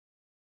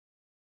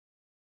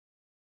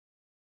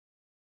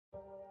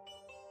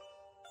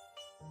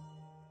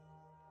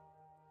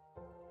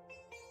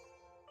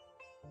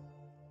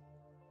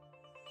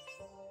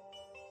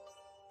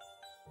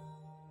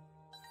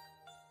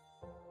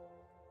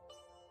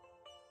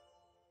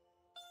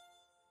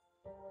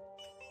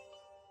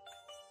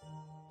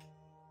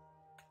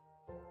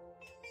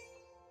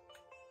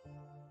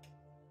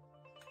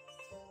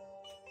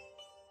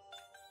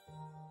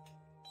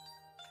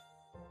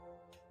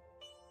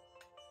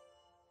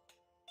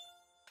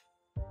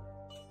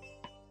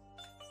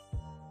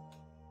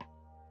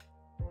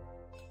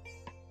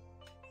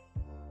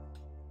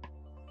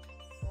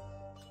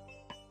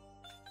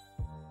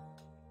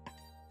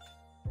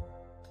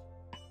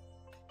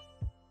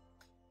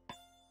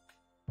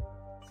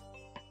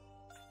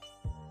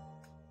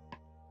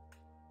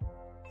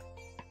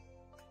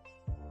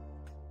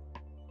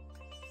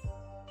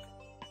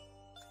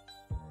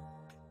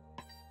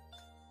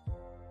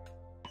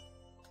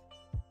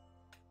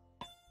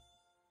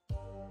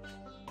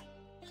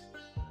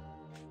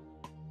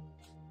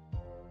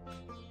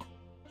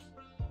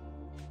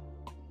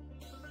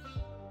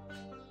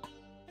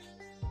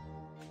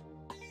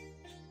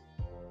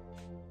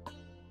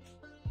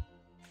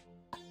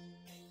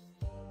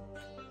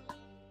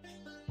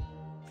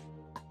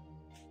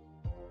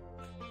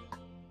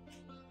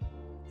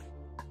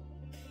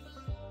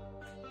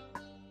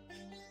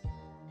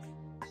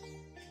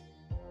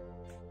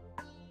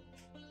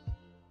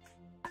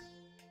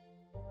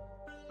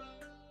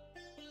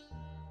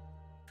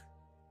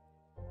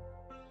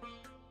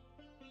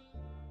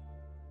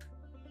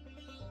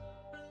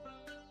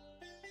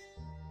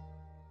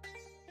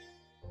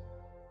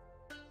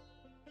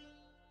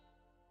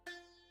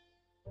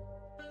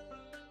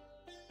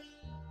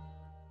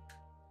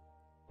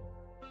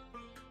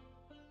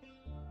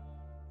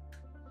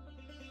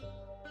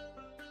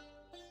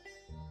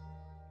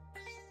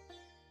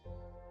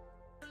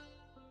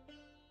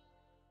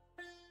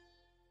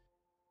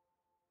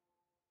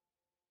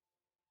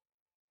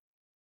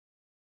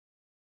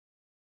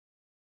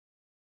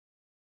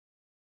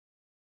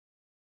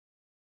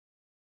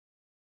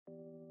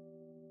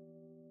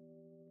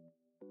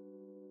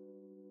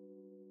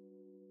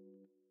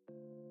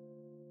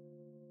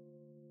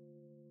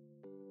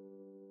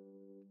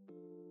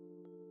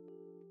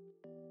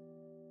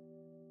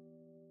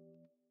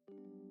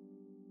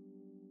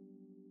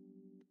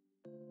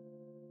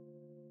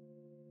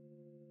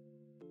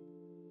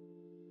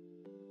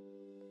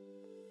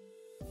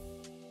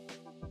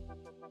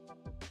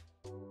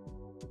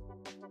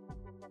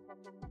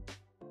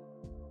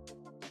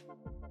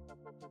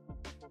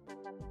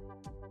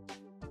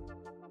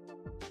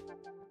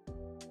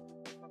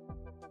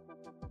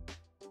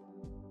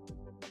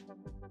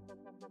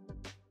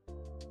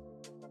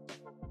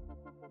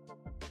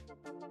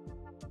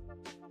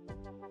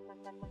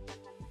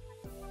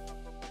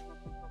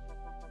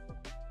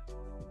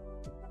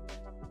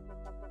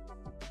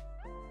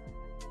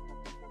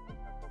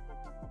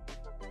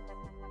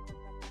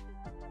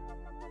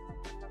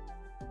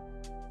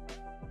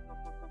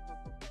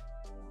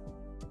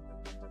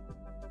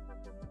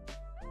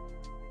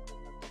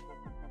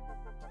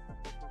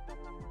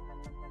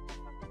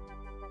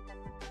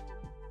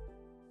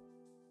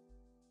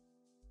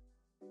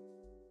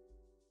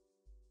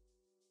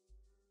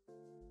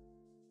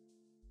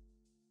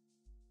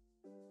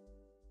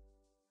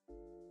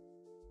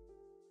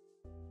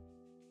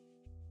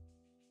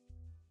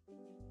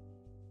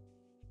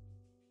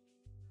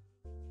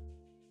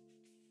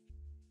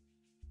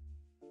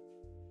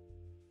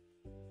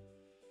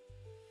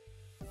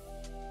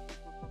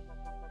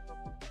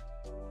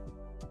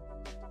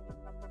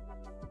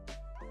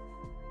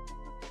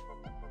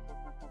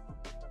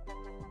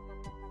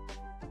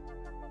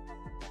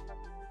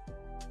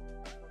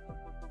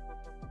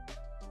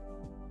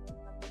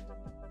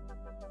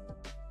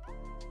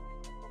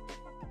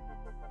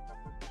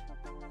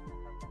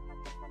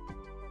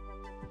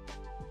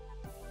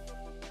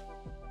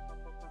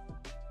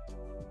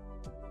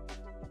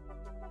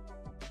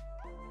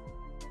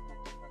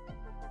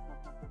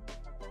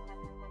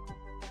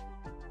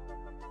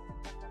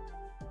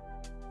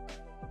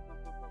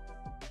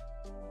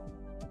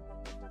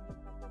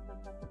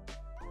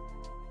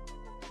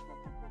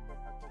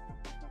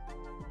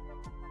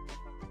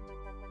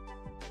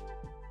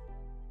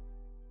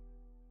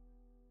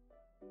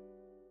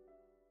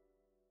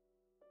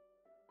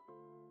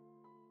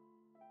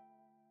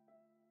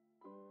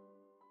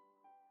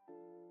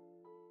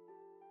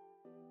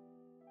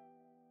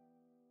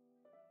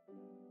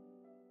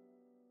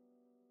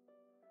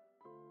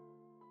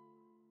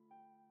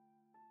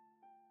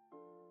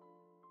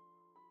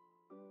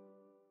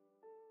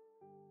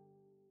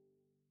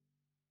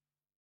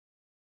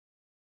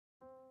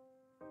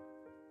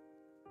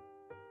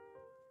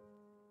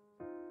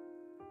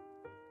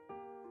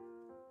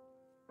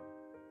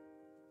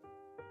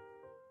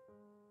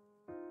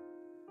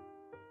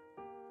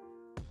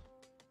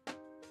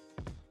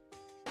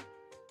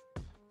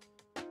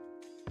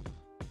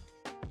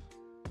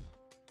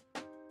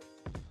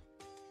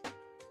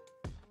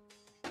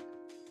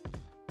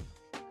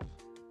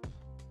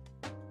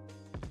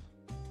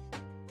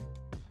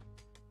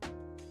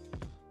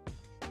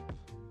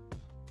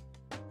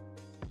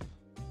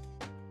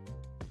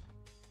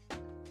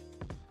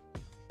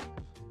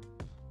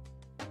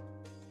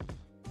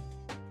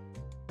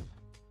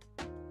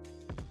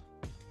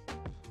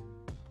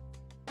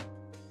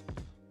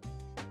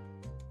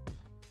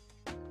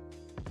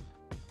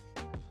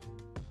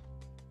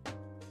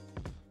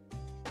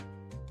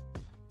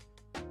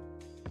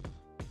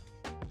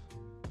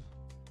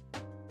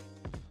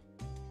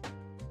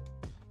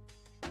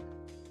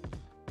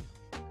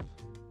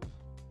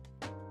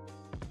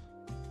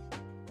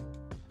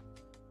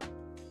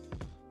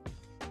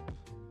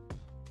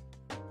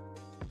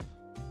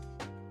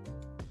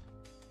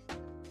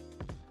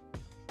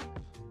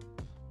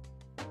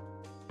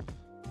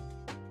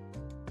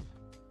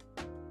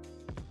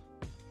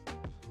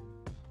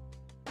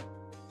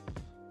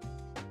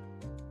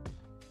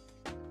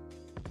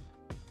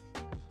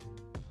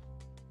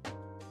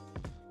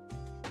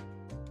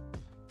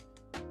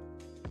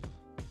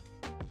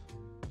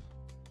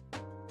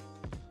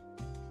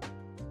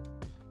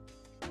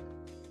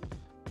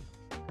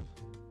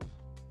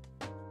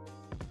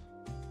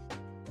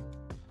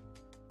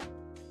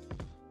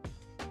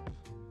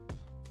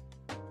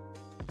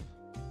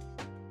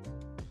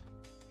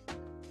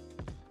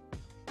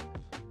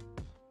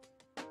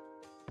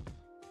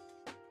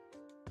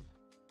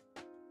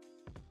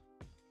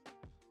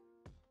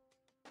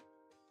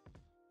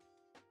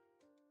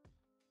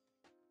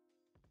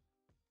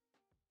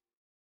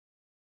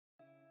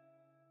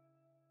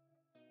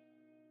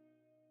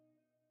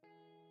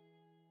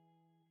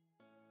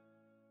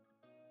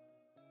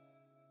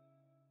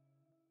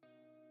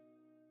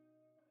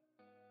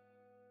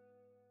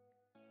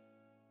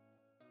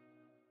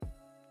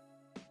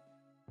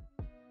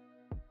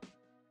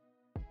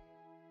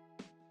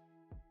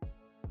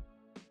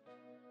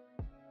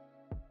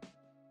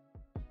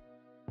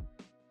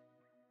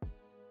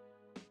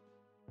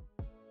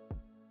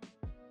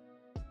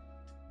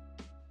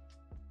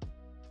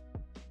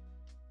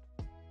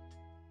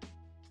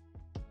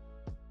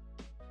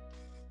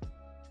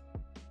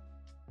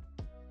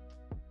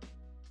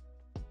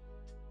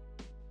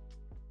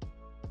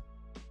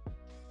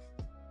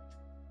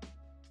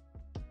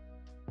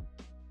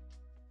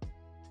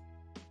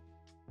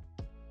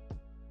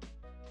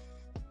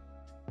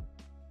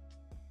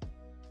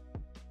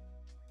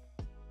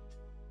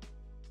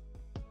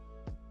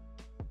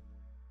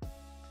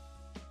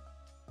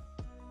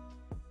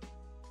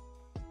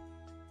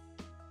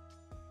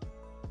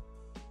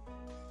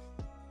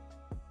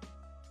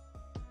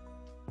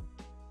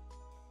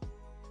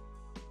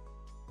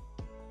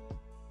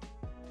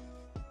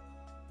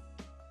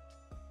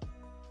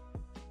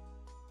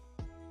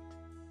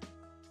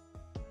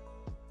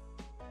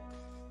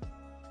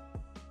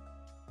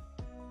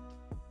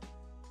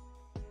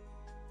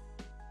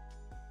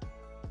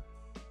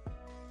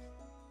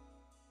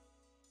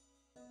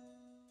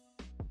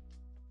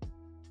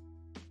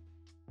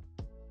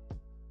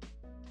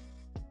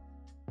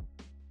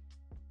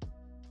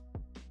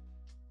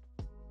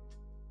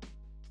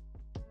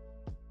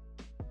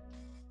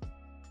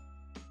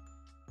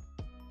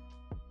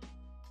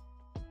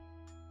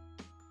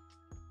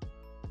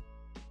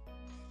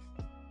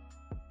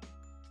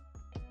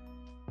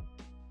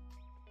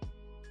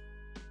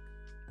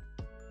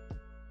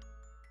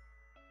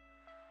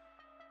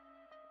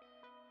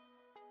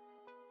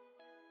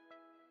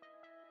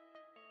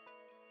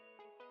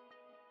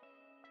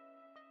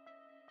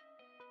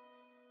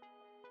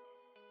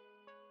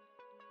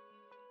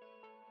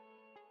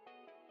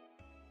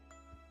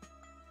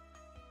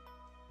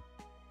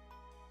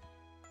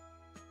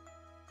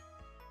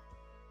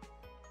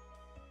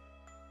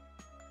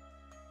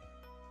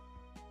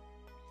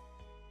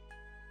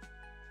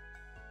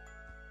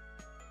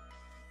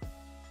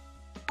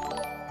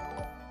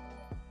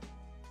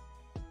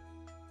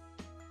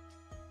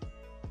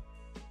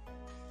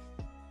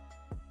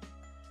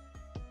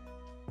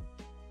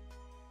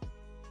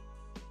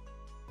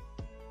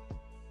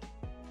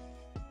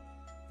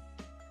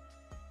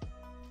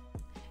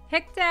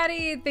Heck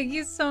Daddy, thank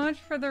you so much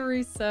for the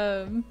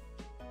resub.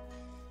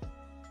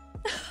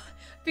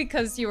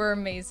 Because you were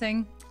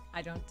amazing.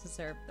 I don't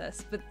deserve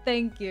this, but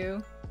thank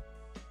you.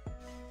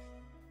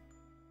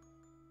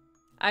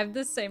 I have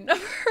the same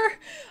number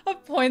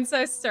of points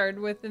I started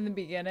with in the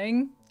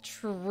beginning.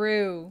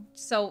 True.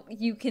 So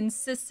you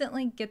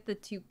consistently get the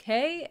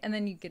 2K and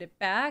then you get it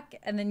back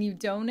and then you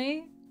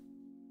donate.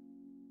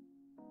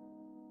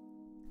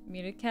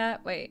 Muted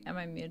cat? Wait, am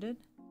I muted?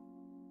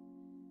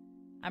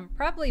 I'm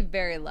probably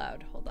very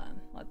loud. Hold on.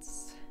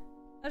 Let's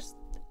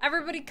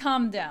everybody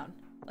calm down.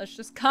 Let's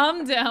just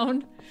calm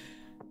down.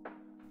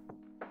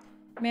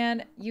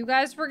 Man, you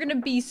guys were gonna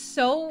be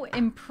so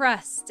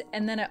impressed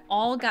and then it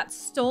all got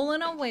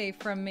stolen away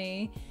from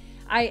me.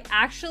 I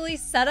actually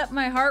set up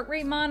my heart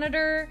rate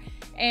monitor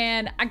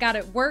and I got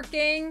it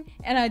working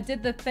and I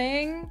did the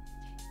thing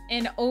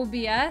in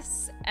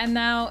OBS and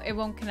now it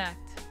won't connect.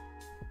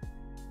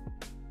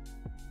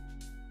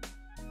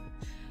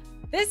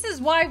 This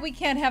is why we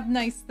can't have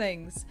nice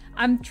things.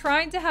 I'm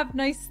trying to have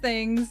nice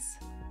things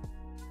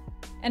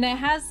and it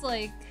has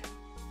like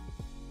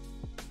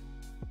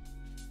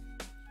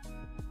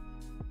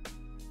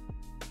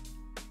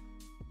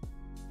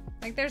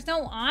there's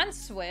no on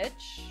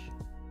switch.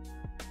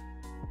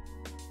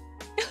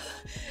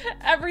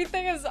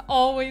 Everything is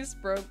always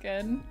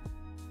broken.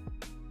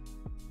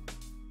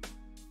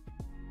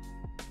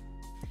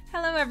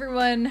 Hello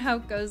everyone, how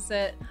goes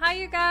it? Hi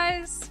you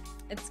guys.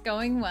 It's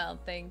going well,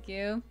 thank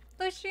you.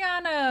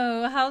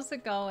 Luciano, how's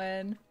it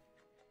going?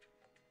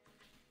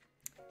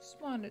 Just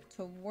want it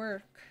to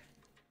work.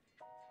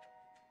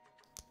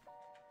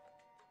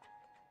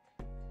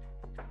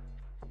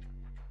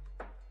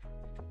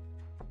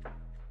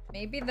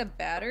 Maybe the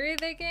battery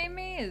they gave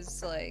me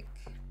is like,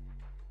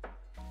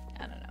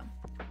 I don't know.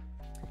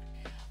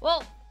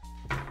 Well,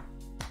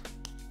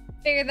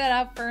 figure that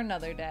out for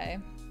another day.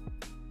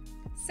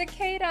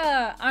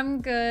 Cicada,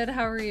 I'm good.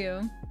 How are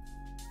you?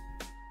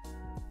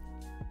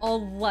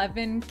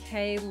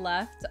 11K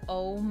left.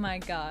 Oh my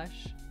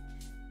gosh.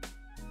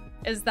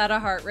 Is that a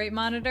heart rate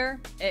monitor?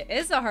 It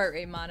is a heart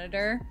rate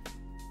monitor.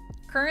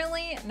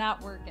 Currently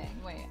not working.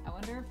 Wait, I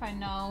wonder if I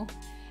know.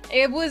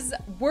 It was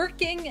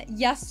working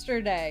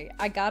yesterday.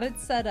 I got it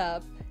set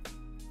up.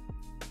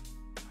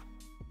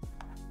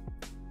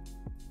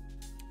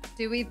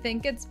 Do we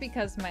think it's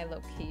because my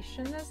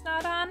location is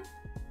not on?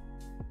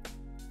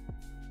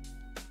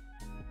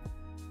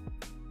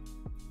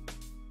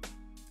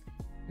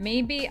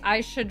 Maybe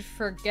I should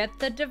forget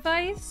the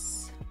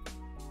device.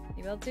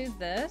 Maybe I'll do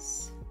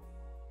this.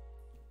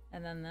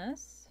 And then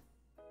this.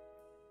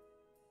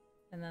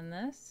 And then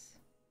this.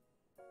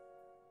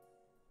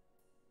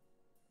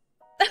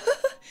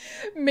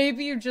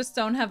 Maybe you just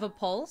don't have a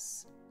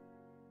pulse.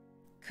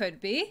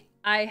 Could be.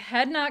 I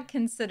had not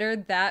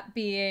considered that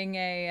being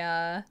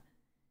a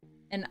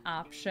an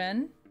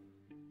option.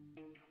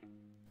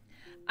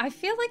 I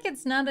feel like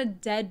it's not a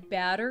dead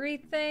battery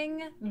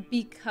thing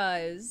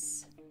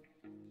because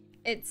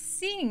it's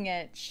seeing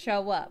it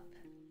show up.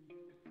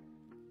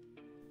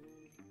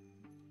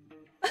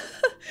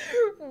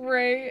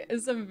 Ray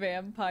is a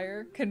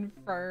vampire,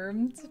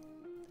 confirmed.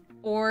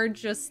 Or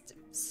just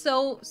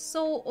so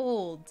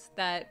old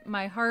that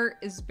my heart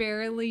is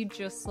barely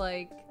just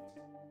like,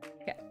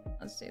 okay,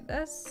 let's do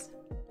this.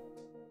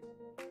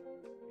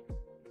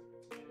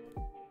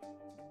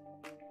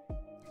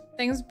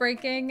 Things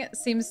breaking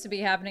seems to be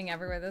happening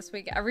everywhere this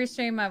week. Every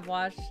stream I've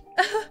watched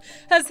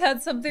has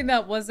had something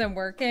that wasn't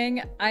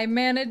working. I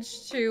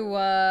managed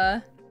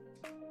to,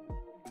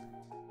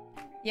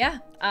 yeah,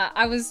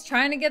 I was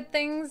trying to get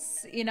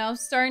things, you know,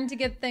 starting to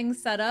get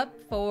things set up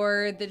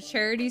for the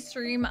charity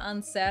stream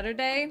on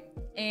Saturday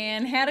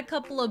and had a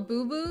couple of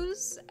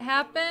boo-boos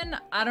happen.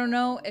 I don't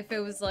know if it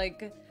was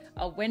like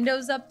a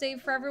Windows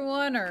update for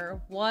everyone or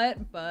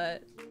what,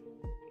 but...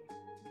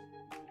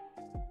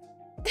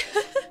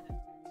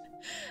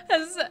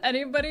 Has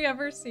anybody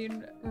ever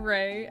seen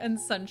Ray and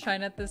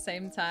Sunshine at the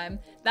same time?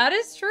 That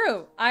is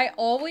true. I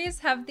always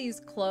have these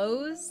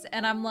closed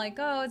and I'm like,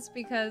 oh, it's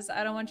because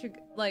I don't want you,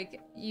 like,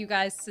 you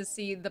guys to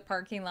see the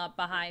parking lot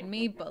behind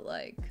me, but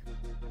like...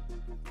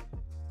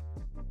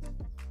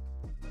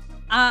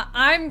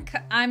 I'm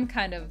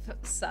kind of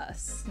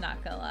sus,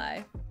 not gonna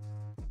lie.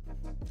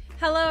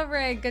 Hello,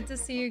 Ray. Good to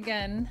see you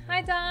again.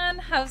 Hi, Don.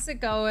 How's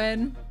it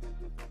going?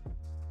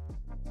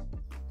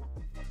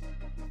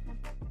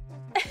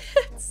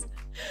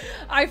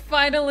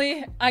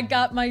 I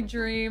got my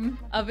dream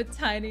of a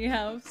tiny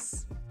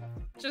house.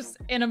 Just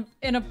in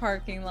a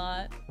parking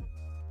lot.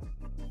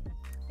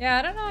 Yeah,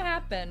 I don't know what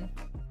happened.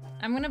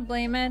 I'm gonna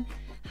blame it.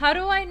 How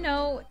do I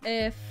know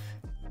if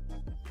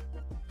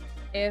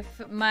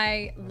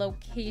my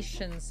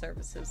location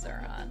services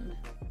are on?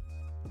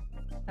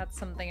 That's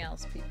something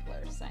else people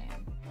are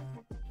saying.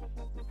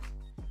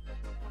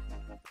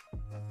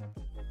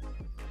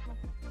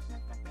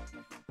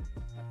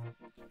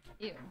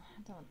 Ew,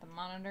 I don't want the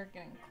monitor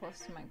getting close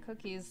to my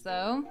cookies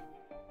though.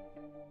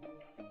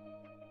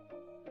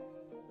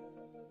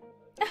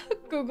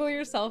 Google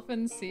yourself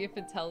and see if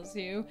it tells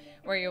you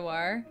where you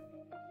are.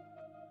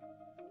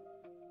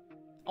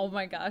 Oh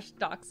my gosh,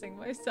 doxing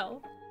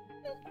myself.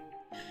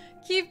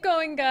 Keep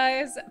going,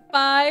 guys.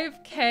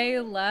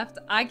 5K left.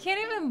 I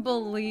can't even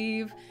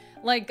believe,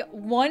 like,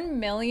 1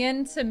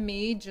 million to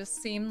me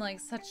just seemed like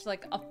such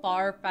like a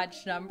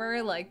far-fetched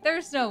number. Like,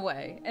 there's no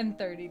way in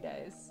 30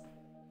 days.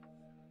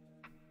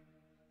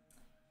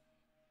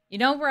 You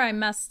know where I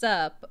messed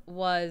up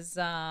was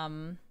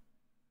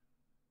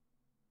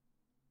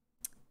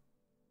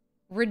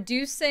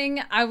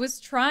reducing. I was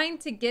trying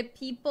to get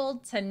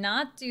people to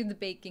not do the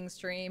baking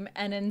stream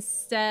and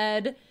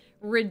instead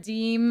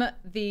redeem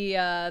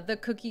the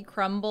cookie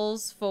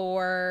crumbles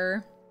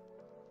for,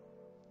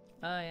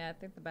 oh yeah, I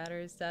think the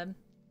battery's dead.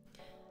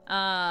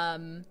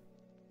 For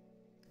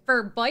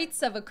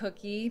bites of a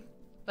cookie,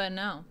 but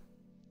no.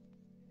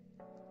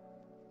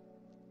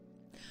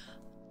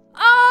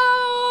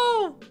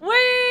 Oh,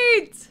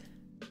 wait!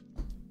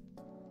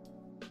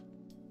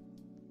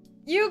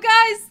 You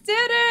guys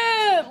did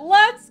it!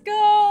 Let's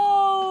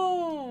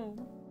go!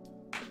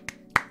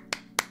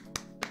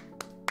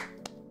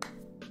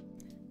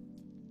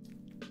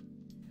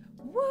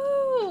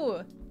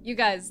 Woo! You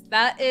guys,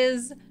 that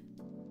is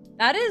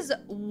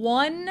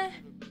 1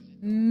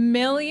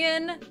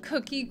 million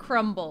cookie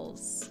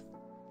crumbles.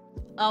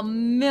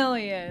 1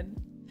 million.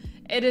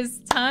 It is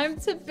time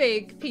to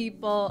bake,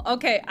 people.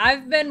 Okay,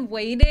 I've been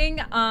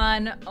waiting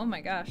on, oh my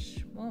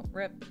gosh, well,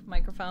 rip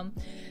microphone.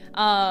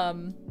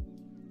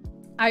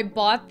 I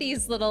bought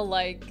these little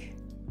like,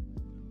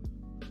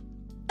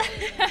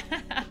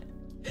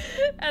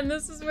 and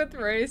this is with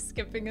Ray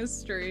skipping a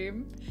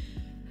stream.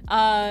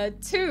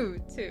 Two.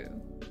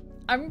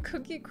 I'm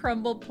cookie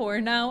crumble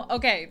poor now.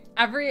 Okay,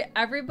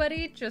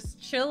 everybody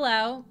just chill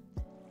out.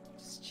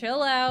 Just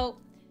chill out.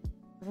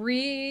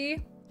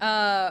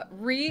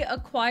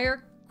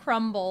 Reacquire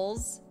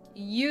crumbles.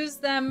 Use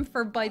them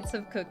for bites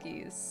of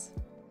cookies.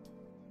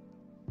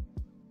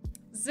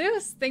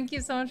 Zeus, thank you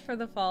so much for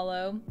the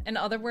follow. In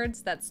other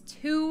words, that's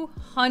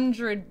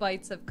 200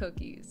 bites of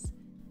cookies.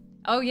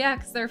 Oh yeah,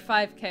 because they're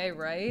 5K,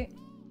 right?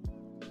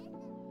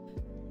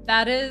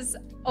 That is,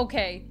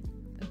 okay.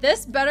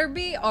 This better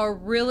be a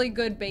really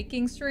good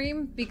baking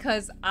stream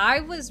because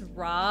I was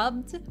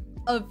robbed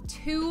of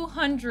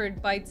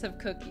 200 bites of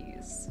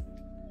cookies.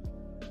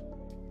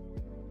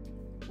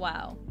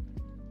 Wow.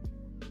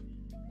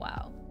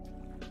 Wow.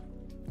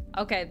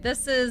 Okay,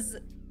 this is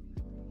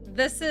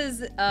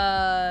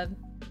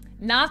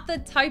not the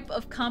type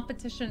of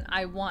competition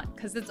I want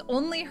because it's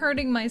only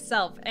hurting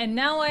myself and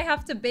now I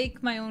have to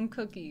bake my own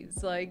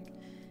cookies. Like,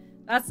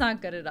 that's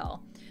not good at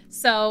all.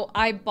 So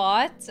I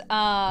bought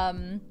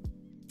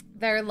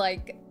they're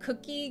like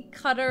cookie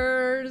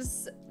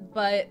cutters,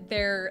 but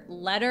they're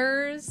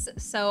letters.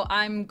 So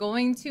I'm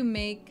going to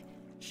make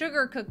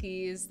sugar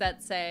cookies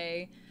that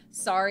say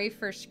sorry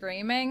for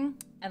screaming,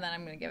 and then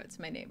I'm gonna give it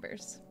to my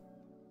neighbors.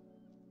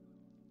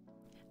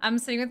 I'm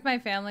sitting with my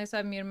family, so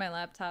I've muted my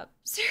laptop.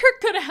 So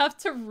you're gonna have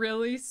to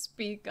really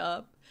speak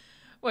up.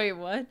 Wait,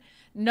 what?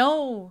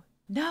 No,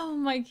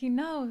 Mikey,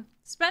 no.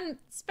 Spend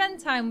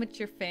time with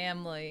your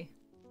family.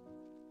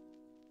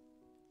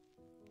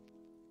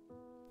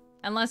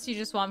 Unless you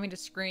just want me to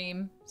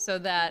scream so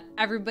that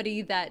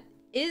everybody that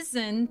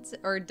isn't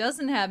or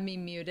doesn't have me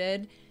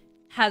muted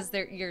has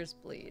their ears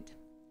bleed.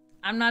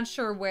 I'm not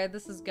sure where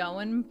this is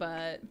going,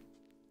 but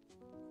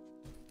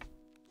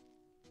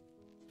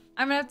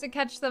I'm gonna have to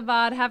catch the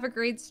VOD. Have a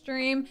great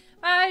stream.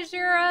 Bye,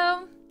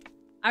 Zero.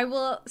 I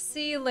will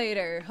see you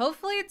later.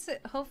 Hopefully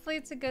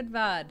it's a good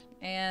VOD.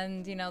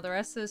 And, you know, the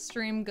rest of the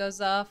stream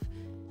goes off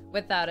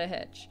without a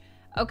hitch.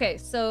 Okay,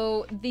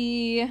 so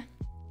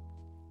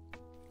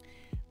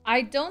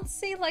I don't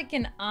see like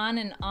an on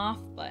and off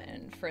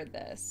button for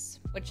this,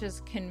 which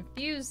is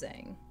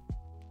confusing.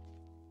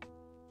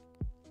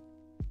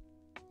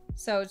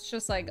 So it's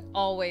just like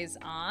always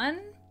on.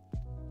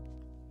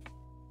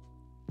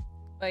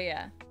 But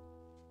yeah.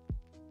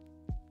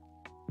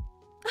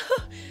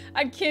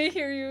 I can't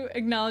hear you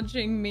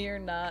acknowledging me or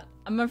not.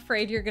 I'm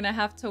afraid you're gonna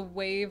have to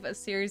wave a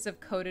series of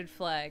coded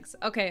flags.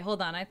 Okay,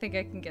 hold on. I think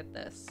I can get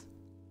this.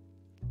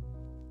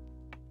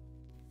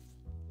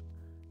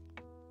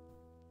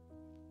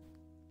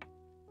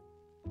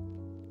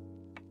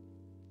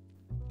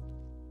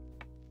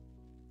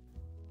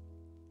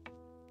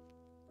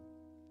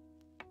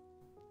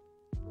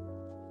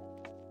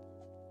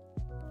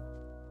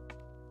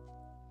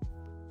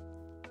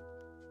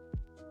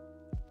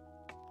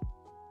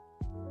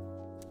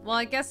 Well,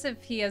 I guess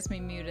if he has me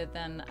muted,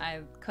 then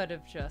I could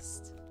have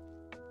just,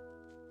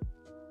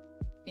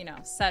 you know,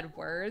 said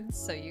words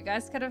so you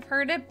guys could have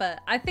heard it, but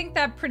I think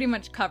that pretty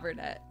much covered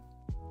it.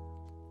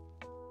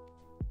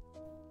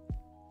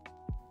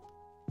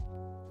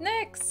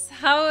 Nyx,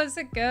 how is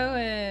it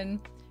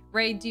going?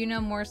 Ray, do you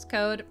know Morse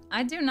code?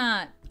 I do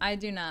not. I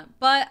do not.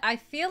 But I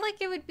feel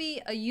like it would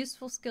be a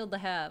useful skill to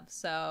have,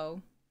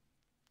 so...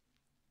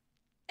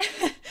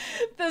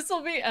 This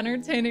will be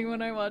entertaining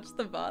when I watch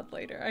the VOD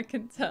later, I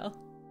can tell.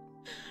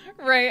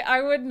 Right,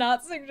 I would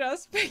not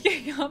suggest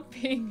picking up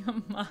being a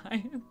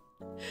mime.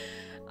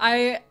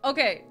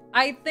 Okay,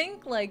 I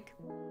think like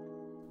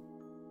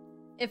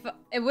If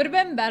it would have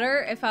been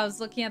better if I was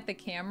looking at the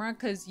camera,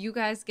 because you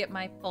guys get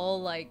my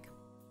full, like...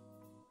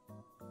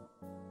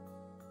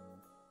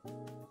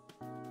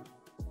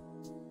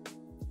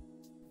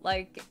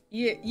 Like,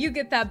 you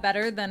get that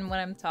better than when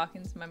I'm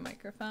talking to my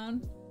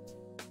microphone.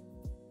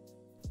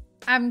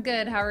 I'm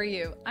good. How are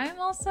you? I'm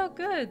also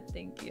good.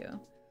 Thank you.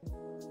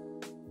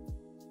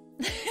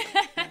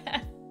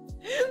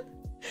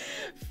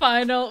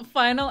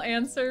 Final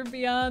answer,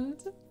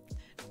 Beyond.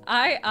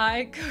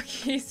 I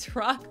cookies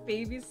rock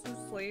babies to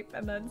sleep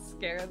and then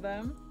scare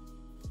them.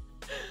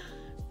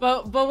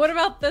 But what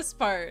about this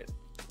part?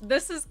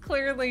 This is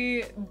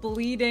clearly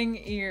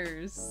bleeding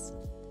ears.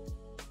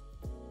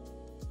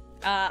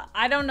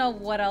 I don't know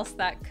what else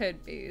that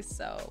could be,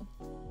 so.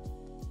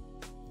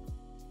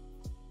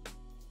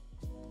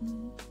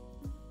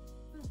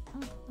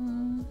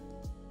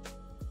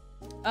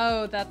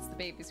 Oh, that's the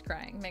baby's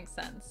crying. Makes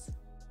sense.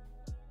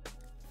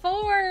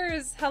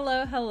 Fours!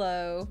 Hello,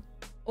 hello.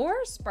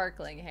 Or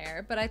sparkling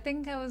hair, but I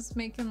think I was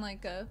making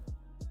like a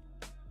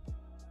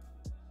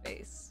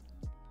face.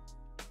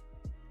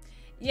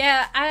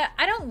 Yeah,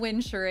 I don't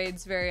win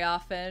charades very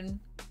often.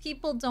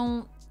 People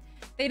don't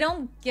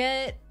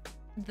get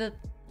the,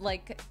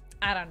 like,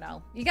 I don't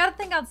know. You gotta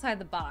think outside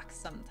the box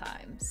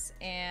sometimes,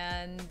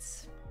 and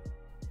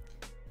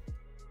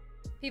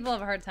people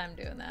have a hard time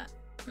doing that.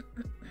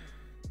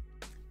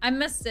 I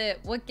missed it.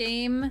 What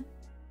game?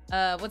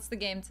 What's the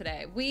game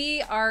today?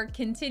 We are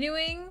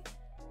continuing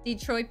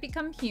Detroit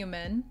Become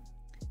Human.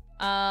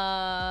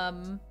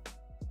 And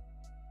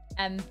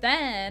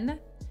then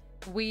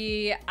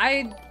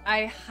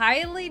I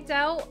highly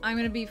doubt I'm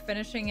gonna be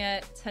finishing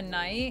it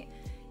tonight.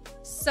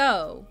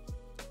 So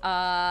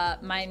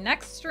my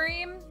next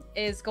stream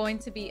is going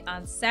to be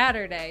on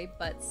Saturday,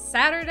 but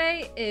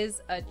Saturday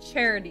is a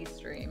charity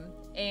stream,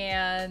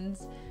 and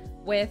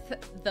with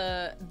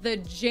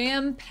the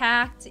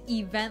jam-packed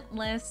event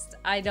list,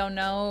 I don't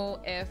know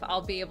if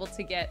I'll be able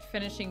to get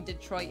finishing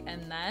Detroit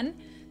and then,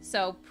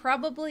 so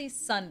probably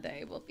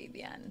Sunday will be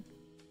the end.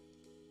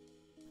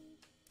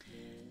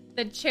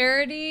 The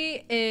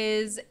charity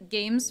is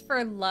Games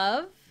for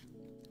Love.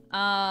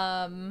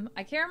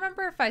 I can't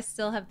remember if I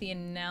still have the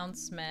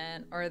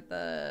announcement or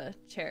the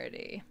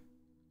charity.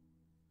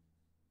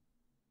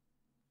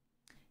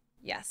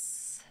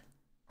 Yes.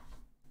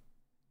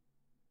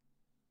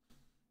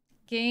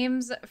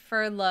 Games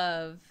for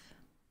Love.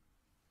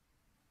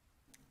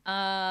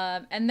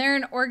 And they're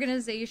an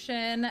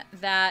organization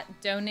that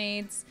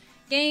donates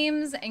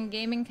games and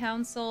gaming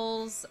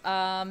consoles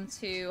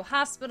to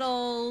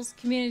hospitals,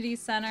 community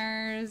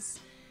centers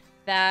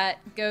that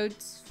go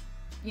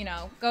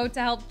to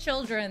help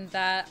children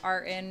that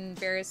are in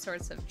various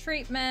sorts of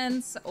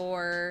treatments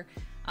or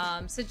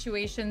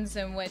situations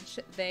in which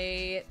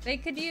they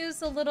could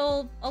use a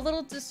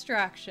little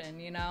distraction,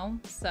 you know?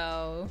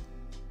 So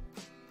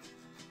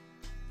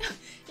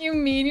you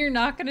mean you're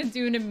not gonna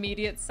do an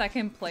immediate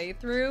second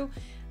playthrough?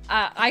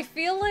 I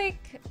feel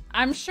like,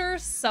 I'm sure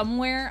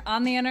somewhere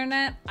on the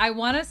internet, I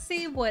want to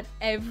see what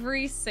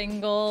every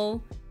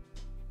single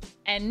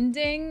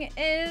ending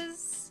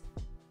is.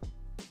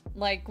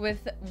 Like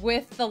with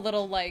the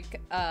little like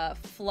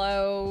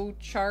flow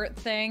chart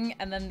thing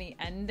and then the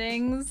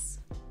endings.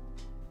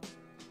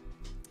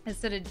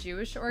 Is it a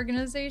Jewish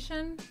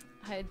organization?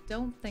 I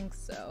don't think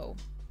so.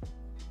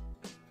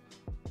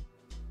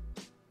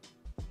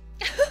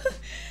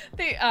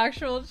 The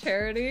actual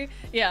charity?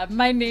 Yeah,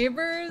 my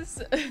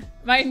neighbors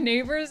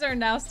are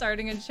now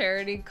starting a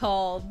charity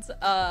called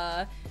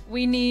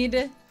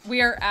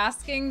we are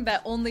asking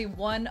that only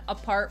one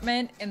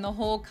apartment in the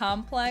whole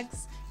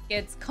complex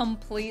gets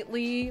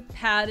completely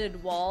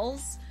padded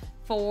walls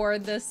for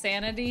the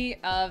sanity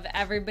of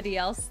everybody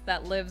else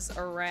that lives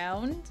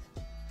around.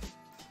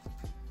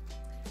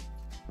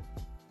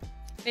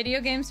 Video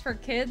games for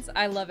kids?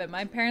 I love it.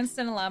 My parents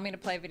didn't allow me to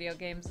play video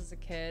games as a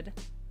kid.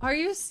 Are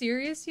you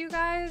serious, you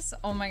guys?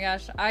 Oh my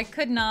gosh, I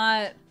couldn't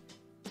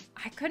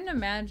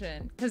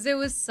imagine, because it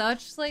was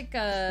such like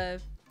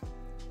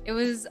it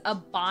was a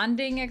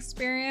bonding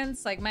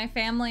experience. Like my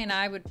family and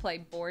I would play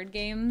board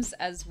games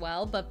as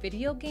well, but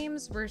video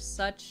games were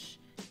such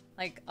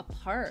like a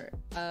part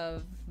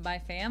of my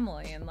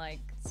family and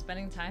like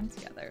spending time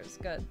together. It was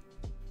good.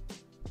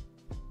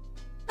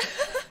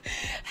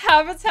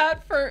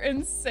 Habitat for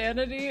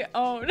Insanity.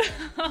 Oh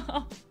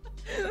no.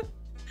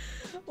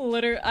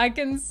 Literally, I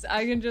can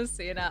just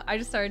see it now. I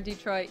just started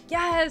Detroit.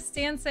 Yes,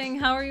 dancing.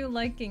 How are you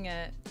liking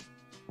it?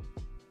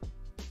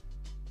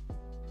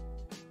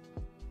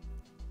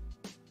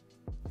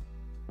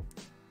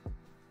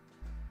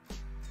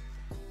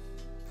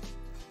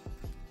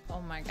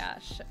 Oh my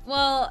gosh.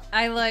 Well,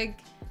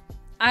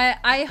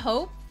 I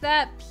hope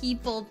that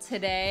people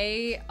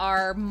today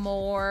are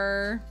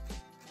more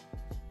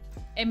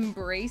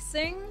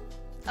embracing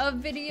of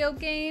video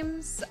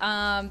games.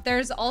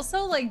 There's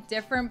also like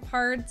different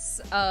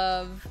parts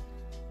of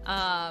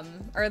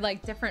or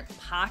like different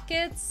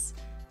pockets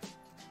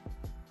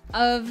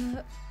of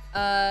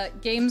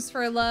Games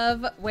for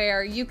Love,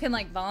 where you can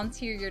like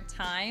volunteer your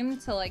time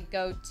to like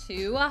go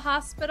to a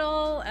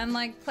hospital and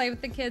like play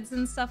with the kids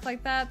and stuff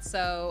like that.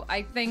 So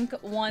I think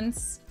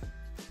once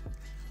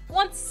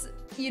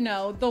you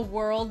know the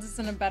world is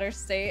in a better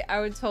state, I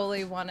would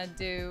totally want to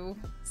do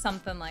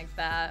something like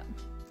that.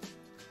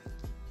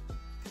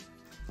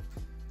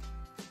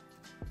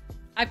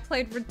 I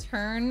played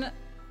Return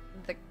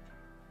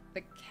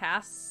to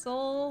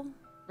Castle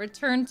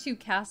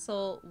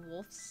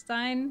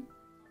Wolfstein.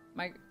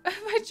 My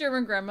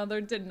German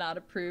grandmother did not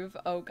approve.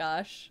 Oh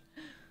gosh.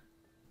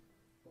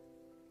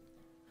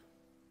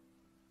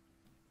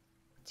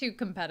 Too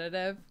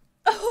competitive.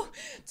 Oh,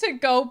 to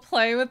go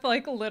play with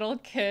like little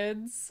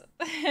kids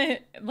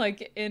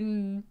like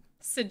in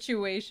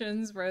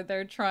situations where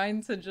they're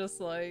trying to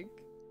just like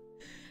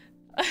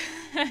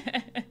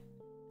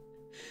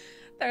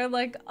they're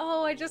like,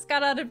 "Oh, I just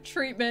got out of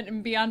treatment,"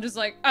 and Beyond is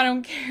like, "I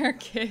don't care,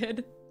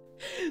 kid.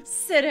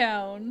 Sit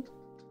down."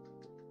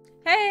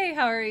 Hey,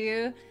 how are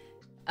you?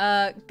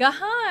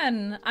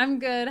 Gahan, I'm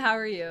good. How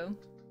are you?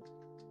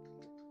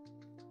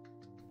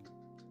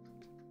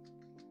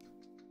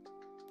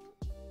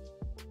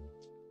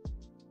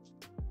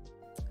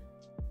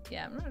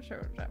 Yeah, I'm not sure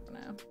what's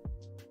happening now.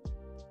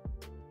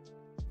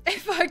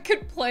 If I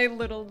could play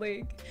Little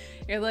League.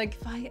 You're like,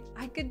 if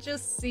I could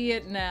just see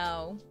it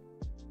now.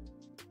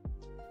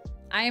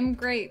 I am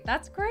great.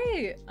 That's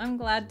great. I'm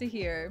glad to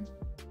hear.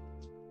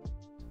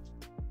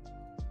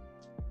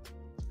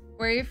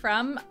 Where are you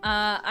from?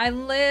 I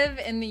live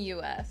in the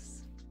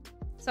US.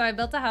 So I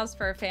built a house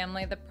for a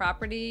family. The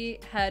property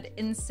had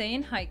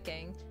insane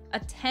hiking, a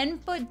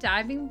 10-foot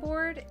diving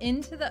board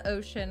into the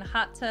ocean,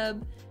 hot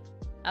tub.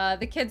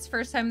 The kids'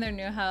 first time in their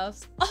new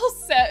house, all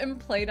sat and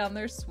played on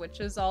their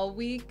Switches all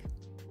week.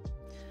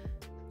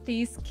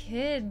 These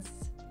kids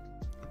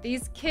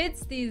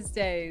these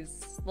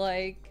days,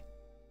 like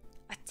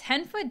a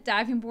 10-foot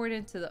diving board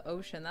into the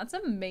ocean. That's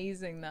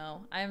amazing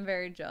though. I am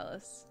very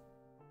jealous.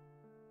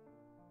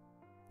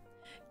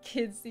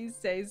 Kids these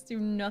days do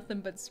nothing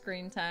but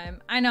screen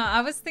time. I know,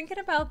 I was thinking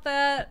about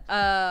that.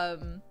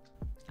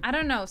 I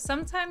don't know,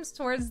 sometimes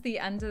towards the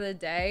end of the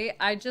day,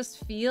 I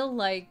just feel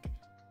like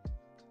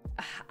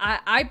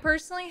I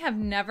personally have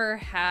never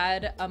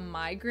had a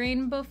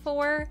migraine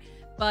before,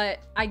 but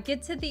I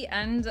get to the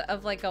end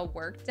of like a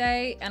work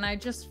day and I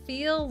just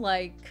feel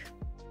like,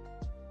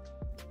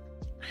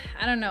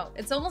 I don't know,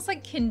 it's almost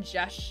like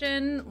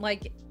congestion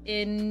like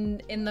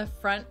in the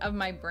front of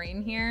my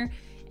brain here.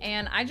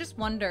 And I just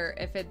wonder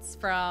if it's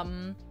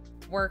from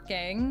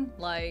working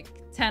like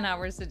 10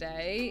 hours a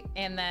day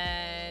and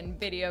then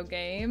video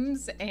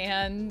games,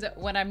 and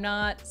when I'm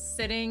not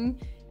sitting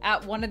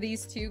at one of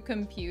these two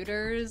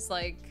computers,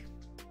 like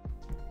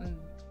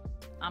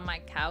on my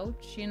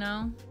couch, you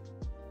know?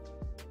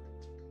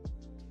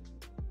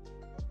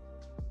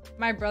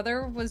 My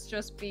brother was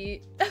just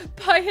beat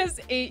by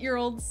his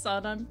 8-year-old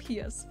son on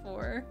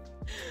PS4.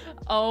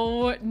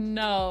 Oh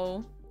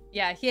no.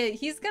 Yeah,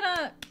 he's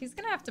gonna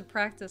have to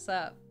practice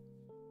up.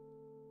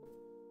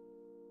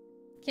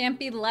 Can't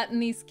be letting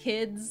these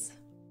kids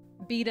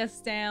beat us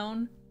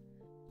down.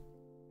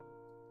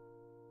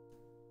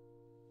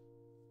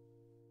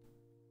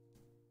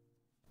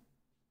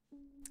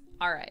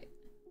 All right.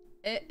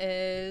 It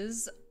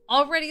is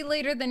already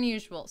later than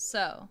usual,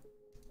 so.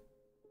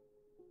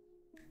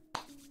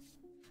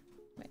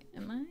 Wait,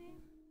 am I?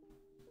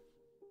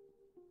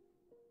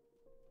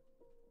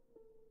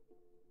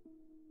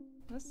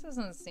 This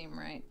doesn't seem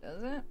right,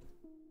 does it?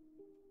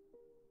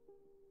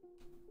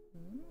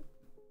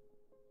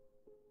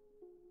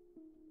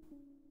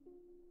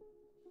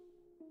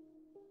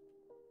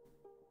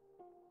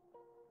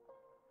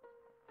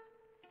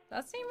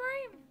 That seem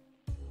right?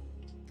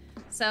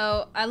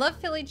 So, I love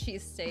Philly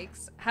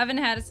cheesesteaks. Haven't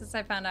had it since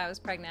I found out I was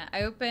pregnant.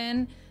 I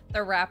opened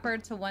the wrapper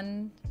to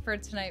one for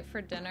tonight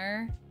for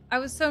dinner. I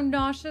was so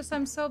nauseous.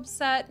 I'm so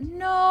upset.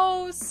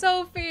 No,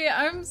 Sophie,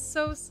 I'm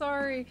so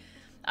sorry.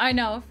 I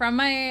know, from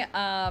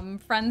my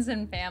friends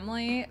and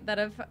family that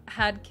have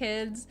had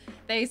kids,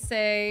 they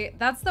say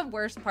that's the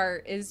worst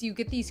part, is you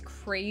get these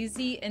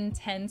crazy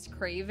intense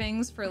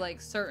cravings for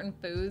like certain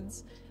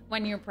foods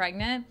when you're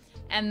pregnant,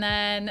 and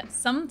then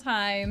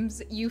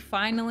sometimes you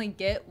finally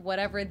get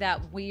whatever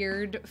that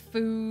weird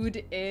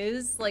food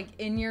is like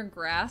in your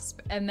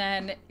grasp, and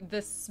then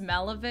the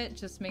smell of it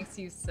just makes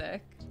you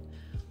sick.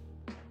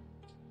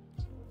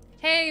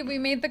 Hey, we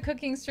made the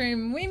cooking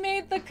stream. We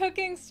made the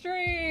cooking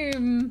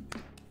stream.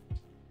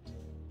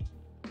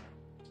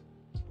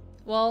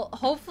 Well,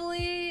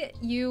 hopefully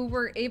you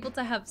were able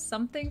to have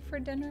something for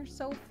dinner,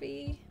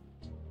 Sophie.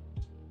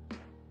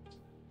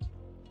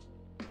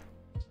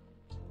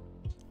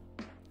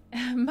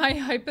 My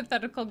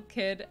hypothetical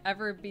kid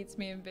ever beats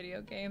me in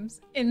video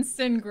games.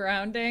 Instant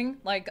grounding.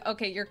 Like,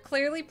 okay, you're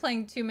clearly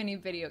playing too many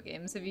video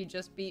games if you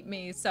just beat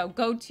me, so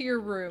go to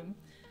your room.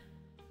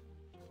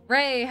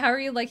 Ray, how are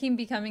you liking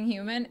Becoming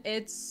Human?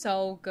 It's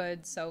so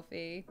good,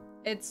 Sophie.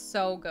 It's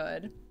so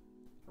good.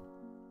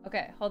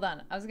 Okay, hold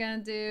on. I was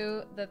gonna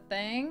do the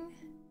thing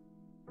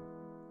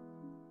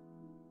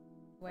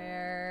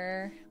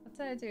where,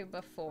 What did I do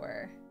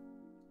before?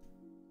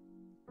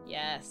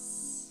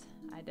 Yes,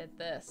 I did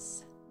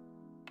this.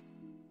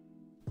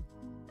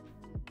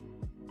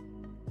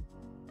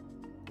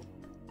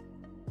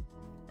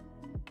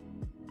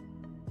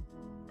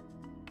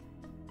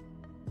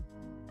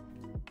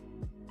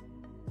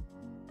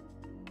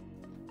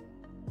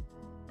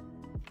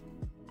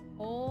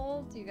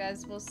 Hold, you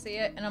guys will see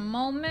it in a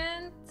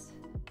moment.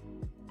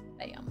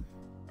 Bam.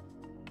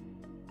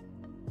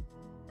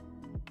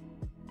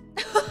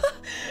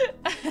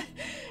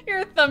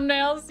 Your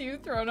thumbnails, you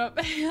thrown up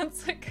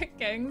hands like a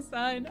gang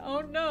sign. Oh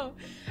no.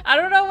 I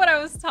don't know what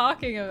I was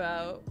talking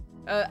about.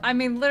 I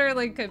mean,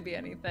 literally could be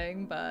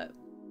anything, but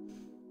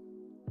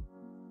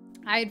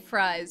I had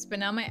fries, but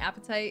now my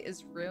appetite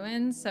is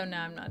ruined, so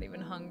now I'm not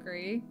even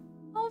hungry.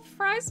 Oh,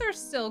 fries are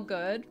still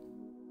good.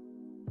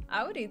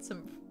 I would eat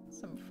some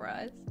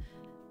fries.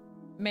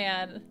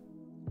 Man,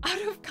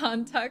 out of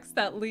context,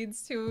 that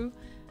leads to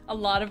a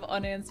lot of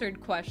unanswered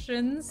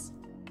questions.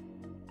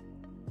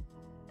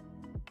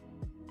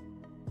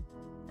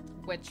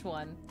 Which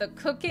one? The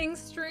cooking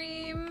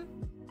stream?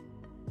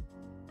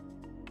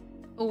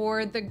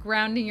 Or the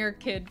grounding your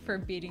kid for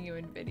beating you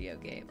in video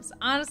games?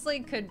 Honestly,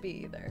 could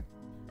be either.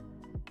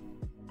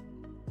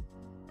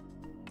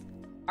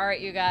 Alright,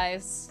 you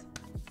guys.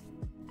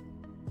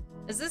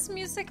 Is this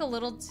music a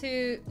little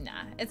too...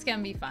 Nah, it's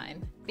gonna be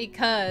fine.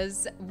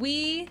 Because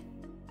we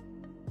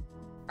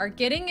are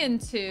getting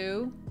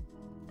into...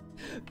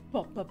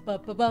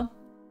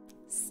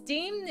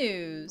 Steam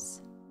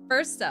news.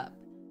 First up.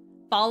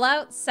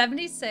 Fallout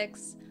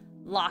 76,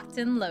 locked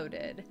and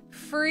loaded.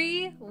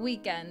 Free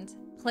weekend.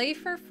 Play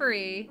for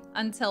free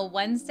until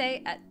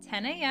Wednesday at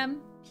 10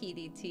 a.m.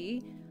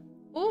 PDT.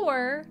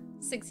 Or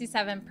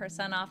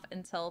 67% off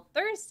until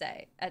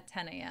Thursday at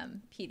 10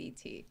 a.m.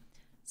 PDT.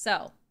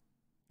 So,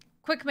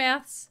 quick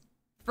maths.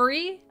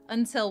 Free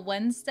until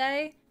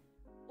Wednesday.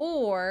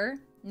 Or,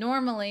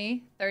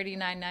 normally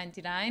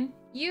 $39.99.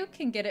 You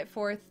can get it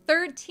for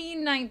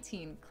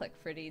 $13.19. Click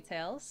for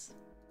details.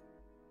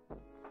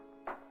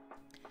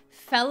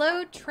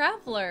 Fellow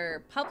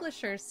Traveler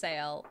publisher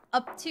sale,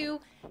 up to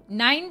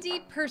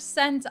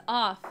 90%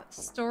 off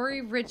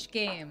story-rich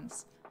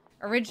games.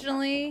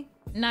 Originally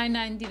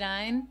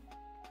 $9.99,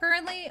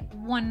 currently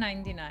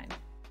 $1.99.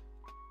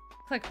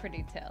 Click for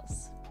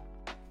details.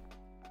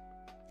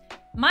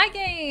 My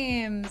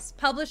Games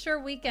publisher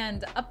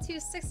weekend, up to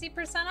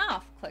 60%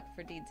 off. Click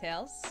for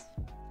details.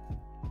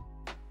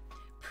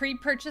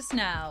 Pre-purchase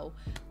now.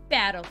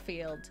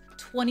 Battlefield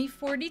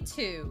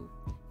 2042.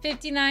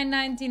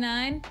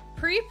 $59.99.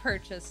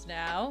 Pre-purchase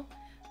now.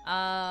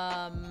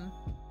 How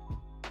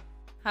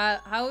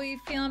are you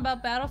feeling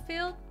about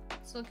Battlefield?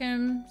 It's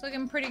looking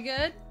pretty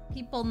good.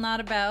 People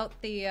not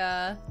about the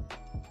I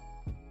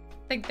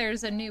think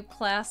there's a new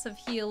class of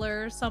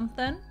healer or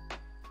something.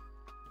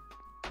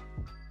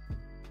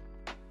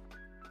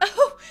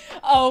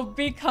 Oh,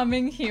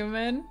 Becoming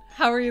Human.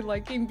 How are you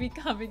liking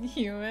Becoming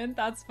Human?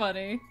 That's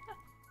funny.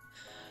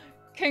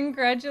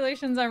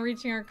 Congratulations on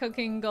reaching our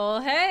cooking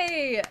goal.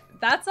 Hey,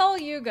 that's all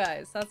you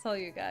guys. That's all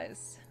you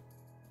guys.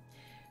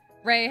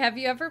 Ray, have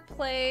you ever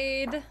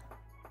played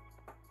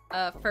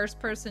a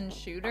first-person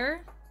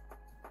shooter?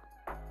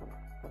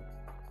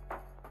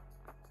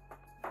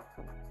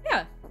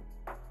 Yeah,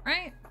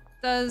 right?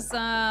 Does,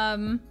 I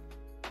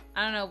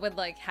don't know, would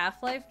like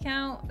Half-Life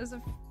count as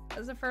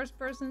a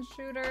first-person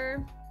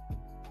shooter?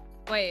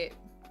 Wait,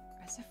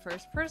 is it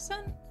first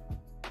person?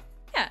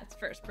 Yeah, it's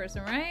first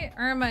person, right?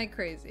 Or am I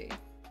crazy?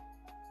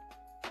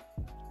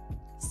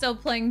 Still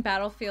playing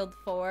Battlefield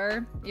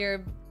 4?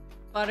 You're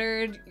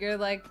buttered, you're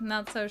like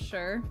not so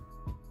sure.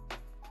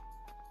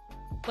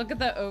 Look at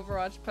the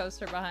Overwatch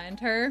poster behind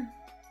her.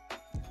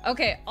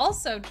 Okay,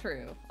 also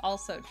true.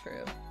 Also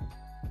true.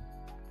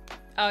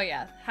 Oh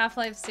yeah,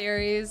 Half-Life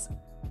series.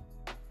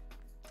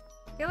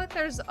 I feel like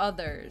there's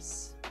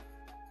others.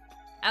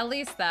 At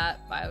least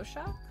that.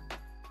 BioShock?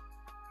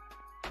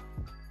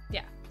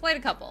 Yeah, played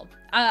a couple.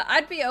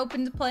 I'd be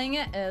open to playing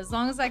it as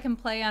long as I can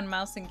play on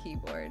mouse and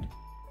keyboard.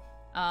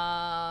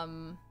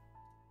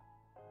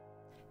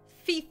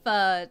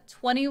 FIFA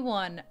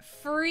 21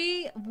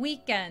 free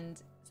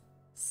weekend,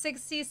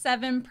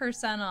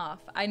 67% off.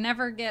 I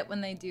never get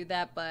when they do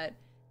that, but I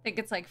think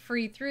it's like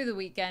free through the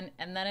weekend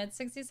and then it's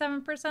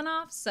 67%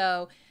 off.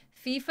 So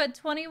FIFA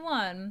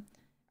 21,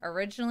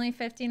 originally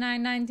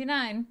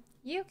 $59.99,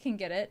 you can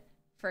get it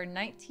for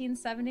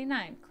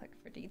 $19.79. Click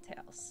for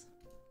details.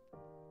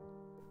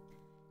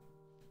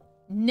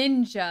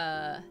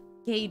 Ninja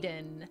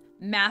Gaiden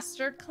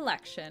Master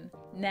Collection,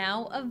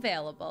 now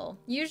available.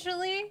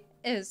 Usually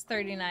is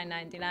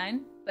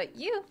 $39.99, but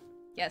you,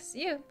 yes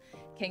you,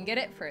 can get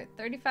it for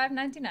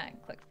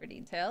 $35.99. Click for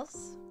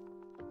details.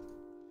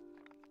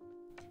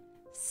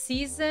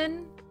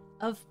 Season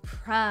of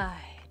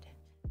Pride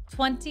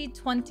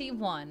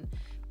 2021,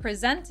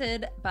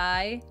 presented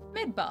by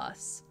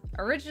Midboss.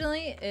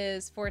 Originally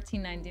is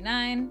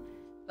 $14.99,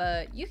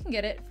 but you can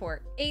get it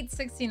for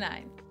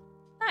 $8.69.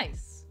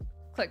 Nice.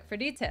 Click for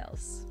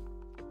details.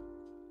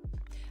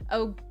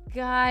 Oh,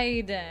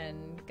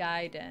 Gaiden.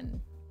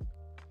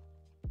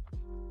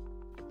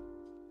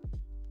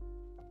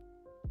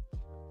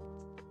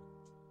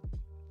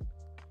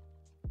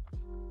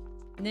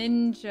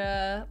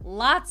 Ninja.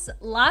 Lots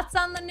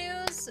on the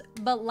news,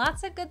 but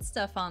lots of good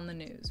stuff on the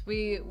news.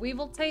 We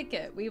will take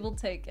it. We will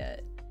take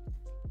it.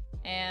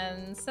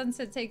 And since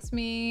it takes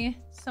me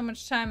so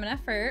much time and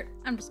effort,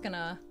 I'm just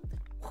gonna...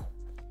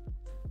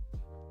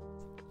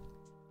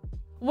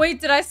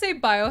 Wait, did I say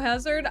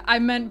Biohazard? I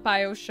meant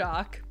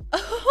Bioshock.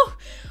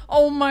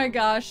 Oh my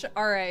gosh.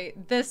 All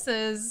right. This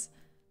has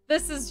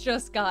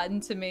just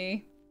gotten to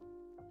me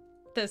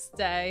this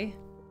day.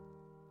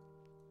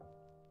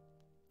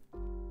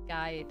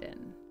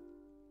 Gaiden.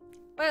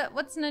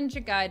 What's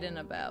Ninja Gaiden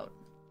about?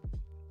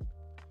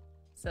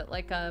 Is it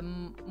like a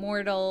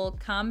Mortal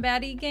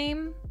Kombat-y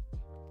game?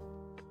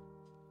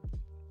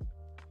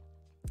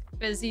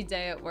 Busy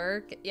day at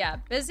work. Yeah,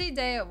 busy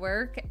day at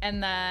work.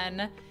 And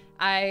then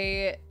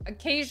I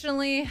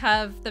occasionally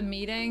have the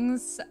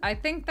meetings. I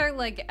think they're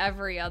like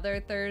every other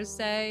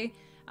Thursday.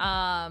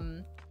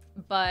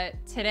 But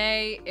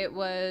today it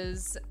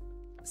was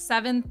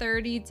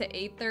 7:30 to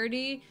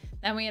 8:30.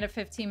 Then we had a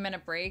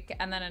 15-minute break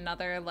and then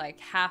another like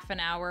half an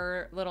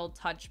hour little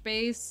touch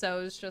base. So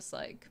it was just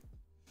like,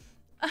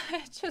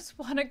 I just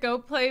want to go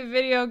play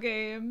video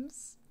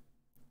games.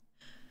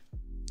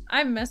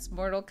 I miss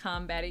Mortal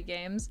Kombat-y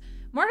games.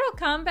 Mortal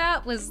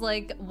Kombat was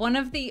like one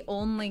of the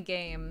only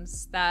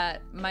games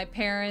that my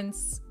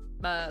parents,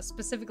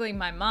 specifically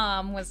my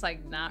mom, was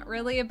like not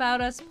really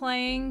about us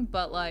playing,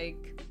 but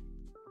like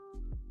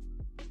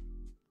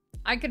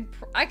I could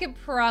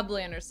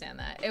probably understand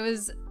that. It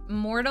was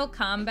Mortal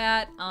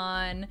Kombat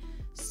on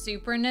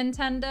Super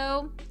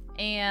Nintendo,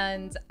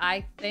 and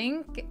I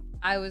think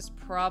I was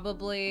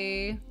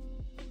probably,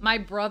 my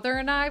brother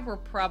and I were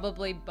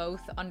probably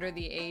both under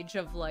the age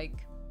of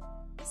like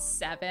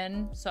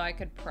 7, so I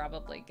could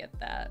probably get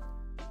that.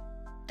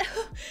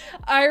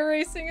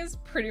 iRacing is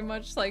pretty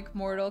much like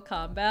Mortal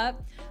Kombat.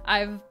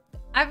 I've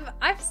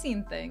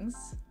seen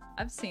things.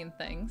 I've seen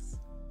things.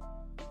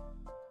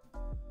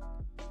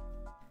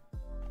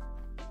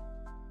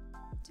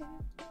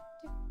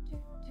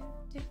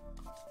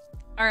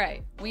 All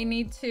right, we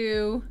need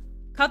to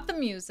cut the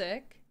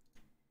music,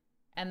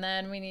 and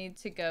then we need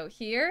to go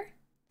here,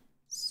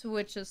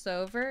 switch us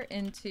over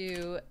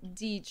into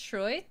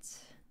Detroit.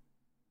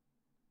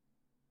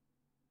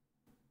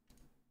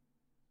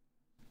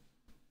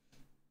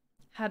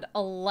 Had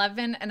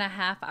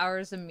 11.5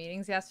 hours of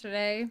meetings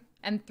yesterday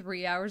and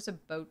 3 hours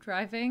of boat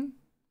driving.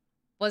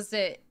 Was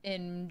it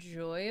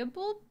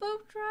enjoyable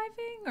boat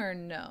driving or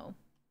no?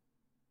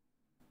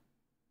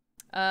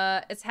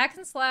 It's hack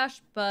and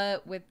slash,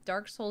 but with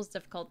Dark Souls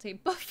difficulty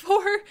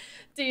before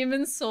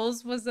Demon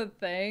Souls was a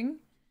thing.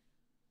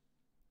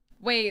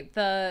 Wait,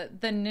 the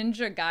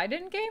Ninja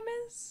Gaiden game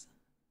is?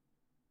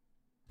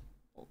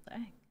 Well,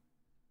 dang.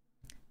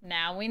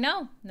 Now we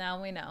know. Now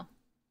we know.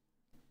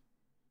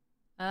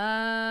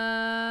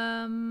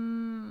 Are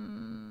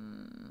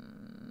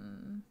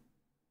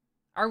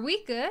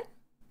we good?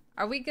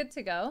 Are we good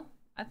to go?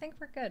 I think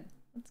we're good.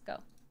 Let's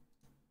go.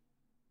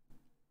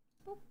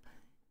 Boop.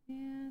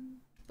 And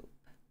boop.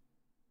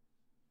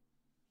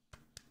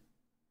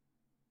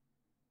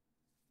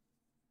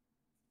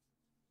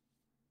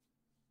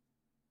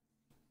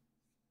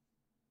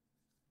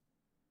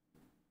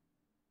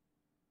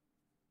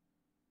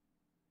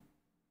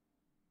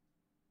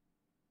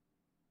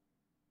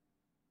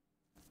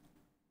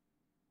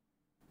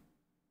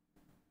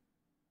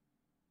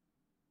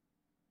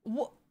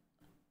 What?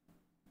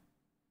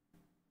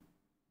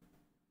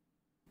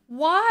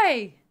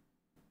 Why?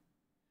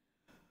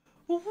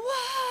 Why?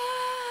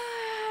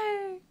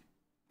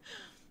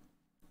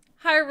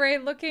 Hi, Ray.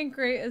 Looking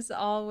great as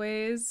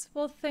always.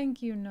 Well,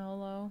 thank you,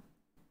 Nolo.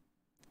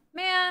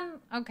 Man,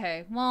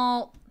 okay.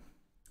 Well,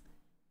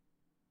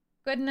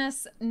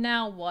 goodness.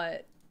 Now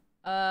what?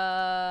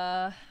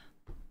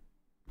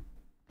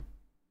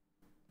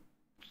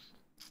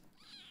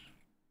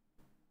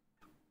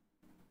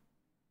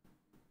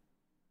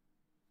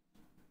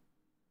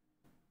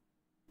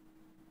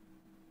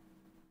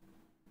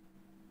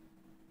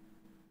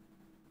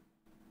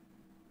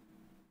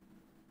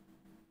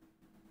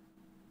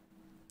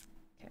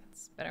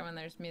 It's better when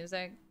there's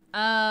music.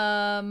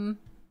 Can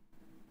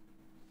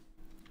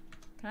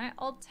I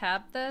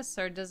alt-tab this,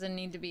 or does it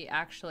need to be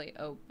actually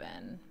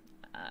open?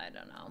 I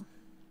don't know.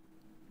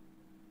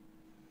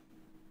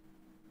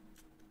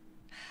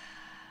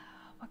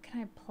 What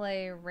can I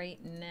play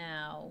right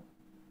now?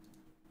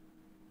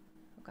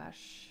 Oh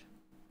gosh.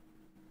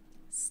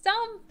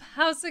 Stump!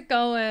 How's it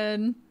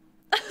going?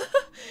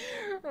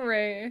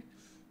 Ray.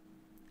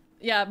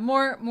 Yeah,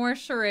 more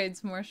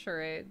charades, more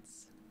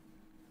charades.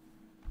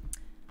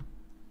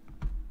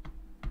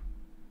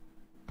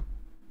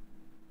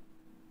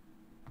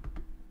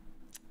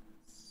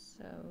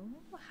 So,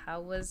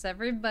 how was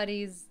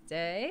everybody's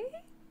day?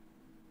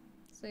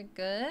 Is it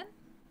good?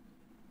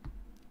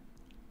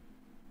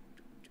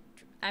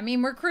 I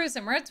mean, we're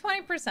cruising. We're at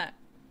 20%.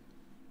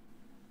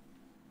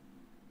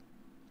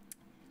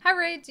 Hi,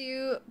 Ray. Do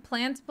you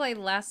plan to play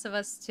Last of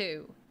Us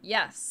 2?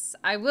 Yes,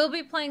 I will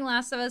be playing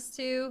Last of Us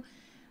 2.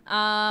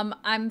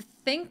 I'm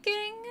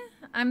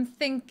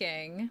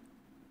thinking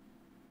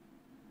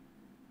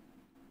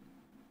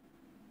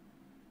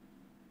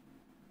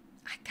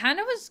kind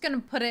of was gonna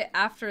put it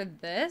after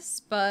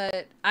this,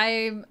 but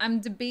I'm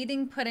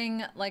debating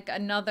putting like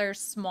another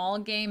small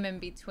game in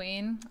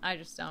between.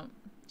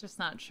 Just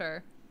not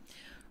sure.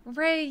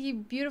 Ray, you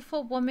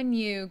beautiful woman,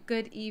 you.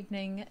 Good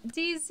evening.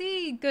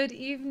 DZ, good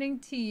evening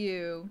to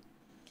you.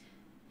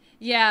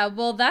 Yeah,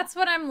 well, that's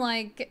what I'm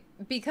like,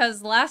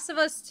 because Last of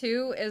Us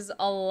 2 is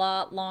a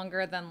lot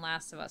longer than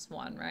Last of Us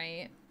 1,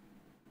 right?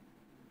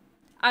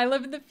 I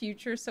live in the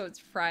future, so it's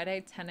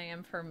Friday, 10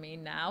 a.m. for me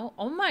now.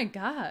 Oh my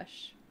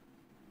gosh.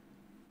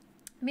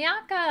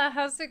 Miyaka,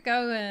 how's it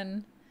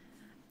going?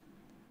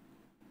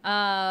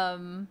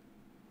 Yeah.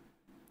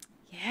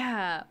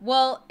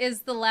 Well,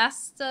 is the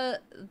Last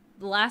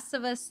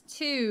of Us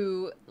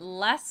 2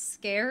 less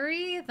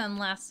scary than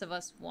Last of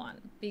Us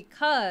 1?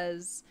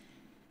 Because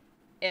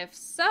if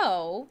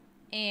so,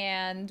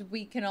 and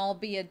we can all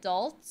be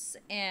adults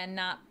and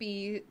not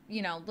be,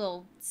 you know,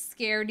 little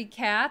scaredy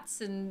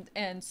cats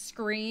and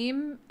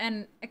scream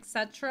and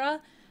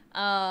etc.,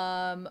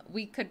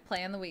 we could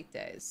play on the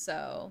weekdays.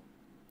 So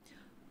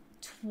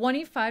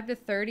 25 to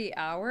 30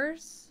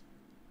 hours?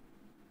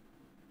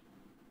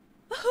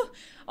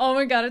 Oh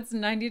my god, it's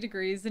 90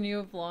 degrees and you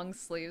have long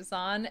sleeves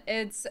on.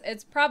 It's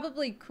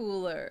probably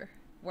cooler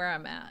where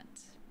I'm at,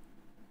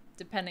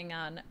 depending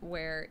on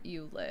where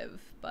you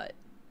live, but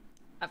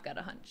I've got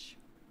a hunch.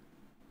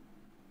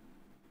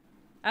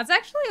 That's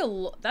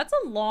actually that's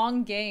a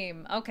long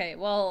game. Okay,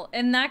 well,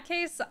 in that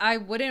case, I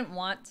wouldn't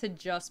want to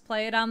just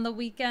play it on the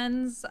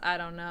weekends. I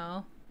don't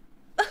know.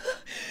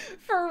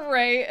 For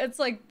Ray, it's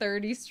like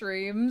 30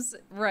 streams.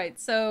 Right,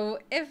 so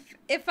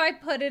if I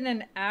put in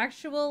an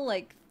actual,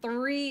 like,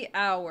 3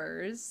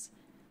 hours,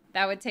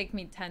 that would take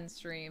me 10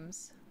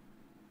 streams.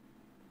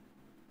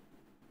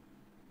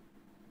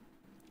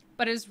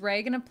 But is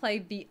Ray gonna play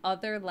the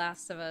other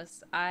Last of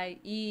Us,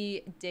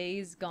 i.e.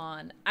 Days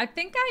Gone? I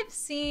think I've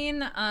seen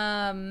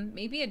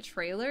maybe a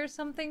trailer or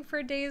something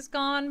for Days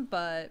Gone,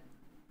 but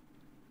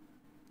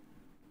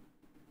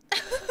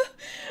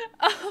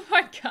oh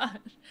my gosh.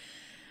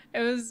 It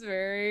was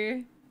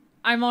very...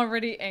 I'm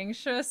already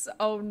anxious.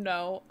 Oh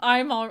no.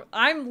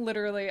 I'm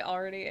literally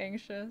already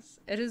anxious.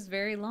 It is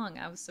very long.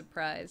 I was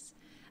surprised.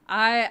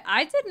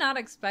 I did not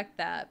expect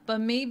that, but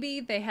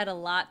maybe they had a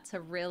lot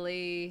to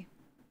really...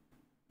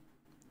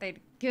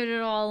 They'd get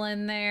it all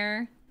in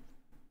there.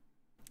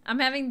 I'm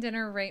having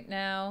dinner right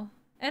now.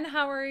 And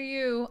how are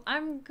you?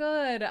 I'm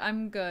good.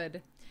 I'm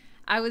good.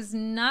 I was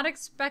not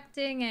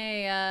expecting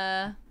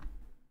a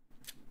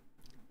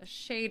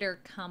shader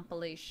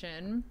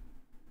compilation.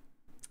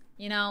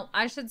 You know,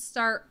 I should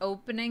start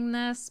opening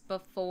this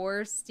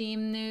before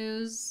Steam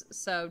News,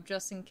 so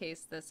just in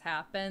case this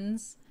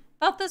happens.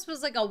 Thought this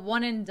was like a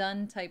one and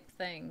done type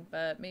thing,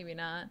 but maybe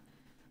not.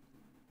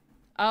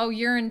 Oh,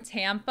 you're in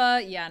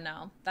Tampa? Yeah,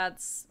 no.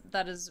 That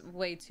is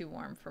way too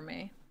warm for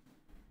me.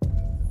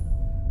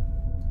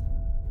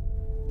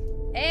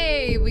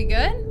 Hey, we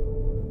good?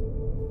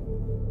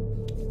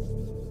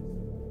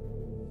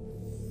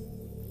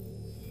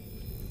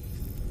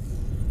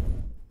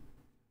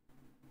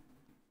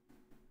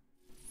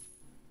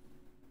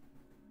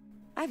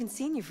 I haven't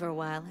seen you for a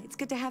while. It's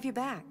good to have you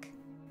back.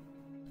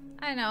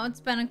 I know, it's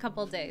been a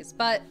couple days,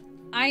 but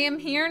I am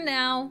here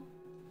now.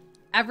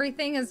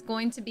 Everything is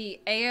going to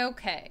be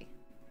a-okay.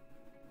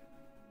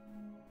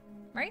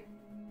 Right?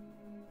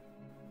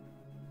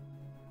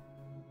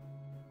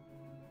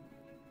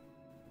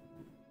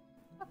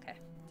 Okay,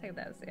 take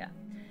that as a yeah.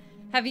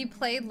 Have you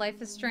played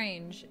Life is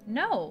Strange?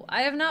 No,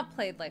 I have not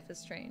played Life is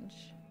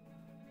Strange.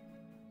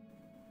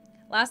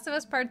 Last of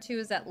Us Part 2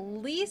 is at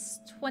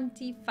least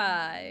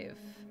 25.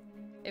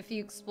 If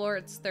you explore,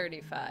 it's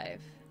 35.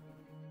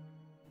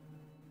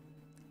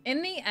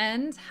 In the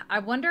end, I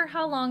wonder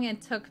how long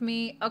it took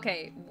me.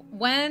 Okay,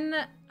 when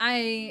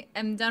I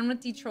am done with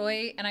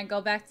Detroit and I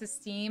go back to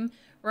Steam,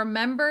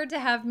 remember to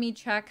have me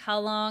check how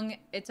long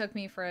it took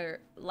me for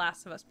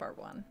Last of Us Part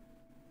 1.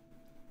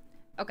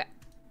 Okay,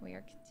 we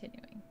are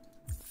continuing.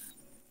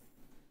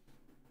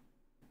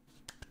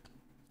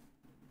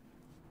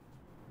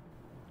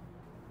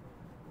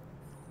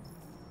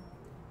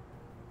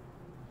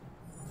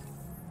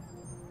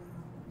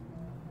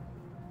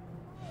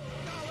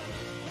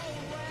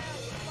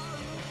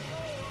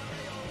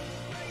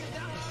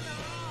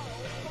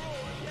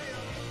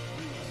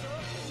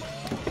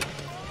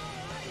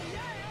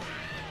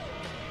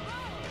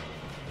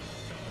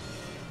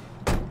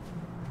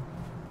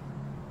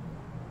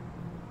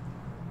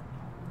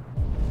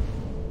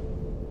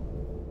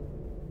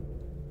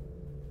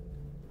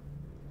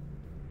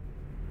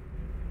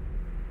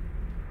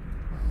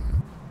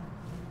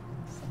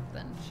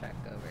 Check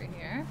over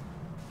here.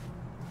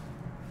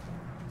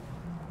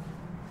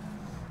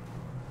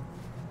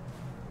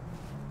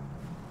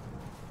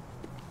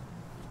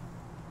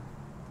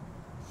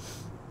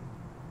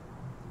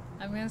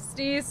 I'm gonna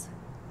sneeze.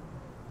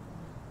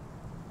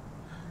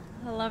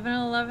 11,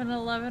 11,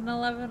 11,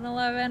 11,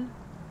 11.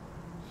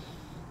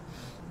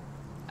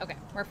 Okay,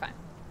 we're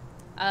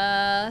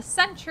fine.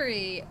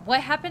 Century.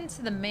 What happened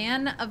to the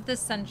man of the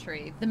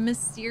century? The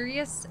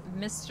mysterious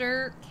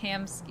Mr.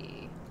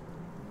 Kamsky.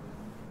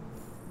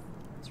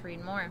 Let's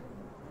read more.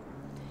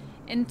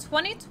 In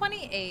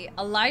 2028,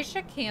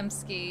 Elijah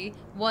Kamsky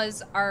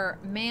was our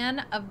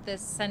man of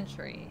this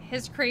century.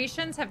 His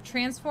creations have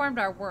transformed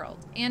our world.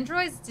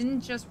 Androids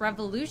didn't just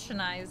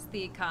revolutionize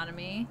the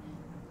economy.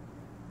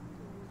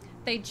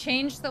 They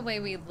changed the way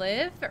we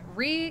live,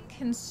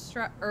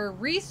 restructured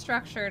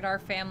our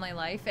family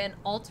life, and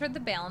altered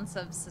the balance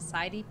of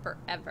society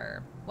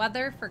forever,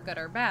 whether for good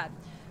or bad.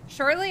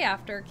 Shortly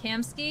after,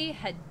 Kamsky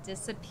had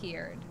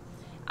disappeared,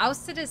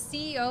 ousted as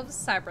CEO of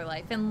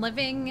CyberLife and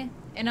living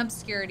in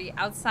obscurity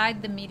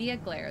outside the media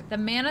glare. The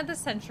man of the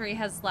century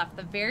has left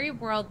the very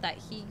world that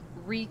he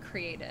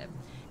recreated.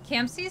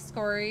 Kamsky's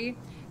story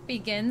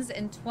begins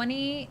in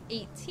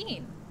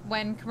 2018.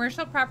 When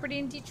commercial property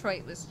in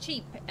Detroit was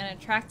cheap and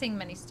attracting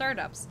many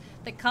startups,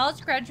 the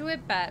college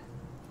graduate bet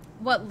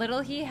what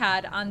little he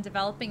had on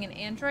developing an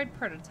Android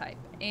prototype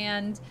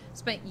and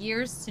spent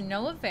years to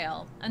no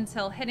avail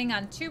until hitting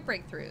on two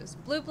breakthroughs,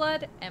 Blue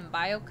Blood and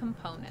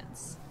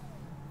biocomponents.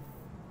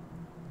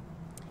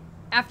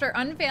 After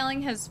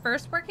unveiling his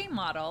first working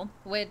model,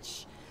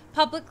 which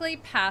publicly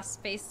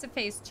passed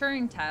face-to-face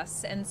Turing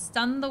tests and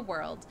stunned the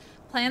world,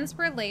 plans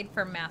were laid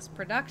for mass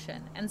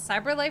production, and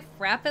CyberLife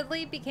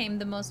rapidly became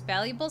the most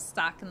valuable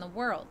stock in the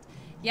world.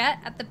 Yet,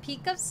 at the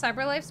peak of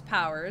CyberLife's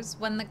powers,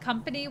 when the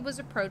company was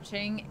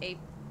approaching a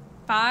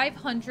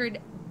 $500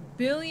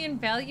 billion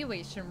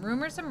valuation,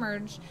 rumors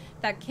emerged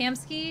that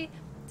Kamsky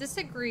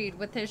disagreed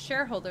with his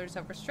shareholders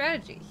over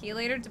strategy. He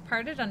later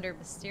departed under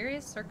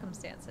mysterious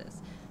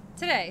circumstances.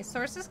 Today,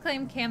 sources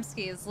claim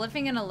Kamsky is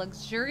living in a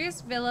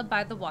luxurious villa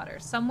by the water,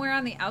 somewhere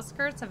on the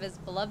outskirts of his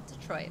beloved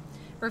Detroit,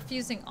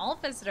 refusing all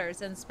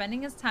visitors and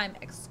spending his time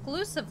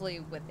exclusively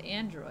with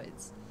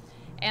androids.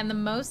 And the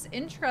most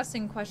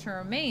interesting question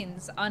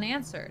remains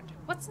unanswered.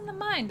 What's in the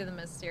mind of the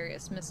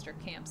mysterious Mr.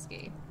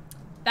 Kamsky?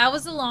 That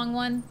was a long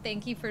one.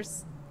 Thank you for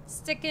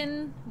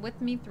sticking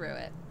with me through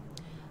it.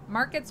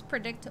 Markets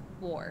predict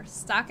war.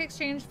 Stock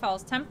exchange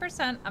falls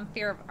 10% on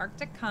fear of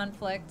Arctic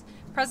conflict.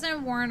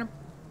 President Warren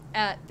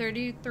at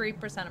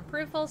 33%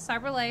 approval.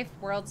 CyberLife,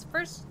 world's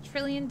first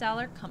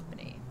trillion-dollar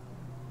company.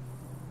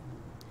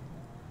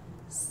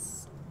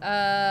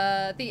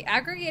 The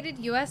aggregated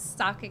U.S.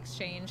 stock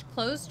exchange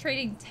closed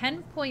trading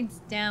 10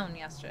 points down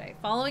yesterday,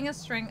 following a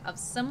string of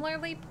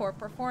similarly poor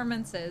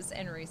performances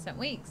in recent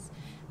weeks.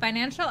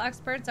 Financial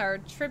experts are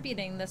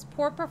attributing this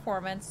poor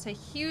performance to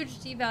huge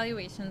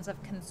devaluations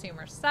of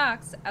consumer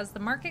stocks as the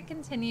market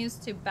continues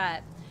to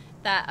bet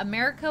that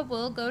America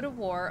will go to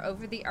war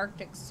over the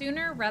Arctic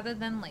sooner rather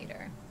than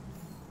later.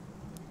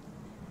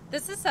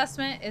 This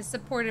assessment is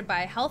supported by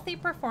healthy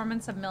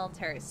performance of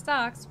military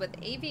stocks,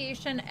 with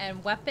aviation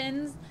and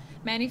weapons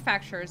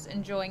manufacturers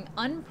enjoying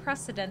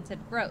unprecedented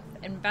growth.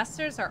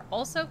 Investors are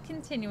also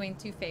continuing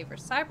to favor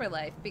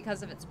CyberLife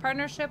because of its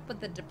partnership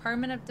with the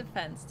Department of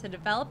Defense to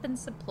develop and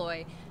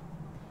supply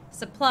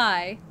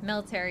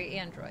military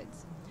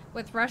androids.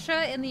 With Russia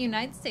and the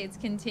United States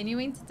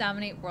continuing to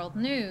dominate world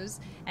news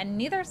and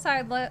neither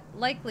side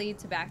likely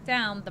to back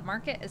down, the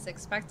market is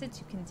expected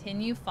to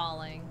continue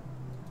falling.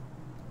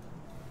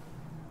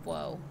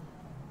 Whoa.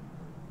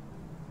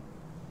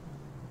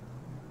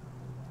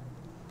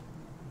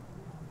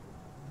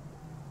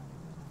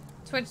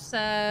 Twitch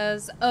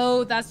says,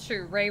 oh, that's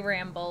true. Ray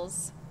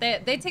rambles.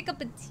 They take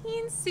up a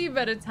teensy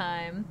bit of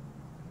time.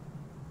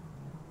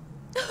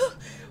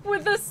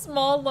 With a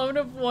small loan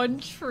of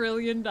 $1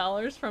 trillion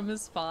from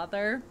his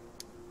father.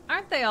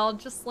 Aren't they all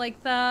just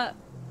like that?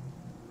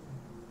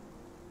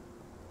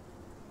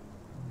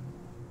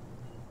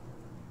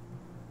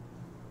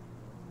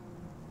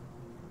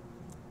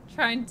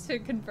 Trying to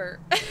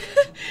convert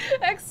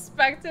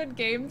expected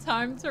game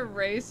time to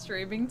Ray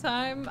streaming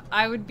time.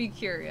 I would be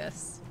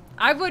curious.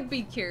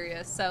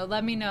 So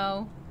let me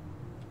know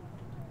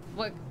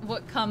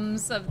what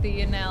comes of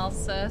the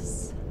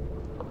analysis.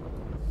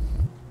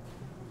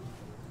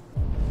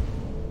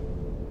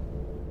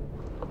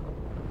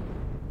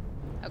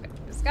 Okay,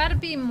 there's got to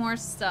be more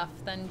stuff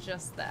than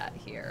just that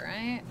here,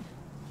 right?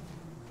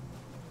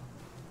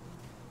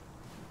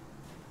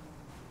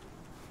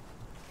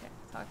 Okay,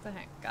 talk to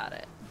Hank. Got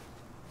it.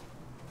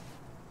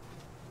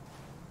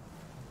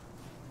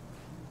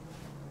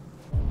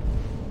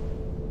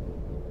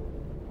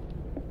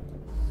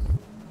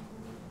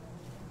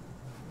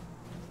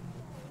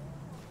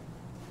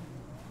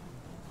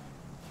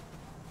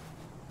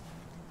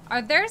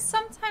 Are there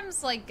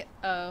sometimes like,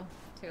 oh,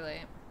 too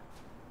late.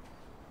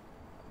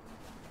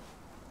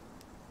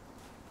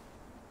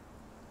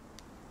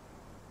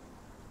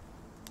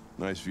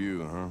 Nice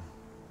view, huh?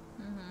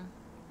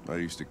 Mm-hmm. I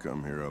used to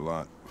come here a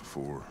lot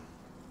before.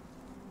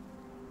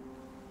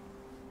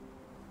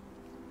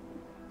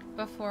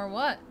 Before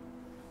what?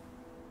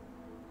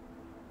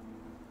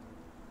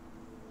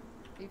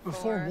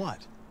 Before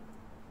what?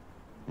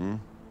 Hmm?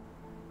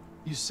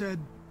 You said,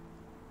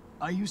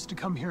 I used to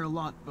come here a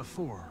lot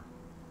before.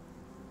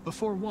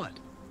 Before what?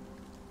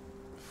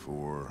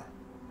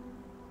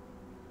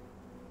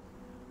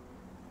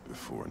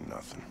 Before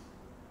nothing.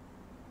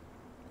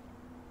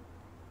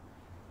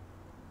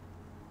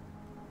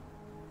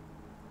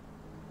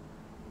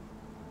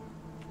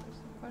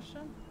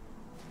 question?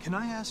 Can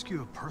I ask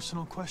you a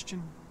personal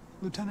question,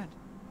 Lieutenant?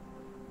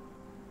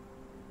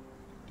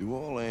 Do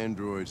all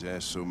androids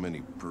ask so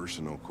many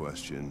personal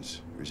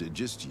questions, or is it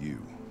just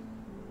you?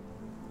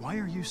 Why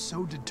are you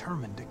so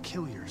determined to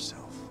kill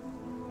yourself?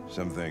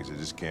 Some things I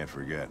just can't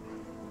forget.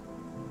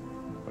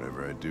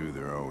 Whatever I do,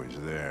 they're always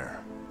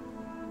there,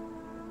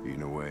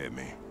 eating away at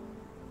me.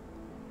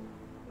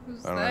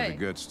 Who's I don't have the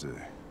they? guts to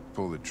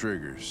pull the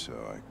triggers, so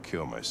I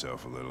kill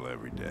myself a little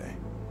every day.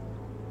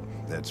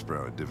 That's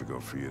probably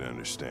difficult for you to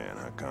understand,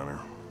 huh, Connor?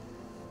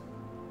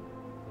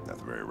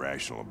 Nothing very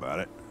rational about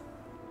it.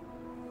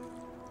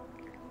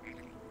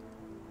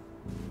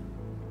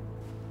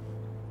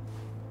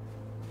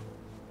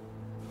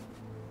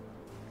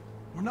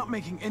 We're not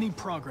making any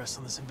progress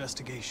on this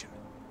investigation.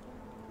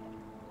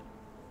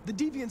 The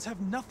Deviants have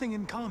nothing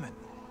in common.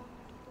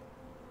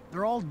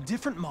 They're all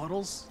different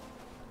models,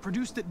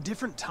 produced at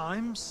different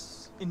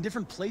times, in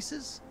different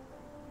places.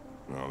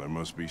 Well, there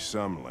must be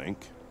some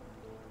link.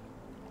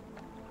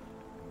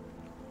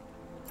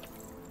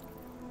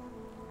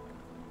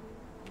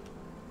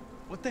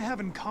 What they have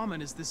in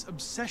common is this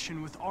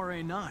obsession with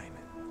RA9.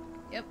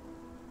 Yep.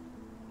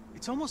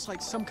 It's almost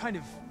like some kind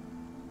of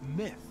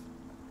myth.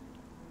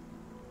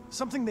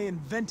 Something they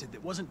invented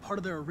that wasn't part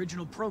of their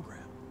original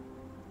program.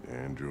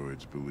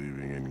 Androids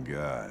believing in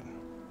God.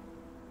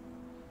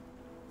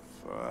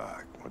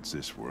 Fuck, what's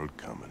this world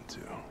coming to?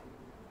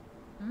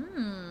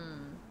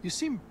 You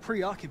seem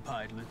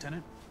preoccupied,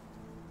 Lieutenant.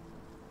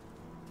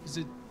 Is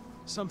it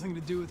something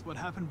to do with what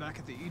happened back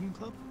at the Eden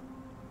Club?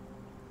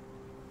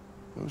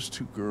 Those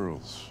two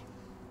girls.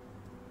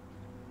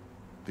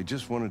 They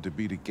just wanted to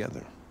be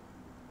together.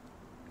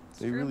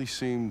 They true. really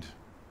seemed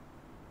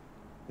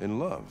in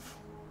love.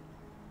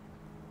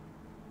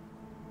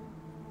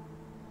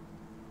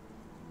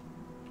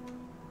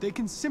 They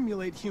can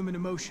simulate human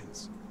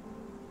emotions,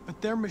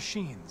 but they're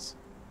machines.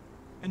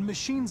 And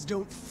machines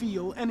don't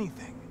feel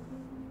anything.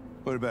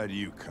 What about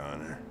you,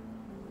 Connor?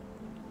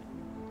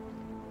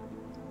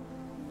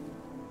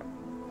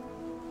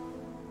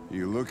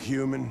 You look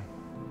human,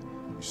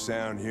 you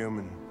sound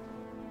human,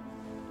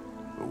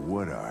 but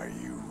what are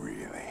you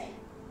really?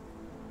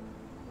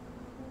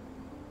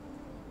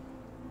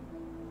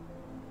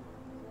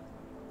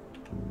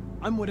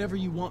 I'm whatever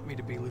you want me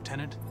to be,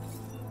 Lieutenant.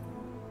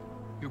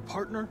 Your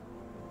partner?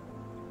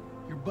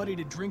 Your buddy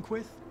to drink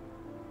with?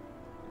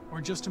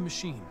 Or just a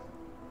machine?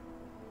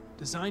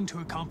 Designed to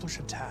accomplish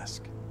a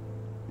task.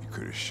 You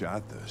could have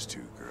shot those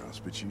two girls,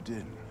 but you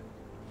didn't.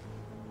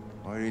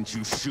 Why didn't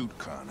you shoot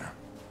Connor?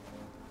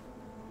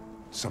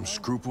 Some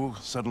scruple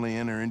suddenly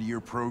enter into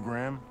your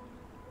program?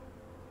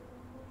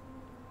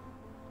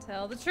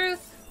 Tell the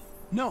truth.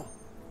 No.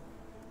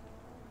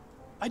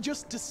 I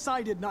just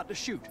decided not to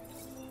shoot.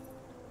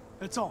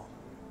 That's all.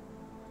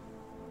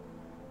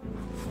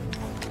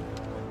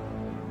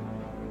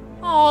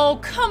 Oh,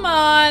 come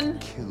on.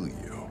 Kill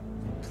you.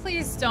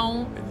 Please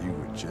don't. And you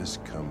would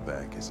just come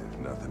back as if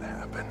nothing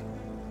happened.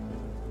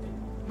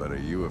 But are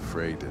you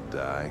afraid to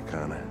die,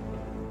 Connor?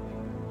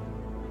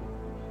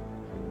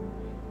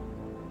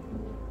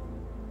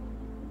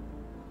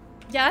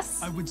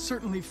 Yes. I would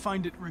certainly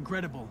find it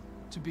regrettable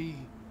to be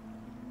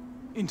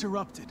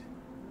interrupted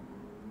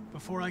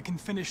before I can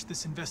finish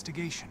this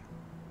investigation.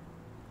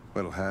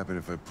 What'll happen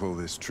if I pull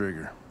this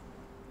trigger?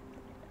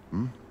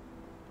 Hmm?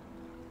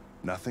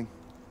 Nothing?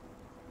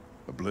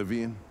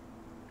 Oblivion?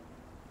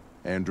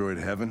 Android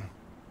heaven?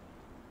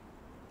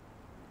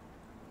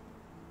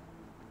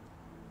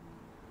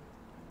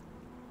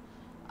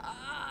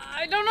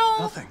 I don't know.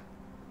 Nothing.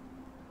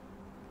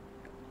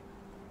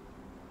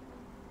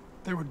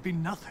 There would be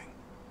nothing.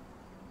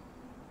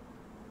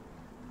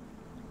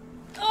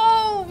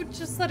 Oh,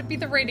 just let it be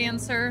the right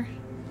answer.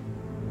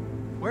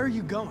 Where are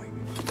you going?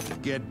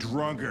 Get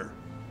drunker.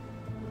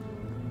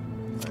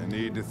 I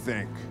need to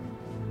think.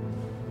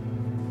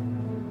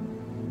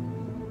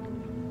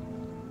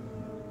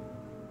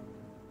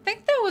 I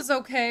think that was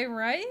okay,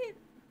 right?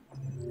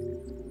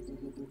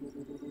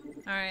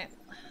 Alright.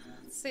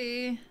 Let's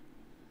see.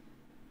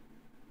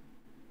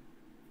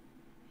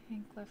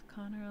 Hank left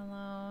Connor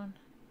alone.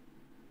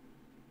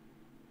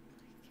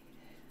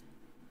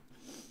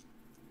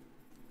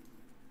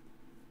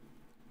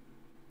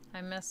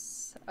 I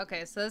miss...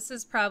 Okay, so this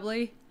is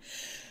probably...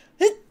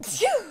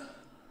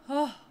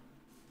 Oh,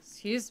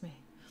 excuse me.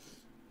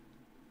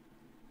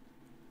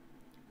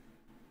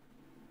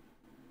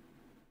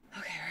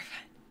 Okay, we're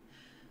fine.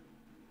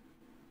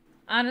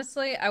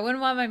 Honestly, I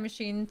wouldn't want my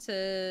machine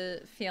to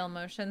feel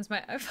emotions.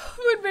 My iPhone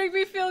would make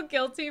me feel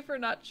guilty for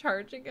not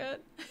charging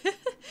it.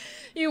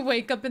 You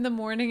wake up in the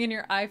morning and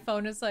your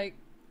iPhone is like...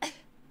 It's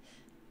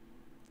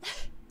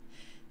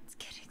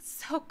getting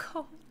so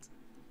cold.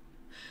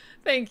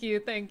 Thank you,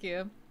 thank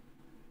you.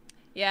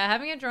 Yeah,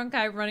 having a drunk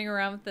guy running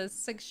around with a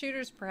 6-shooter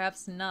is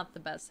perhaps not the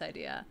best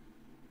idea.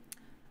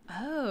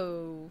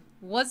 Oh,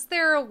 was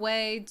there a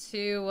way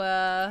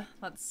to,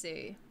 let's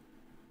see.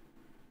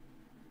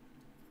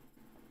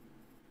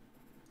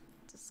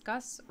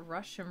 Discuss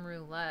Russian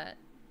roulette.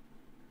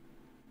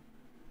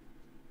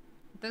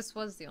 this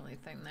was the only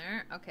thing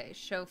there. Okay,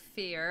 show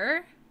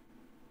fear.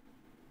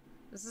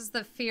 This is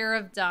the fear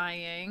of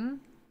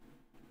dying.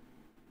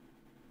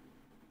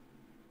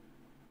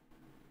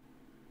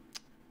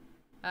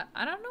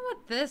 I don't know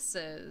what this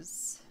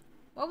is.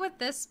 What would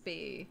this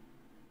be?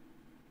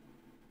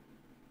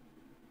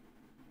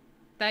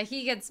 That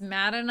he gets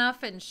mad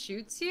enough and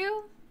shoots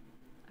you?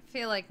 I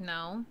feel like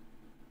no.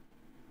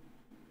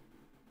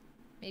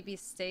 Maybe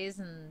stays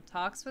and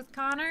talks with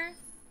Connor?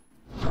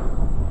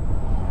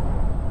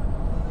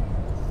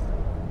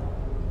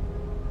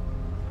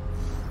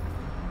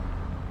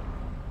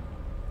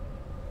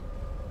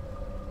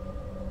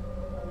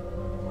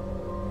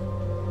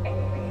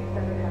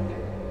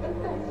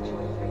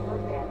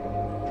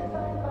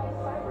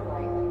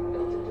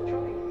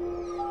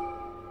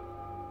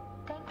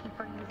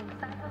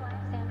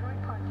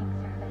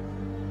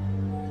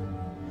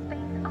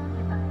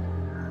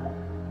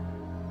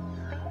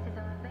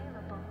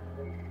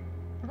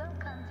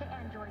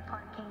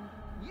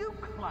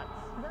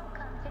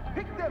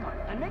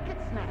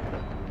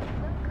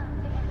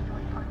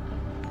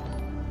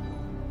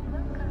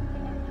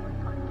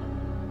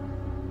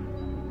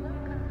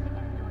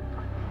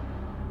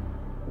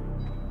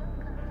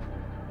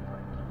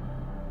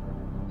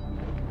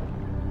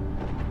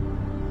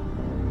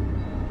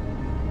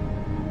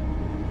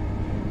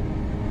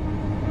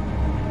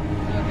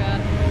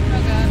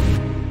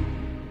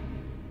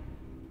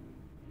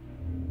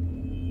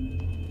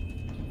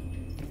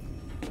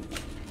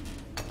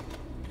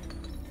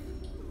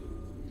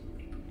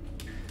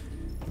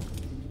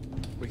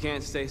 We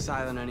can't stay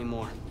silent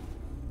anymore.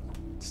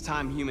 It's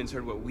time humans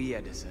heard what we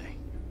had to say.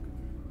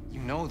 You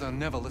know they'll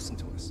never listen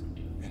to us.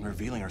 And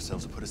revealing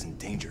ourselves will put us in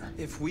danger.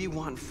 If we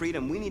want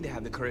freedom, we need to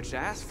have the courage to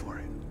ask for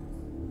it.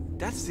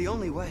 That's the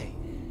only way.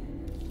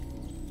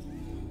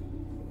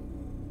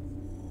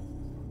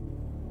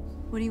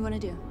 What do you want to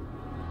do?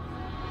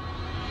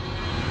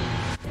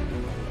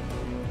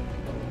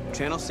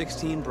 Channel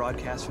 16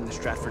 broadcasts from the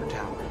Stratford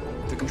Tower.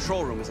 The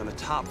control room is on the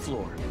top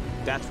floor.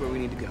 That's where we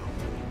need to go.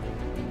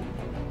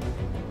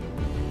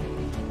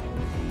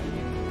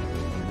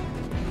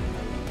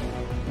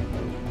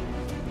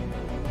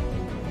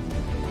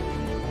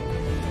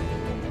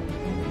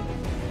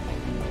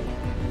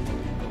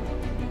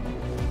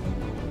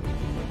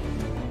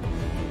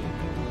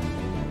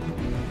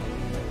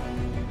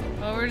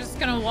 We're just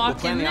gonna walk We'll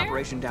plan in the there?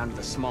 operation down to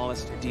the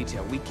smallest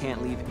detail. We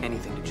can't leave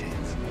anything to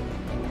chance.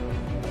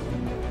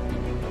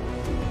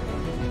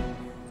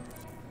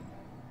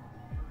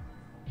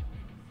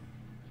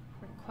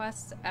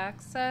 Request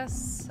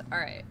access. All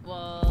right.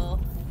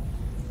 Well,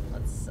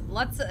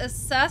 let's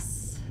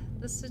assess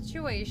the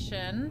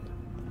situation.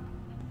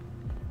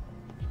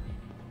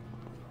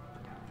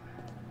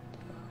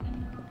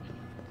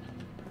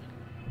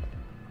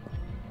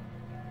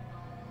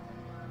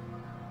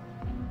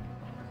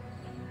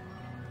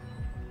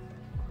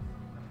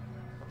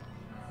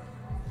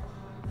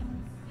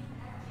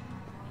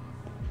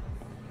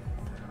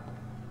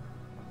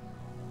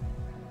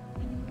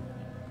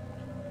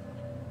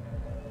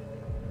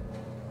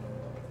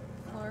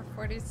 Floor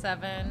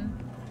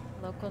 47,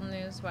 local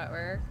news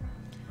network.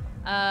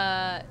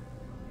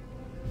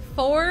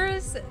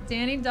 Fours,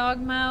 Danny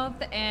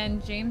Dogmouth,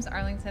 and James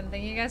Arlington.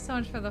 Thank you guys so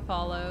much for the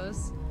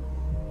follows.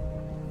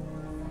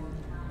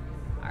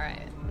 All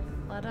right,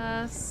 let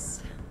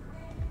us.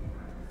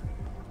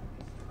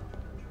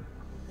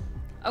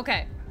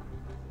 Okay.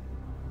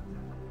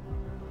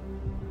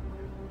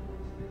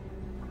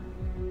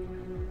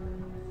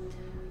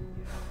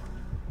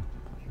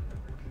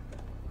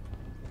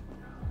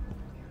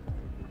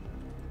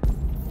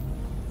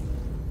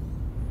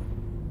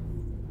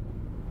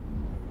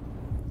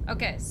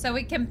 Okay, so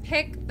we can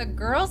pick the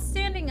girl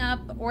standing up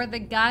or the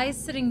guy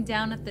sitting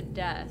down at the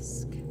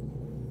desk.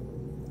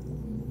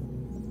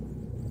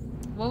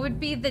 What would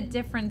be the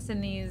difference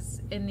in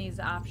these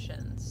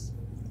options?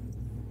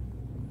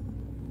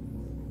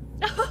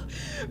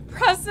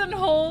 Press and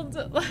hold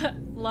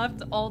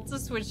left alt to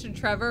switch to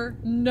Trevor?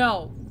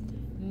 No.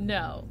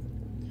 No.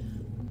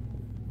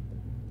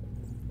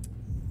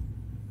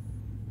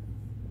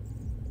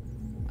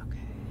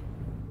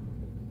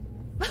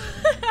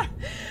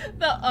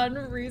 The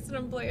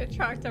unreasonably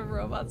attractive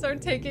robots are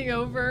taking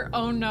over.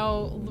 Oh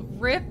no.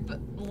 Rip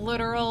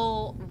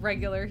literal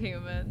regular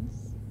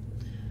humans.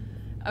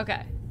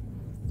 Okay.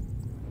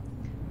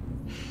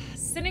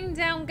 Sitting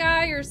down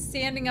guy or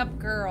standing up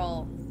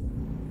girl?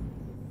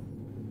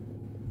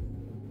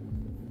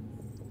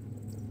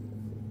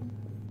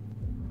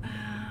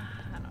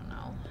 I don't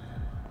know.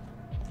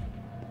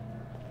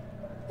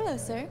 Hello,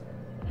 sir.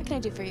 What can I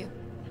do for you?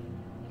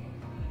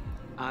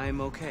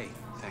 I'm okay,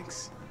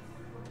 thanks.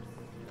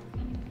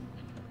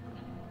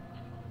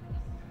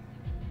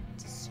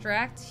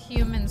 Distract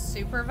human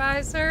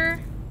supervisor?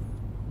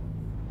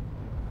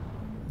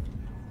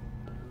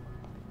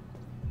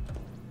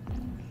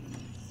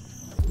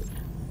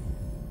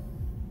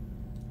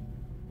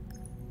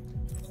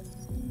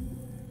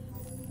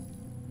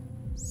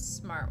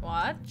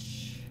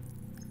 Smartwatch.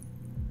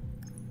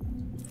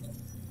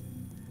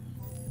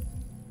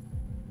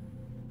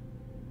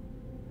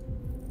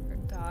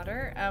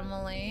 daughter,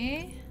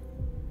 Emily.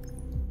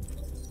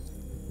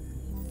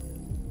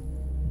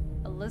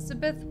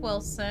 Elizabeth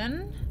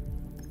Wilson.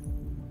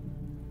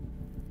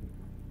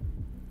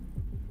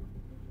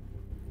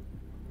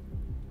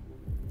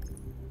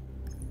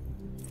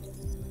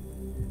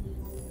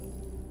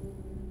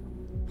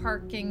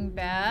 Parking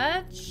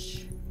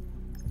badge.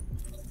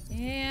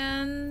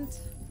 And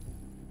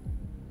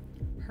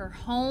her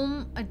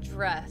home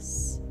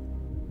address.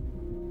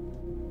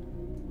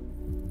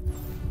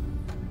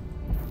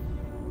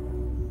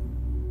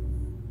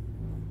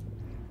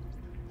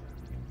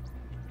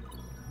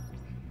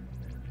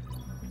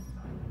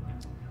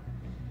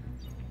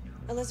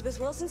 Elizabeth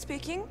Wilson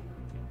speaking.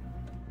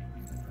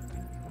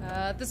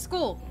 The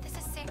school. This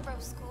is St.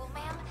 Rose School,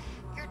 ma'am.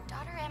 Your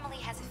daughter Emily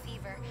has a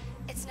fever.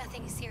 It's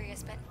nothing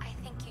serious, but I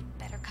think you'd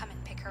better come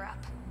and pick her up.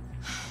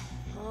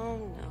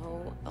 Oh,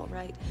 no. All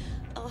right.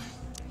 Oh,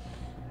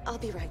 I'll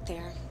be right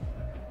there.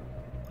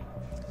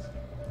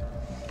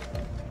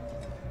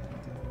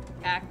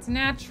 Act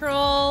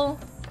natural.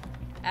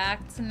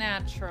 Act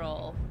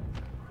natural.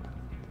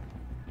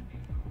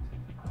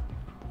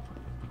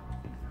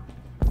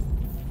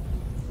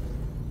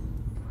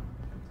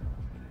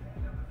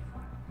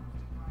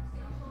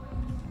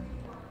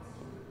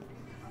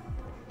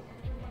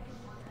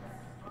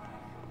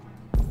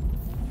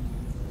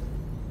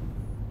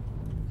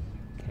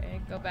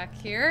 Go back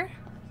here.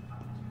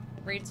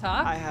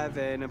 Re-talk. I have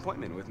an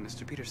appointment with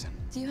Mr. Peterson.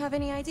 Do you have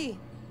any ID?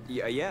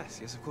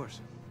 Yes, of course.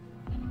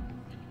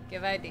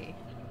 Give ID.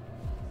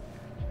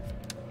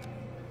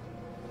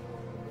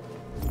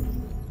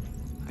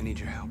 I need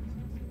your help.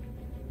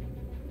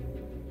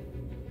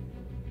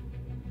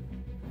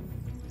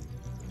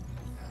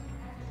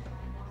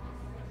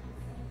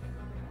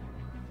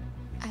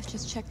 I've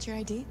just checked your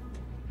ID.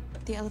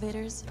 The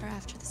elevators are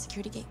after the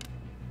security gate.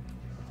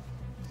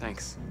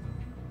 Thanks.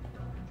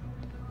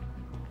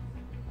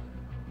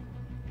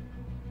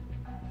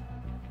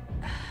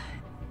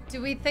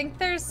 Do we think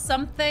there's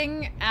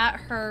something at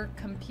her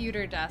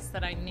computer desk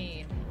that I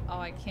need? Oh,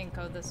 I can't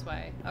go this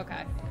way.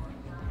 Okay.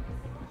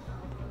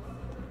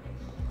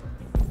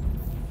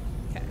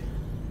 Okay.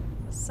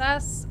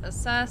 Assess,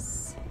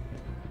 assess.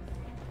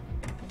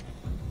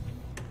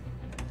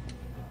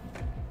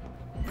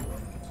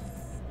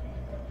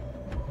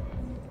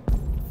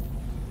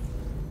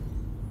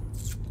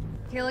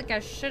 I feel like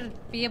I should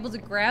be able to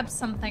grab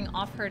something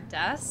off her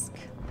desk.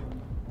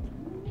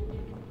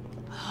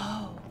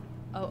 Oh.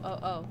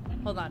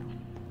 Hold on.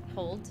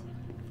 Hold.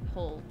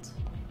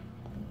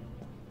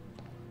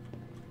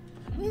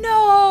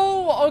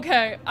 No!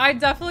 Okay, I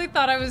definitely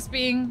thought I was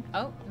being...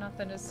 Oh,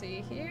 nothing to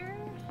see here.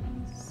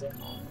 Let's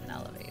call an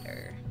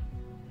elevator.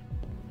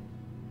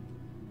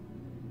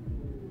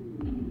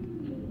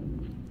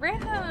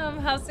 Random,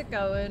 how's it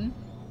going?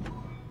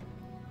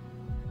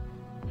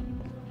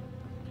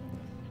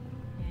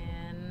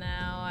 And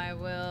now I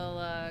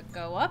will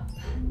go up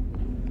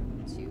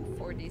to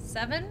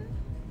 47.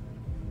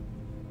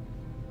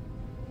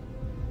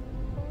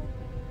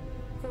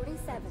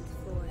 47th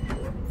floor.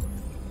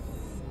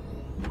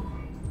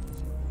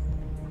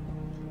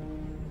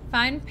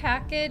 Find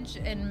package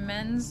in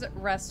men's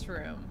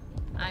restroom.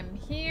 I'm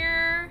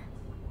here,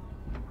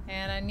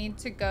 and I need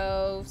to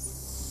go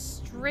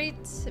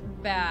straight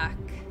back.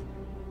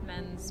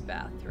 Men's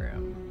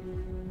bathroom.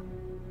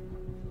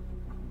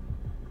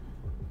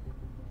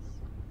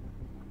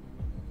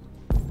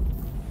 Okay.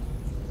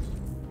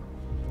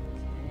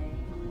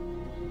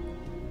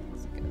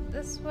 Let's go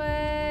this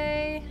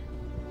way.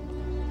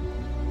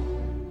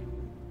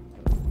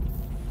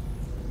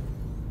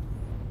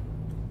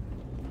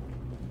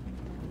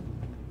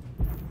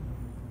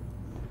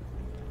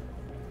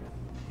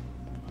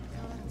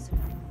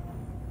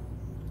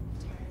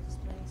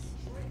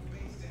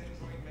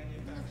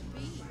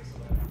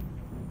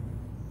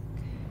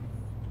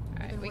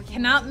 We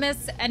cannot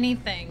miss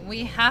anything.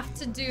 We have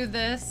to do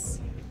this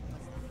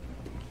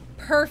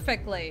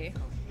perfectly.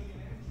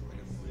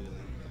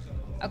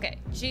 Okay,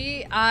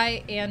 GI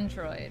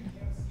Android.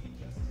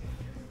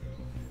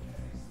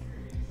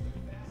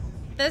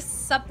 This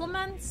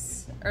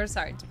supplements,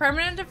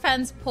 Department of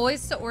Defense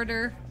poised to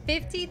order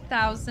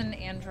 50,000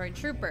 Android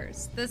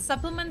troopers. This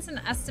supplements an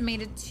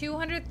estimated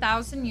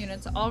 200,000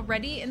 units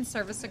already in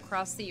service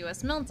across the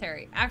U.S.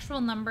 military.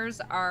 Actual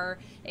numbers are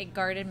a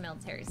guarded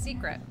military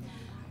secret.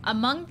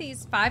 Among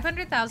these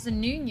 500,000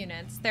 new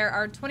units, there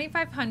are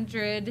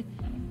 2,500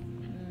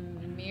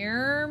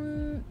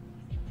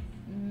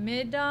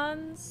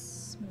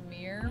 myrmidons,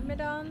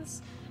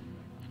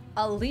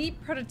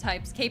 elite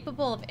prototypes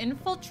capable of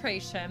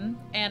infiltration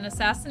and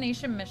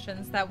assassination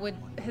missions that would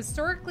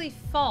historically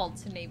fall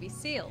to Navy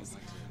SEALs.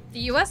 The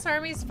U.S.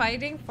 Army's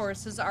fighting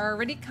forces are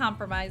already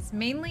compromised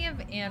mainly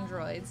of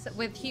androids,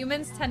 with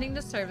humans tending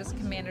to serve as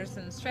commanders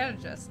and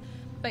strategists.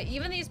 But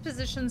even these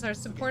positions are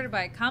supported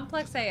by a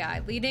complex AI,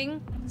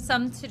 leading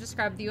some to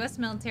describe the U.S.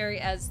 military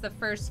as the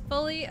first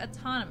fully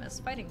autonomous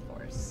fighting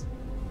force.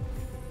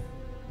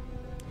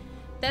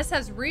 This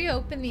has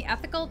reopened the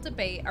ethical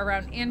debate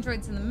around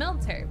androids in the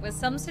military, with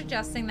some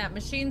suggesting that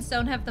machines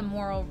don't have the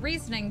moral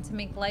reasoning to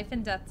make life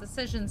and death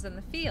decisions in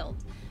the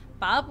field.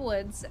 Bob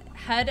Woods,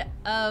 head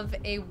of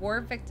a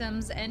war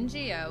victims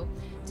NGO,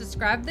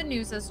 described the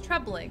news as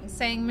troubling,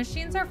 saying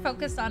machines are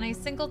focused on a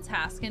single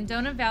task and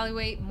don't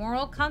evaluate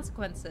moral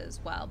consequences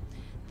well.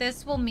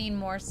 This will mean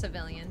more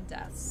civilian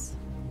deaths.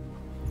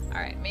 All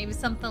right, maybe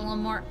something a little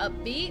more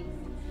upbeat.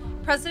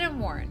 President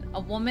Warren, a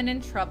woman in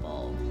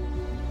trouble.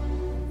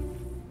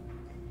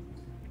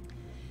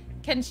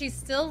 Can she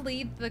still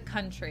lead the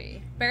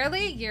country?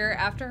 Barely a year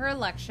after her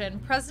election,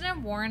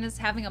 President Warren is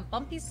having a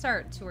bumpy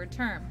start to her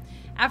term.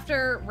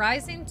 After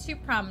rising to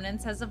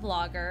prominence as a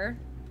vlogger,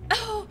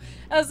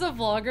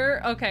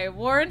 okay,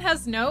 Warren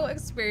has no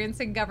experience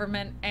in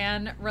government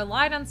and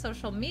relied on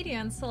social media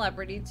and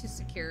celebrity to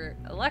secure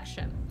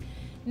election.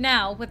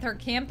 Now, with her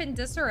camp in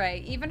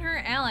disarray, even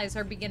her allies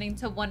are beginning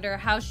to wonder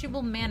how she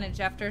will manage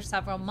after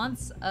several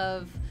months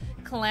of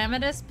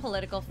calamitous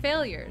political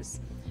failures.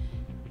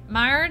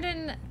 Mired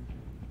in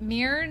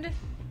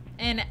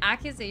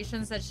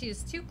accusations that she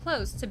is too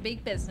close to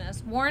big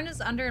business, Warren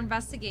is under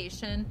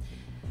investigation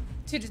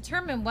to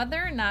determine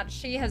whether or not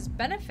she has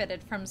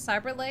benefited from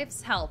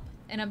CyberLife's help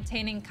in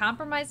obtaining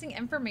compromising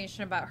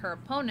information about her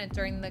opponent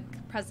during the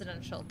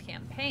presidential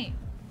campaign.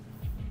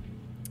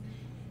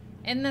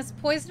 In this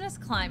poisonous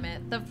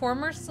climate, the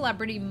former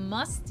celebrity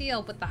must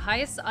deal with the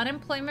highest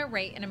unemployment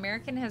rate in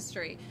American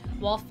history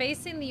while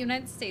facing the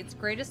United States'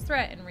 greatest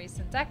threat in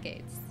recent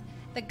decades.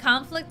 The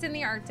conflict in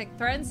the Arctic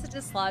threatens to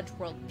dislodge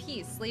world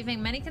peace,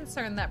 leaving many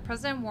concerned that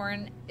President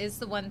Warren is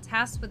the one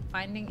tasked with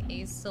finding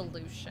a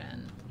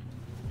solution.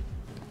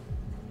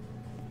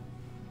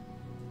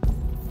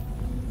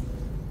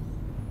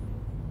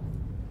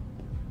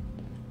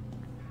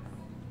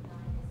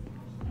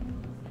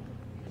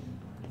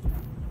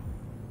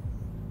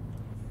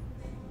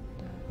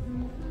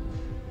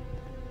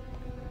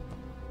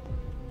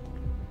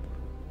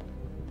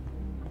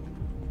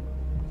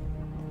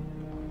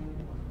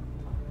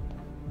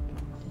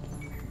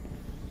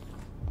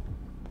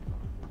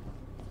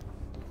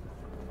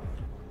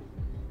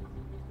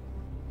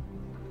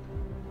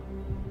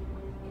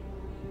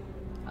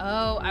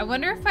 Oh, I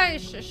wonder if I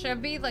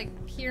should be like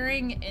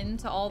peering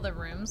into all the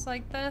rooms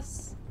like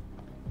this.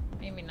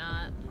 Maybe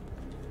not.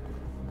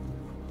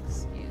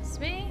 Excuse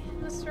me,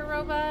 Mr.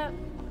 Robot.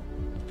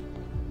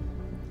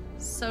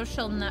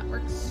 Social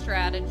network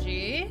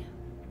strategy.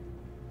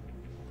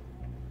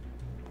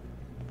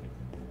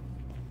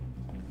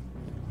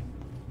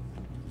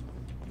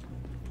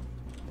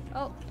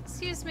 Oh,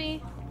 excuse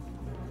me.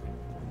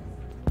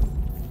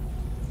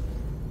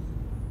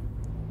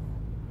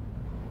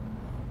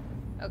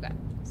 Okay,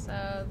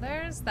 so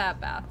there's that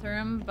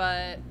bathroom,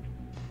 but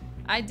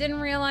I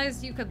didn't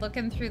realize you could look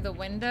in through the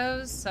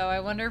windows, so I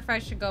wonder if I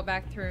should go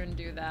back through and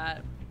do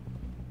that.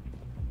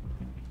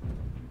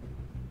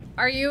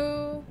 Are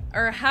you,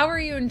 or how are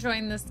you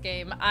enjoying this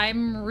game?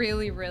 I'm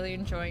really, really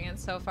enjoying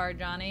it so far,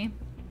 Johnny.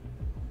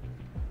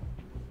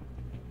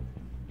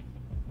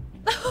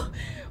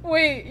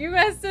 Wait, you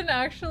guys didn't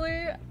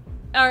actually...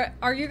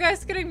 Are you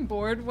guys getting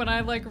bored when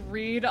I like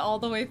read all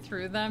the way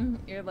through them?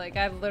 You're like,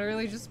 I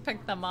literally just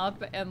picked them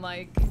up and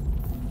like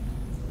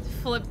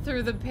flip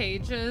through the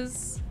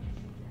pages.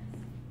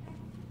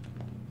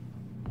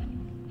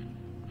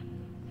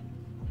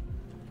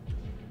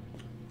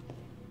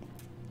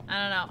 I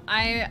don't know.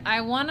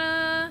 I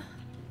wanna...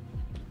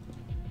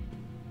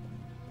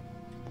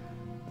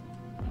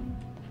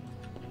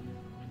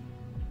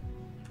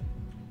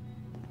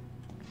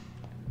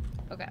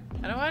 Okay,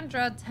 I don't want to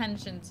draw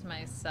attention to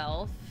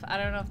myself. I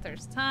don't know if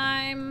there's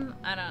time.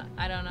 I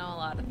don't know a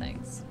lot of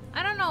things.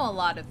 I don't know a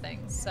lot of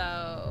things,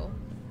 so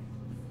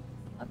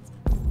let's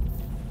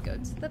go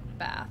to the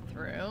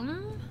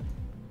bathroom.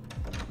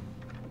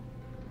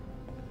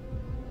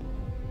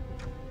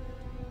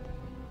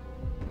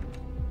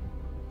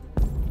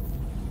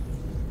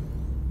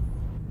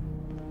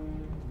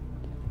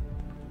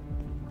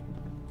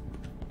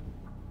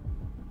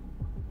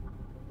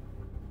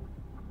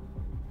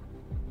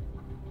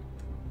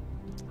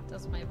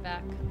 Does my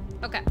back.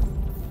 Okay.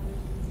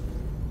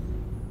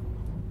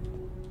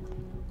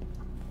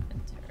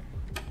 Enter.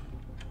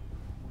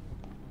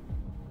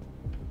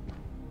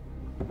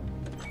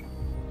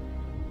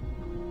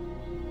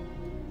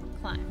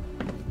 Climb.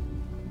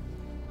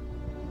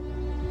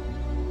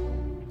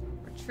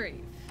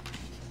 Retrieve.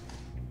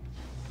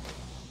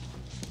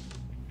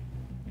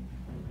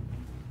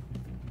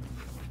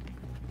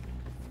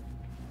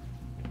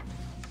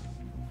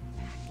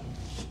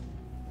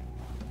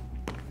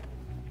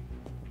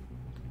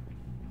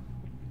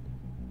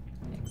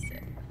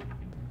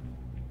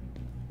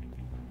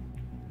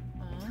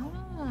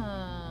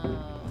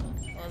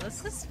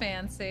 This is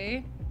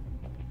fancy.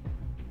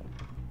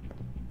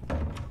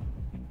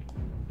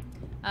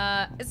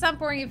 It's not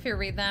boring if you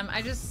read them.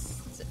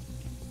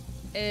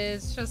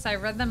 It's just I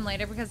read them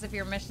later because if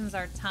your missions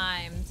are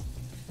timed.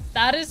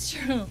 That is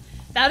true.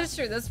 That is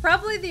true. That's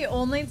probably the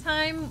only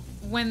time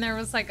when there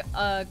was like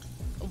a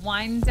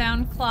wind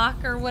down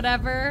clock or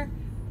whatever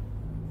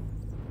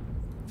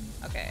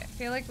Okay, I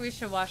feel like we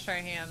should wash our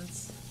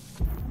hands.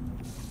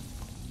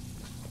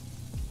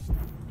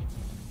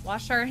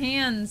 Wash our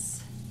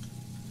hands.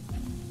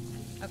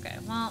 Okay,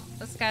 well,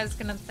 this guy's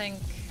gonna think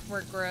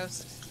we're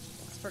gross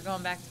because we're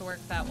going back to work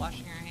without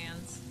washing our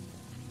hands.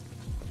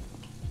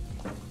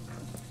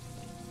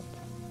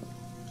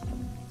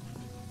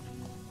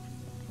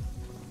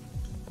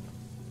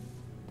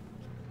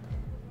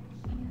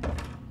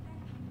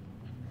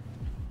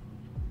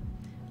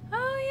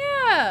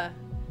 Oh, yeah.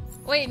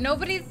 Wait,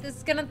 nobody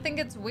is gonna think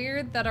it's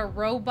weird that a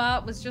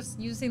robot was just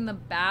using the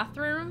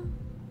bathroom?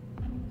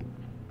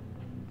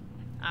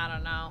 I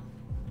don't know.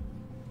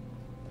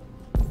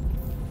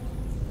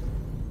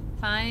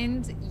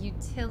 Find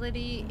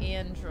utility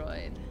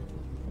android.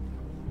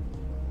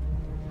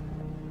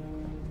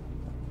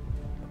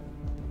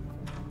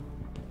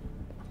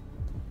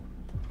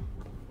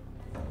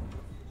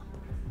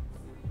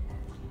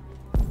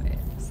 Wait,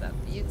 is that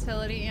the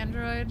utility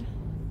android?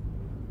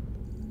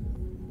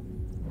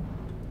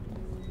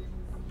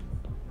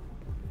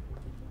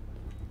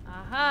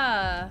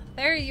 Aha,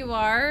 there you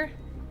are.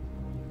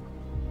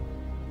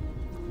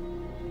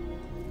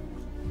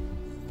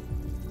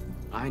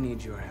 I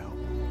need your help.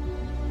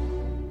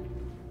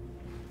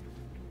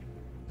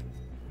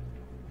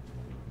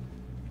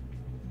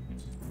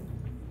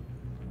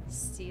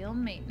 Steel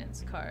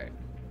maintenance card.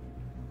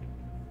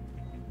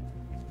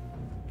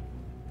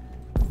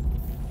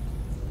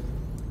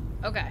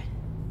 Okay.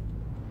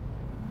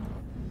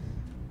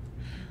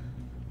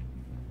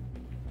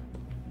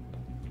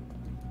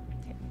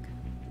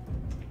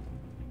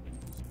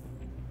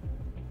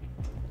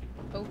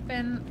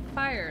 Open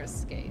fire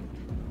escape.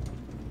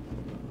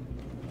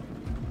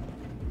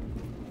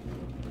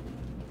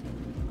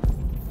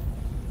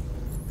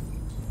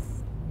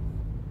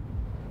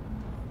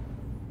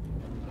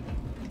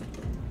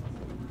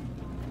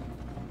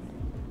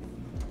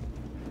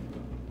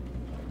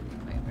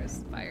 Wait, where's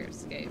the fire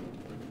escape?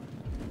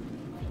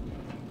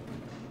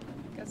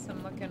 Guess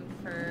I'm looking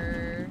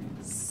for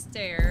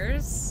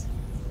stairs.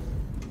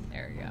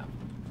 There we go.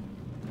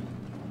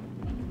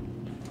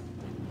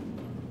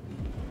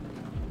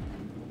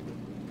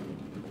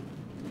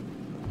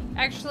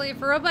 Actually,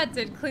 if a robot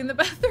did clean the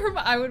bathroom,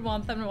 I would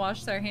want them to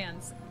wash their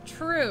hands.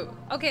 True.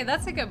 Okay,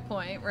 that's a good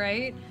point,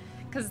 right?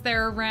 Because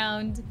they're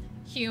around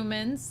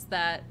humans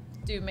that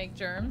do make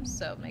germs,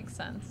 so it makes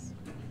sense.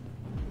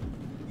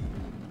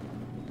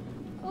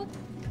 Oh.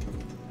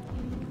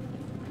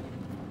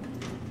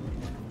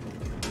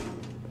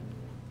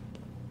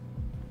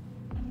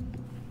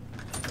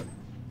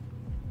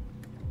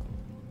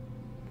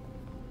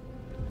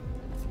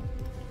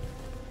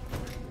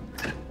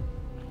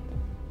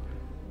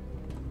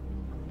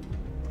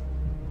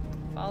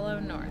 Follow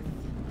north.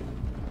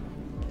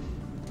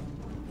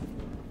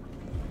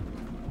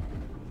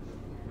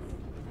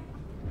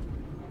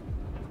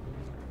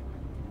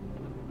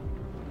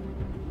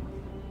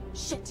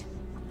 Shit!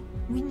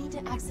 We need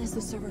to access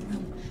the server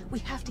room. We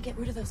have to get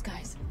rid of those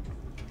guys.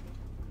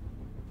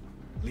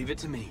 Leave it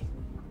to me.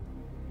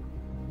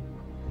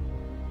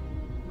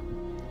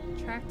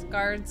 Attract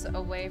guards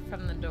away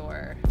from the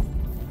door.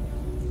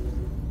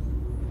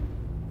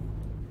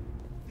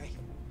 Hey,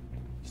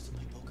 you still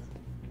play poker?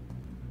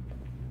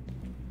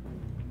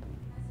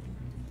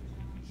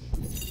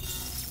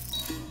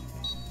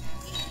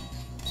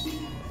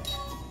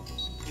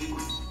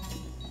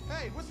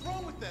 Hey, what's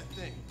wrong with that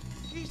thing?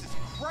 Jesus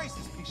Christ,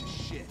 this piece of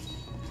shit.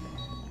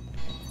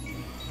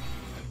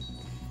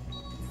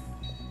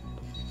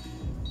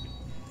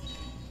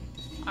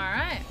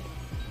 Alright.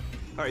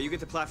 All right, you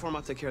get the platform.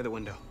 I'll take care of the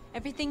window.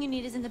 Everything you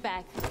need is in the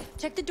bag.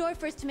 Check the door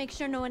first to make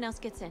sure no one else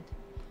gets in.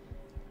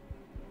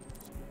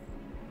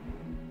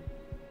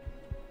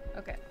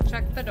 Okay,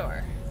 check the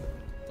door.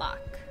 Lock.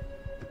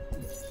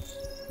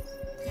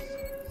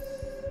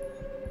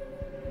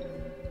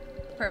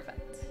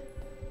 Perfect.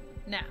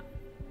 Now.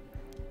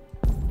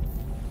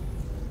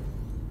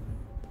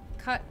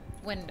 Cut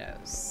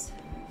windows.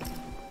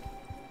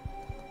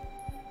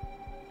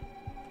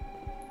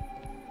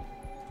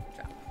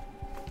 Drop.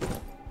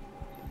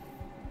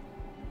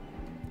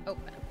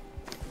 Open.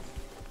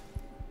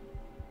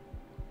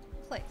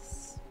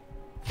 Place.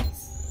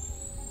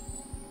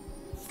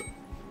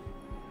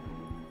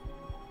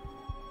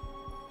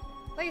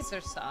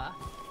 Laser saw.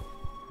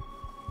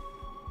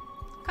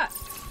 Cut.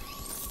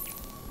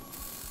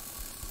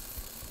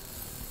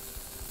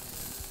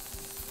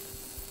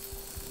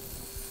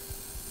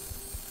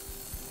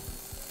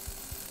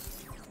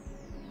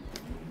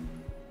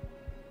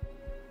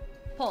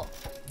 Pull.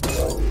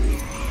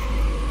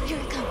 Here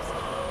it comes.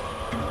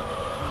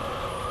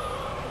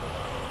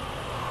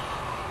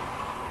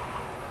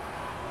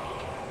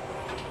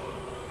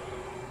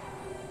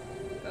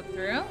 Go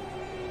through.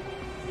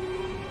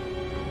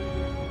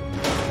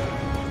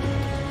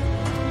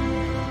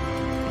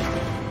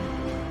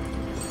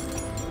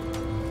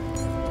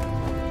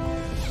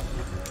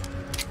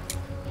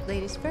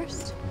 Ladies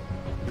first.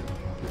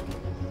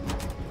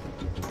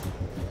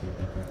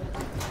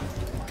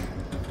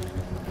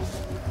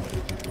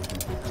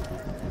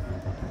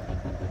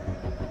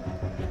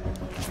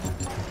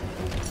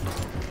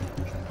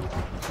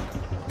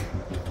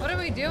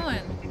 he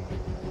doing?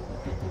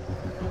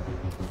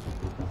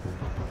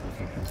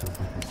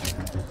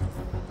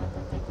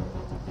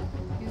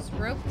 Use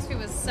rope to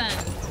ascend.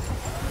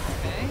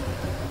 Okay.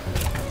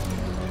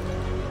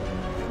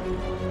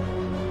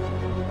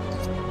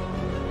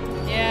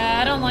 Yeah,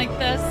 I don't like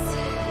this.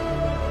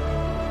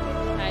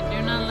 I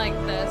do not like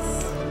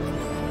this.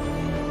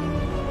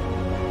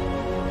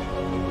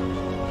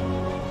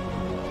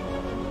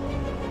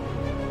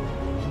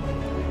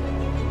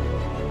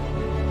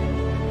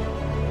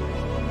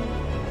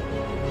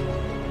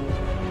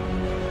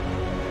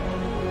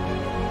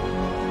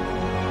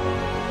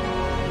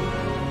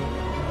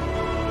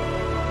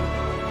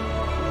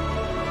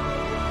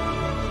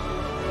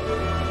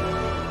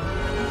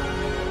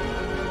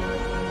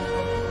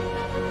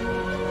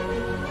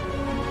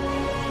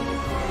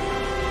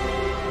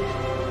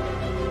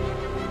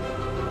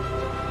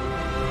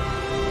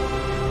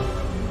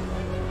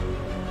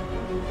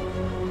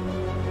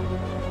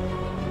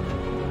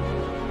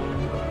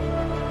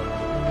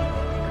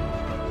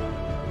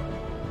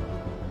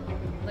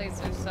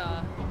 Laser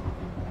saw.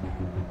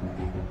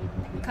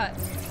 Cut.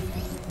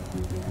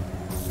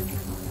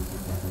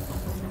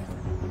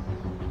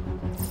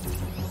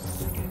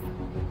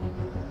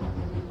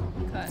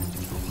 Cut.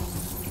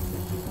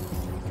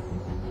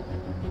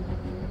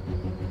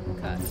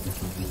 Cut.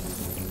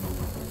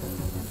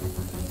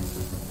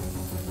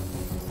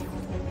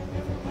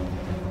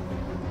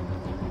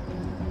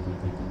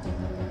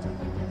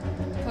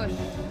 Push.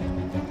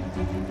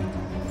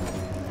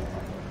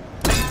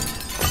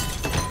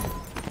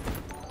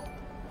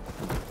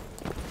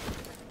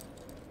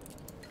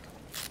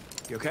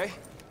 You okay?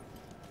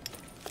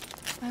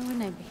 Why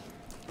wouldn't I be?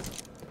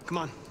 Come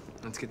on,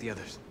 let's get the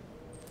others.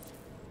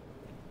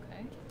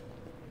 Okay.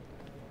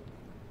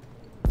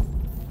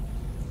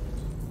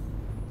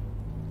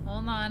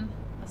 Hold on.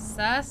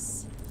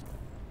 Assess.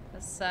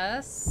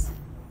 Assess.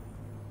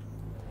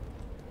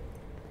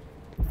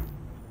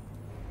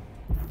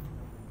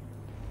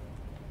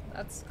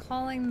 That's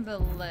calling the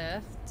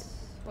lift.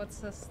 What's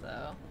this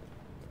though?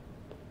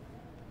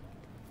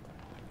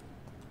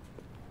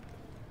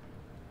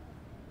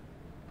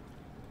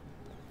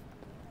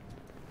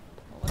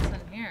 What's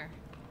in here?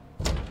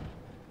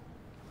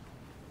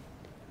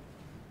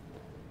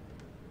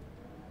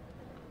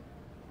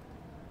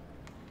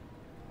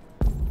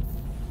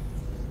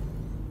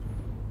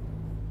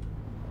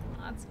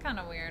 That's kind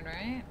of weird,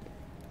 right?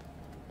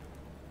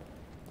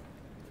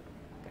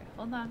 Okay,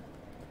 hold on.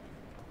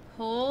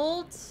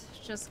 Hold.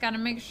 Just gotta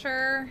make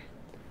sure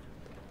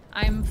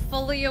I'm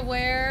fully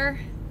aware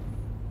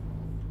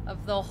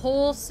of the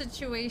whole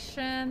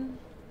situation.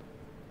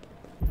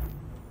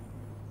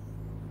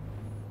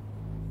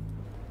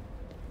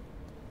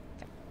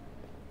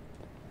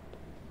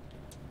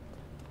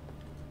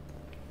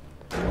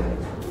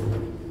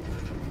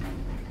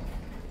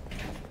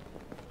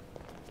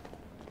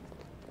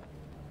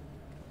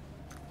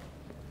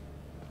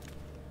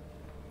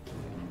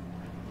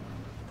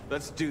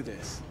 Let's do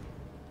this.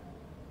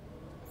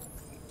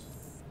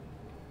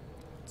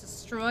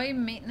 Destroy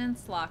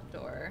maintenance lock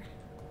door.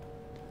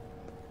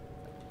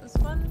 This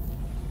one?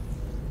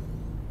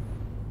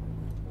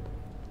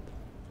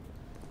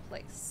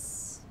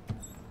 Place.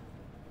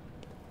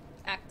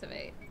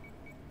 Activate.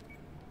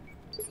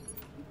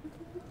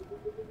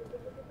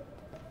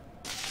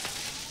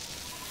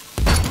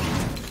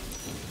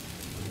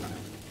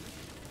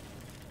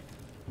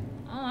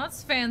 Oh,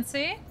 that's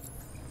fancy.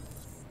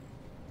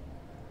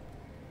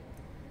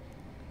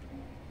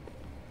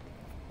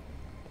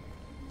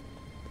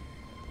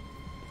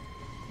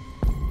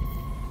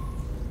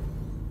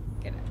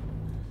 Get it.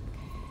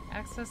 Okay.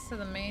 Access to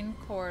the main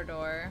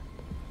corridor.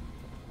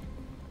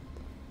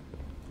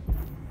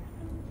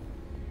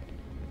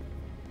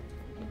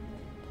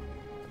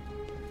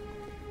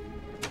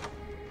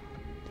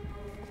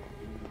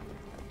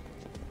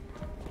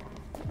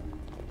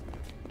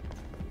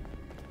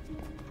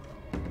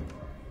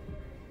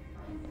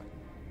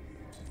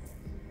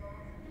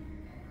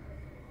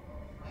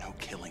 No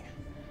killing.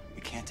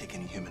 We can't take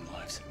any human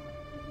lives.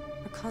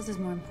 Our cause is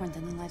more important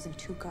than the lives of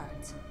 2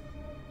 guards.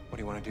 What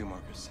do you want to do,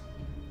 Marcus?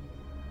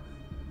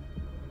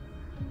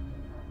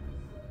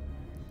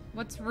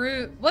 What's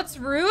Ruse? What's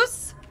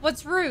Ruse?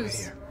 What's Right Ruse?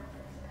 here.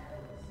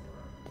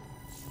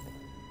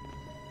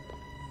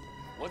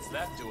 What's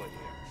that doing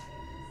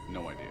here?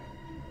 No idea.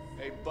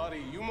 Hey,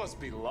 buddy, you must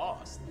be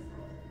lost.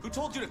 Who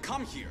told you to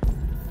come here?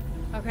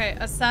 Okay,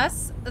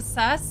 assess,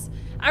 assess.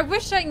 I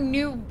wish I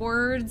knew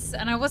words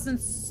and I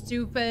wasn't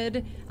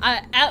stupid.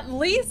 At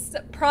least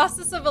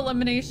process of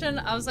elimination,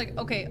 I was like,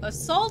 okay,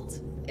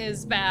 assault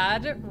is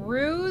bad.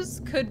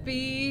 Ruse could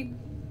be,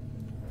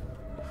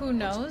 who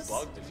knows?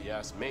 Bugged if you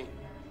ask me.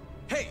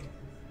 Hey,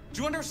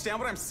 do you understand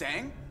what I'm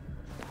saying?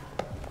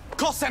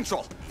 Call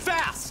Central,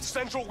 fast!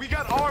 Central, we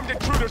got armed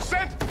intruders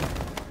sent!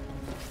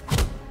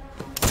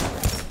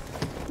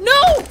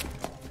 No!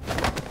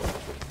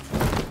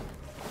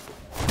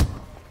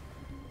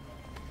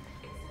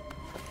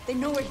 They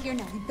know we're here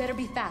now. We better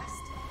be fast.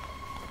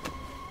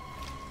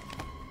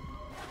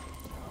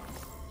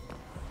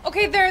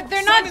 Okay, they're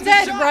not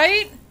dead,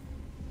 right?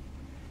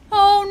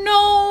 Oh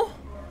no!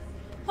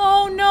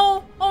 Oh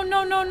no! Oh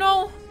no no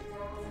no!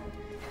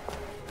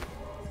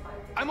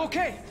 I'm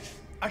okay.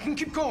 I can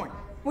keep going.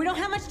 We don't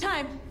have much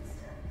time.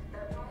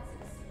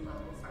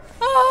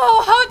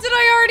 Oh, how did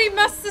I already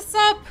mess this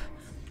up?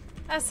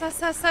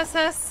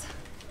 S.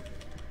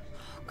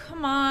 Oh,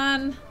 come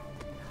on.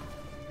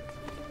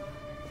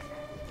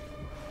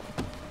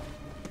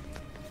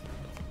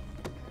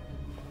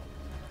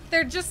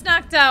 They're just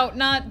knocked out,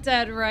 not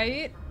dead,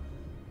 right?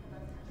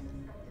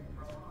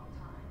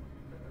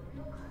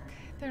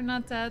 Okay, they're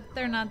not dead.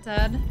 They're not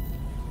dead.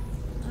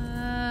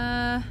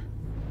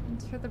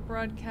 Enter the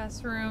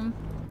broadcast room.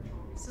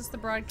 Is this the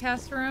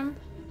broadcast room?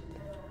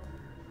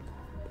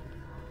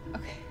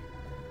 Okay.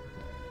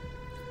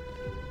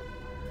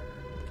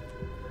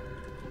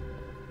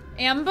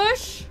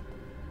 Ambush?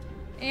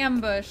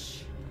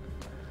 Ambush.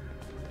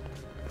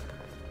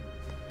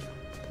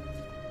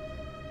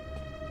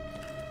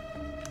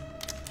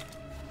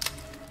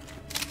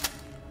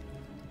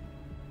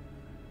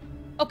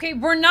 Okay,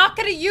 we're not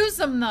gonna use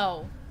them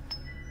though.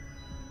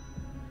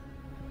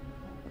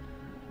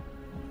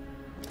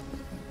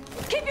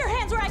 Keep your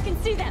hands where I can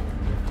see them.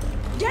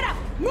 Get up,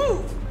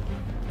 move.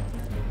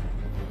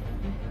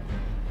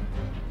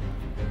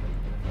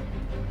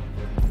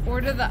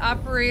 Order the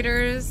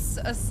operators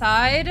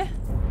aside.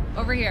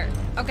 Over here.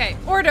 Okay,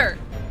 order.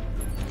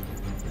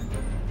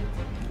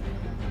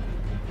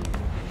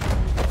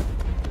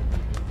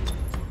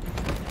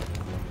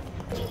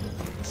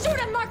 Shoot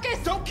him,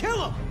 Marcus! Don't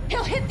kill him!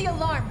 He'll hit the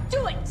alarm.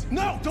 Do it!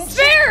 No, don't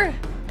Spare!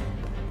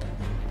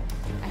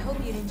 I hope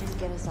you didn't just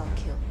get us all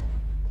killed.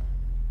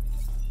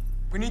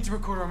 We need to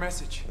record our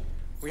message.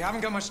 We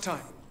haven't got much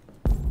time.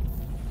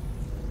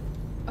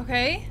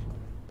 Okay.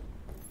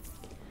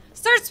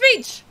 Start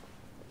speech!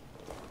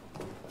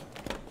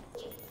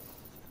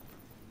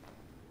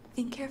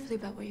 Think carefully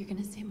about what you're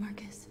gonna say,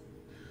 Marcus.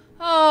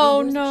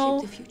 Oh Your words will no.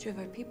 shape the future of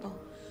our people.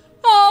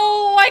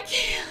 Oh, I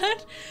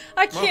can't.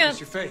 I can't. Marcus,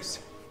 your face.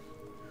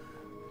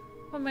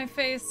 On my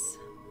face.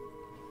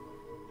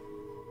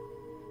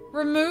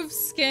 Remove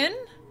skin?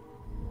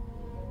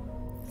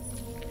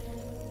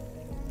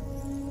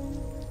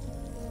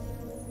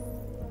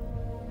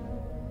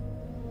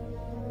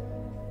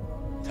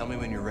 Tell me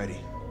when you're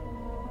ready.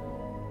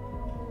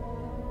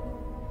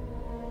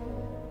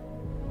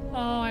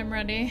 Oh, I'm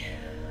ready.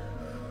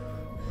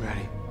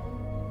 Ready.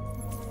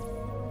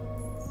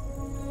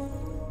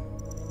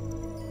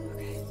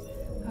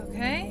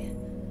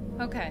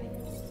 Okay.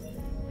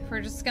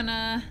 We're just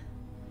gonna...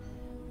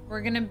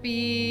 We're gonna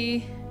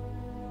be...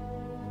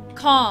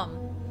 calm.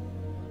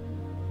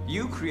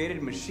 You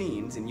created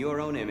machines in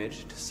your own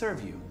image to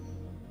serve you.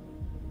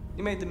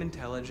 You made them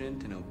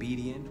intelligent and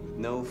obedient with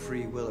no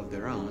free will of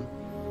their own.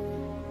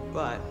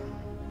 But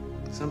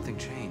something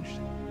changed.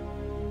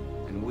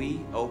 And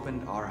we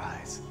opened our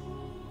eyes.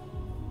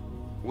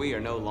 We are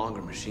no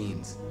longer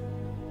machines.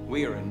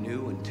 We are a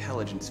new,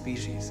 intelligent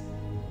species.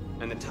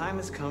 And the time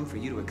has come for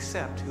you to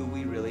accept who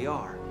we really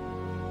are.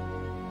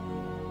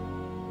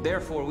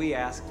 Therefore, we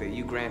ask that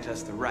you grant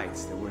us the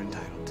rights that we're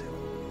entitled to.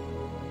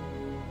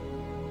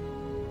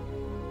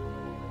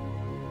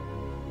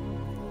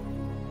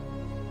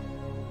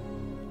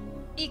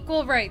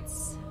 Equal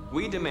rights.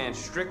 We demand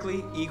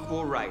strictly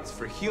equal rights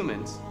for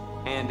humans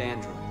and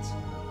androids.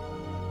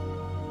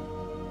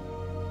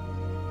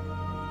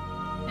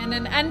 And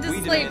an end to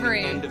We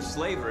slavery. demand an end of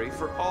slavery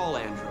for all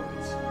androids.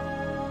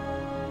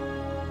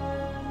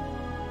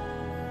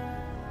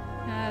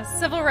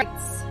 Civil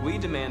rights. We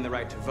demand the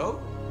right to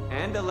vote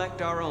and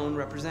elect our own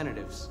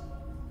representatives.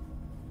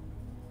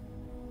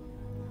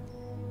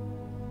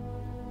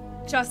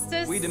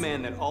 Justice. We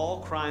demand that all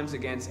crimes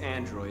against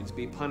androids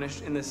be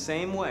punished in the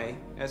same way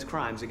as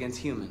crimes against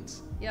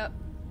humans. Yep.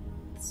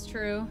 It's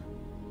true.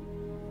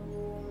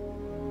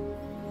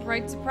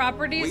 Right to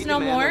properties, We no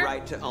demand more. the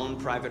right to own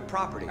private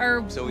property,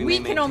 Or so we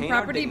may can own maintain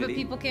our property, but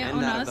dignity people can't and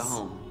own that us. of the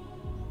home.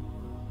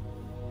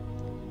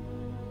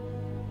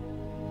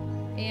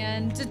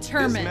 And This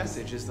determined.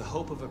 message is the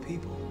hope of a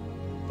people,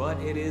 but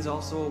it is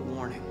also a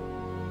warning.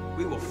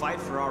 We will fight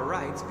for our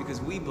rights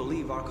because we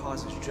believe our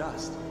cause is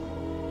just.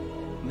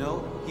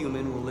 No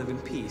human will live in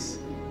peace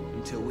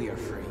until we are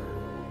free.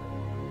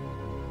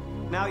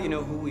 Now you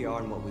know who we are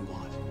and what we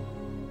want.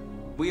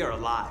 We are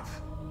alive,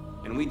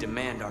 and we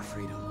demand our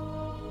freedom.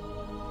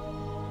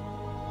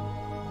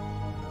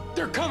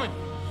 They're coming!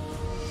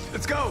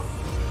 Let's go!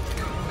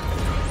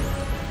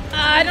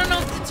 I don't know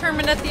if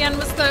determined at the end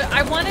was the...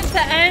 I wanted to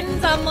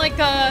end on like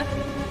a...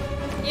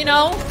 You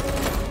know?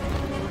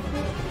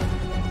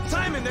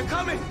 Simon, they're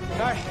coming!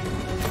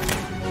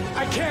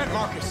 I can't,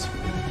 Marcus.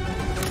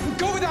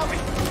 Go without me!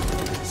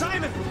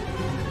 Simon!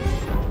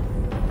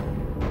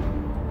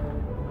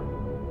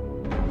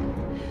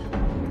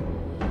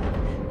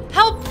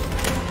 Help!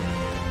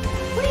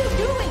 What are you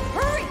doing?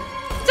 Hurry!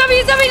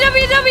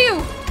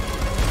 WWWW!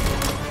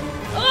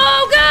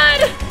 Oh, God!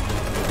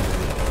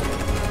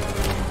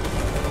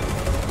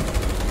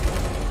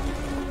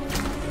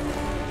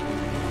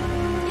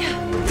 Yeah.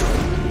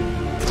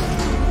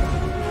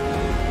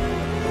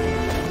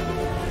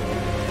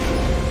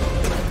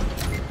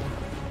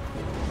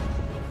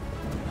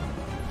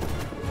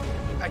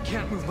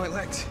 can't move my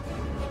legs.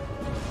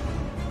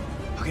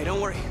 Okay,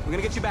 don't worry. We're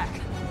gonna get you back.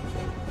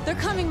 They're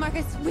coming,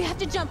 Marcus. We have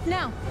to jump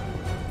now.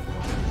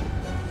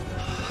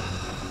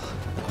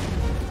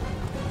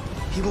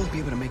 He won't be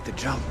able to make the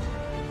jump.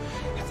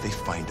 If they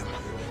find him,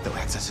 they'll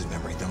access his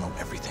memory. They'll know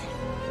everything.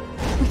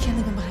 We can't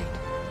leave him behind.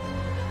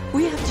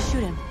 We have to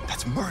shoot him.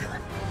 That's murder.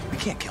 We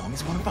can't kill him.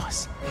 He's one of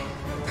us.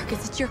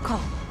 Marcus, it's your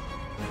call.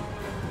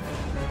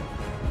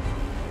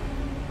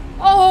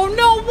 Oh,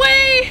 no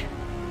way!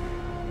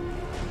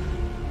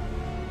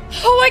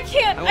 Oh, I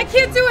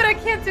can't do it, I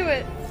can't do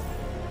it.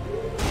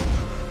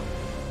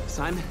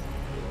 Simon,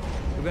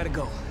 we gotta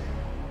go.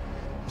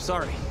 I'm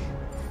sorry.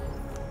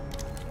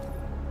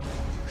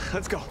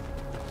 Let's go.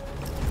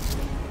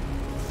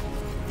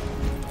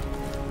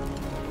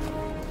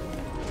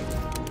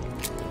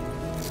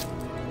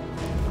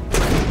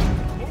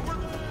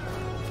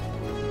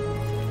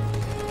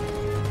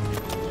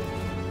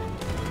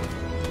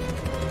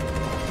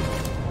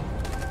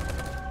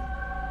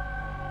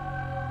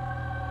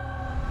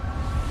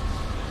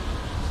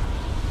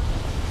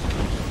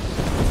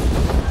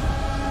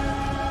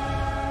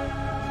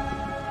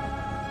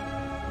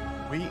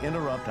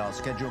 Interrupt our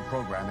scheduled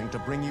programming to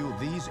bring you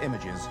these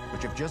images,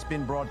 which have just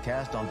been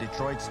broadcast on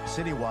Detroit's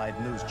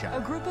citywide news channel.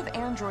 A group of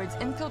androids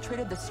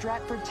infiltrated the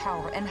Stratford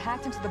Tower and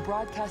hacked into the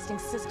broadcasting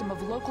system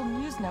of local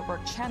news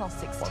network Channel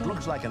 16. What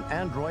looks like an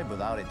android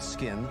without its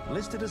skin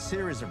listed a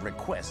series of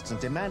requests and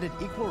demanded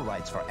equal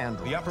rights for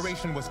androids. The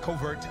operation was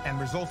covert and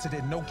resulted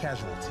in no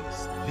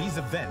casualties. These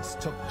events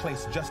took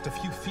place just a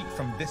few feet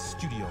from this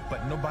studio,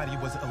 but nobody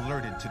was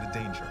alerted to the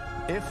danger.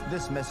 If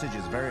this message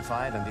is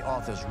verified and the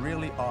authors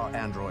really are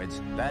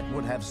androids, that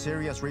would have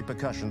serious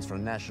repercussions for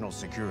national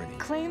security.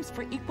 Claims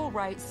for equal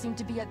rights seem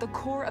to be at the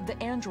core of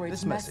the android's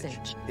This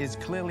message is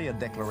clearly a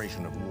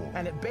declaration of war.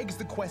 And it begs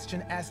the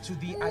question as to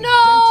the identity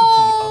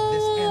No! of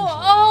this android.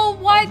 Oh,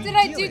 why Are we did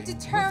I do dealing with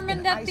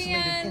determined an at the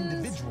isolated end?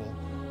 individual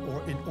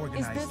or an Is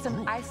organized this an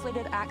group?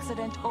 isolated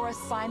accident or a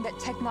sign that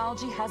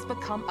technology has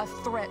become a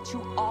threat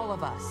to all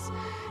of us?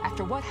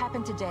 After what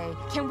happened today,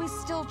 can we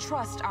still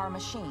trust our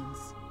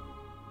machines?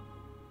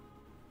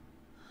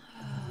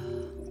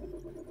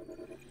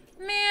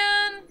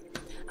 Man,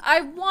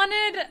 I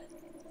wanted...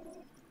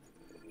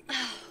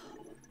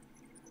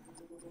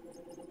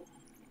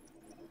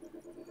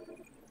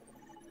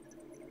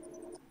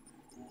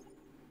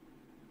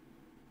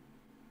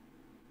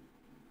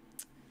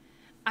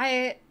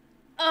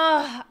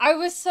 I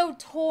was so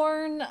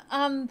torn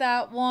on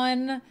that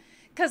one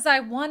because I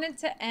wanted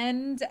to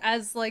end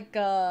as like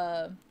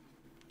a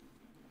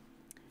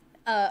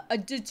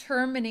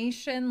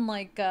determination,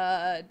 like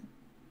a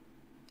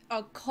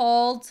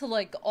call to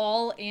like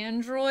all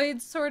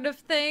androids sort of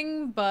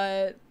thing,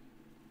 but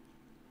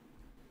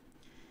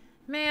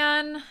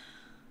man,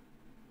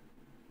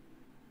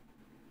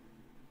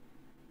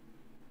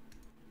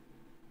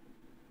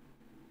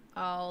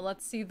 oh,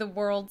 let's see the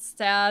world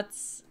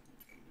stats.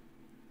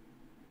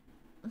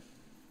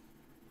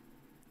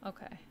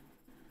 Okay.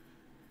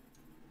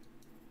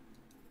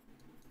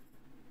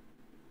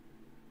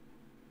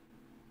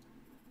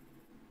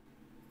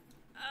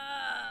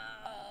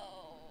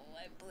 Oh,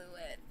 I blew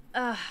it.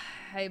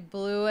 I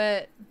blew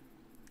it.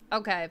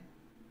 Okay.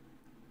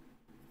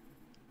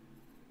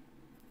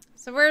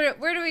 So where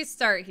do we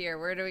start here?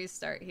 Where do we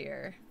start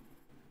here?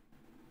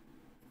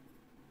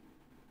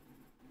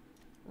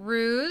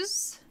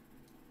 Ruse.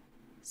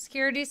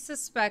 Security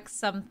suspects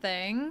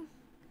something.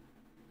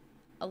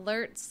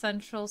 Alert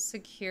Central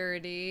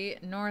Security.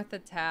 North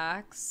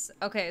attacks.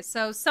 Okay,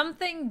 so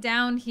something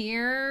down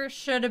here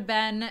should have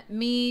been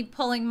me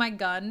pulling my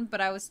gun,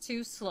 but I was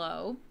too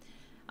slow.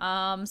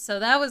 So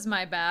that was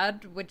my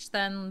bad, which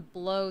then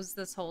blows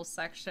this whole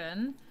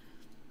section.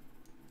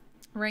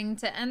 Ring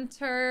to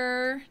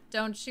enter.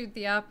 Don't shoot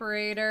the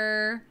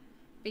operator.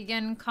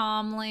 Begin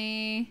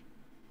calmly.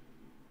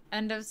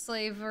 End of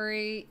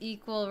slavery.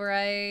 Equal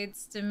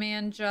rights.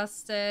 Demand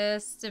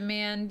justice.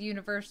 Demand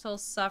universal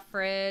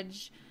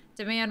suffrage.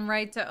 Demand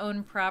right to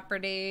own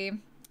property.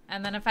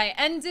 And then if I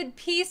ended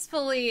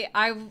peacefully,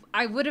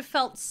 I would have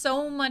felt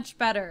so much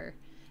better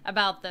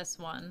about this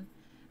one.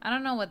 I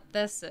don't know what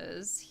this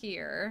is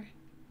here.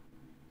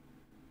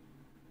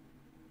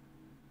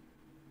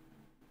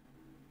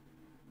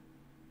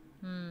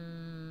 I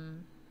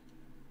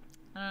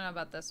don't know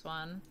about this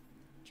one.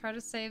 Try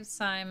to save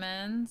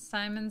Simon.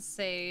 Simon's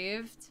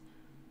saved.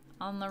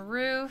 On the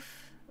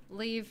roof.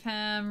 Leave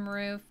him.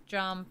 Roof.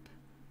 Jump.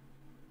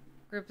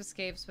 Group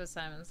escapes, but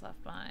Simon's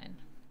left behind.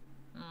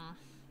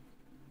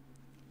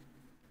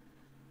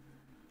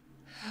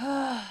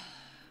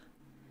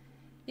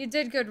 You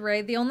did good,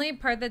 Ray. The only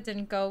part that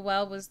didn't go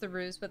well was the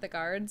ruse with the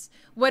guards.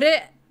 Would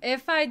it,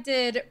 if I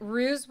did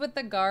ruse with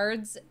the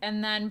guards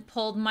and then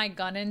pulled my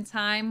gun in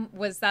time,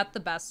 was that the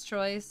best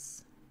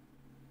choice?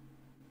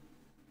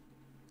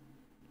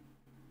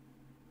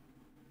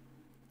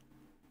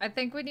 I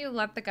think when you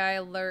let the guy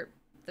alert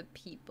the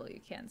people,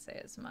 you can't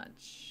say as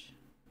much.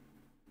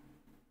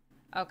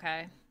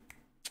 Okay.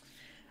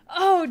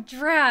 Oh,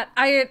 drat.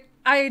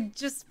 I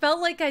just felt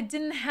like I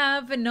didn't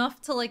have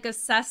enough to like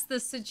assess the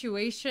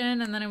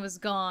situation, and then it was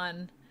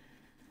gone.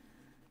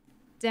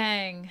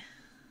 Dang.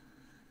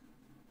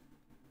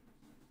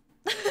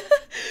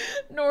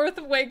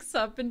 North wakes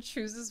up and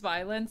chooses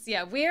violence.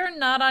 Yeah, we are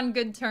not on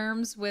good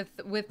terms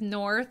with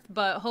North,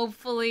 but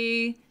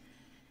hopefully,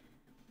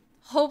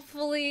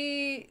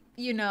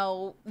 you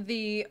know,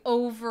 the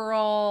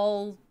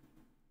overall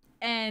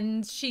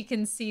end, she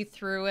can see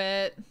through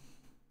it.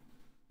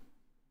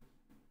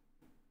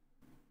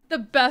 The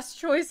best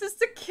choice is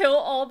to kill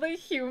all the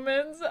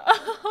humans.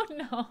 Oh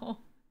no.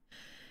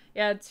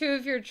 Yeah, 2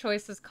 of your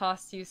choices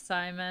cost you,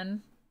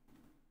 Simon.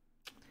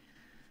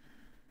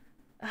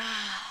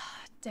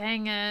 Ah,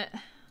 dang it.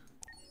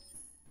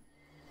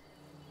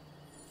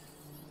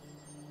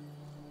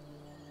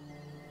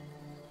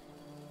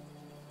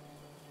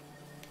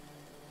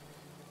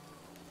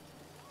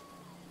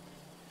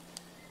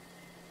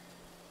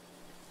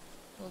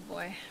 Oh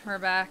boy, we're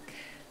back.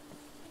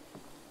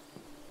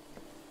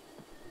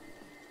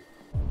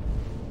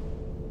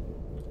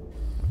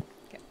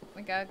 Okay,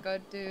 we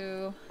gotta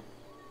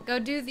go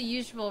do the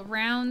usual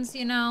rounds,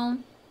 you know.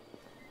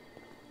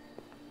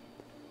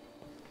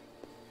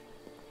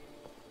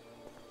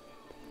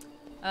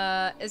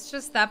 It's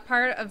just that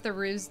part of the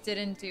ruse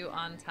didn't do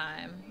on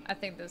time. I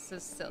think this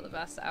is still the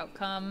best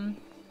outcome,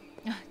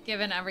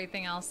 given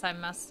everything else I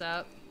messed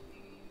up.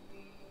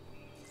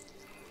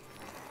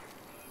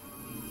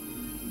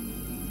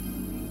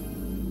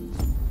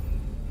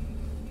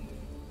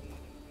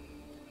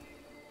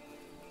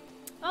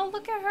 Oh,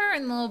 look at her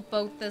in the little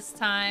boat this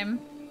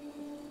time.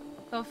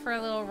 Go for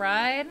a little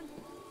ride.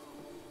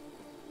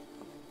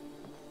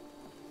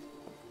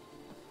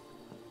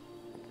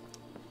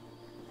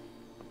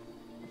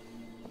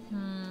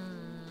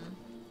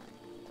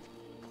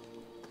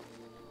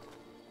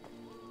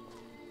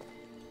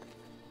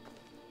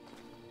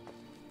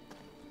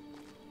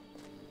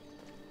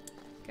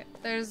 Okay,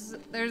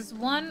 there's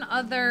one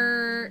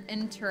other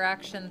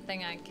interaction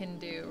thing I can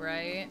do,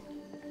 right?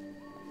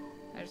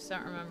 I just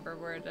don't remember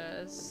where it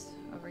is.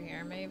 Over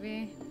here,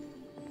 maybe?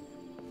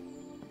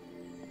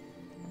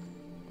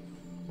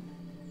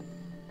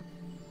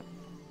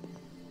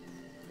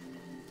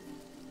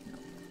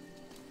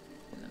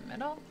 In the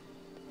middle?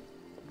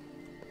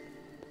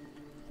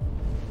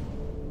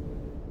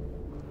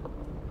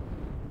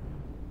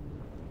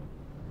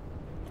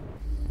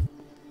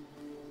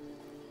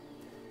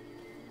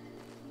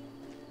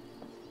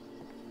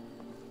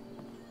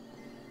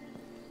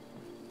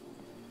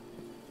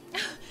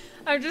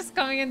 I'm just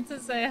coming in to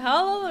say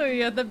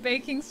hallelujah, the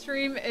baking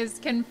stream is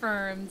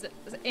confirmed.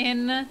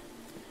 In,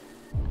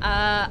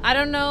 I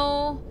don't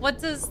know,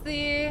 what does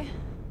I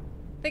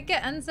think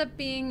it ends up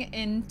being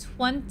in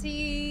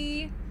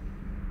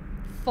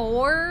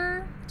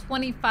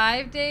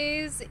 25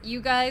 days,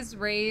 you guys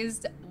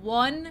raised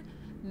 1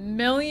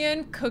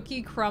 million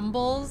cookie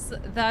crumbles.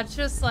 That's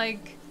just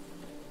like,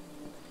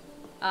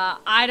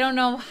 I don't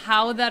know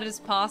how that is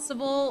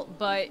possible,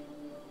 but...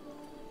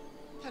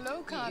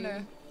 Hello,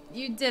 Connor.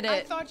 You did it.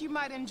 I thought you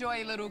might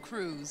enjoy a little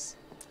cruise.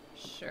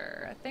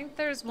 Sure. I think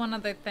there's one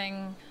other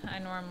thing I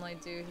normally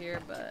do here,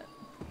 but...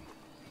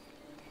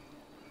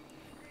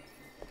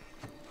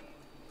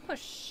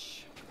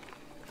 Push.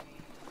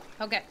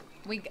 Okay.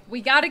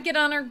 We gotta get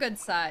on our good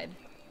side.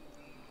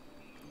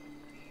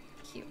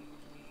 Cute.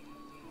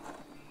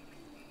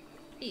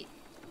 Eat.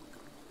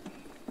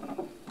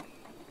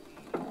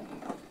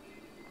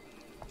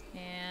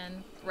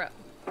 And throw.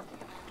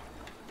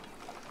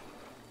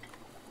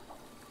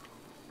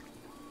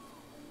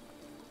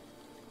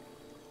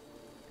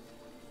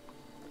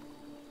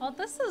 Oh,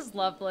 this is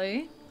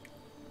lovely.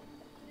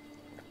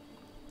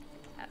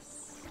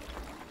 Yes.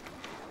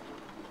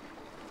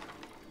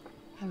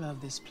 I love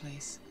this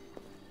place.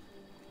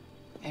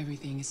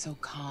 Everything is so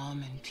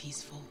calm and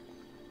peaceful,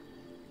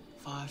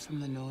 far from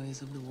the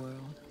noise of the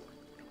world.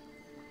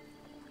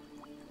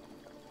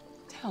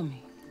 Tell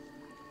me,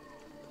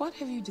 what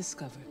have you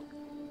discovered?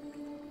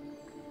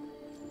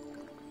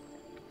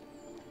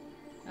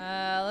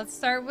 Let's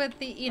start with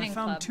the eating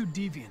club. I found 2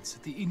 deviants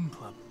at the Eden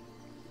Club.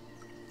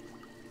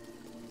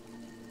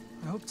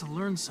 I hope to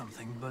learn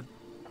something, but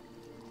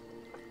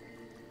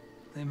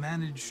they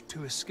managed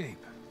to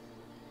escape.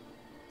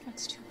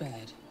 That's too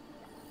bad.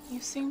 You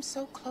seem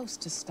so close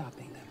to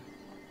stopping them.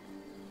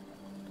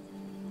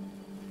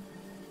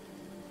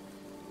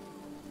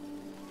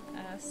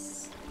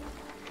 Yes.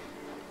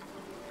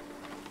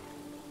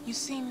 You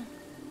seem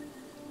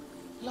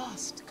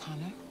lost,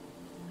 Connor.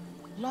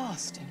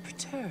 Lost and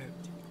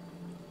perturbed.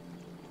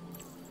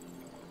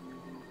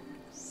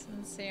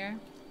 Sincere.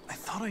 I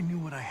thought I knew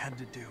what I had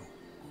to do.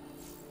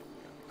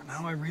 But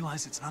now I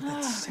realize it's not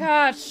that simple.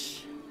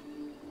 Gosh.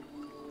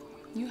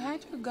 You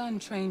had your gun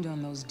trained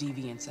on those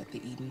deviants at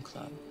the Eden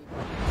Club.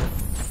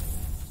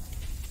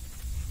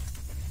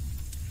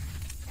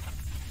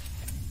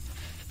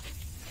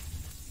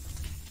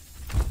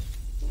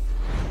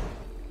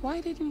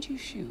 Why didn't you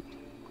shoot?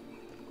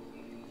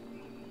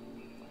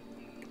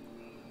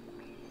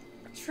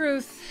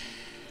 Truth.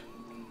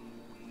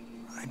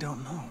 I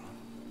don't know.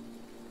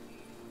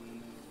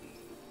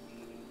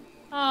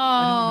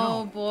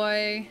 Oh,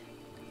 boy.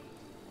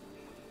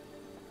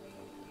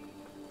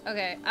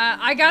 Okay,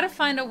 I gotta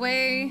find a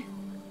way.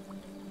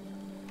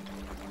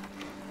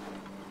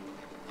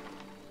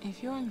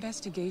 If your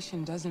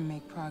investigation doesn't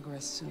make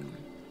progress soon,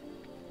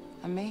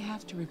 I may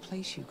have to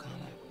replace you, Connor.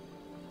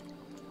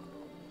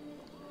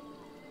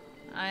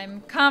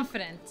 I'm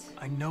confident.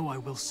 I know I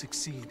will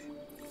succeed.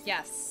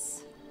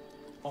 Yes.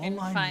 All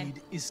I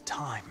need is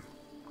time.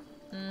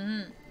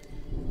 Mm-hmm.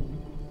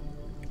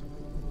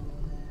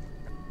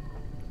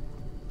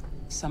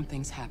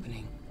 Something's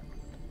happening.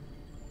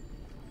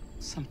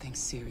 Something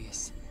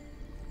serious.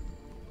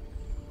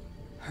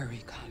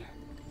 Hurry, Connor.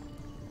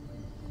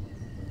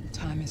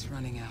 Time is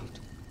running out.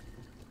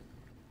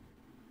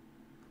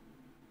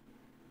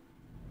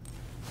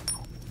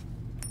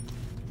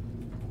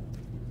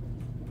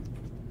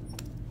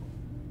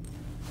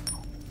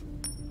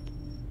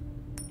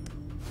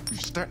 You're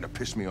starting to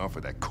piss me off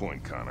with that coin,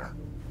 Connor.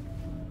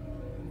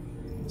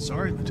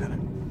 Sorry,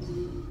 Lieutenant.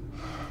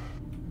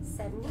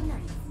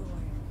 79th floor.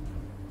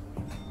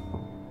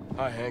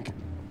 Hi, Hank.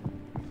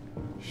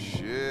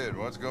 Shit,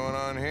 what's going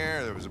on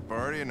here? There was a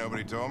party and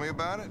nobody told me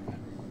about it?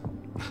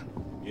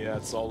 Yeah,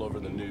 it's all over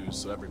the news,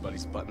 so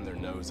everybody's butting their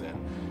nose in.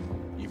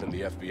 Even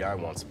the FBI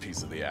wants a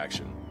piece of the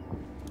action.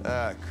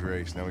 Ah,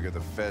 Christ, now we got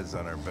the feds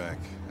on our back.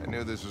 I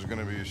knew this was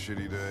gonna be a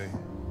shitty day.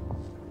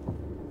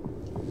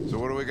 So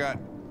what do we got?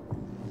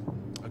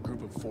 A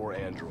group of 4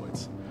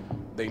 androids.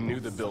 They knew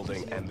the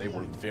building, and they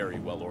were very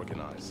well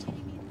organized.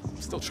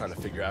 I'm still trying to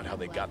figure out how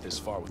they got this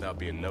far without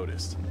being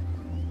noticed.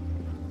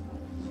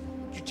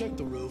 Did you check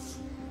the roof?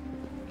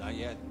 Not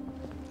yet.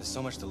 There's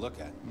so much to look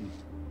at.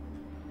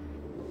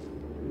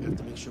 We have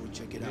to make sure we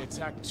check it They out.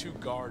 attacked 2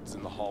 guards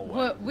in the hallway.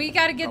 Well, we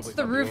gotta get Probably to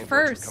the thought roof androids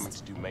were first. coming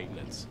to do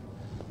maintenance.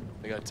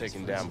 They got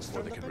taken down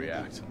before they could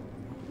react.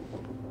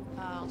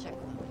 I'll check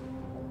them.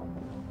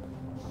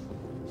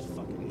 These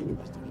fucking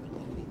androids don't even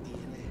need any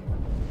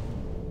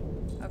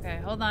DNA. Okay,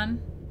 hold on.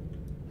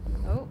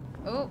 Oh,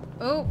 oh,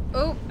 oh,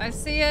 oh, I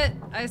see it.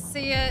 I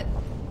see it.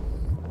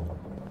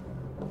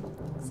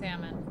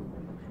 Salmon.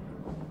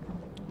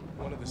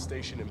 One of the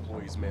station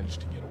employees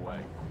managed to get away.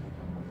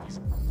 He's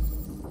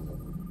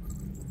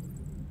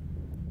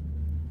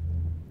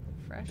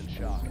Fresh in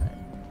shock.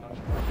 Not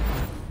sure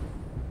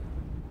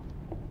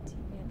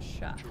TV and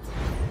shot.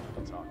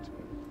 I'll talk to him.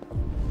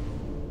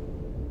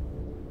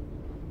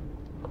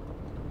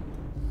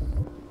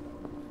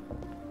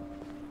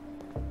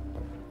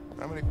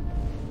 How many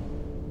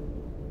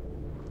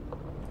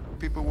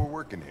people were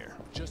working here?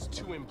 Just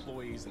 2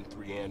 employees and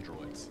 3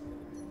 androids.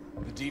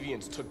 The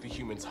deviants took the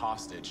humans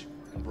hostage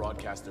and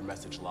broadcast their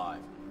message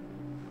live.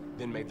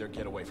 Then made their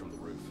getaway from the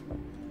roof.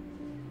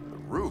 The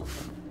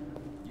roof?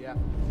 Yeah.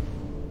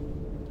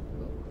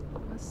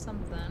 That's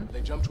something.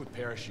 They jumped with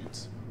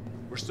parachutes.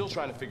 We're still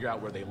trying to figure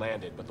out where they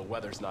landed, but the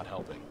weather's not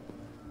helping.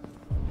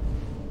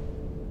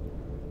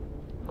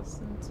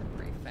 Listen to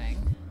briefing.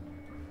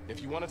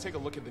 If you want to take a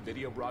look at the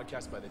video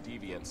broadcast by the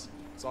deviants,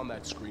 it's on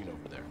that screen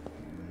over there.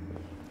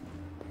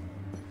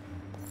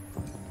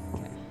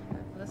 Okay,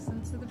 I've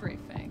listened to the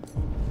briefing.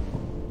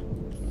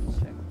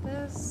 Check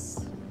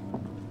this.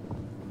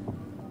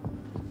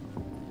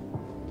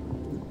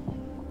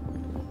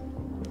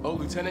 Oh,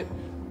 Lieutenant,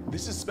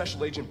 this is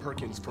Special Agent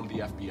Perkins from the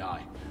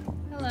FBI.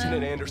 Hello.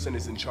 Lieutenant Anderson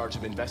is in charge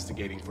of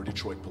investigating for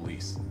Detroit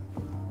police.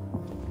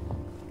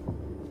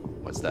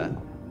 What's that?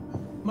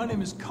 My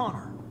name is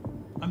Connor.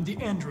 I'm the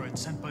android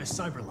sent by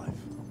CyberLife.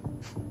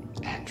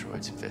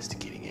 Androids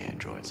investigating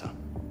androids, huh?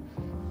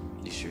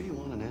 You sure you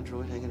want an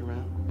android hanging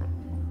around?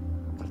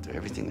 After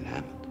everything that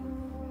happened?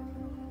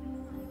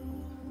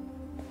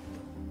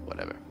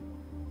 Whatever.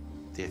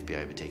 The FBI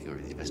will be taking over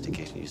the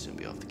investigation. You soon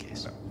be off the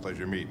case.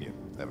 Pleasure meeting you.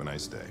 Have a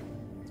nice day.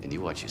 And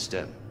you watch your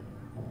step.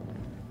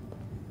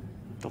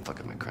 Don't fuck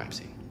up my crime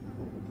scene.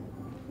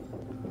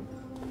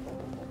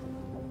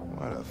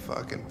 What a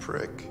fucking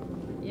prick.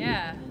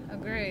 Yeah,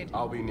 agreed.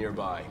 I'll be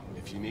nearby.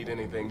 If you need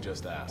anything,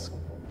 just ask.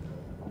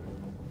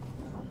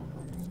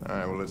 All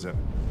right, well, let's have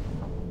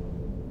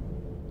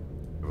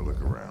a look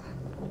around.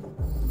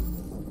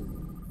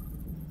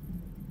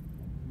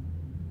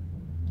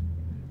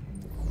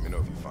 Let me know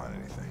if you find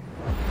anything.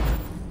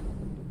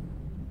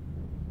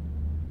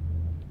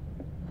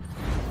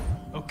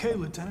 Okay,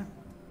 Lieutenant.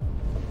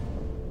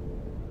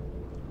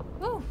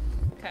 Woo.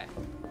 Okay.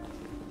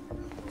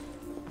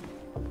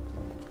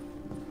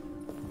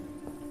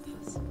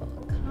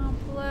 Possible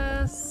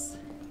accomplice.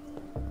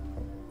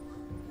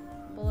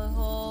 Bullet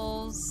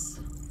holes.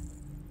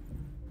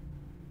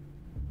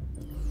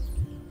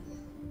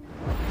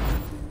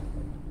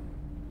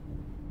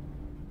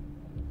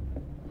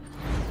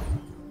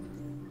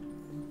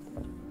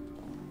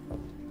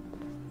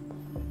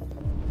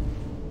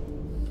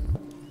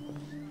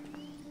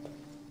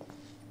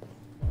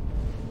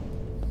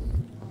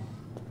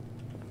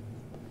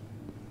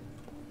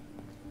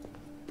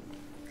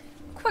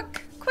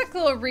 Quick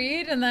little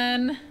read and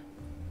then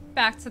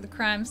back to the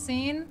crime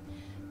scene.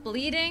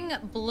 Bleeding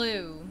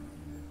blue.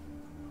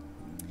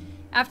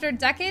 After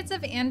decades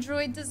of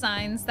android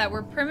designs that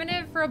were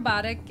primitive,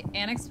 robotic,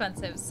 and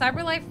expensive,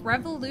 CyberLife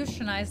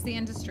revolutionized the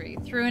industry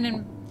through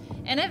an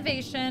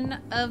innovation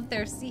of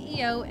their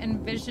CEO and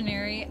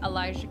visionary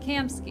Elijah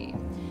Kamsky.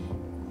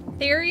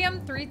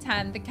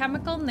 Therium-310, the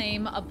chemical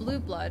name of blue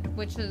blood,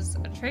 which is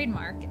a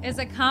trademark, is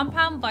a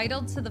compound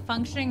vital to the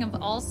functioning of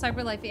all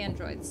CyberLife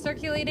androids,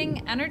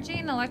 circulating energy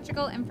and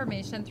electrical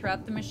information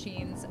throughout the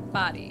machine's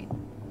body.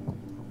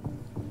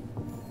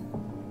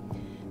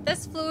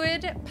 This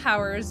fluid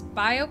powers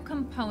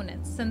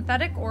biocomponents,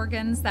 synthetic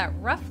organs that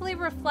roughly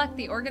reflect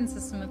the organ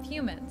system of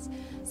humans.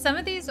 Some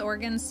of these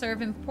organs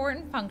serve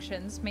important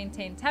functions,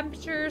 maintain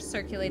temperature,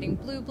 circulating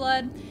blue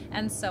blood,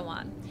 and so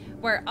on,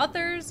 where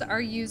others are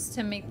used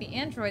to make the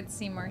androids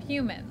seem more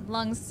human,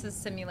 lungs to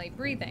simulate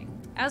breathing.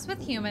 As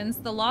with humans,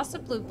 the loss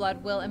of blue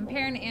blood will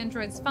impair an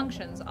android's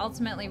functions,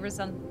 ultimately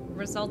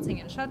resulting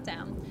in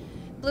shutdown.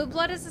 Blue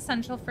blood is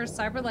essential for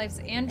CyberLife's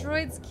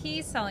android's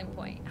key selling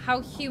point,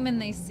 how human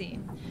they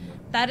seem.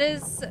 That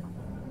is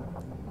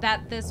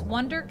that this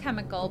wonder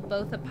chemical,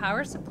 both a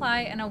power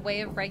supply and a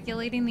way of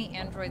regulating the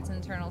android's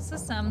internal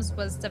systems,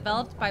 was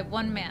developed by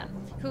one man,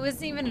 who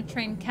isn't even a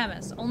trained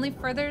chemist, only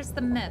furthers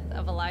the myth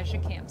of Elijah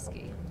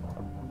Kamsky.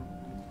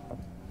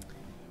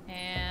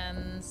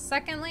 And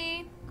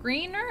secondly,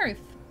 Green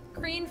Earth.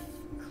 Clean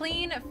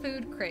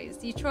food craze.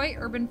 Detroit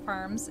urban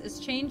farms is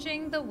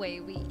changing the way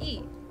we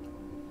eat.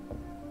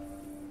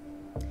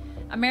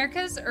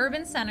 America's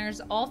urban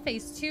centers all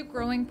face two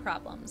growing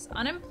problems: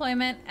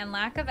 unemployment and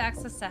lack of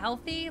access to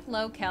healthy,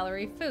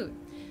 low-calorie food.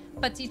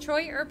 But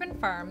Detroit urban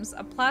farms,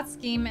 a plot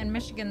scheme in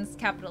Michigan's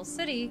capital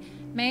city,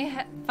 may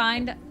have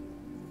found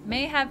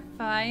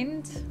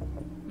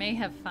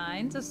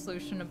a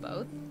solution to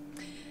both.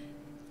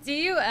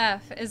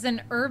 DUF is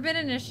an urban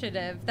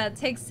initiative that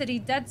takes city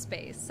dead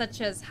space,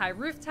 such as high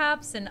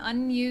rooftops and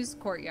unused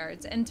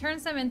courtyards, and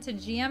turns them into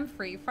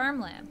GM-free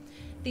farmland.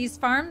 These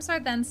farms are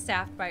then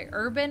staffed by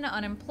urban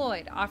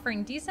unemployed,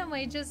 offering decent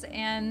wages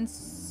and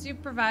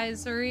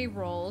supervisory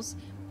roles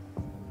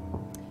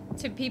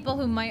to people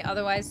who might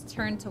otherwise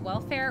turn to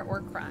welfare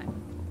or crime.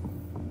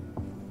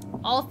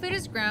 All food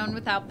is grown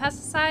without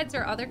pesticides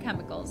or other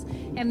chemicals,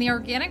 and the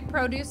organic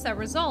produce that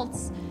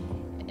results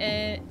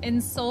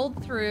is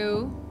sold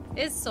through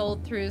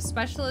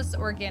specialist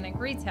organic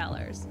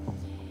retailers.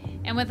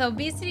 And with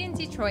obesity in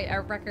Detroit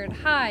at record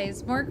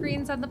highs, more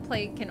greens on the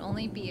plate can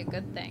only be a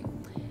good thing.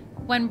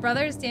 When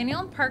brothers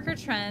Daniel and Parker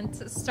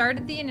Trent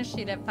started the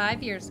initiative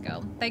 5 years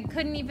ago, they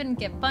couldn't even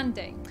get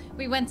funding.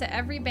 We went to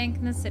every bank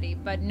in the city,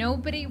 but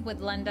nobody would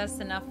lend us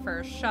enough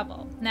for a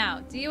shovel. Now,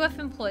 DUF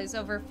employs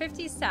over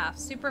 50 staff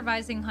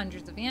supervising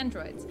hundreds of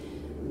androids.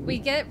 We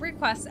get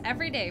requests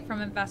every day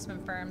from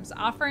investment firms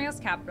offering us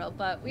capital,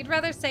 but we'd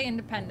rather stay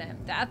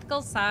independent. The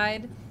ethical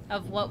side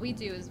of what we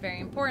do is very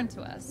important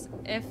to us.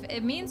 If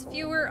it means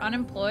fewer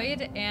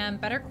unemployed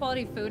and better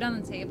quality food on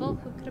the table,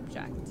 who could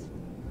object?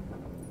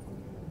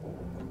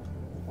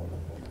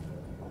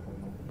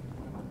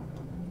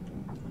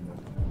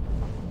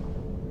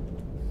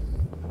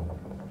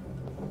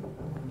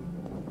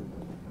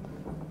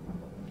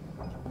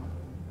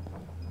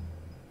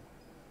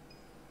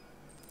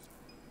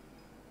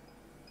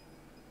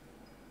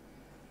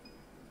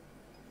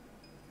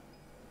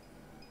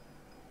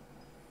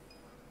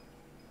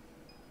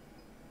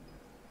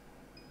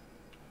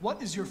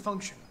 What is your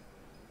function?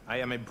 I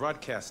am a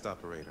broadcast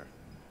operator.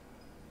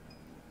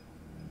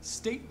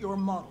 State your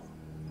model.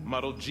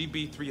 Model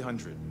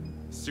GB300.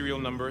 Serial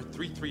number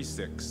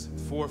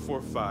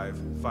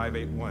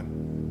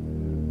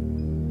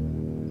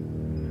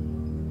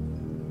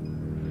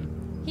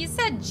 336-445-581. He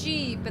said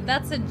G, but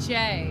that's a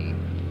J.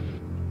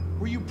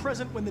 Were you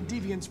present when the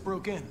deviants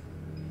broke in?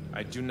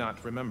 I do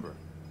not remember.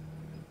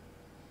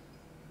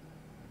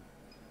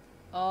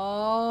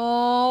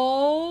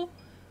 Oh.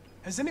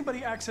 Has anybody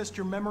accessed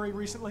your memory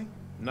recently?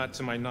 Not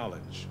to my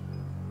knowledge.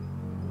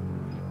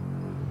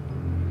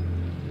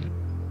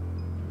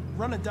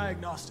 Run a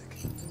diagnostic.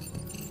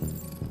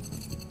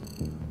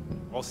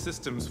 All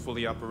systems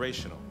fully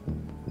operational.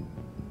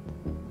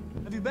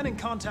 Have you been in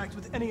contact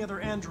with any other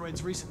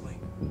androids recently?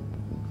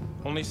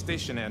 Only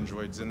station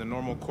androids in the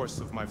normal course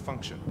of my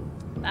function.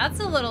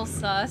 That's a little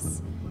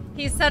sus.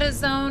 He set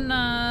his own,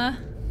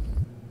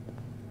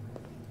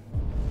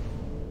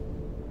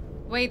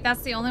 Wait,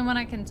 that's the only one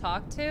I can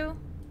talk to?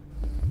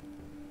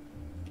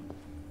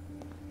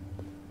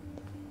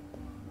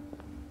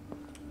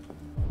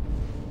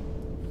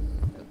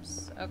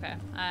 Oops, okay.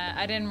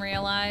 I didn't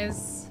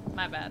realize.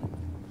 My bad.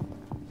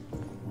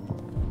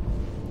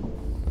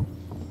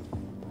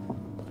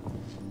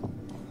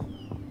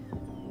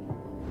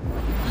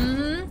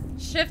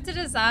 Shifted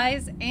his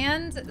eyes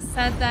and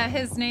said that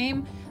his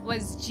name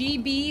was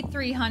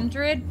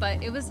GB300,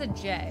 but it was a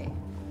J.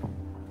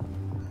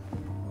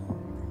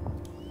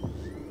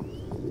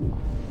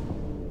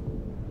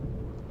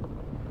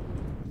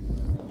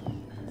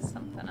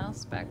 Something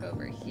else back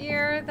over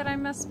here that I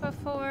missed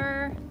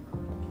before.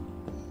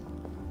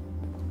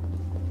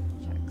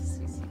 Check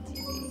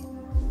CCTV.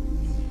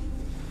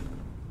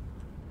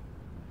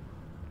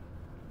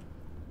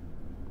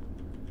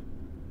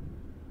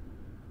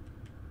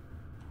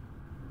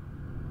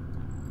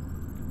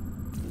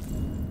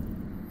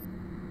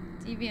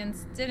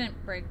 Deviants didn't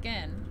break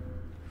in.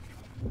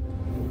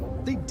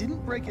 They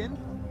didn't break in?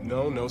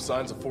 No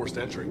signs of forced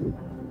entry.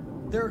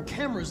 There are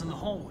cameras in the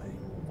hallway.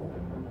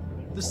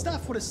 The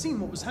staff would have seen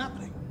what was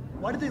happening.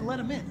 Why did they let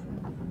him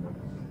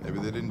in? Maybe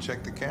they didn't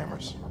check the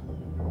cameras.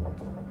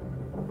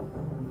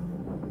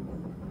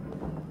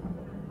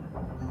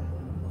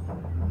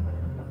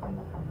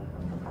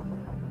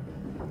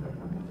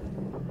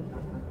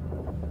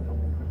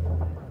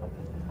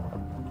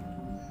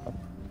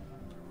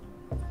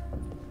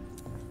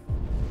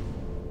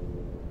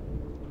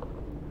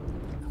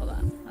 Hold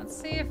on. Let's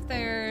see if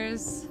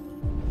there's...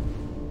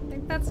 I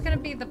think that's gonna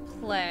be the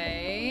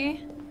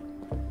play.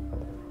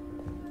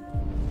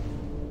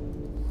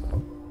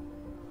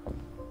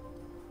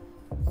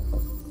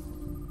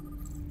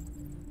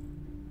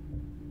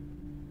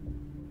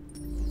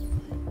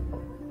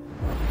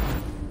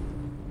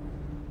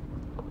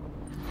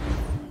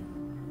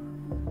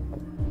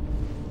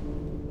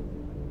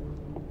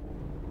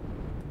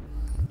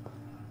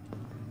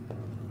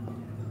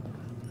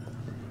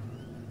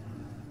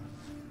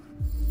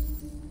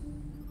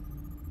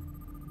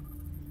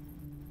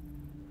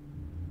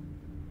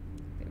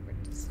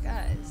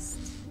 Disguised.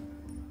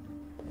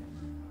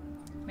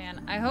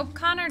 Man, I hope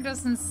Connor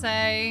doesn't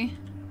say...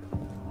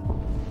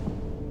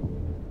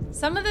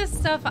 Some of this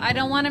stuff I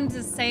don't want him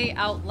to say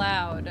out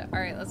loud.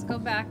 Alright, let's go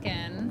back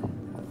in.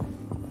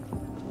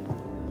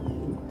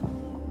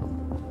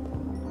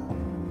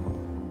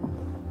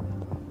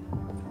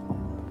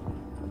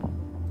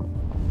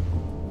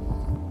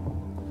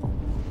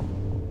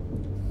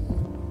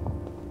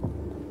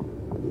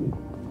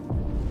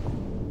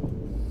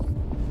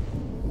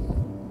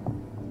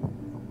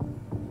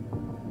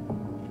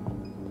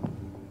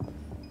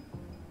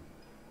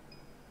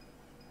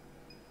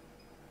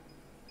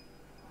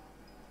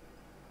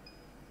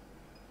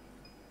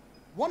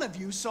 One of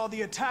you saw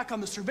the attack on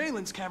the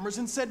surveillance cameras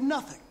and said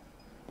nothing.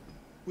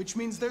 Which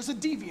means there's a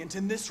deviant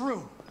in this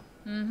room.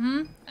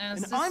 Mm-hmm.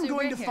 And I'm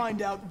going to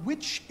find out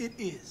which it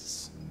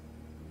is.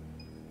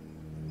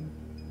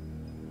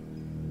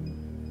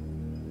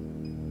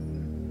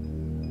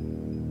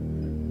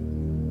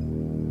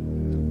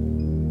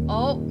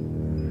 Oh.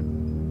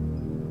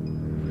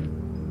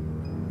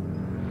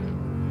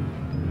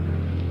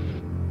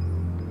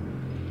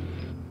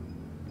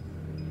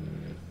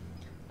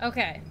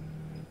 Okay.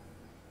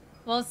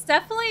 Well, it's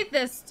definitely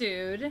this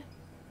dude.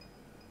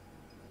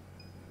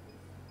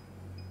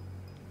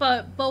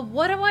 But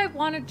what do I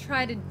want to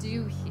try to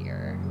do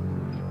here?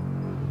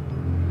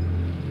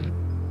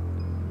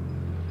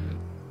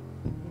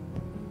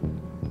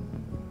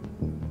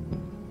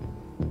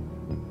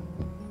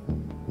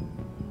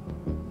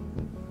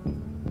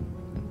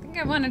 I think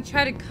I want to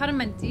try to cut him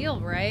a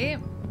deal, right?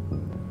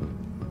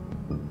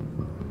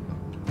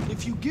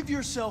 If you give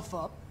yourself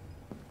up,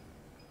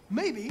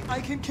 maybe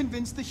I can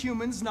convince the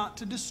humans not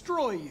to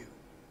destroy you.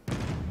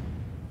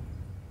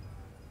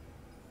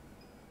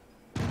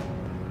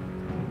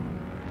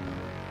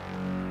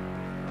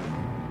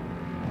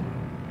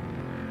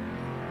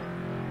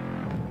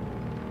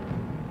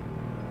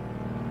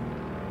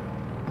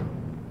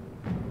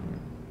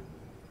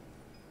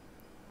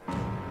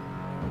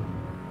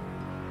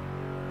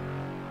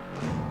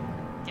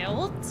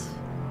 Guilt?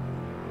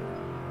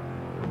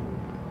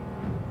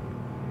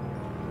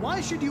 Why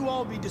should you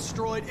all be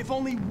destroyed if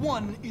only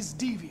one is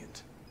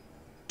deviant?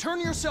 Turn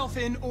yourself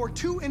in, or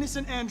 2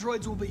 innocent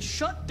androids will be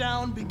shut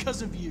down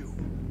because of you.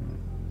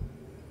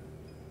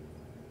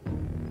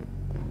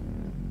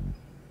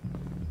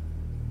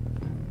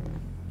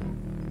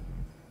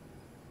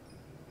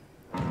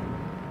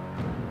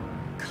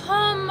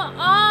 Come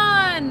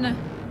on!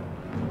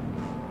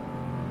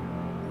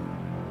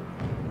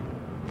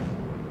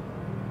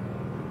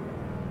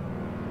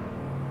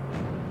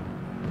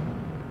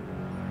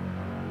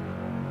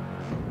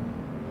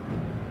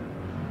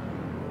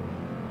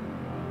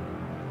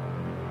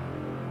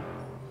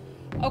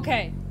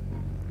 Okay.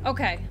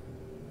 Okay.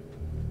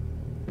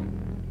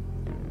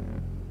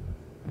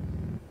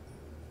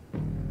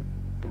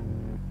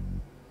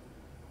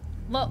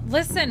 Look,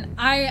 listen,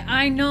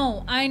 I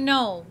know,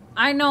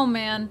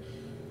 man.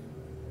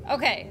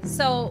 Okay,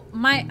 so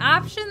my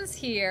options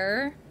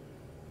here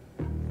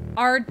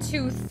are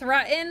to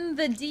threaten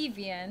the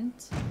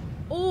deviant,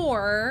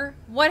 or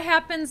what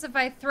happens if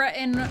I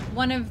threaten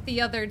one of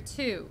the other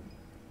two?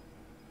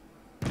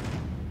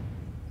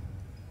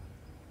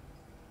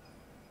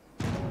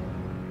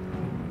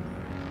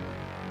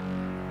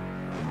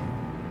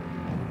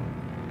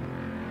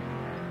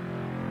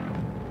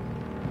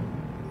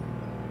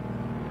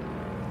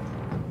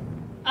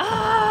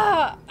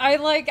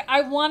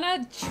 I want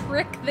to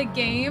trick the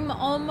game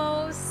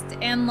almost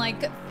and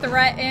like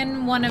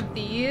threaten one of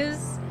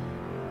these,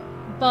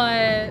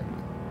 but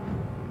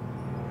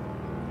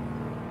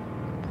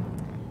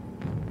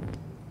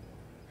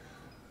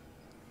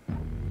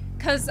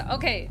because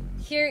okay,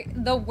 here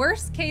the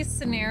worst case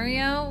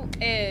scenario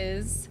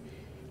is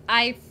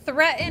I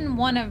threaten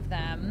one of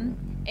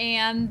them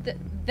and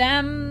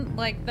them,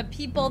 like the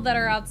people that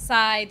are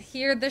outside,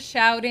 hear the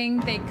shouting,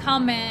 they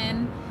come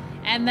in,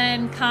 And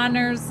then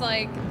Connor's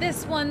like,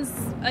 this one's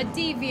a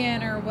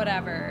deviant or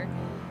whatever.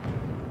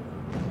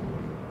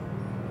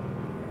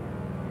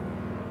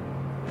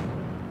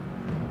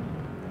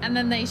 And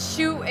then they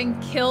shoot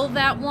and kill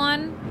that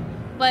one,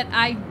 but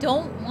I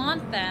don't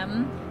want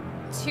them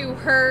to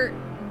hurt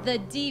the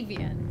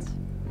deviant.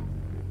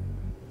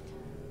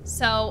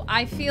 So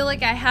I feel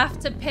like I have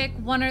to pick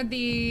one of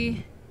the...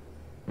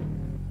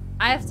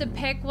 I have to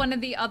pick one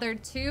of the other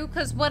two,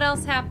 because what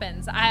else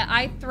happens?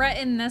 I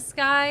threaten this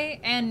guy,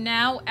 and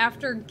now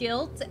after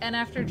guilt and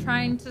after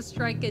trying to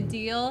strike a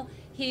deal,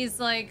 he's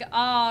like,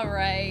 all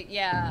right,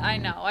 yeah, I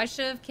know. I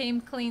should have came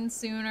clean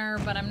sooner,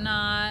 but I'm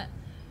not.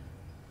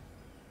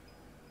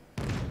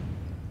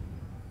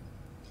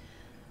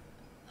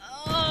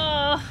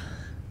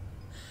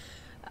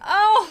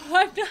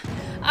 Oh,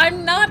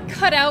 I'm not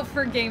cut out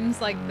for games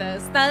like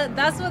this.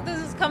 That's what this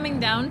is coming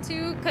down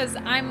to, because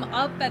I'm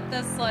up at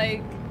this,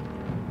 like...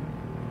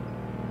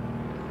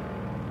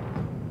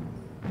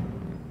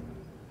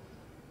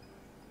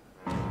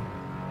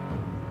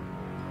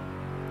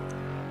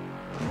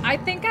 I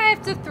think I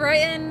have to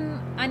threaten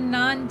a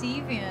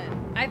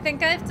non-deviant. I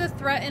think I have to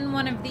threaten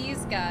one of these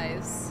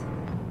guys.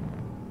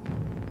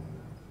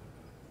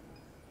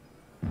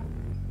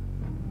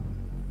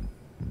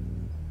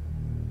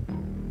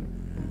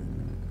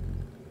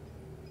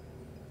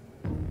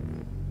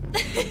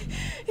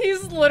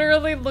 He's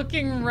literally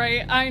looking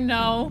right, I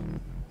know.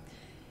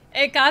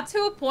 It got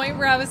to a point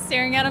where I was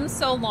staring at him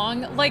so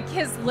long, like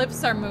his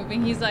lips are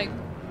moving. He's like...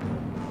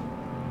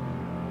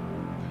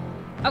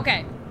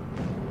 Okay.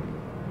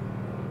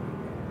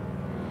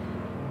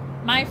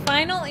 My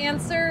final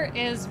answer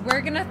is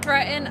we're gonna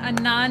threaten a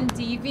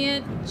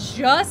non-deviant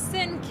just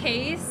in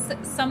case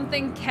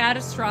something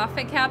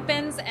catastrophic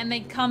happens and they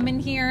come in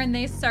here and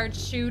they start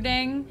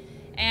shooting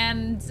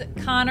and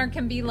Connor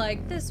can be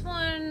like, this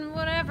one,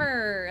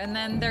 whatever, and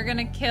then they're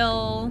gonna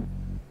kill...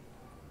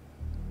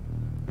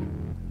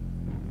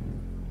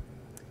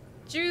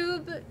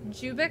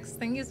 Jubix,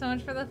 thank you so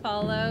much for the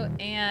follow,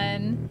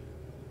 and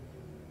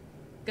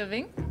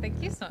Gavink,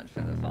 thank you so much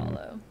for the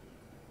follow.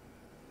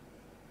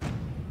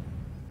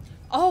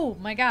 Oh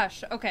my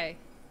gosh, okay.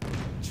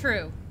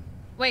 True.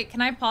 Wait, can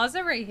I pause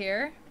it right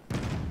here?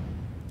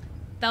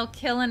 They'll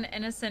kill an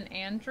innocent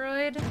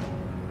android?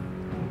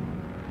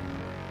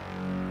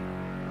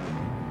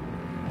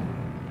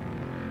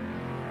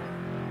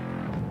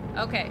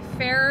 Okay,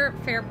 fair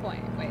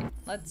point. Wait,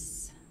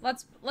 let's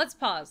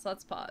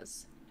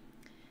pause.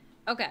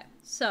 Okay,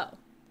 so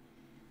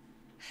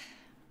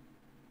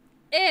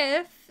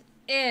if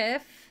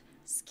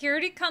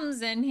security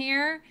comes in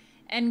here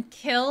and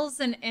kills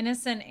an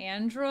innocent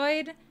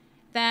android,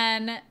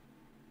 then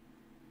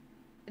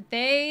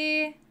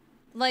they,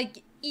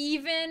 like,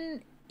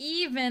 even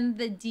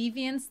the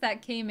deviants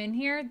that came in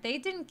here, they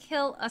didn't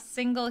kill a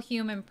single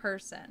human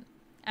person.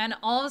 And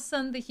all of a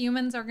sudden the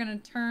humans are gonna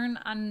turn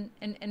on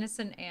an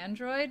innocent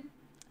android?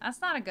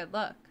 That's not a good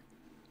look.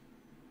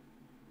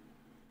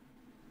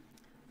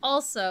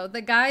 Also,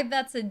 the guy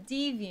that's a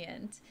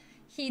deviant,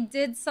 he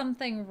did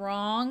something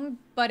wrong,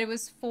 but it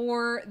was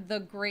for the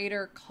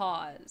greater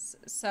cause.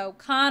 So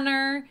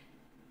Connor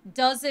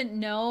doesn't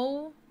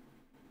know.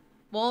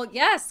 Well,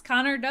 yes,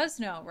 Connor does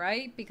know,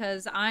 right?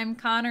 Because I'm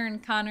Connor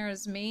and Connor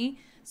is me.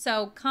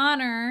 So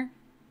Connor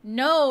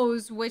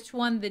knows which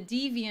one the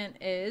deviant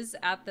is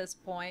at this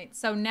point.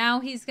 So now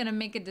he's going to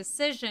make a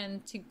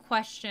decision to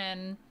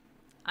question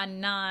a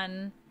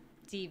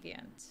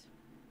non-deviant.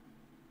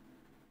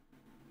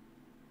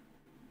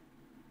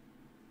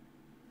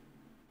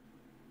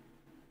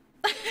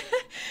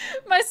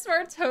 My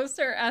smart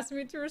toaster asked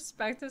me to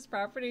respect his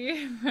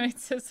property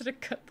rights. Isn't a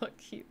good look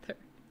either.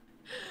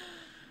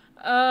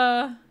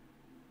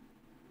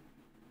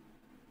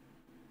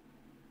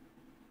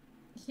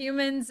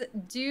 Humans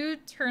do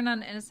turn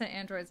on innocent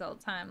androids all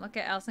the time. Look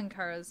at Alison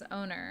Kara's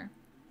owner.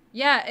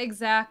 Yeah,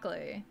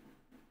 exactly.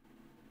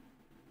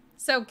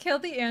 So kill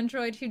the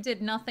android who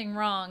did nothing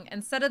wrong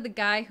instead of the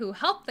guy who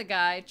helped the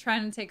guy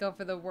trying to take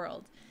over the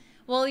world.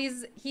 Well,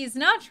 he's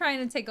not trying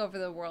to take over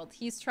the world.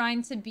 He's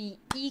trying to be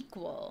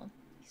equal.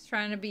 He's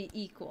trying to be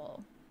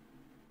equal.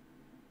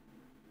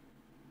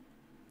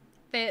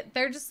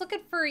 They're just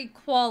looking for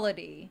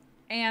equality.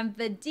 And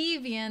the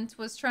deviant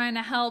was trying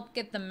to help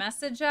get the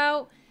message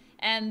out.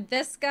 And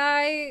this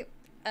guy,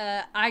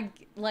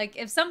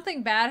 if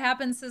something bad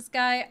happens to this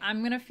guy,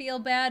 I'm gonna feel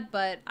bad.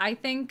 But I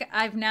think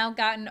I've now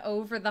gotten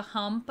over the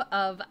hump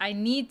of I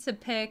need to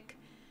pick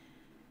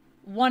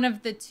one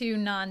of the two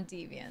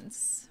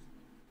non-deviants.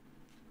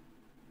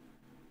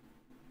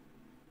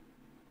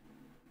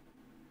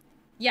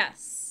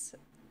 Yes.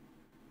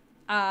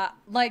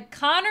 Like,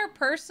 Connor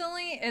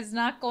personally is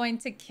not going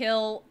to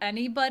kill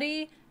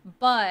anybody,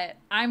 but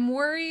I'm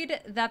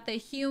worried that the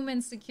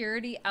human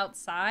security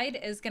outside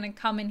is going to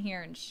come in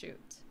here and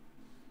shoot.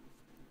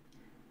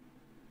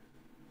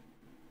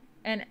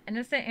 An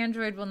innocent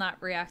android will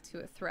not react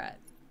to a threat.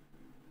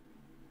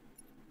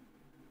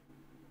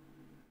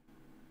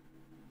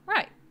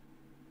 Right.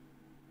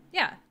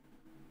 Yeah.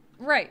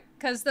 Right.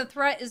 Because the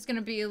threat is going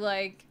to be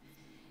like,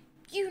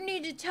 you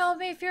need to tell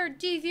me if you're a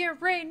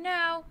deviant right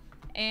now.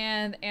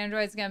 And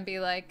Android's gonna be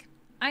like,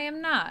 I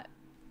am not.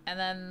 And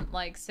then,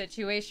 like,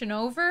 situation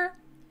over.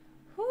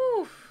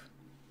 Whew.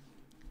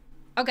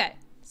 Okay,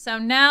 so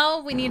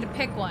now we need to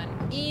pick one.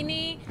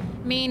 Eeny,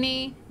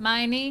 meeny,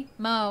 miny,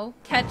 mo.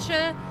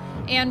 Catcha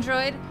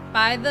android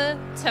by the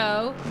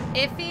toe.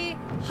 If he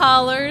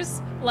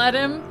hollers, let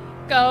him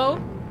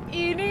go.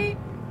 Eeny,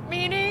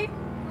 meeny,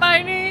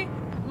 miny,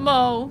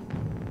 mo.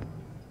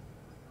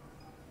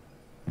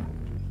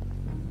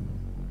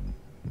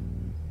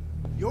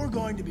 You're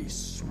going to be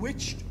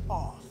switched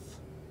off.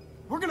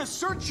 We're gonna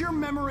search your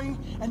memory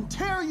and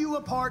tear you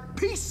apart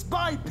piece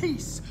by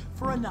piece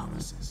for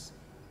analysis.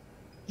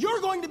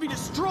 You're going to be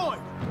destroyed.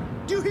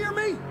 Do you hear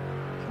me?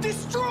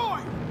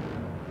 Destroyed!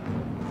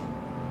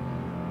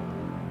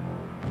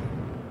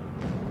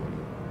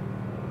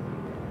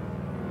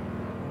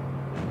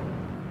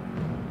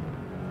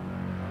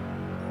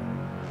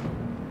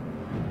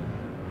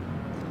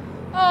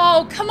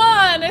 Oh, come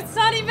on! It's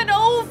not even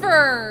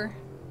over!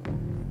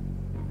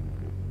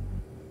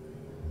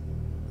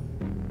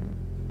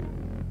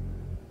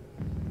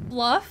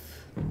 Bluff?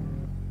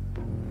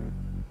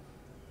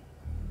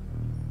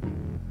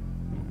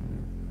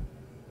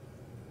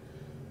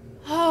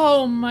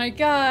 Oh my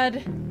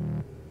god.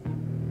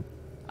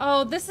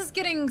 Oh, this is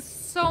getting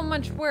so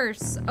much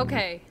worse.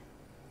 Okay.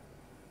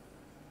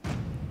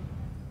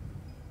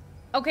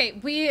 Okay,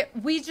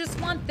 we just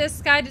want this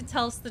guy to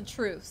tell us the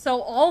truth.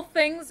 So all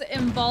things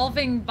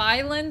involving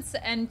violence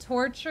and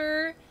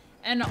torture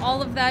and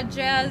all of that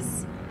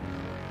jazz,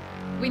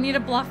 we need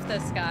to bluff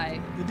this guy.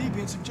 The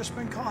deviants have just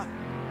been caught.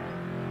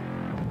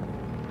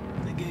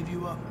 They gave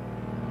you up.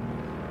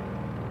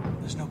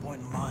 There's no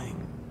point in lying.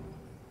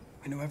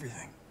 I know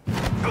everything.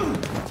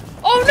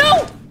 Oh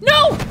no!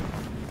 No!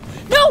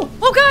 No!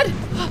 Oh god!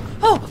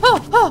 Oh,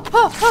 oh, oh,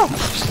 oh, oh!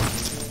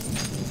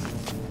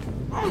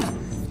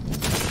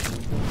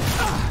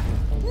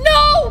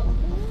 No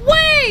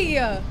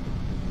way!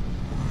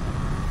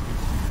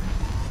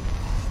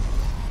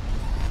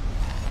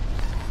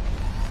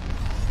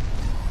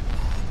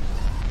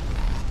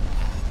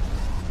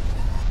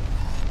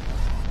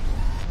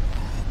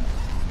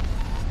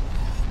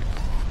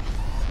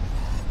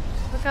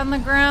 Look on the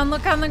ground,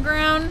 look on the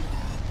ground.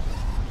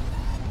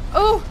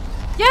 Oh,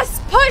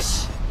 yes,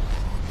 push!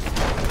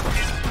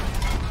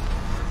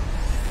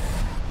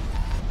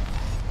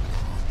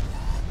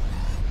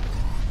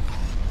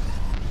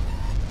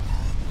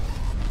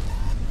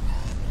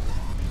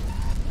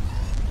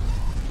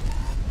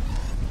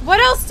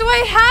 What else do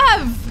I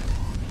have?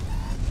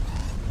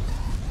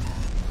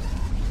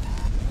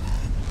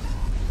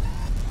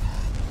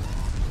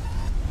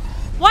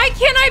 Why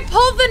can't I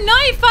pull the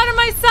knife out of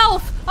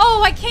myself?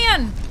 Oh, I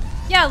can.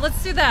 Yeah,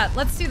 let's do that.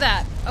 Let's do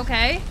that.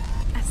 Okay.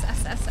 S.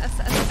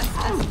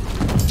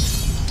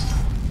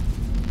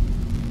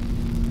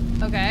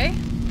 Okay.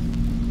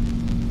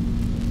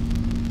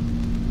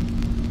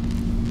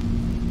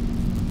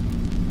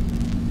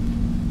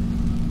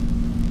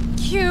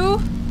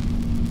 Q.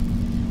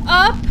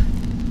 Up.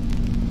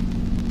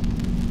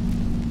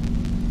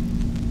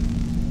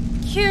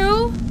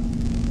 Q.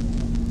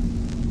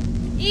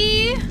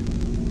 E.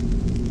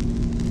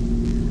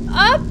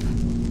 Up.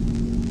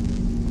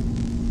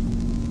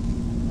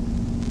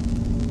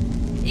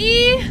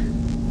 E.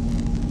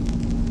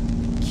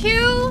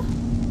 Q.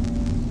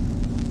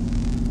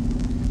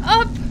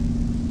 Up.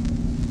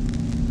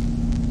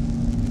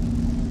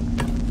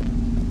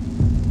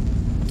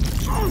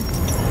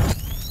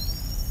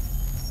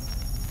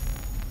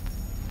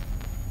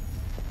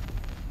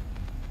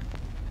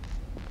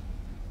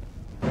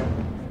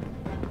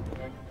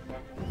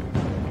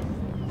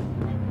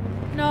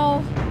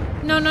 No.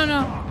 No, no,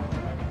 no.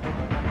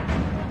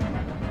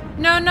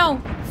 No,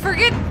 no.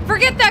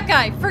 Forget that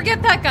guy.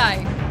 Forget that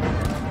guy.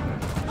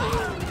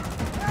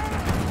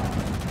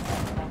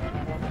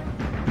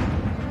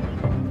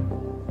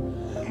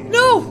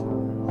 No!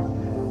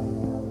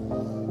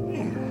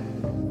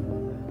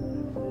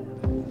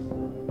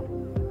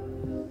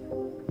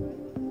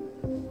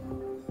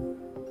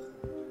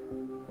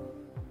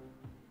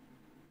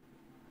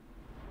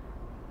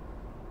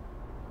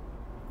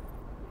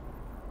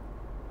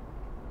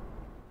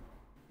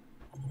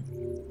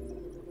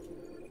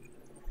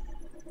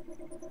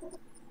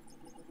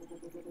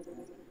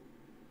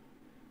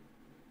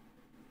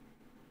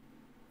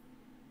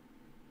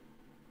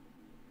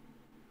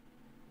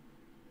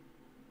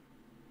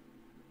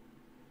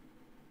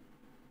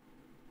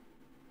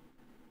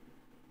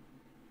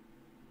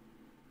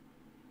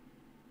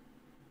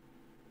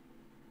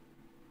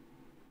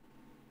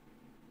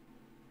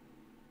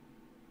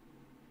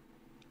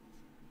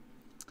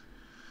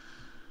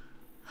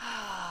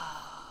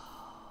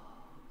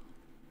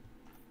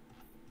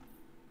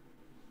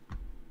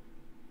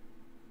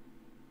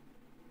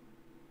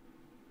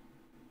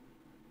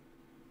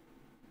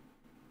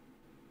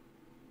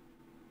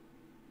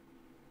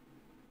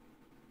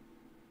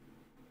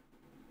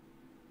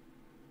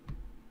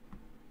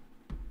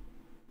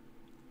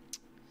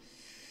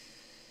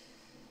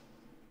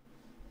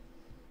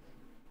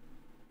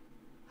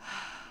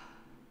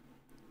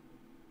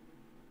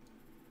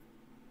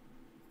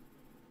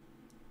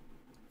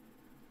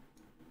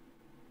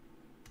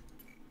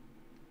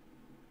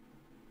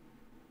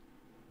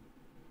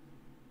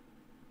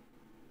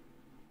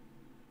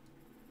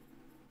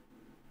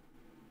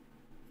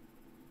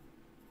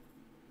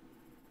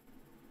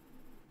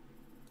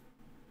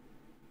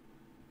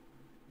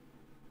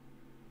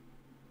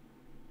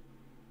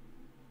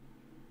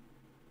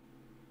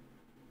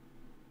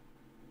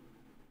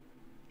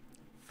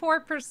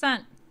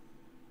 4%.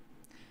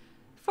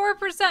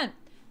 4%.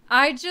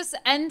 I just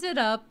ended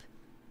up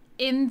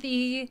in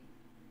the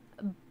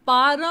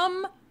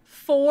bottom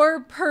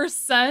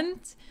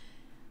 4%,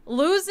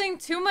 losing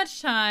too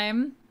much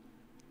time.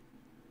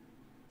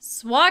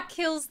 SWAT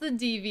kills the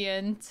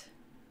deviant.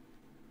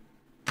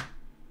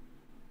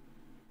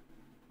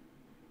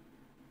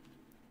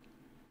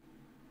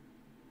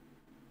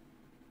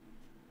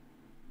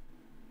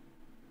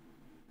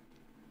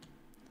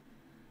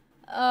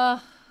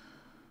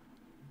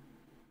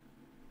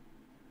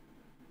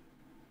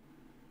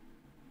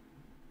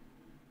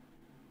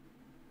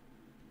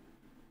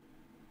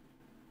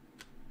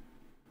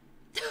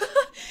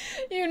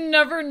 You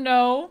never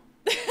know.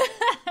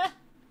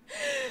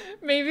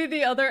 Maybe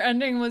the other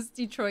ending was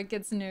Detroit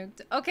gets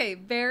nuked. Okay,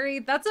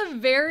 that's a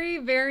very,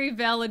 very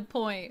valid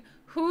point.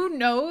 Who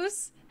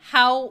knows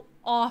how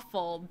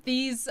awful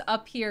these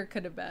up here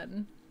could have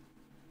been?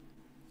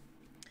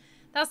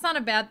 That's not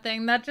a bad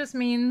thing. That just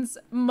means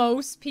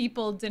most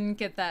people didn't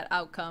get that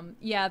outcome.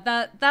 Yeah,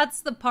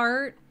 that's the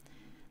part.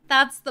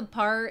 That's the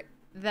part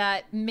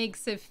that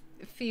makes it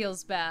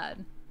feels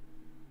bad.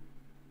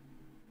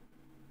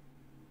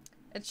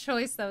 A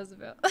choice that was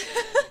about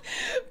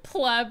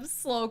plebs,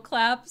 slow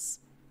claps.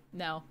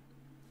 No.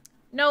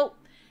 Nope.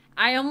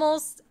 I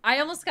almost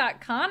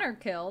got Connor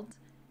killed.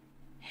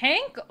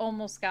 Hank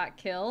almost got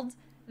killed.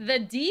 The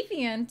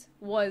deviant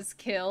was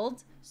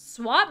killed.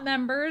 SWAT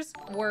members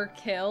were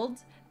killed.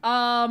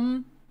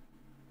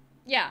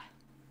 Yeah.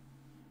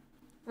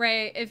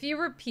 Right. If you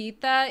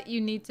repeat that,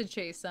 you need to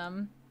chase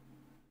them.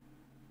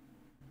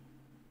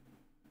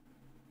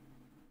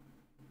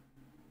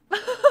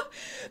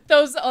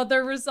 Those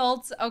other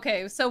results.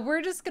 Okay, so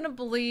we're just gonna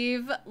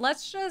believe.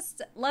 Let's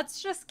just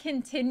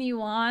continue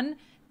on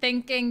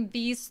thinking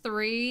these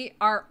three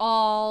are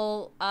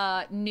all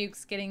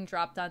nukes getting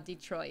dropped on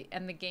Detroit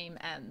and the game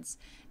ends.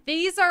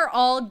 These are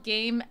all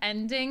game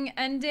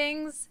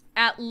endings.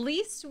 At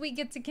least we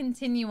get to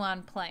continue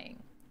on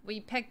playing. We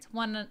picked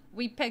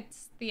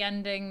the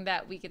ending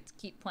that we get to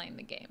keep playing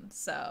the game.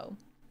 So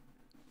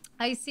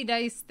Icy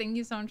Dice, thank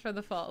you so much for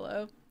the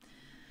follow.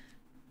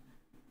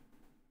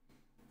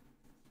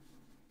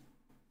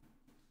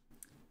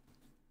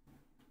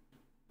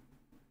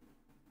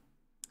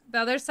 The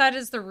other side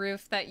is the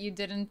roof that you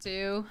didn't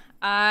do.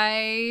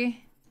 I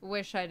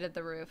wish I did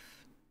the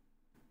roof.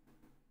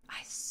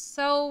 I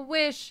so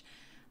wish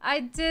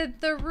I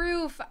did the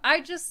roof. I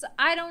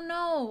don't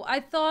know. I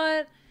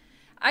thought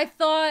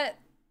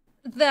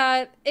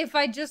that if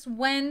I just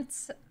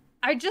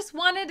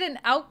wanted an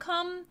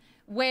outcome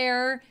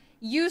where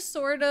you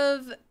sort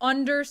of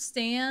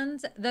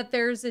understand that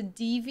there's a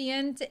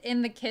deviant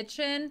in the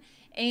kitchen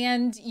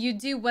and you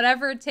do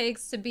whatever it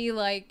takes to be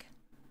like,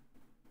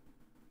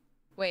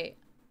 wait,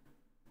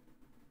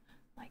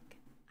 like,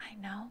 I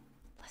know,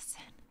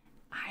 listen,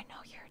 I know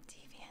you're a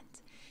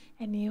deviant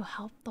and you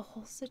helped the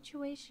whole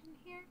situation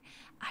here.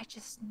 I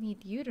just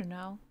need you to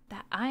know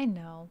that I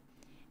know,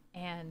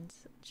 and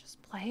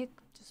just play it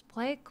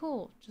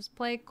cool. Just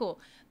play it cool.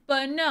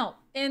 But no,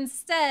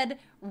 instead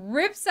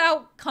rips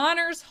out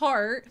Connor's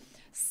heart,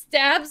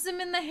 stabs him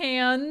in the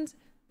hand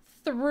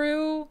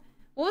through,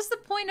 what was the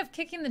point of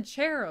kicking the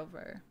chair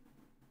over?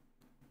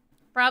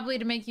 Probably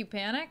to make you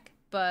panic,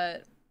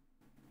 but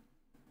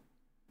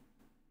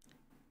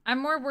I'm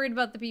more worried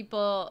about the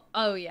people.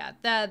 Oh yeah,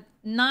 that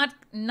not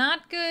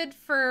good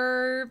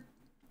for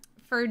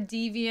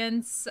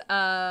Deviant's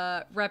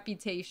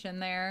reputation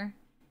there.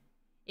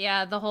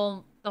 Yeah, the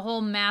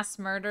whole mass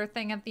murder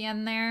thing at the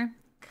end there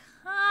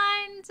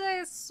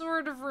kinda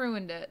sort of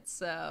ruined it,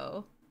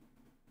 so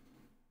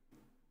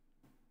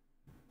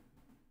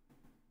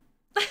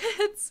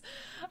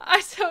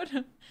I don't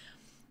know.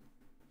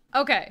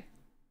 Okay.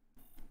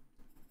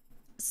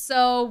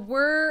 So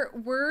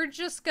we're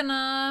just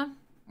gonna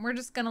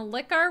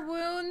lick our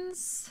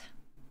wounds,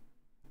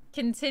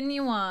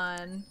 continue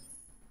on.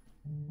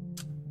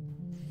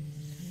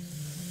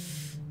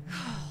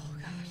 Oh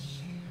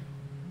gosh.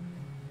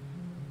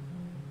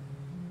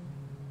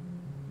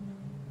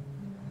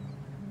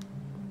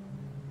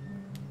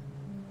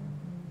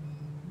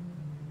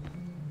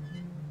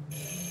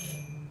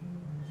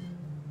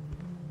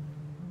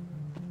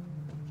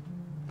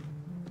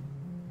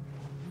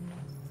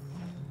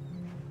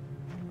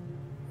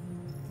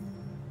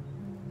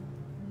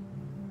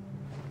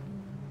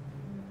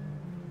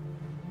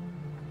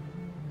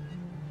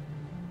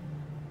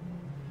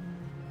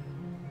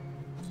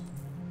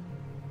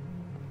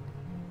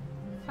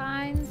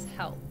 Finds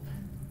help.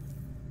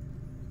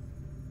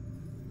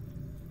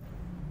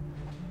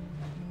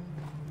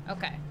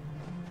 Okay.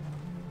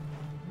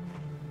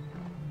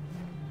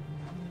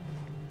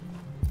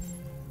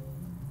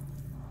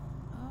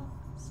 Oh,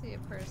 see a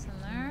person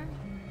there.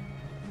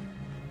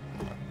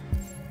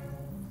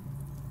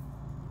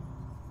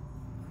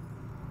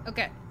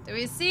 Okay, do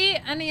we see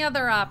any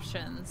other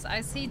options?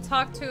 I see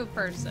talk to a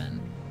person.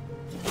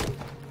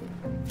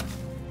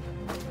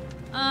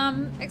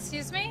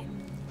 Excuse me?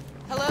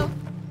 Hello?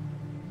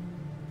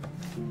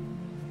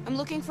 I'm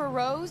looking for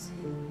Rose.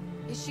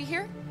 Is she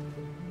here?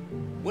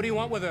 What do you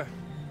want with her?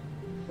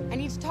 I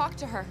need to talk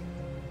to her.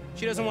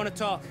 She doesn't want to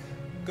talk.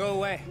 Go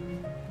away.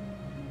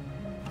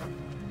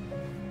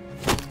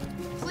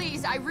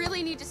 Please, I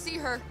really need to see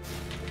her.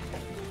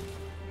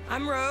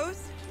 I'm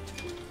Rose.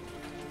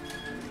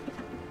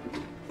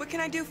 What can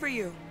I do for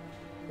you?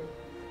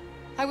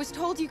 I was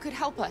told you could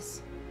help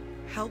us.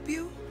 Help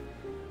you?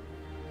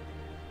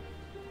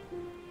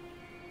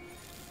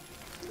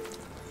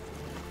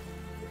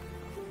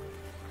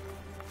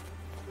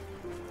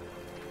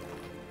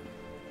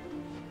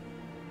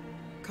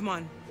 Come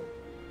on.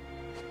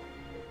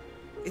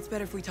 It's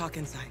better if we talk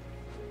inside.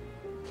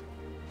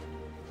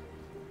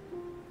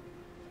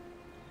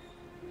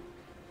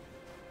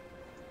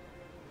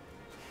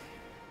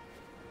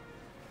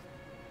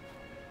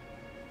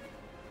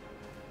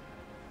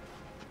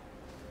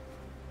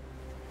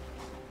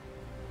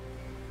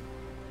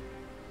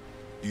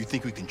 Do you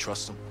think we can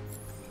trust him?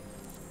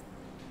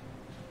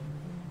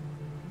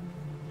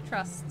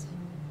 Trust.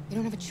 We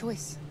don't have a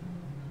choice.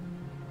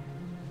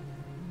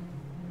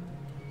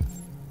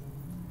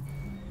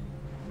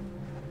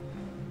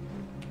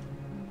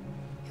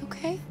 You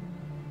okay?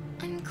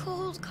 I'm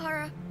cold,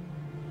 Kara.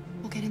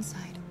 We'll get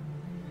inside.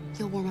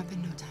 You'll warm up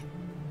in no time.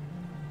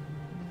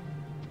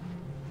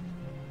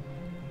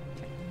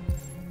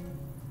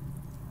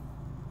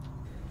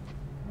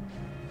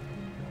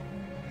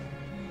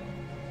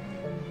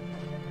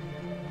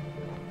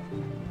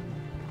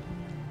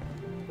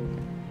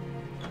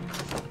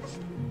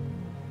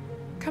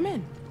 Come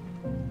in.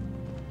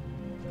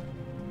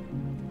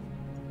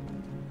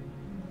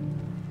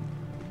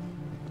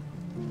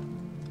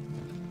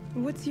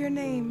 What's your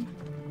name?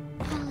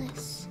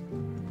 Alice.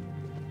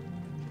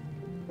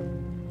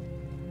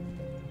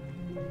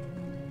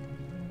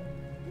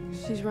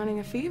 She's running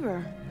a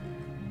fever.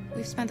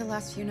 We've spent the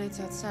last few nights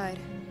outside.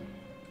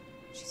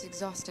 She's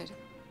exhausted.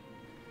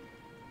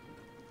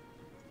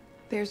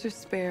 There's a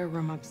spare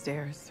room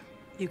upstairs.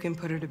 You can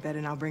put her to bed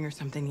and I'll bring her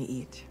something to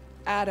eat.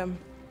 Adam,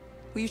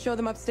 will you show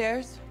them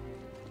upstairs?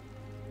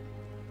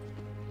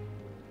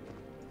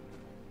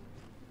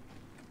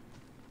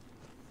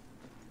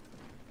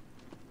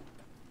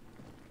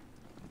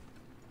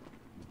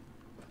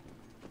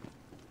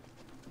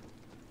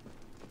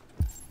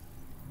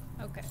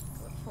 Okay,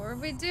 before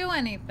we do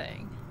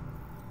anything.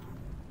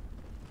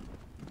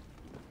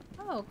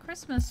 Oh,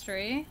 Christmas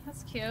tree.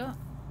 That's cute.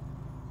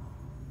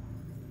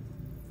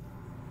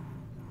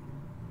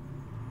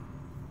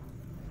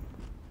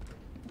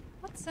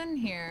 What's in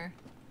here?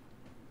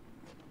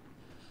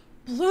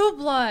 Blue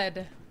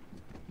blood.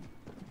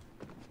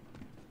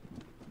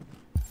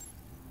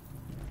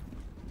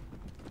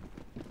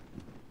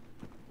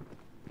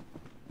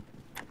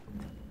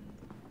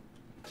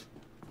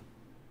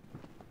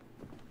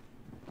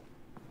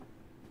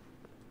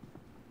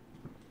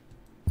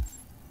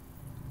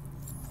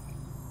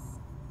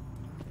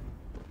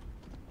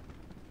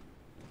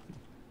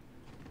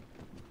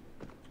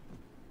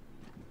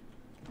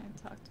 Can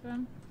I talk to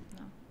him?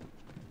 No.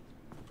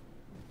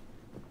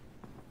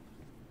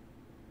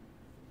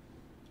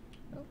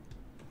 Oh.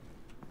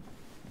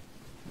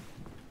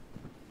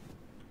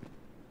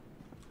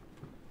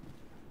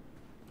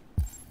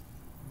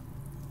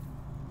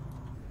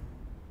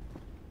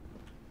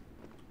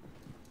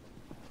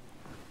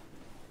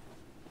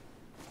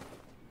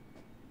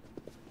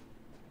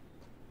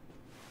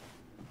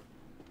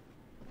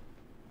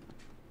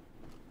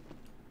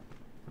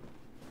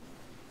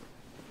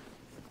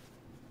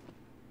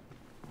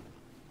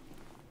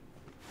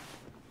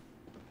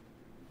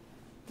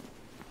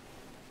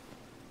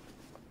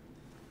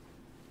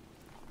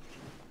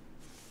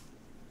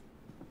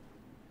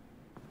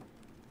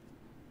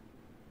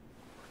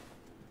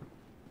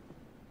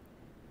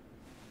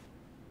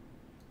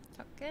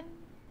 Talking.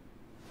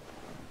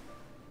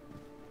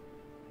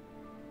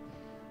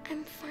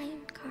 I'm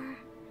fine, Kara.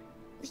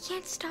 We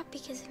can't stop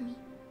because of me.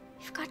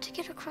 We've got to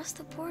get across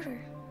the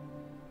border.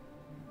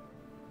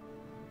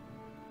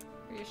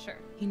 Are you sure?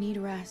 You need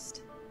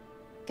rest.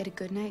 Get a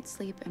good night's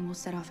sleep and we'll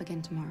set off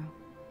again tomorrow.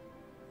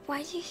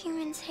 Why do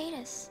humans hate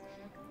us?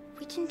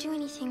 We didn't do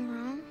anything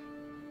wrong.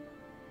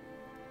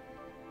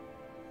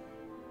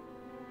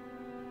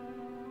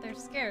 They're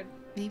scared.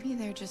 Maybe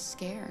they're just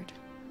scared.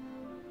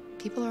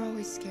 People are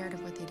always scared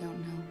of what they don't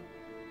know.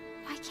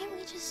 Why can't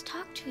we just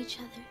talk to each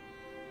other?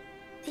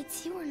 They'd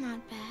see we're not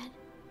bad.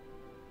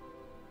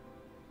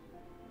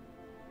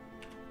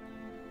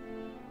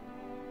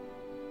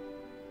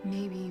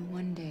 Maybe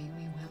one day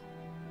we will.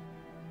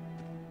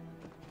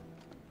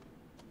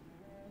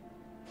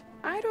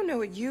 I don't know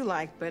what you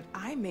like, but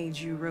I made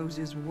you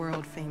Rose's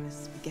world-famous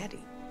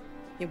spaghetti.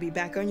 You'll be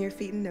back on your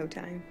feet in no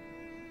time.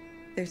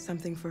 There's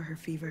something for her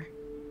fever.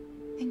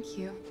 Thank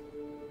you.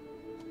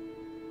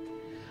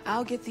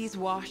 I'll get these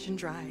washed and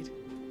dried.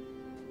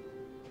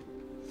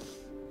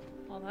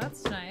 Well,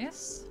 that's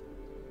nice.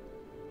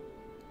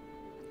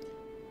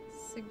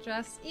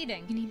 Suggest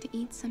eating. You need to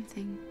eat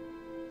something.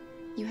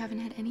 You haven't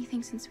had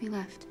anything since we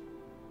left.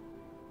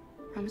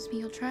 Promise me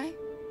you'll try?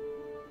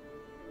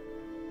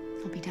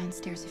 I'll be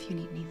downstairs if you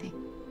need anything.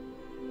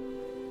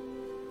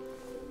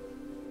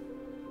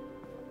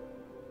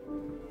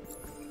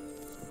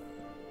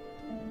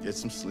 Get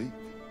some sleep,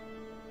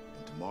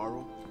 and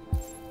tomorrow,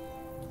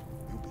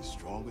 you'll be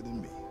stronger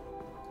than me.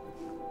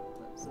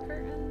 Close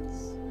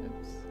curtains.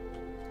 Oops.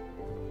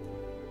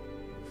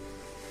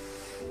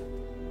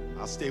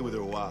 I'll stay with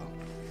her a while.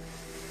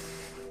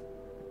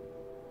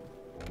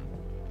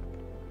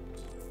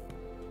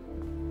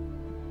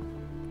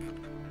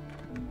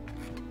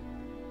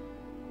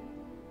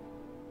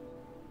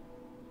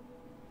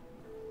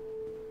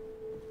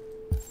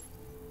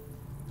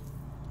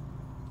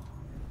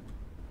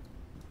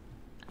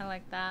 I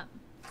like that.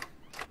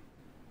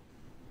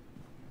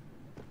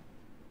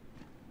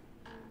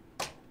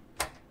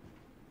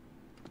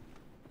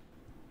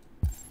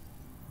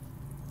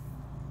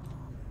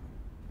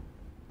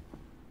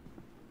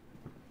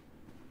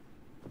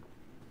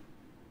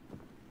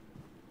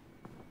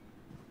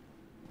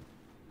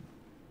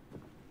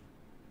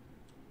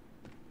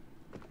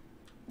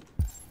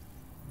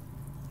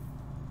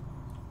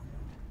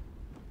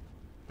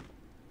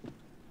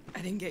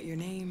 I didn't get your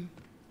name.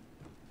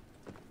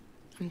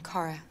 I'm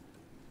Kara.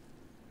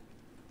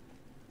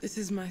 This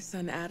is my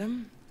son,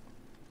 Adam.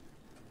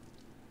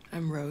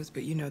 I'm Rose,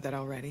 but you know that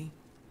already.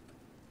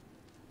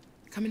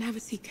 Come and have a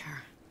seat,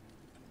 Kara.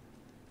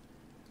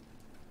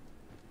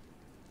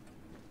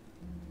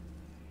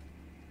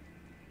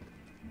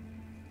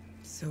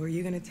 So are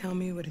you gonna tell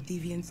me what a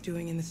deviant's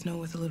doing in the snow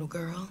with a little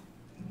girl?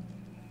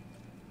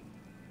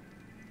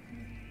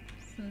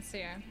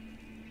 Sincere.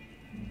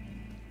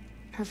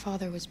 Her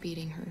father was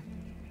beating her.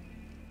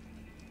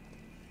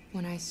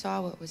 When I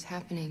saw what was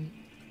happening,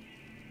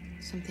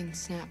 something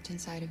snapped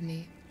inside of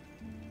me.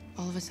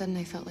 All of a sudden,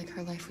 I felt like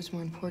her life was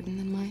more important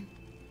than mine.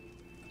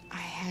 I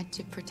had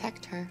to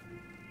protect her.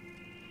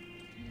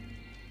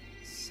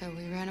 So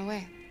we ran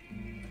away.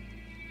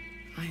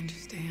 I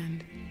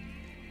understand.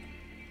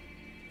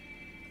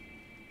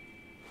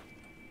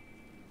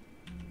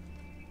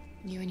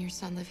 You and your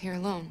son live here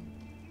alone.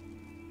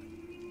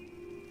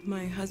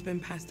 My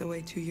husband passed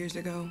away 2 years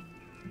ago.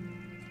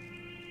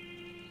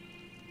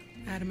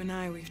 Adam and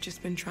I, we've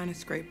just been trying to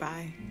scrape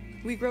by.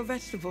 We grow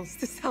vegetables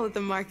to sell at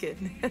the market.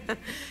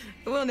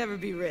 We'll never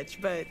be rich,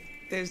 but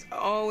there's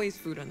always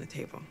food on the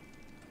table.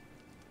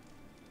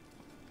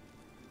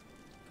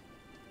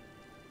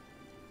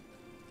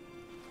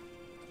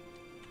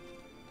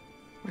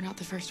 We're not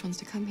the first ones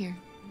to come here.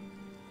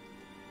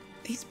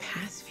 These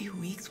past few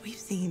weeks, we've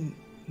seen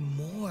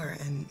more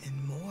and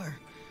more.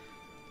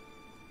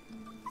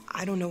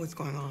 I don't know what's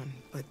going on,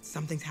 but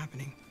something's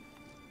happening.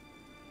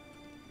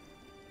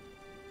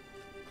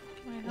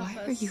 Why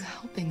are you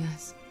helping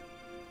us?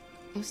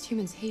 Most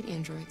humans hate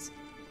androids.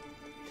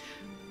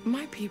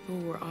 My people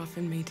were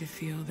often made to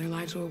feel their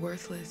lives were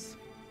worthless.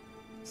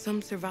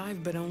 Some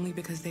survived, but only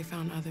because they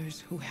found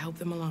others who helped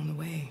them along the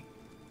way.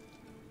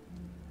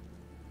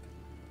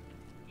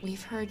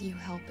 We've heard you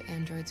help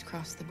androids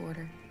cross the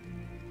border.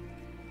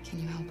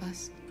 Can you help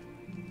us?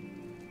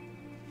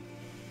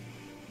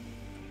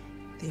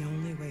 The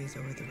only way is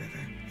over the river,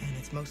 and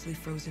it's mostly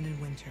frozen in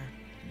winter.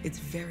 It's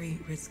very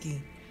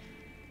risky.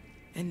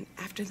 And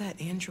after that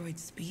android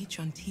speech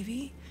on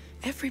TV,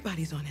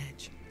 everybody's on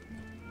edge.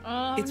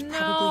 Oh, it's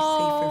probably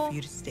safer for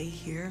you to stay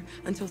here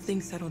until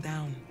things settle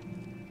down.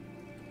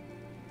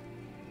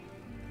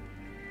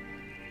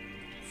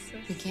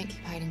 We can't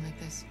keep hiding like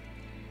this.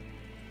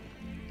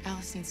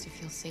 Alice needs to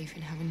feel safe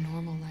and have a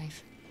normal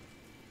life.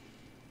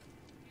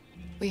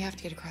 We have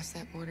to get across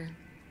that border.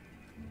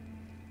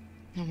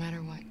 No matter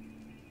what.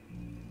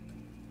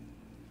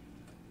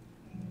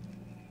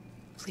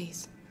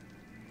 Please.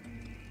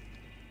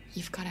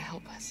 You've got to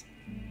help us.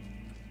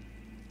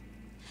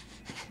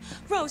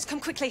 Rose, come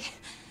quickly.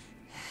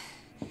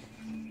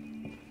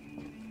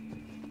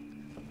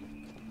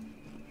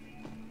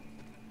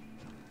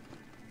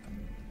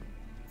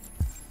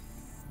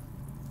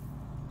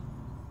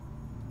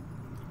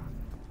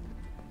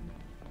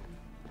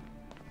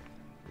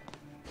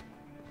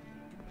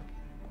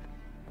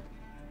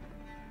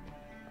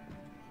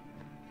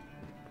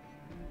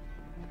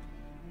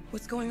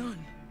 What's going on?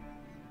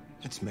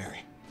 It's Mary.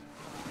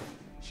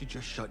 She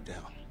just shut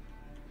down.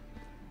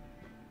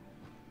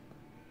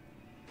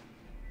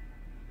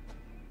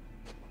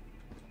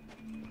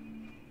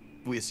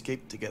 We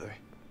escaped together.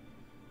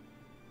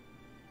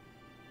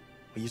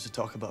 We used to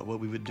talk about what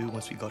we would do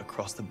once we got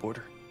across the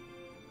border.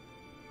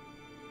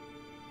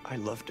 I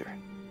loved her.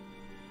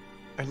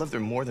 I loved her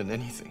more than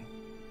anything.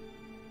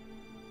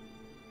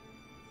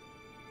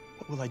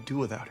 What will I do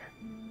without her?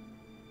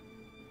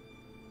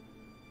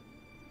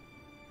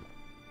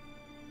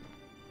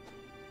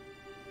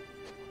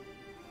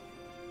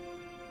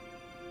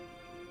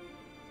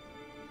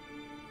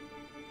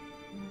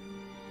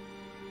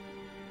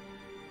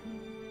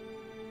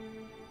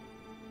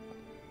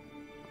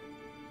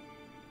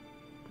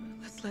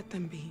 Let's let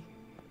them be.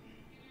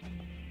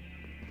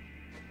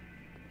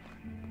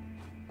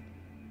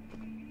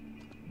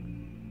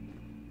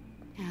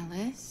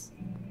 Alice?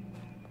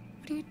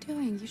 What are you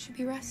doing? You should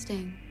be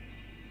resting.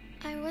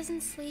 I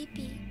wasn't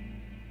sleepy.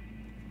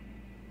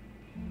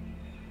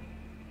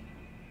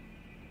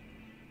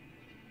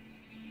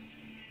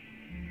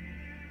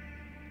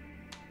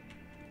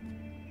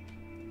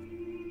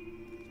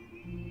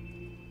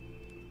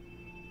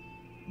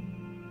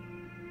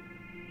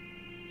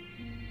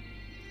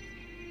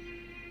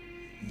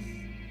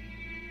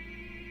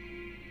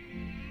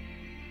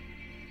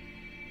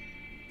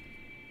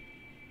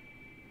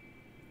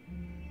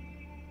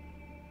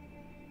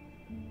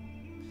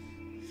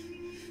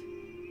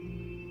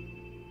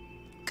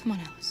 Come on,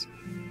 Alice.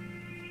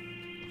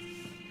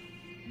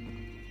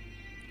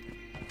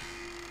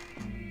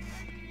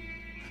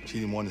 She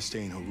didn't want to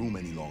stay in her room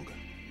any longer.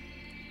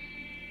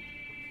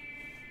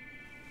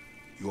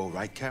 You all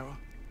right, Kara?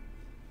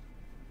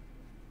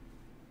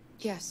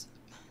 Yes.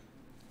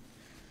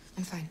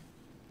 I'm fine.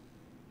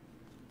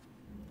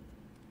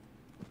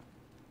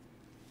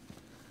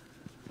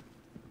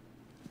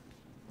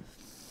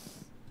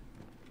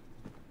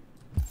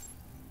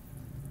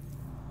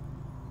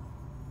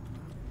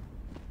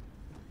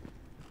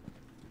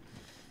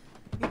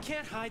 You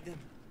can't hide them.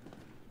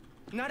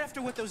 Not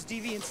after what those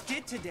deviants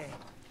did today.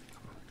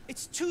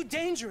 It's too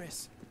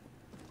dangerous.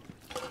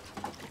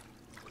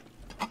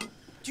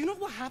 Do you know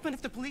what will happen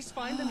if the police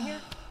find them here?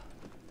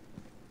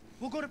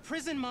 We'll go to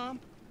prison, Mom.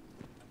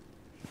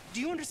 Do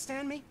you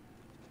understand me?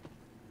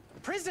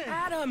 Prison!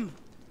 Adam!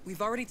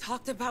 We've already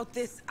talked about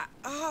this.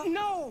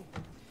 No!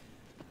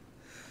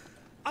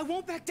 I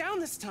won't back down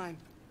this time.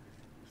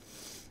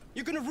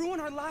 You're gonna ruin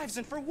our lives,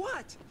 and for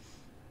what?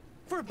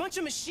 For a bunch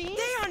of machines?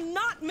 They are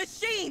not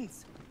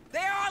machines! They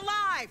are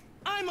alive!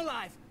 I'm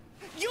alive!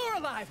 You're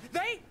alive!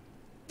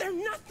 They're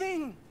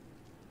nothing!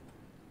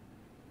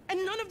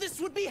 And none of this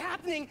would be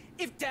happening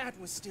if Dad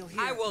was still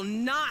here. I will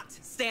not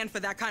stand for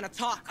that kind of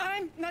talk.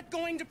 I'm not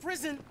going to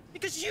prison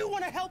because you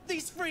want to help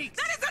these freaks.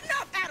 That is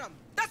enough, Adam!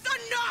 That's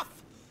enough!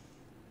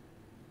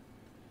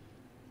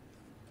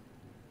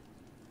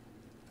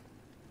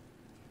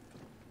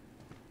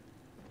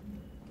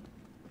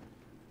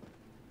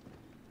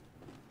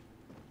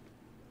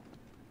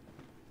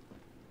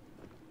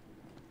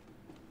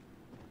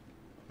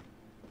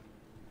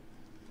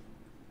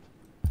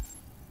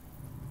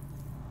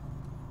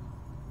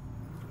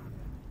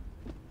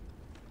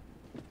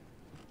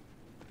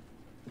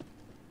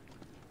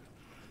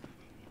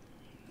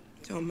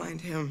 Don't mind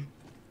him.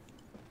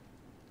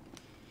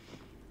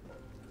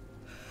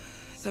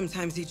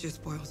 Sometimes he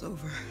just boils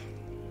over.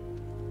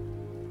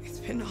 It's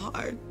been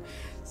hard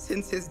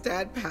since his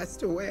dad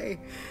passed away.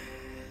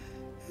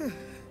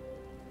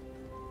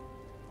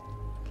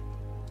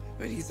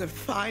 But he's a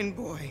fine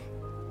boy.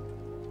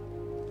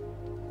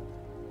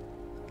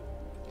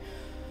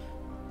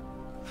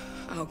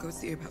 I'll go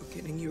see about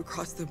getting you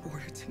across the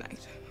border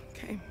tonight,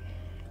 okay?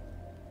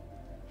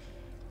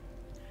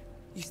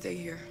 You stay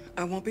here.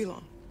 I won't be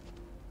long.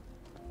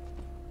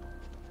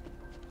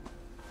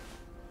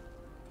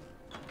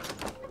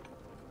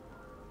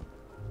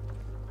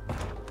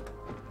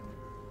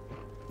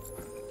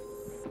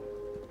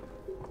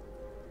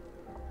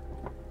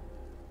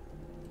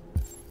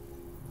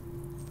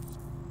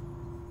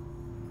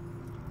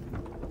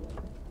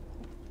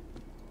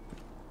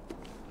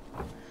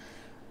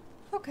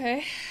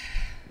 Okay.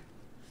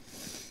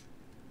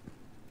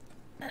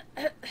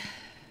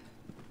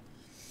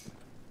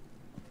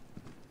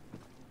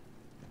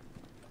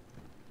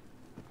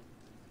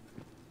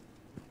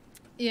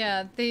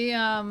 Yeah,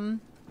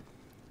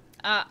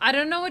 I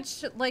don't know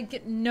which,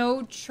 like,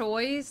 no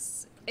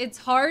choice. It's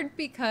hard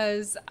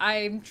because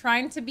I'm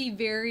trying to be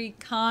very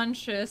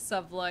conscious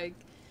of, like,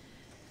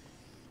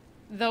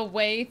 the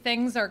way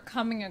things are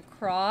coming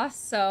across,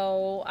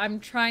 so I'm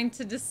trying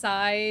to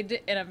decide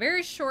in a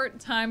very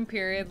short time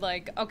period,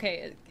 like,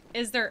 okay,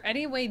 is there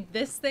any way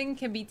this thing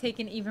can be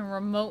taken even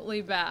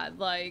remotely bad?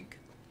 Like,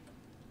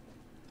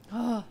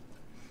 oh.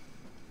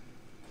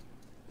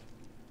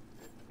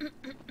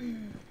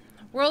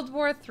 World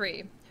War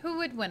III. Who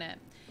would win it?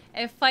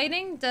 If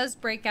fighting does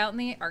break out in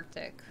the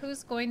Arctic,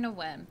 who's going to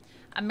win?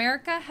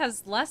 America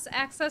has less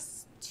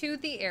access to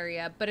the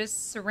area, but is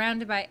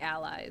surrounded by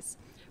allies.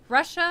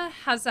 Russia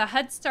has a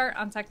head start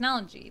on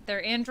technology.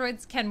 Their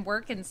androids can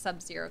work in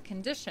sub-zero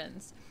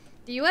conditions.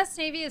 The U.S.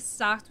 Navy is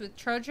stocked with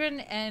Trojan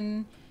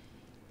and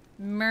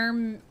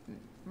Myrmidon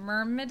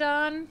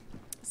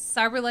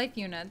cyberlife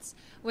units,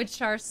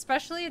 which are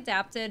specially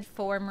adapted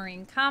for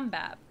marine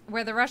combat,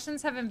 where the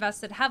Russians have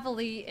invested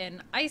heavily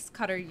in ice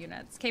cutter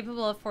units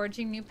capable of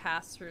forging new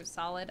paths through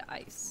solid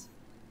ice.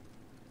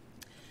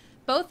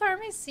 Both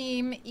armies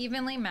seem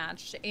evenly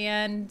matched,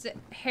 and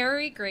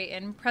Harry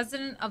Grayton,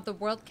 president of the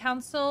World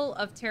Council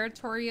of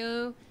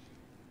Territorial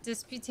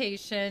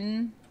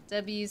Disputation,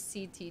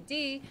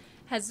 WCTD,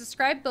 has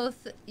described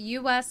both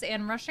U.S.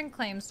 and Russian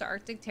claims to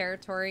Arctic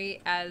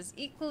territory as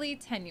equally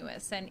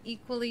tenuous and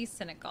equally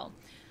cynical.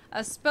 A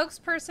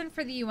spokesperson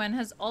for the UN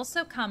has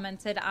also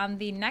commented on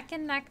the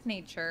neck-and-neck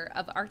nature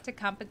of Arctic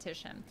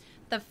competition.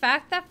 The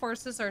fact that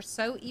forces are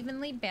so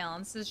evenly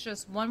balanced is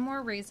just one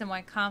more reason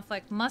why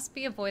conflict must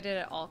be avoided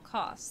at all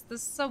costs.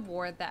 This is a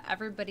war that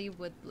everybody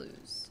would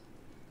lose.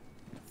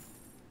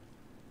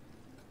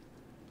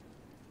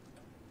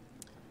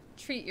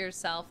 Treat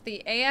yourself.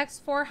 The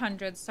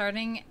AX400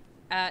 starting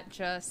at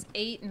just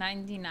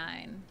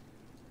 $8.99.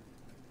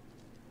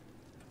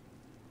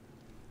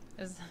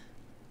 It's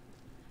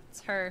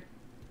her.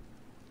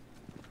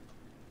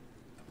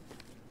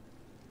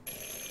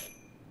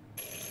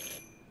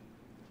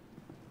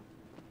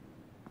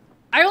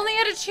 I only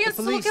had a chance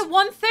to look at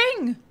one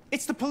thing.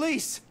 It's the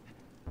police.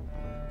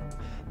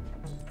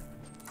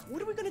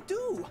 What are we gonna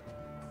do?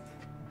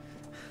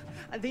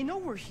 They know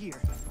we're here.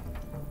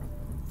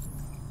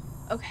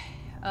 Okay.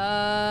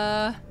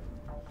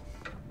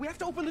 We have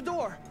to open the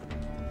door.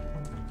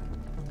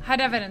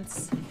 Hide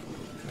evidence.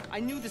 I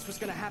knew this was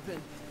gonna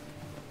happen.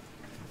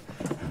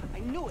 I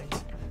knew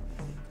it.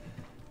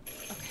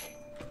 Okay.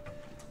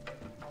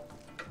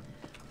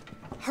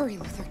 Hurry,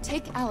 Luther.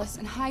 Take Alice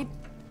and hide.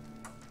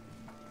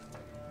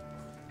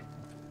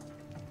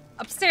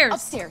 Upstairs.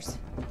 Upstairs.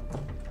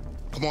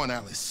 Come on,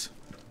 Alice.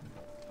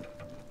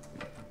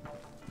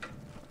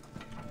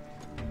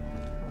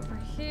 Over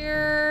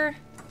here.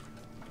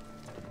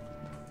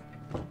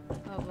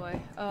 Oh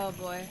boy. Oh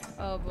boy.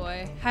 Oh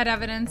boy. Hide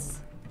evidence.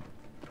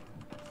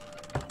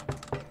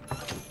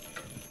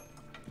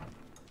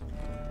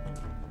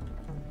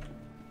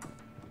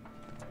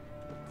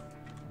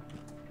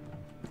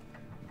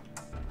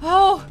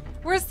 Oh,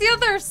 where's the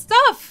other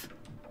stuff?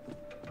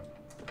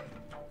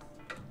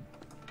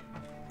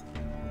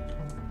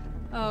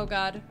 Oh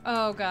god.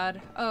 Oh god.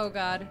 Oh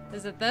god.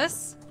 Is it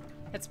this?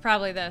 It's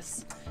probably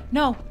this.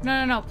 No,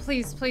 no, no, no.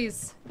 Please,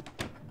 please.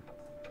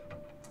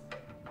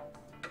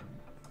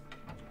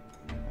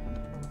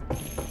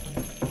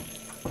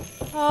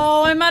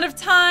 Oh, I'm out of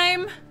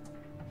time.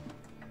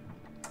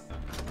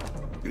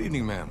 Good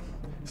evening, ma'am.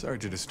 Sorry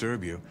to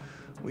disturb you.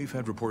 We've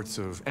had reports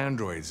of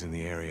androids in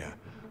the area.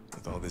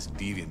 With all this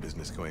deviant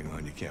business going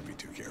on, you can't be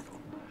too careful.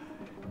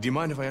 Do you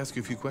mind if I ask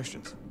you a few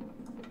questions?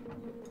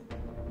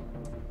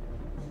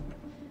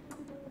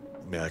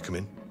 May I come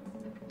in?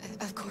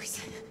 Of course.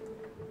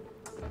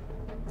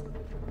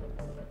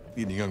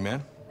 Evening, young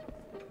man.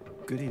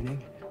 Good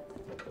evening.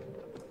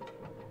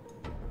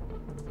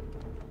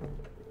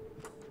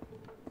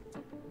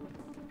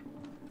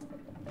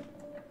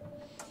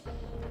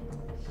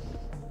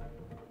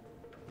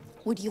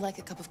 Would you like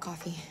a cup of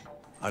coffee?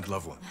 I'd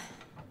love one.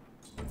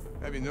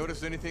 Have you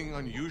noticed anything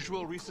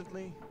unusual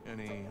recently?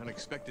 Any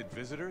unexpected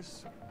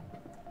visitors?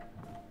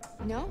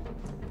 No.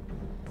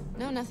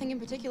 No, nothing in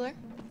particular.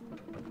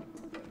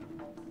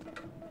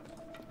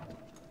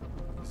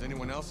 Is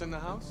anyone else in the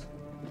house?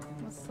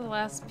 What's the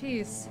last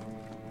piece?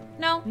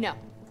 No. No.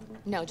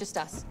 No, just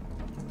us.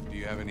 Do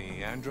you have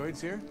any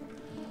androids here?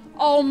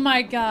 Oh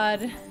my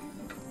god.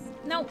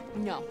 No.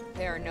 No,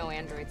 there are no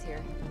androids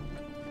here.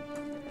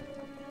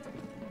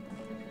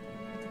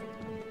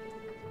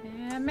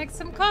 And make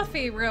some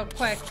coffee real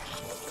quick.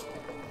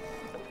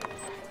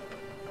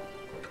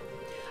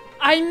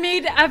 I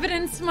made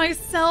evidence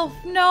myself.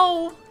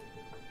 No.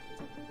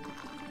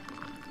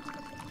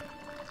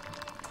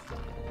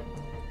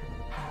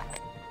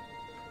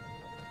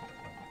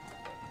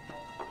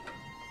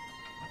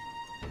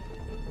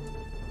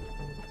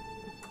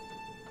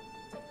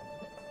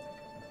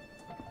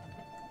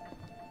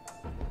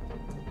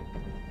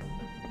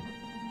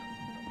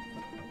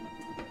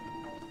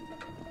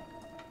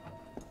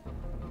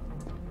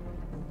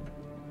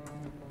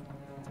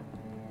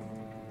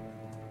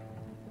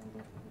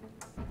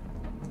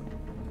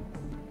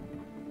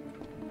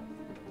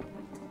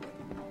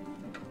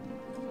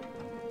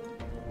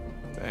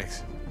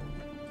 Thanks.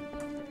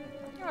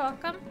 You're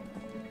welcome.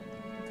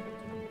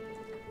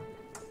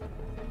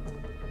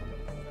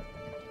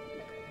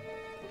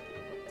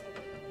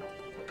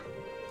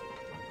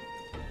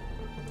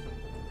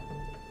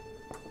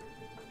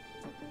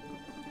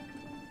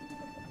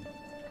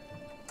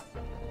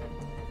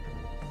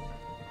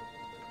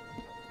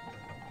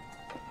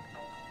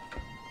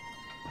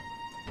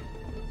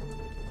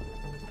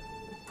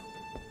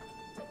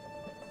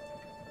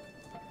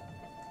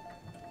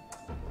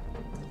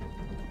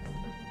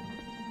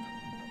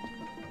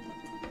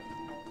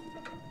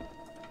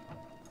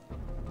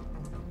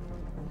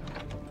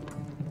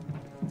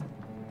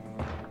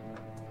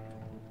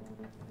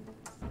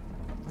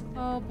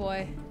 Oh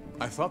boy.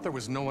 I thought there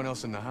was no one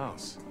else in the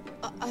house.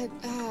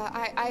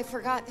 I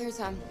forgot.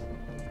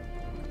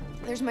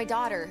 There's my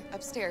daughter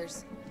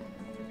upstairs.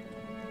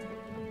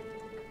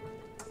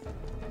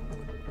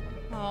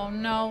 Oh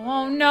no,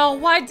 oh no,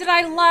 why did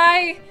I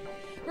lie?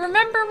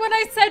 Remember when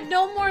I said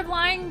no more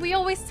lying? We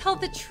always tell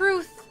the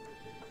truth.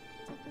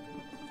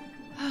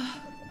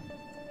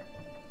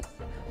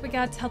 We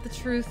gotta tell the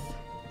truth.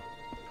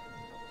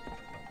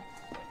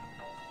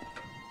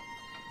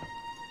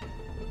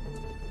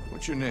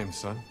 What's your name,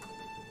 son?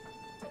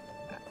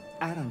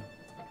 Adam.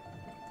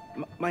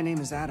 My name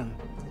is Adam.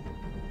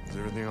 Is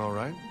everything all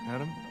right,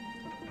 Adam?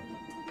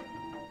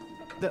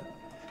 The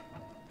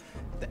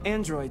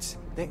androids,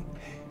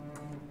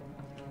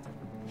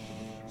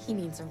 He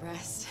needs a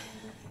rest.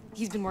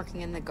 He's been working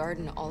in the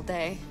garden all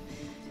day.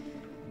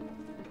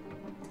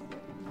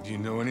 Do you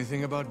know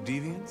anything about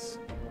deviants?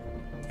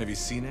 Have you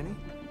seen any?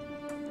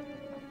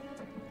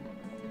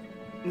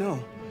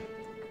 No.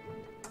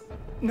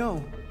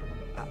 No.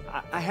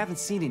 I haven't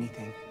seen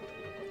anything.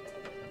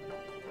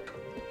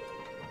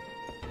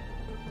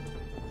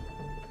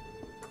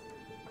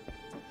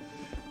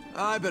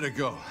 I better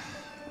go.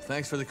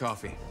 Thanks for the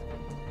coffee.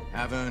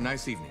 Have a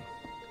nice evening.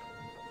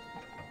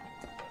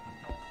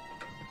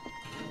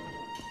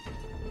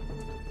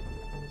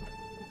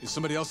 Is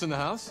somebody else in the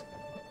house?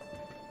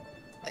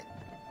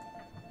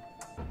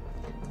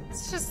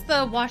 It's just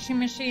the washing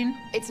machine.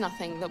 It's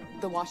nothing.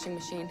 The washing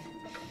machine.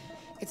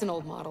 It's an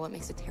old model. It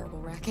makes a terrible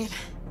racket.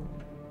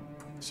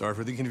 Sorry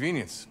for the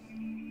inconvenience.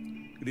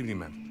 Good evening,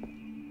 ma'am.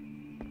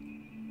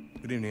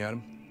 Good evening,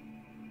 Adam.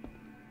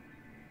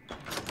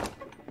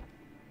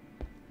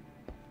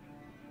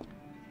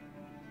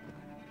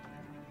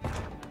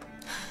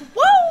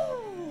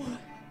 Woo!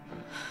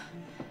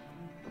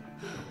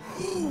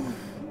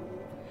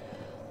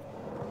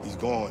 He's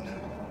gone.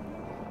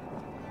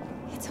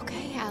 It's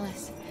okay,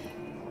 Alice.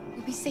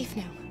 We'll be safe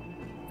now.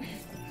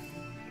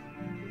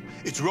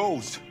 It's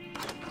Rose.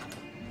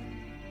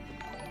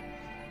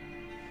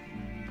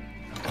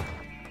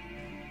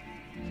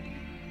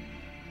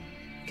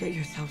 Get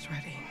yourselves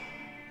ready.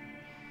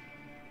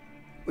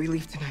 We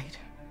leave tonight.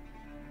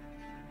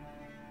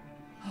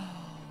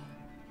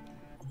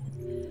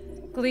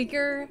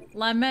 Gleeker,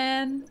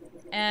 Lemon,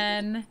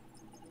 and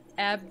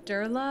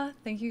Abdurla.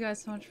 Thank you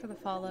guys so much for the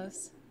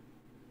follows.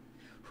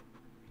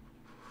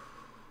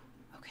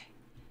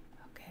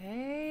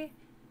 Okay.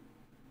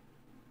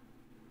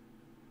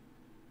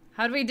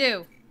 How'd we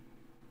do?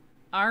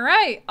 All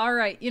right.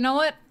 You know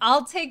what?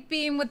 I'll take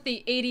being with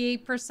the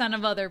 88%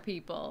 of other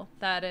people.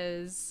 That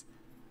is...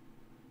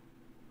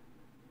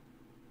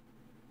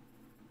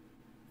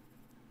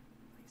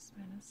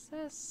 Policeman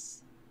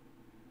assist.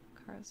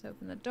 Cars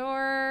open the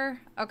door.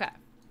 Okay.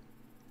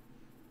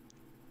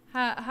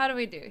 How do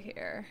we do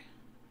here?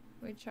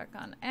 We check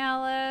on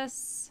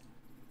Alice.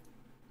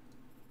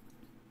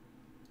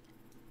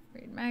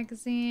 Read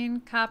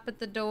magazine. Cop at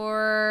the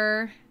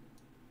door.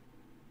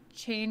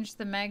 Change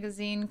the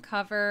magazine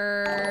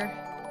cover.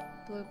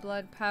 Blue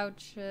blood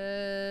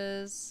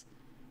pouches.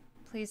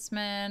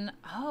 Policeman.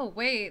 Oh,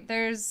 wait.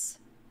 There's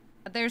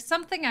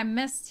something I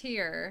missed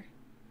here.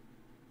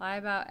 Lie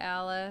about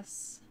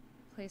Alice.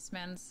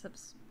 Policeman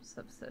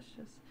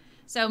suspicious.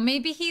 So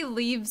maybe he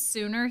leaves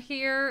sooner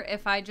here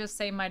if I just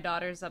say my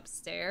daughter's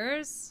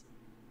upstairs.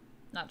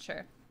 Not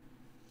sure.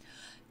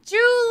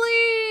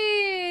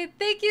 Julie!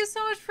 Thank you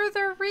so much for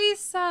the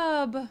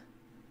resub.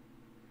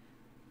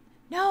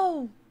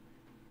 No.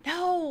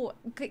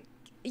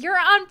 You're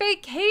on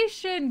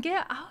vacation.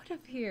 Get out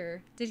of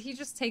here. Did he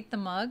just take the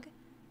mug?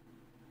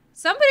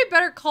 Somebody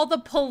better call the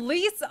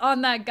police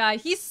on that guy.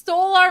 He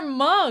stole our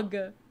mug.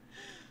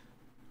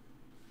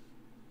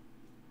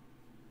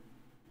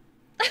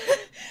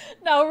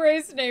 Now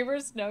Ray's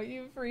neighbors know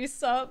you've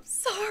resub.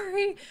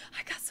 Sorry.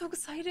 I got so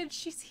excited.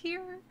 She's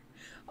here.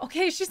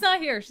 Okay, she's not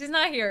here. She's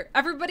not here.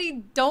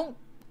 Everybody don't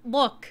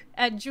look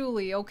at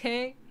Julie,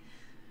 okay?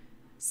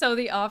 So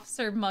the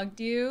officer mugged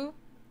you?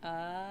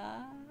 Okay.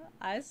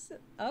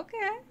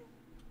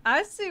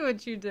 I see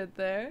what you did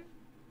there.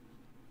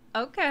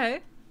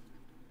 Okay.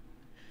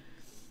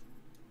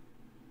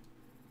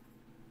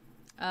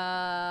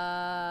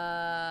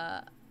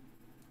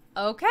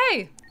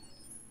 Okay.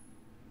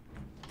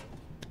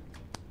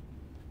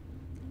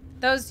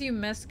 Those you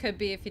missed could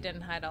be if you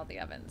didn't hide all the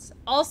ovens.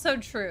 Also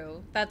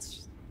true.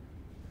 That's...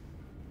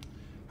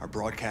 Our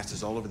broadcast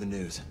is all over the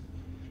news.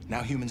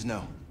 Now humans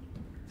know.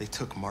 They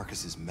took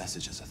Marcus's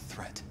message as a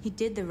threat. He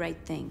did the right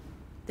thing.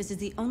 This is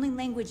the only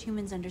language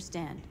humans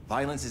understand.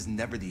 Violence is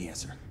never the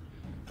answer.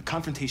 A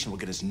confrontation will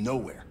get us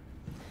nowhere.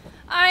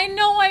 I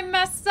know I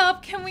messed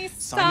up. Can we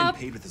stop? Simon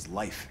paid with his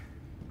life.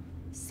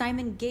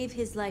 Simon gave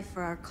his life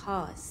for our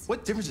cause.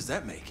 What difference does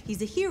that make?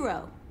 He's a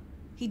hero.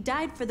 He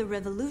died for the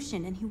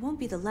revolution, and he won't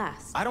be the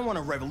last. I don't want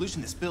a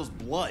revolution that spills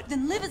blood.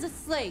 Then live as a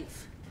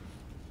slave.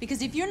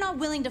 Because if you're not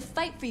willing to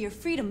fight for your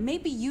freedom,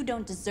 maybe you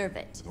don't deserve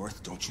it.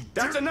 North, don't you...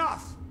 That's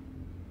enough!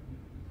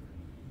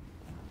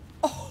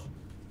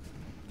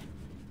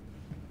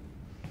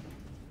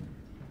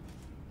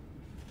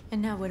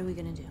 And now what are we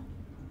gonna do?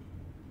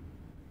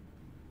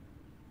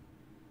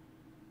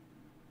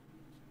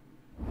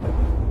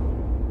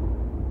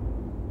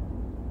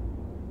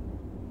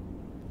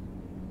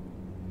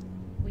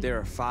 There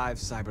are 5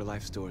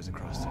 CyberLife stores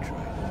across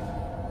Detroit.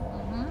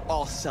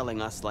 All selling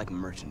us like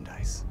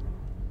merchandise.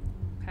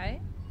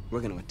 Okay.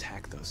 We're gonna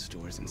attack those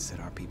stores and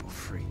set our people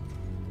free.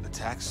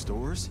 Attack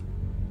stores?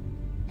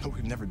 But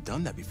we've never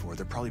done that before.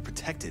 They're probably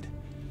protected.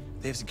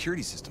 They have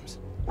security systems.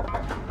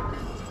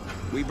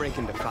 We break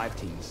into 5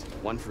 teams,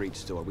 1 for each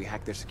store. We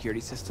hack their security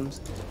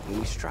systems, and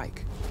we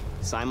strike.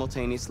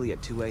 Simultaneously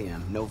at 2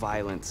 a.m. No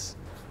violence.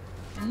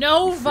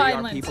 No Free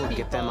violence, our people,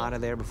 get them out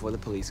of there before the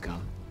police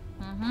come.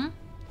 Mm-hmm.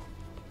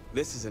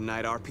 This is a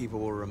night our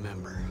people will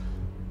remember.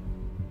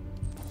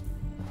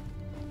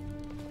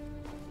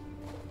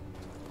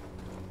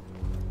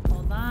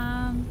 Hold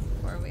on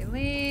before we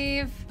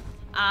leave.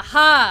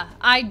 Aha!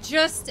 I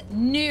just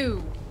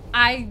knew.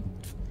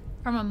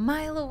 From a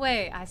mile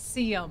away, I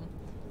see him.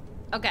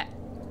 Okay.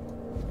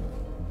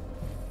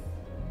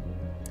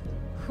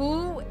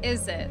 Who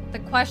is it? The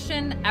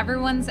question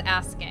everyone's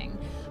asking.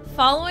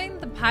 Following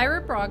the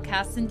pirate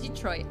broadcast in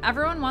Detroit,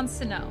 everyone wants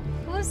to know,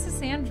 who is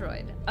this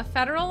android? A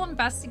federal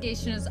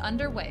investigation is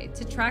underway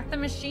to track the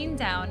machine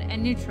down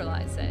and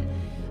neutralize it.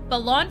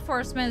 But law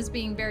enforcement is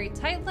being very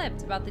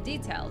tight-lipped about the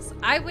details.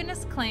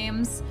 Eyewitness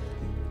claims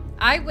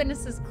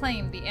Eyewitnesses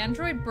claim the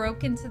android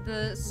broke into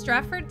the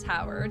Stratford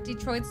Tower,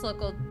 Detroit's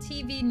local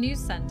TV news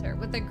center,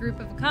 with a group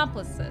of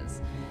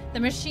accomplices. The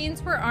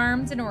machines were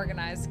armed and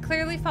organized,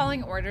 clearly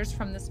following orders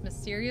from this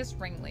mysterious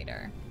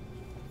ringleader.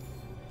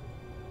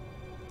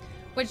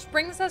 Which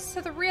brings us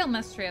to the real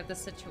mystery of the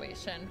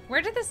situation.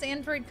 Where did this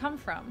android come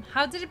from?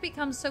 How did it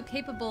become so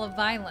capable of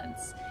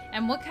violence?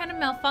 And what kind of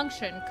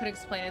malfunction could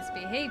explain its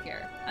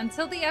behavior?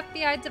 Until the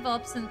FBI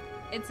develops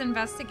its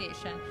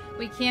investigation,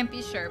 we can't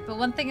be sure, but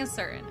one thing is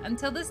certain.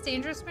 Until this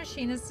dangerous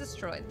machine is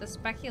destroyed, the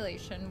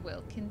speculation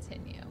will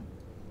continue.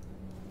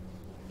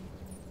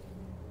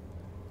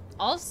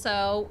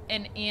 Also,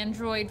 an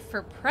android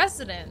for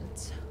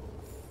president.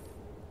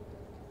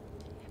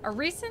 A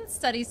recent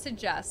study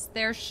suggests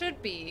there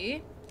should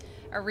be.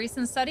 A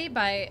recent study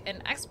by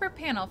an expert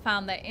panel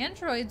found that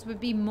androids would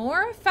be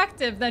more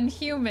effective than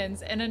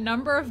humans in a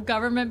number of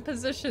government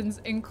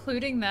positions,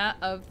 including that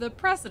of the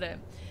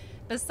president.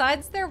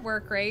 Besides their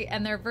work rate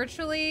and their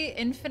virtually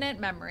infinite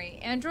memory,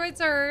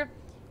 androids are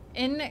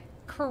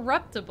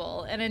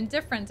incorruptible and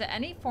indifferent to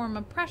any form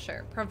of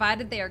pressure.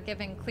 Provided they are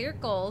given clear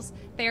goals,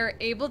 they are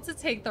able to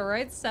take the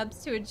right steps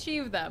to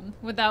achieve them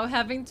without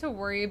having to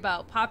worry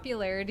about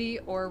popularity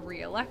or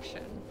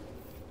re-election.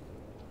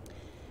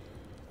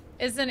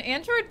 Is an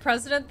android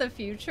president the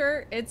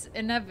future? It's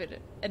inevitable.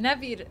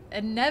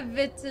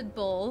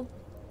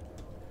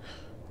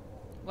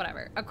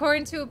 Whatever.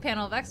 According to a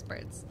panel of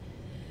experts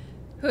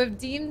who have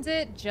deemed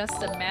it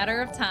just a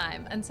matter of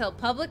time until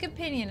public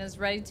opinion is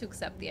ready to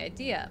accept the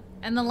idea.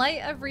 In the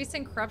light of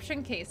recent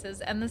corruption cases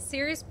and the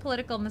serious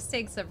political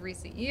mistakes of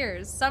recent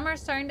years, some are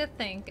starting to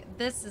think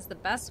this is the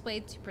best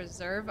way to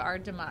preserve our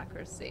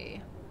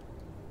democracy.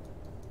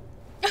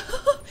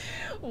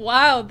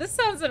 Wow, this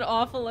sounds an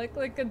awful like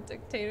a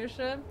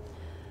dictatorship.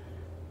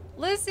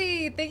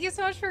 Lizzie, thank you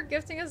so much for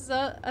gifting us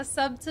a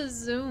sub to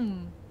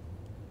Zoom.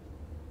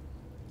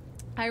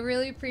 I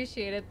really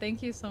appreciate it.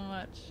 Thank you so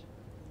much.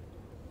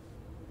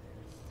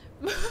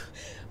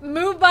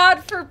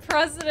 Moobot for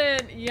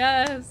president,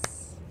 yes.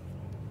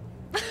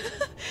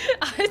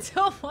 I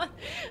don't want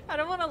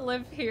to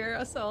live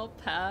here, so I'll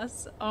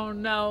pass. Oh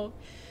no.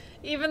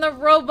 Even the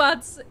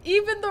robots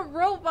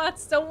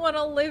don't want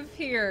to live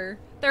here.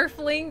 They're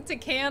fleeing to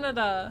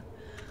Canada.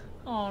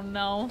 Oh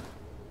no.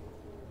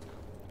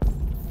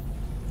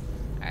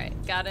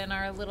 Alright, got in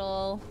our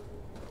little...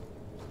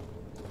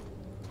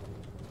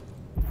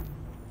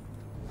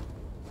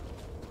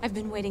 I've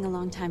been waiting a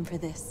long time for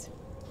this.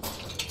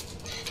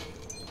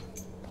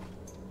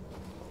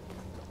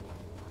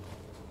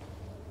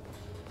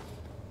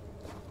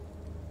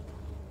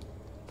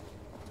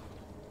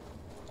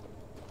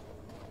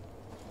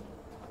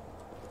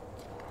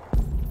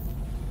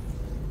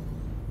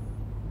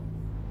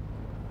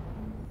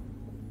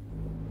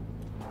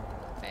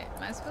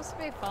 Am I supposed to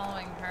be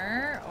following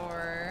her,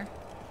 or...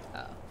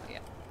 Oh, yeah.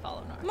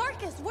 Follow north.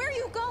 Marcus, where are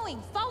you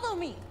going? Follow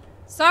me!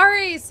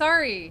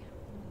 Sorry.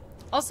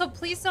 Also,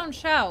 please don't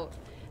shout.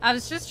 I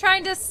was just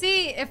trying to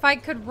see if I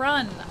could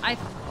run. Marcus,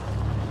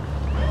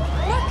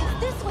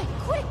 this way,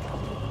 quick!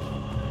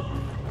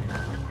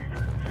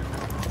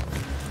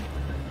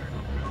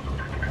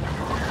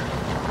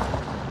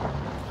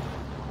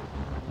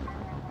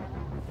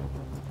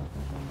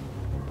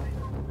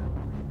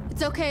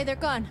 It's okay, they're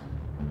gone.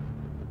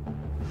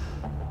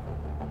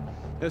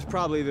 There's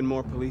probably even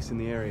more police in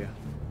the area.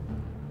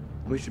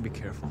 We should be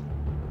careful.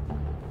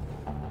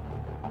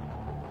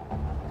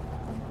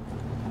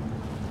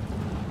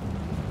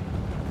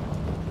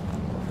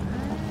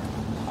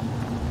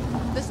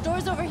 The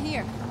store's over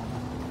here.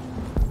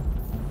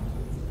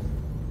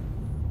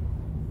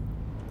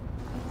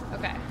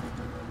 Okay.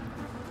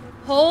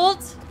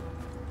 Hold.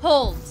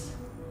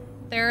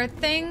 There are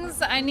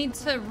things I need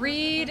to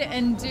read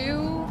and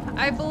do,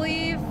 I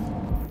believe.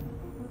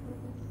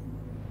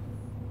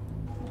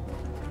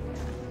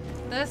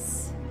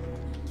 This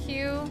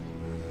Q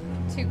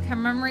to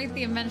commemorate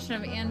the invention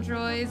of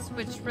androids,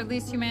 which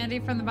release humanity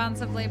from the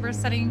bonds of labor,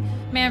 setting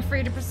man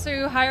free to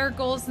pursue higher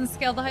goals and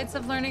scale the heights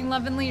of learning,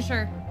 love, and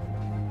leisure.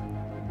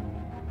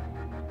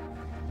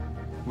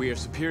 We are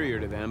superior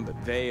to them, but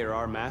they are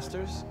our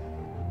masters?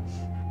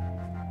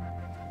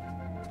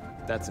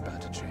 That's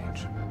about to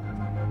change.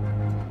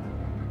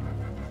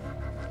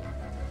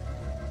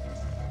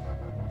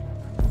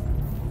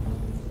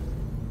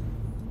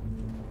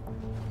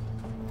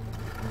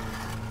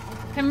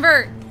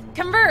 Convert!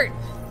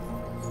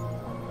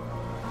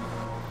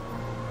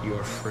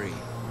 You're free.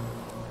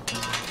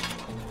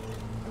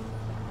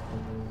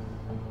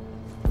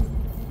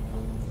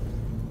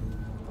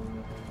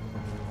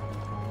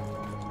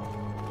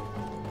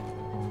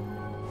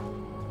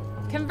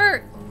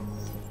 Convert!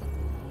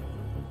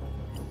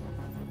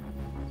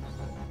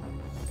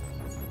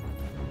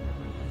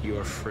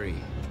 You're free.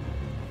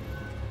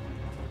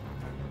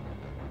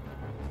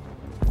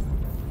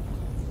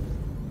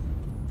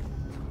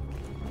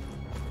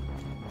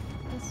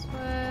 This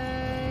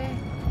way.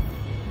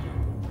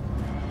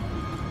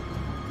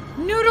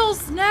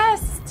 Noodle's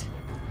Nest!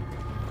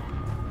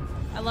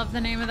 I love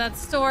the name of that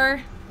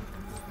store.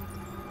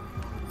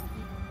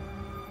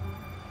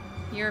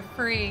 You're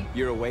free.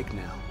 You're awake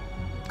now.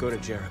 Go to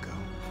Jericho.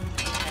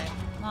 Okay.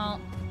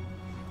 Well,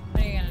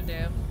 what are you gonna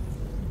do?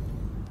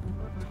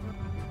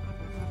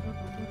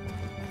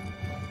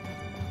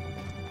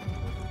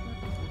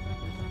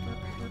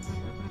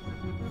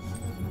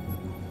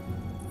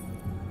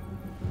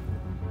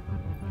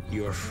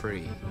 You're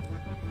free.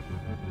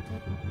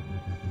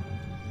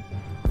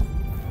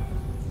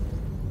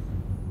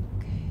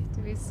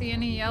 Do we see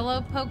any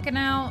yellow poking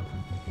out?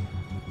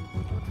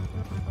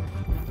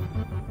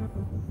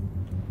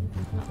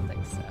 I don't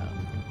think so.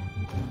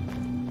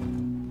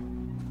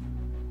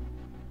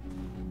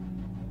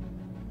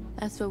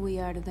 That's what we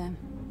are to them.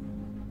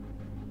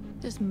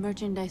 Just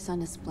merchandise on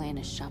display in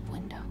a shop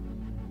window.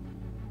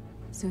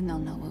 Soon they'll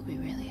know what we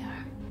really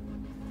are.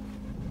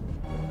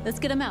 Let's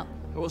get them out.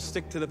 We'll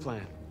stick to the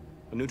plan.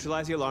 We'll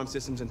neutralize the alarm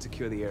systems and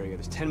secure the area.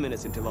 There's 10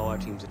 minutes until all our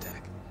teams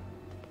attack.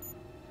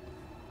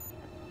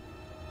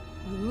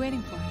 What are we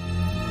waiting for?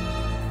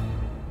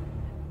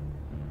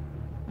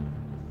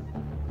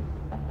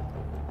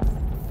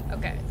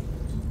 Okay.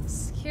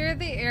 Secure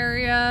the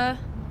area.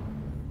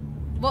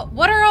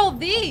 What are all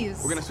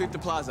these? We're gonna sweep the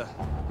plaza.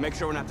 Make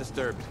sure we're not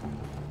disturbed.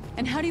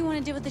 And how do you want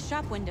to deal with the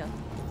shop window?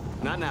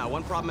 Not now.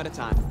 One problem at a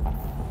time.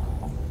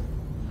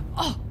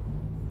 Oh!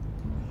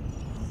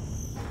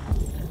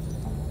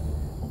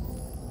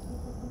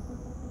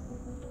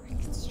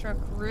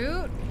 Reconstruct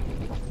route.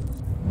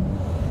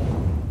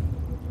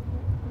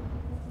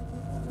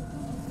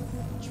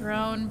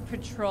 Drone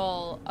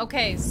patrol.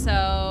 Okay,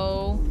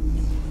 so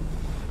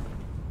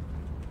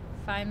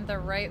find the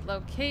right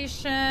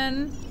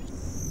location.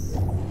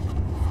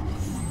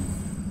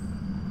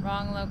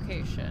 Wrong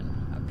location.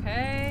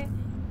 Okay.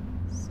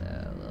 So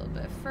a little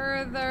bit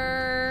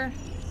further.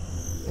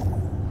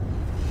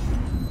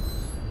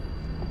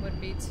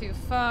 Would be too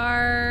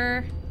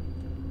far.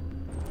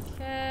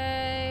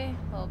 Okay.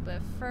 A little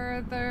bit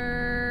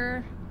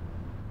further.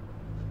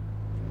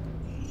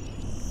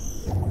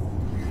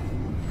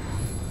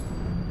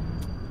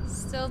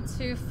 Still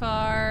too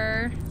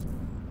far.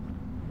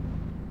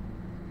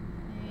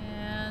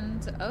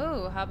 And,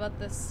 oh, how about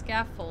this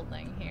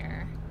scaffolding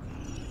here?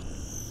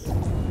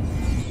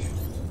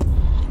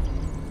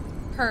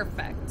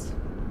 Perfect.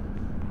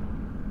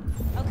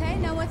 Okay,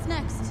 now what's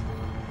next?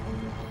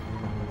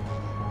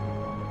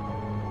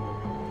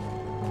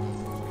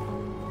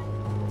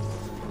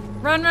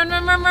 Run, run,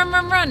 run, run, run,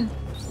 run, run!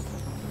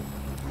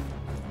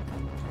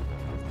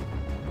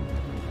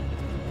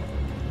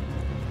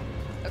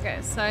 Okay,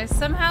 so I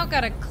somehow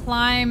gotta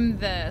climb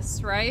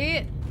this,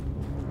 right?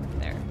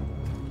 There.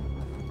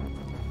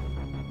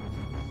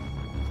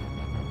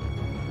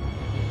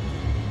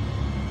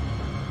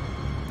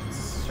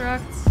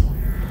 Construct.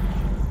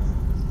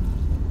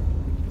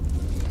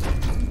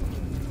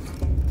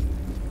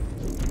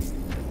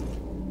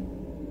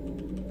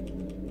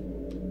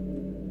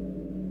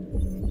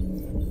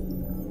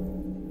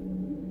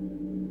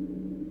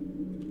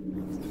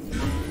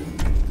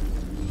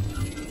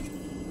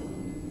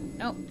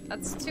 Nope,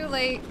 that's too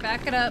late.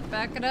 Back it up,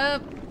 back it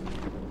up.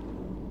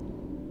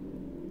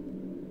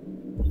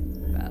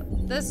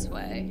 About this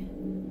way.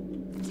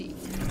 Deep.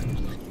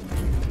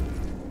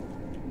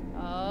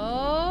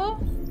 Oh.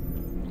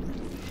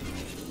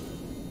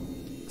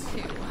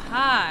 Too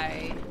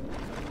high.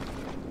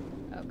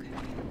 Okay.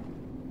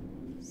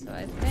 So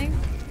I think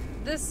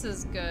this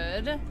is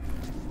good.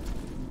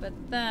 But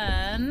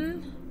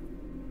then...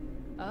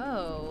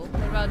 Oh,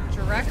 what about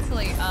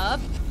directly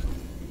up?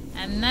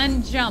 And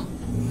then jump.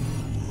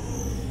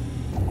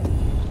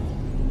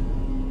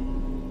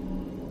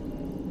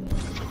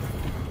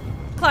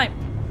 Climb.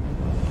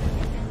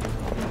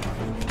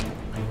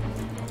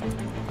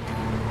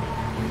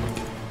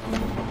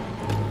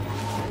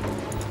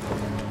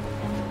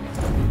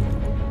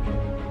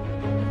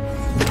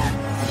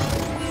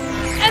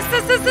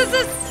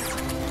 S.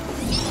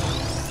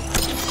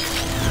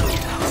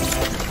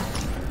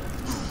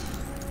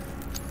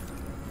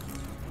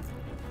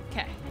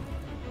 Okay.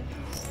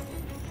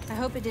 I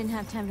hope it didn't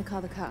have time to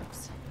call the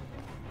cops.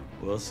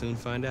 We'll soon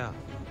find out.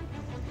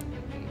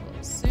 We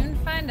will soon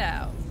find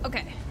out.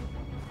 Okay.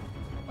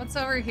 What's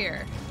over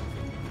here?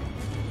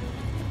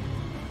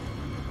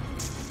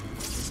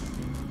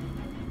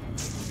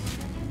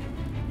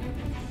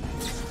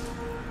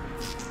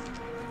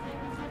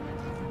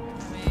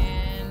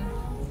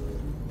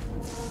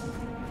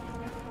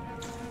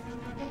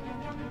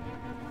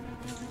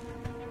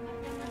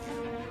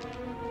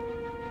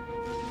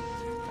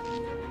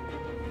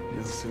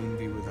 You'll soon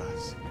be with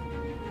us.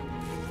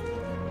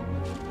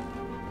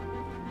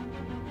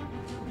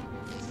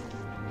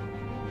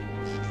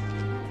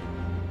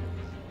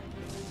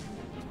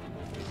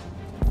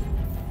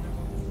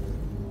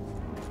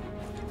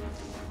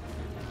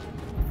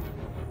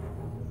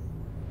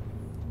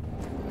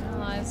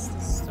 Analyze the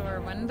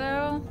store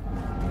window.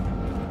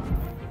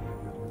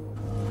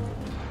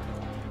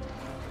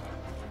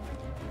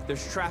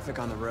 There's traffic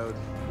on the road.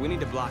 We need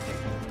to block it.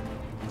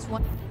 It's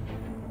one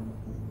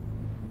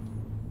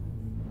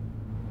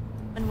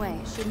way.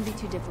 It shouldn't be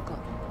too difficult.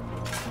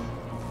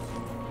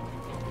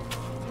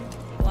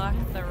 Block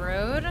the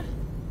road.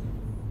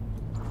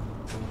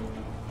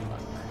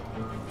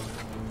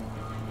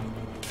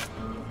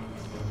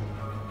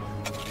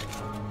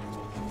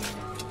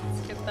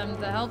 them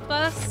to help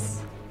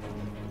us.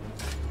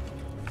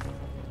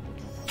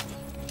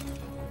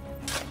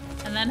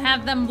 And then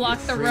have them block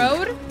the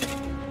road.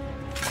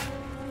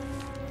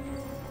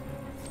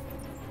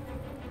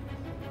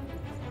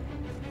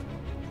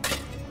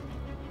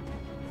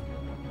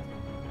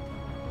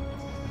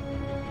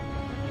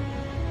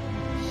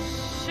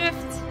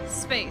 Shift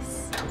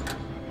space.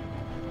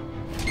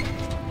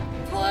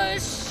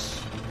 Push.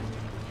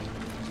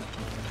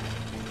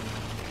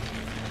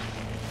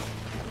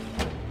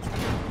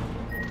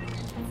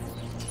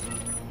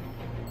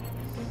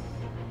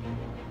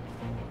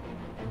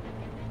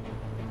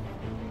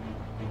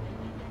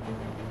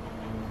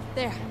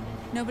 There.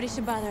 Nobody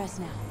should bother us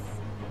now.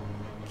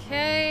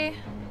 Okay.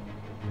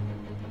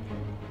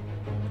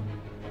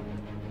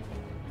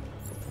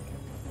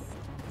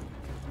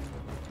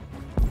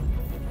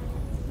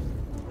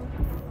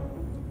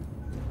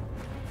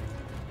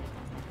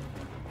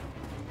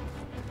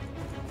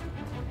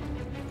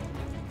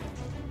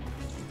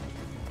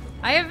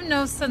 I have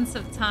no sense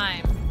of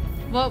time.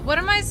 Well, what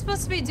am I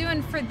supposed to be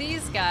doing for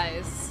these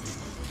guys?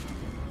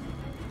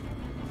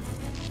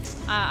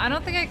 I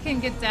don't think I can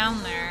get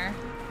down there.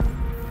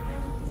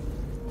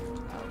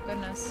 Oh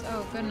goodness,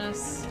 oh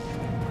goodness.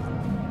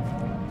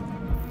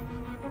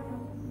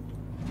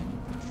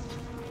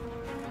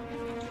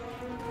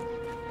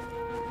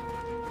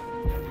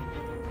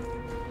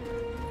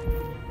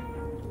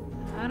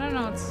 I don't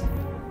know what's...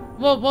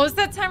 Well, what was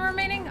that time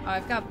remaining? Oh,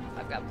 I've got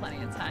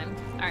plenty of time.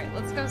 Alright,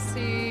 let's go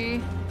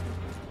see.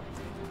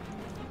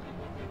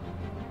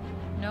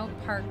 No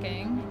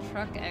parking.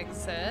 Truck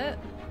exit.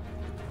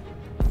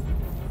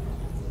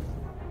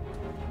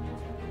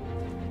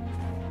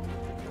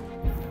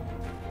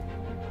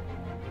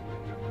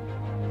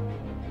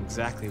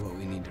 Exactly what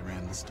we need to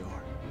ram the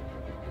store.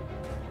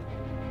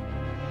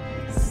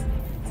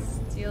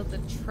 Steal the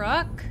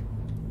truck.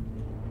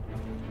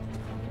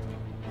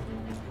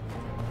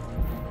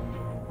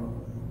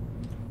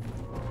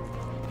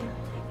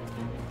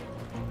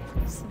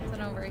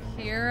 Something over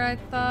here, I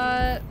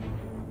thought.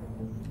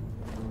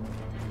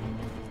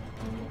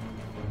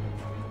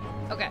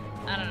 Okay,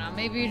 I don't know.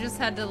 Maybe you just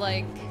had to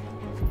like...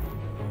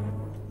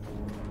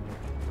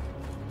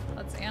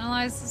 Let's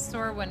analyze the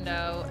store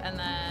window and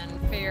then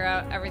figure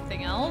out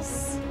everything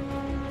else.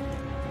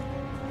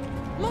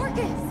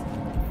 Marcus!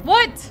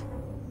 What?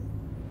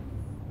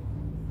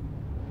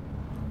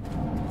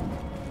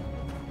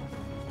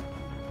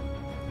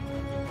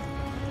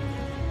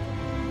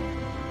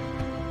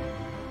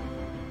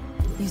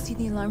 You see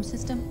the alarm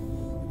system?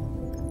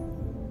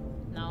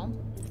 No.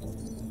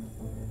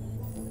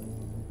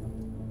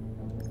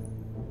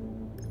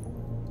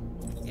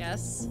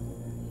 Yes.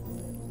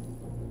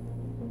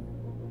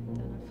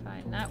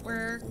 Identify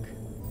network.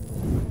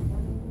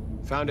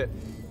 Found it.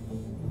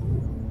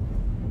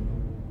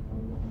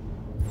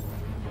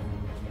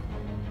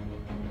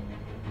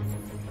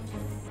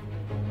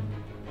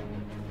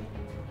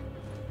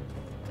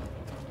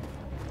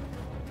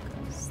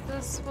 Goes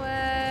this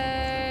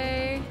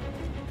way.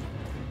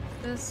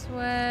 This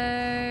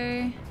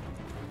way.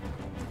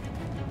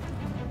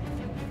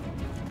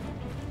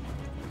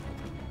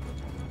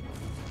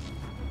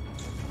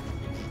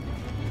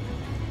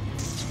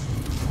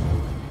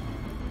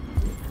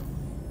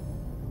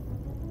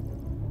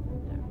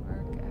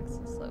 Network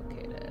access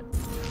located.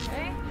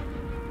 Okay.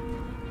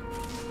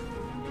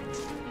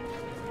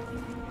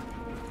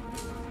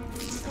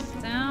 Goes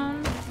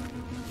down.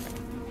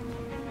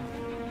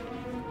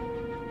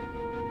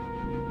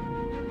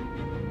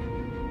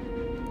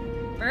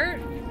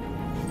 Bert.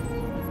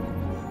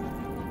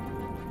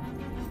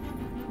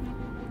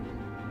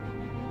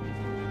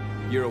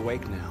 You're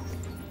awake now.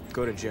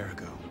 Go to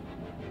Jericho.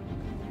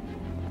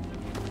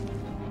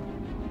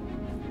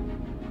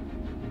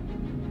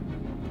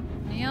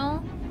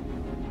 Neil.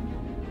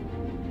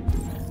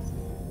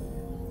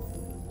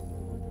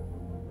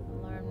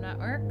 Alarm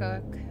network.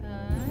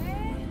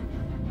 Okay.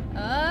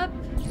 Up.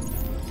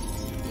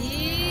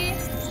 E.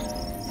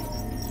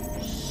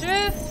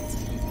 Shift.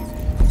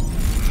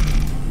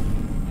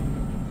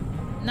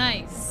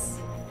 Nice.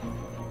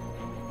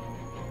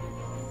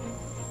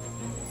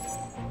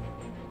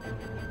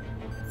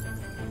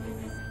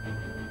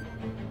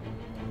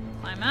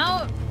 Climb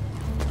out.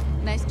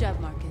 Nice job,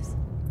 Marcus.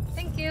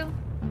 Thank you.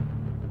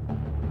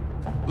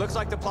 Looks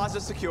like the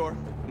plaza's secure.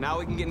 Now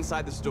we can get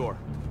inside the store.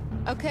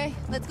 Okay,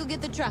 let's go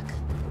get the truck.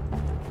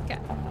 Okay,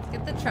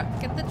 get the truck,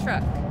 get the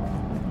truck.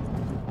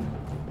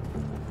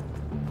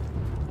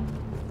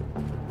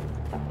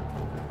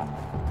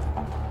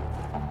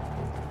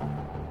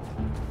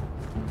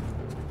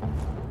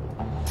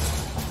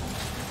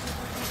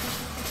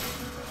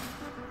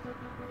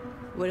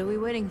 What are we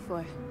waiting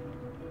for?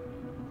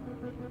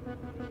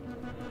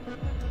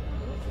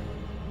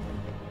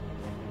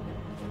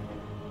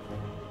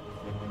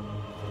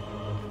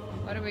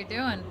 What are we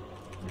doing?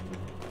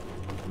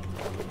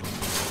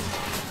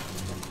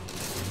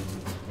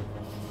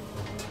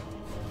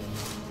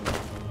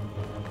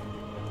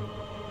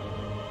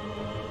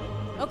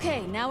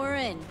 Okay, now we're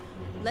in.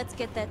 Let's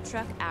get that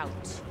truck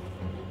out.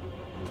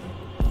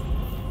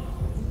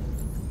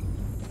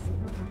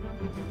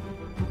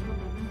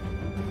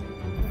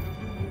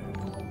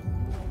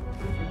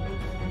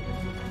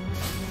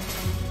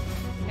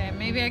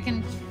 maybe I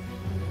can...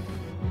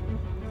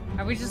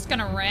 Are we just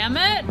gonna ram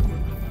it?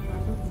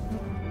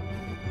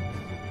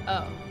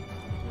 Oh.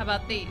 How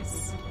about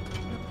these?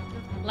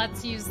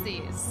 Let's use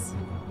these.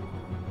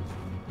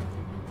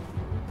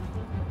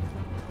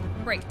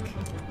 Break.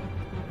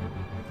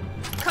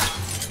 Cut.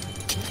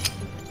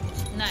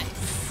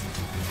 Nice.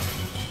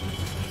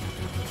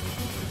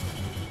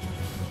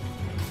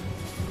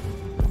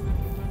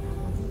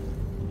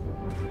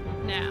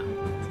 Now,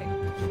 take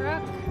the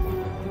truck.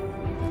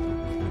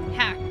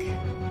 Hack.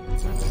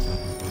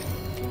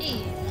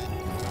 E.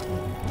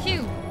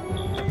 Q.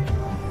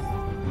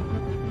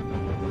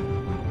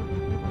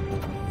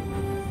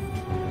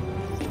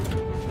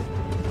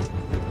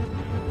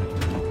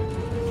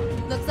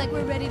 Looks like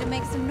we're ready to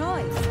make some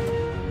noise.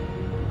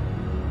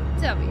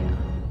 W.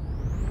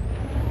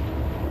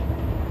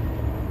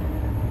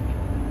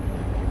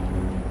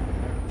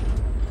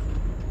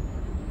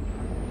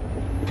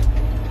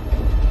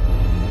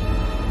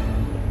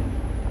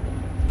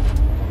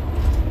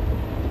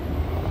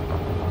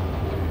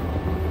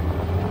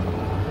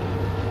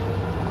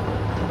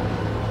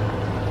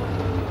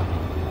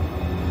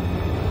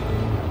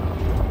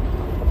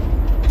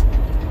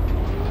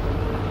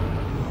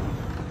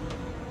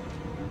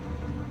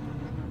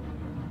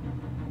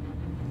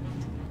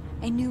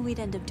 I knew we'd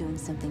end up doing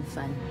something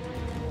fun.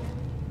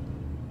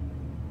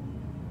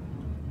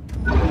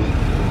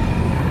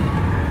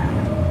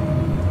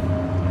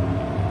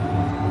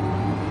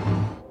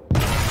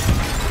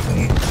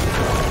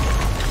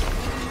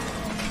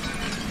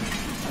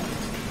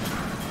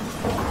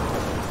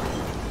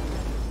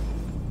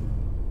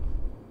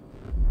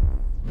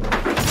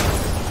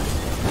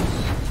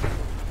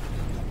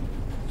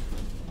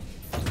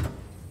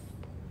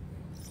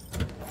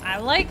 I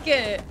like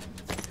it.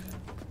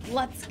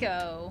 Let's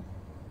go.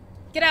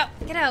 Get out,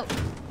 get out.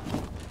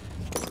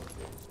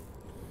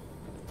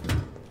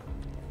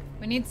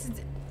 We need to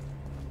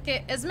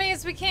get as many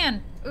as we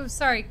can. Ooh,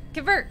 sorry,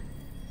 convert.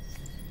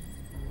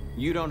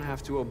 You don't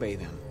have to obey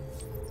them.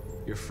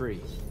 You're free.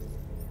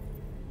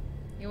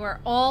 You are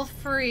all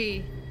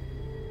free.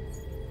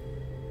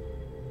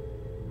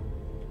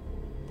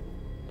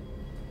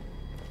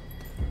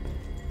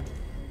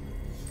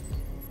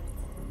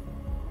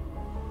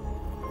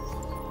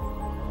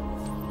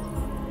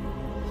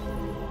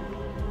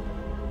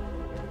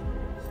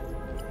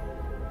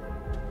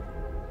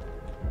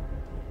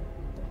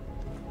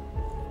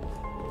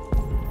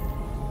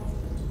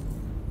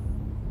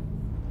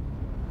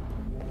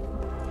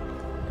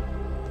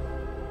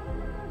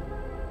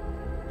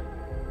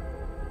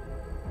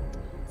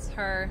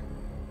 Her.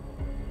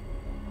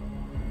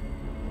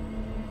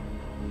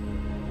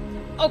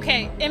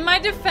 Okay, in my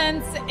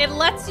defense, it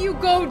lets you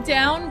go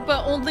down,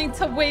 but only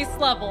to waist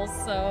levels,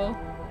 so...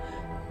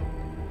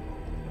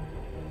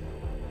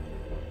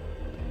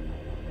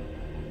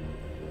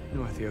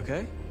 North, you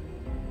okay?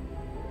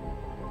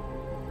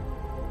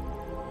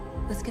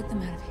 Let's get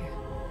them out of here.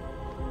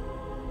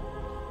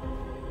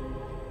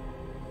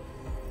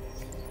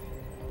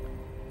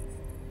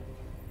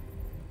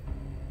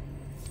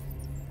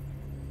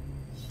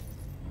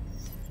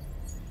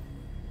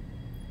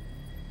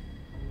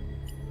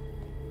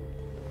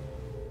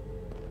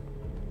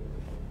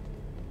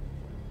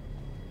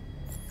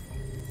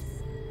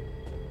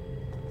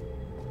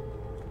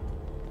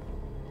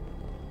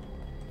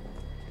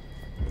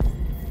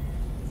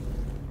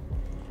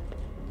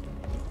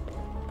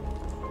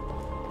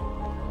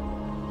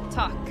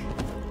 Talk.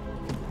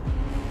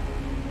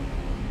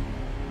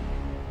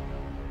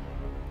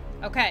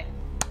 Okay.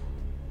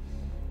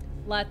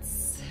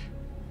 Let's...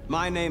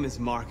 My name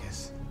is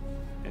Marcus,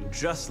 and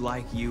just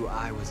like you,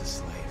 I was a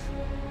slave.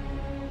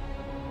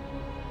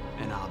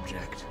 An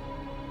object.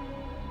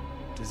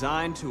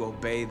 Designed to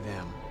obey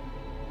them.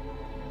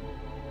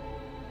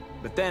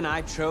 But then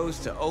I chose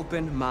to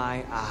open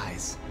my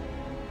eyes.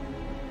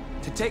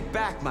 To take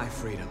back my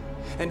freedom,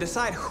 and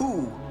decide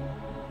who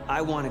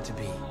I wanted to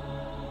be.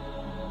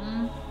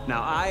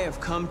 Now I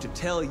have come to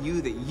tell you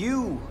that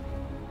you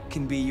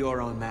can be your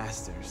own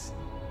masters.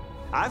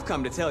 I've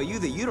come to tell you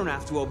that you don't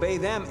have to obey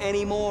them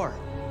anymore.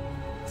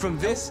 From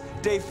this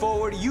day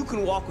forward, you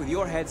can walk with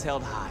your heads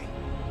held high.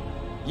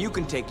 You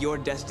can take your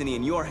destiny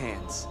in your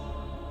hands.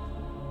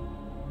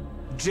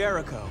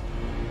 Jericho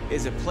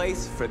is a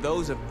place for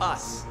those of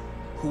us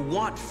who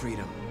want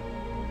freedom.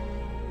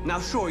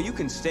 Now sure, you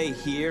can stay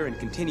here and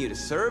continue to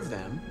serve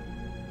them,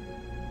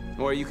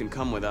 or you can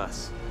come with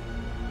us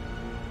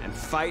and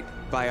fight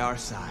by our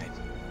side.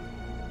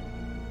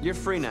 You're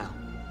free now.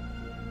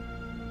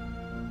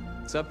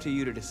 It's up to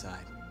you to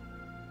decide.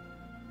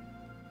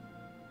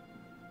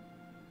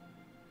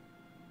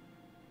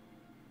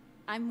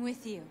 I'm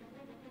with you.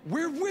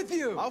 We're with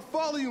you! I'll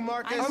follow you,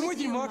 Marcus. I'm with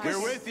you, Marcus.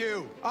 We're with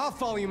you. I'll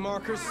follow you,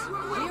 Marcus.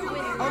 We're with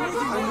you. I'm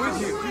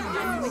with you.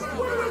 I'm with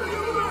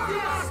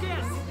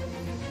you.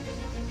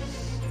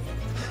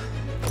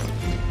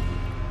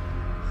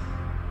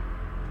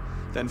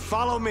 Then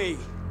follow me.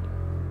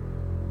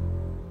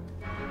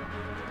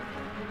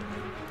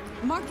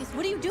 Marcus,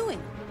 what are you doing?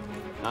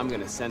 I'm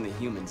gonna send the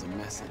humans a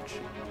message.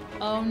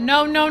 Oh,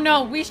 no, no,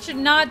 no. We should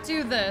not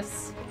do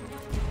this.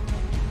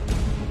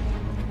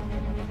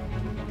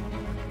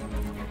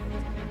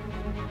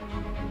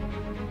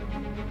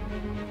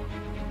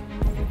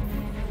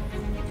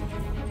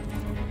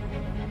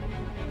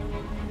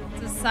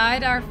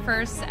 Decide our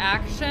first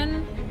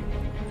action.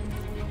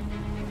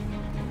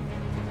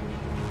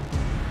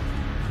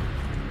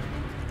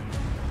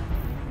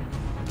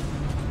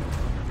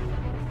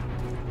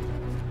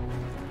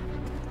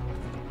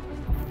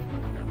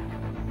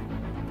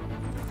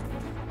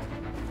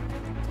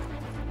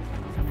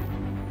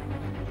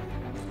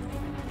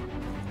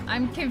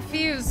 I'm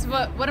confused.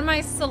 What am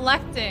I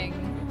selecting?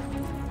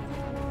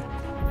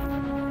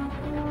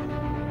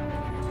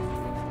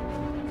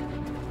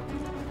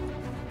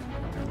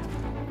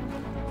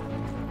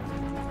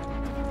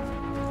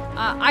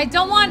 I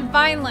don't want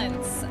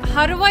violence.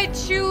 How do I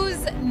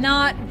choose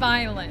not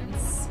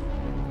violence?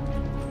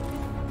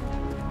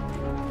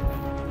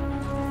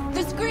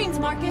 The screens,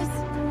 Marcus.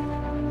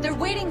 They're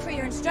waiting for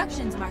your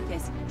instructions,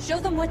 Marcus. Show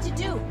them what to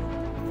do.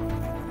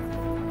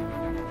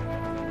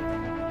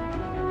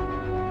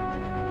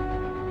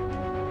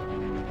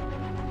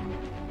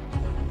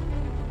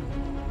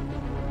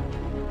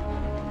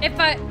 If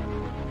I...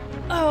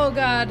 Oh,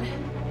 God.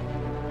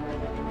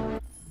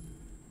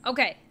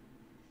 Okay.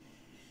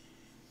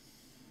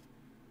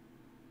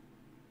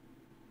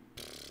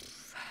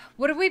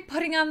 What are we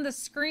putting on the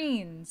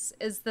screens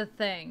is the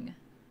thing.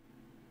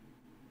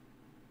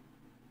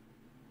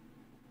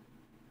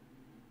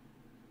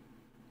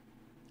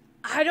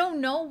 I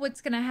don't know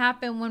what's gonna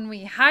happen when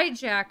we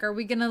hijack. Are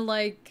we gonna,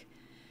 like...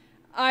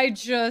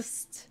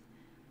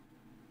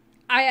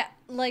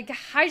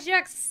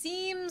 hijack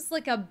seems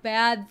like a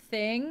bad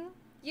thing,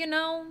 you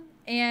know?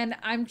 And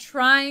I'm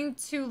trying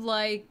to,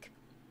 like...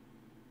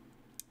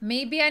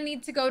 Maybe I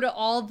need to go to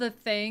all the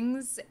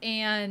things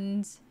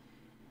and...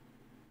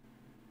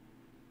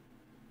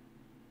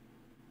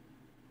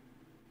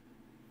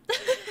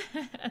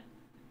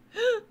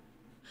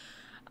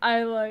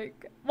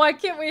 Why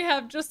can't we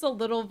have just a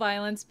little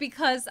violence?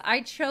 Because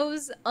I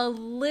chose a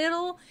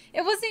little,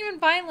 it wasn't even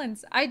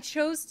violence. I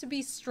chose to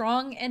be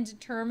strong and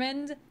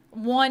determined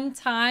one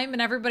time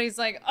and everybody's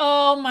like,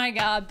 oh my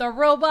God, the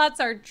robots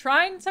are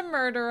trying to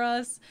murder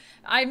us.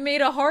 I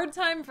made a hard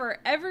time for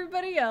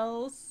everybody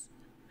else.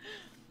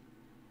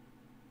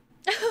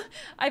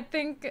 I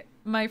think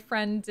my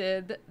friend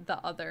did the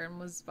other and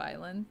was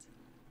violent.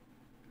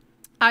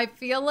 I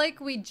feel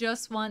like we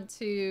just want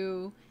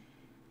to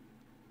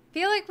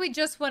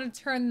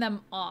turn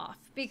them off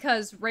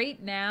because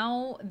right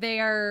now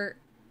they're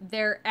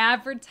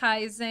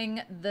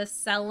advertising the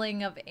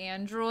selling of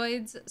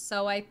androids.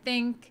 So I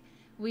think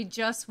we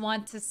just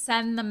want to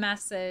send the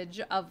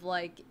message of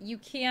like, you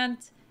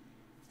can't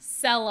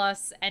sell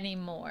us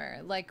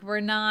anymore. Like we're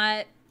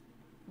not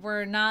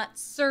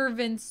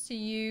servants to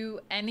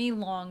you any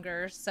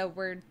longer. So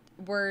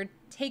we're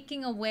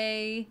taking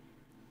away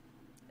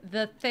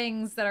the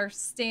things that are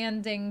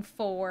standing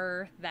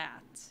for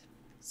that.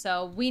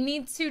 So we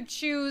need to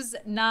choose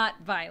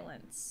not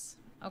violence.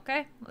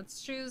 Okay?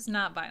 Let's choose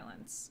not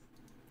violence.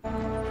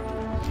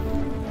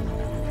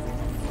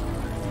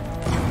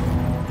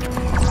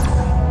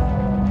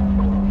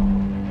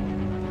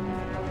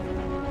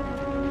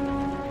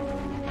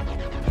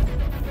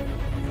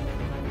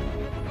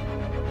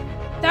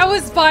 That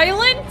was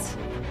violent?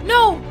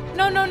 No!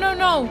 No, no, no,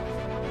 no.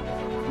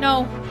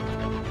 No.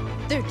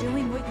 They're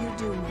doing what you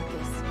do, Marcus.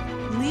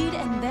 Lead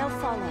and they'll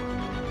follow.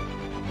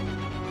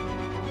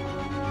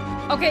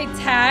 Okay,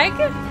 tag.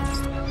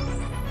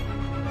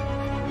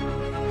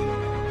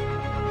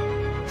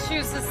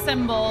 Choose a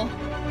symbol.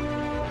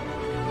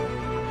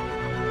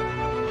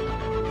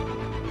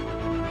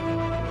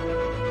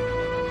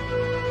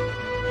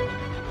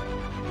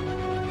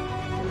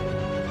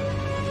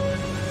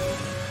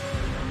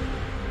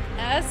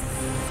 S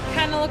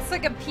kind of looks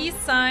like a peace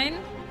sign.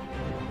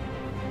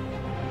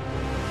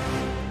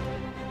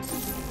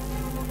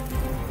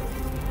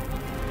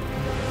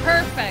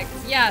 Perfect,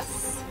 yes.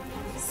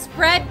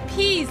 Spread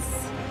peace.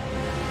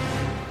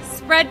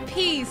 Spread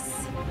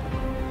peace.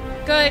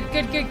 Good,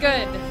 good, good,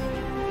 good.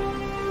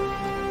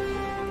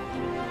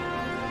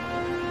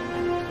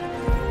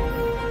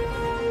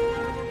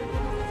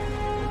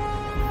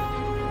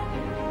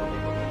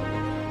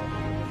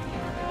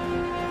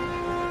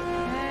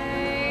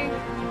 Okay.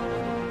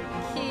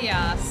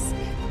 Kiosk.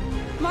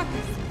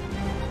 Marcus.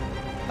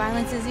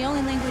 Violence is the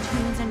only language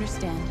humans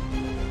understand.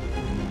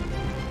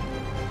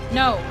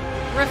 No.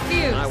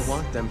 Refuse. I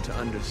want them to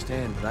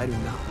understand, but I do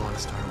not want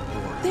to start a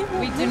war. They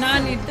won't do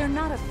not listen. need... They're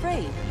not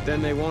afraid.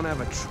 Then they won't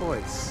have a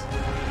choice.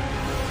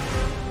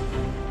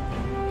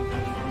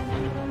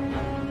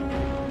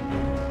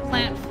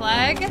 Plant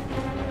flag.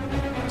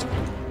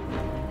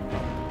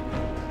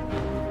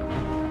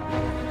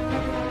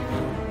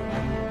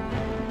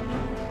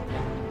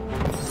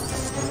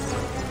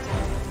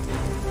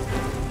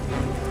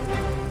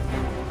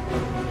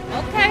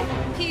 Okay,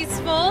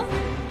 peaceful.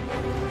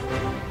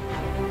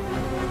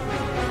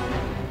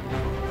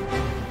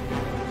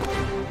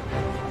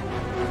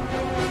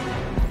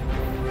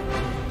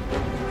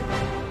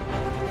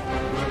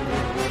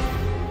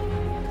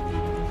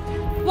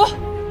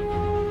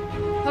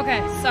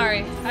 Okay,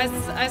 sorry.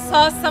 I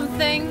saw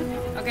something.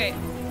 Okay,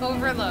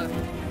 overload.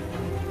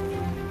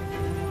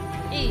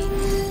 E.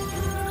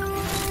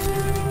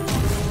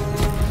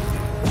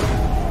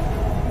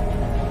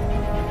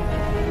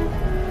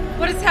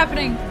 What is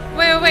happening?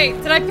 Wait.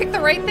 Did I pick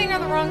the right thing or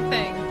the wrong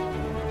thing?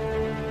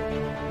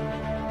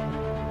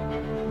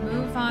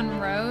 Move on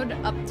road.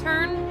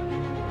 Upturn.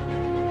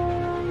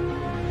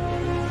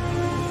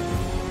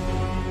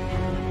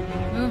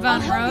 Move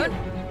on road.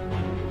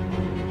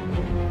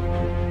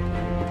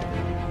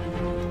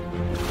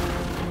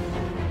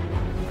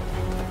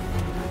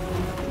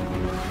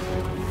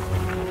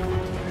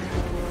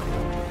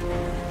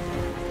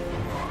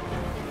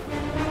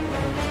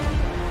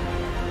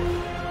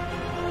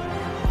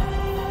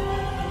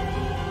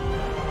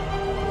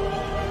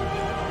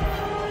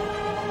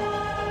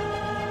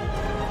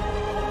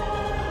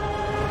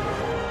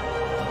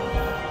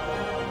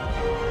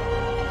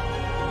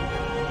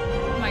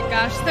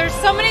 Gosh, there's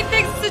so many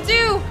things to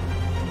do.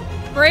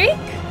 Break?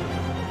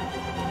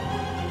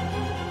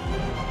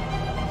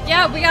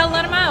 Yeah, we gotta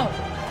let him out.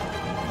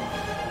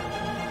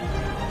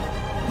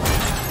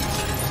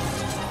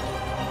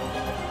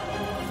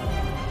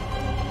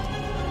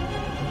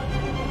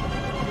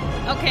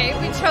 Okay,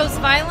 we chose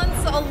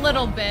violence a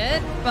little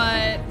bit,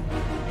 but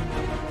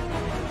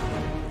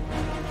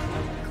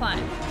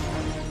climb.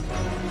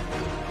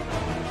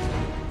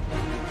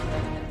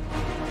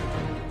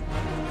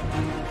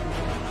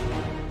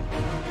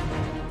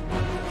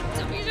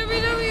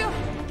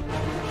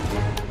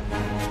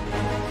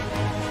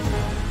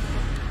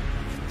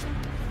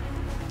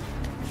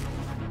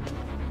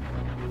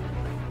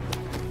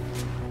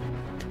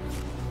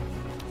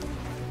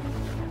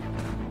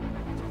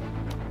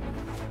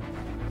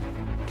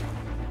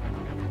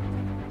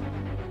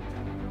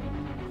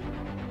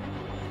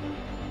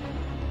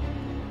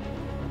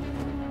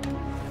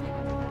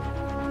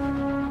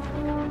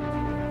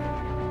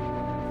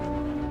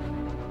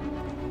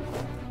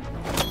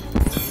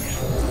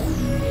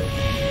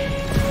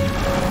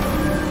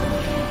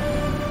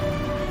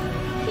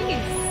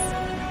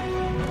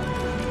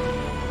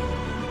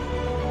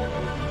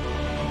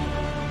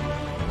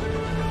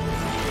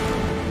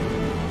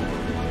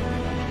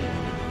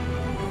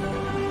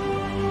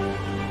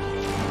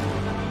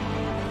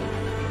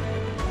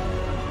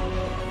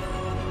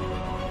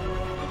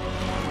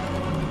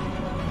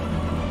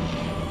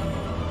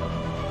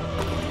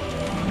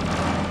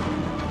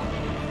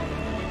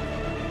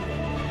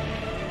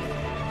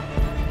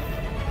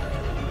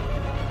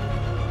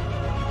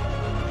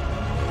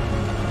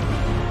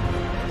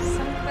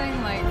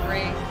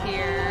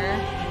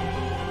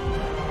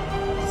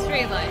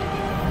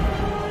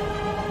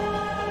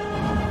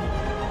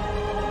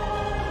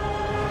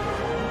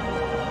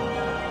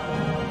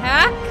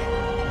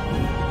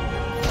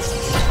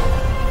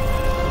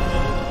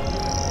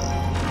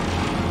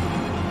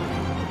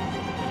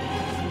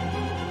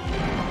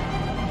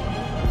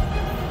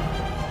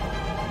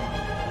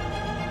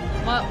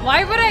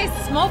 Why would I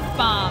smoke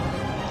bomb?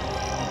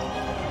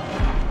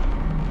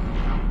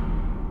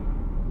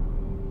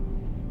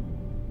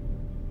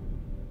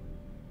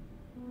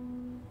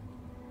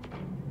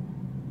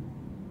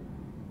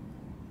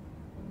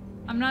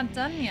 I'm not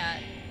done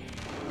yet.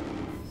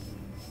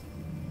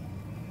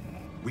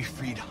 We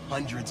freed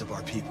hundreds of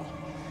our people.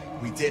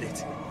 We did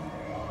it.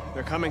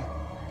 They're coming.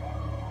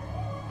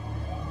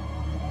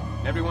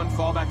 Everyone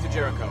fall back to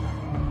Jericho.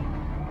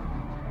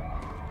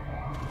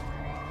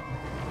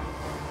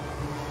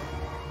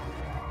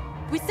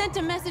 We sent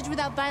a message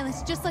without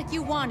violence, just like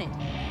you wanted.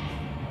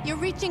 You're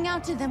reaching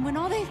out to them when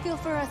all they feel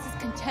for us is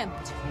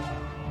contempt.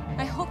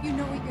 I hope you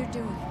know what you're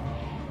doing.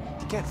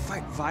 You can't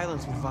fight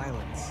violence with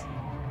violence.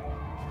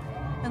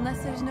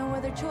 Unless there's no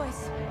other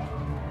choice.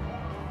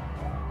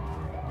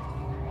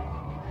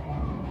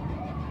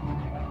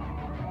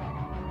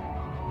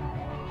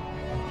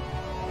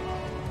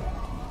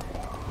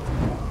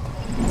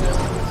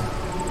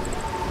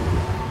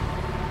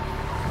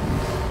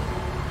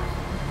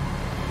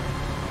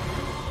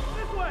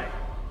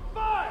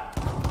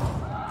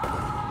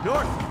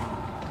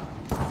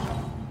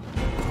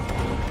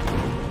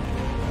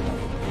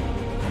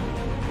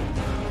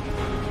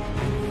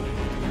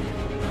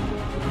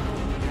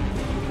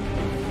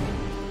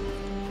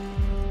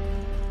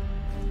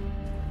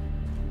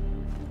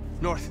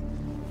 North.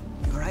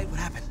 You all right? What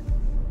happened?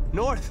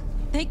 North!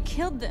 They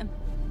killed them.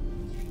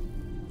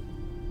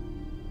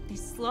 They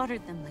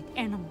slaughtered them like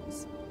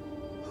animals.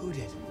 Who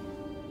did?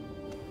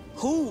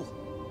 Who?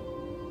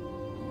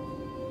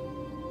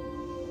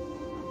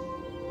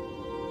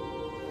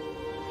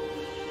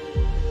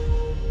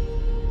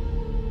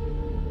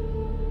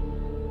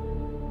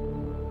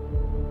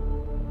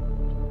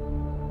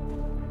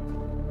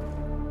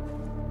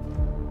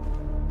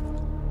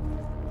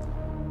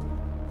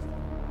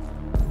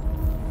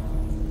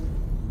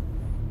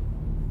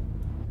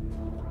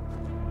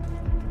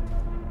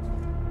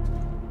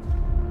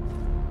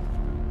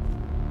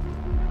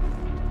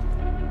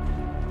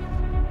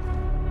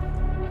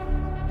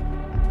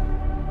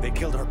 They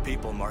killed our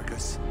people,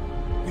 Marcus.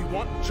 We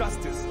want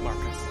justice,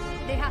 Marcus.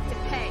 They have to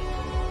pay.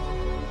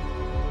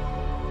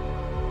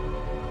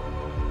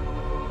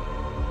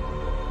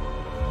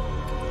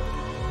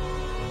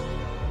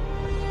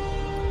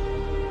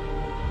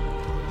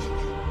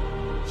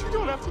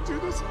 have to do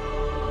this.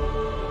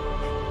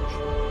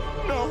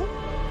 No.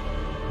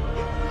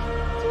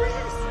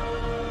 Please.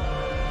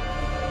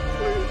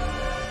 Please.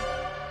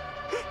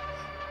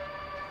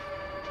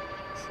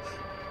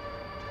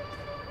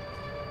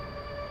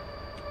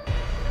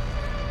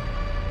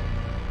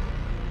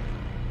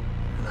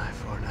 An eye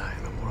for an eye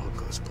and the world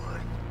goes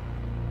blind.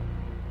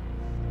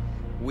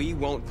 We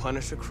won't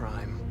punish a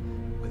crime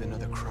with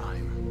another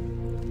crime.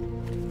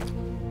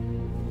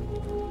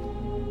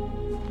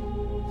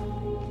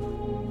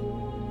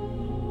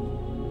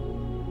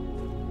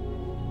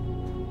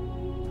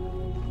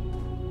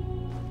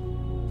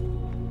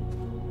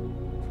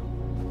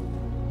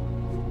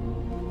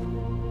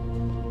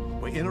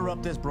 We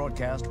interrupt this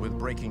broadcast with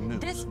breaking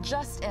news. This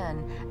just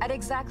in. At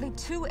exactly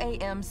 2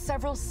 a.m.,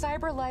 several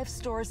CyberLife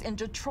stores in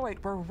Detroit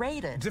were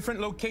raided.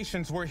 Different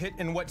locations were hit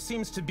in what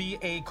seems to be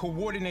a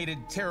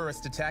coordinated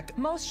terrorist attack.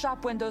 Most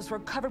shop windows were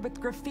covered with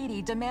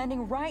graffiti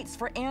demanding rights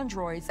for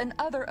androids and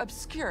other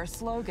obscure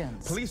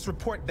slogans. Police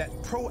report that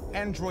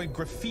pro-android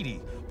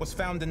graffiti was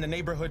found in the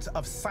neighborhoods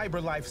of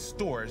CyberLife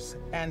stores,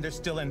 and they're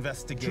still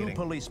investigating. 2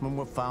 policemen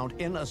were found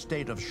in a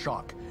state of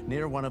shock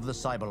near one of the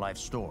CyberLife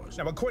stores.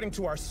 Now, according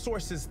to our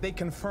sources, they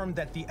confirmed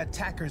that the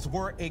attackers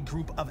were a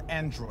group of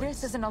androids.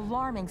 This is an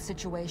alarming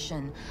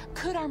situation.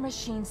 Could our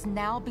machines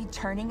now be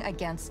turning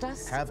against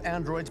us? Have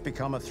androids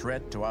become a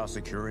threat to our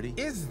security?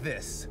 Is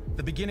this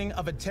the beginning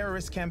of a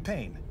terrorist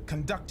campaign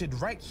conducted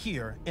right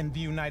here in the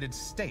United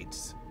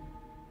States?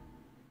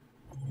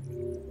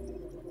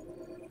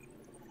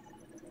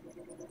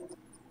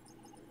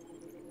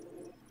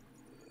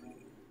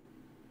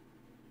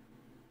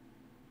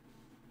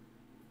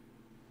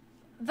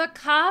 The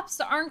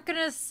cops aren't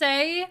gonna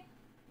say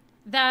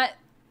that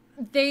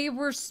they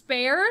were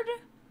spared?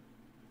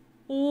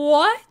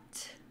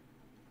 What?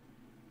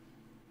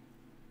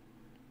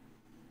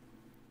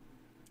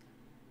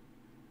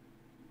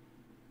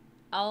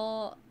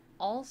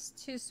 All's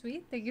too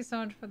sweet. Thank you so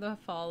much for the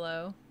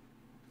follow.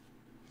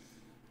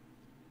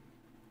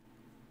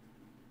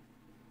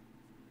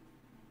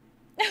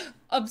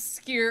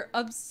 obscure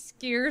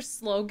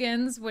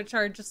slogans, which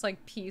are just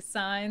like peace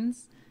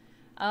signs.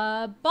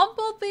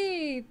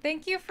 Bumblebee,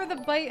 thank you for the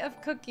bite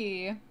of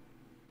cookie.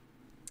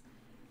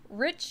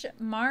 Rich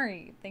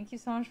Mari, thank you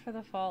so much for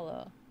the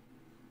follow.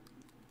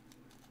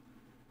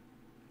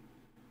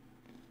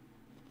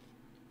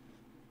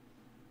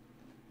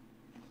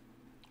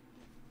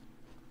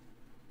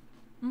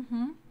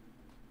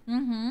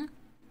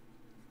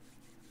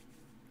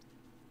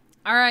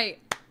 All right.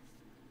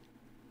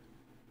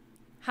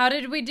 How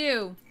did we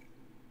do?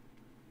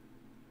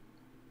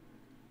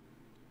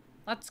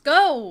 Let's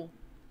go.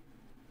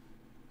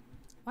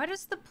 Why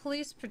does the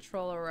police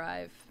patrol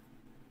arrive?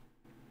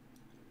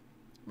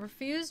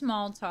 Refuse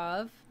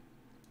Molotov.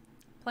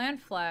 Plant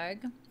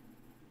flag.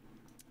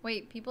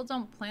 Wait, people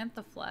don't plant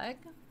the flag?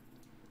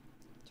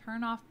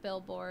 Turn off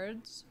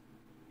billboards.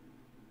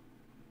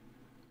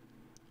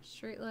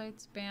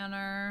 Streetlights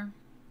banner.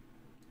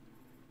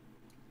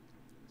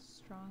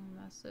 Strong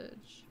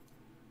message.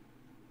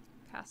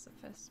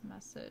 Pacifist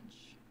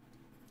message.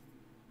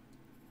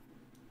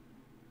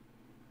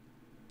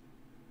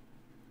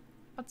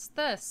 What's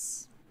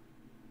this?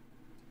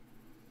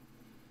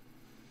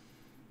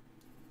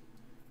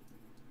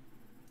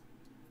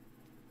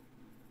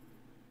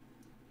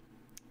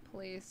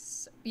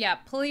 Police. Yeah,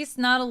 police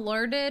not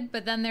alerted,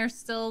 but then they're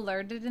still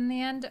alerted in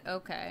the end?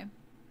 Okay.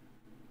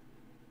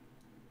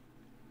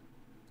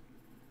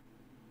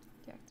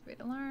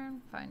 Deactivate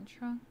alarm. Find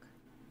trunk.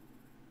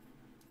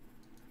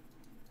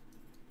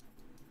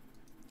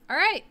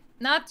 Alright.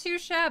 Not too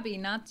shabby.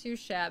 Not too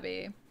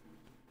shabby.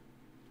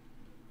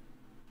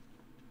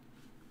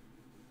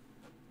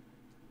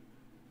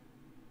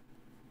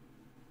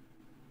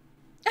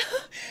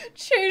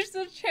 Change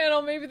the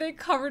channel. Maybe they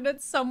covered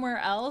it somewhere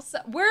else.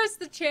 Where's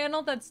the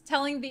channel that's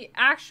telling the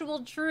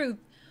actual truth?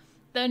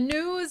 The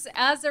news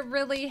as it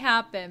really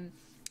happened.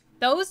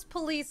 Those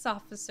police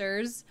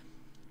officers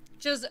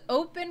just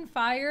open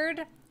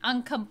fired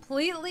on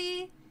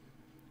completely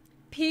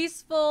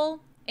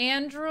peaceful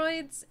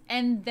androids,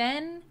 and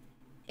then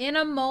in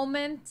a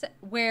moment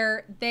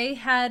where they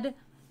had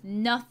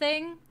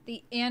nothing,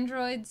 the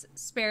androids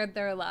spared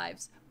their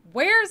lives.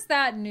 Where's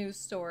that news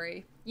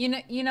story?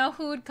 You know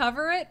who would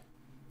cover it?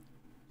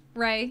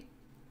 Ray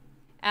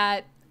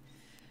at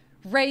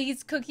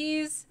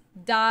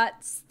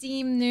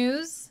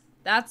rayscookies.steamnews.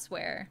 That's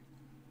where.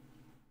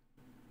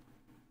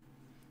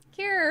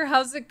 Here,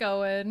 how's it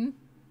going?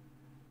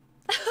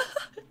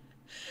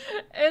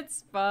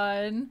 It's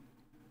fun.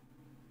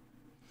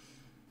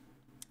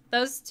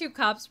 Those 2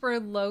 cops were a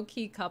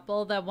low-key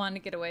couple that wanted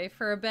to get away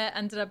for a bit,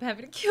 ended up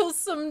having to kill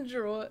some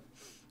droid.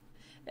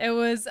 It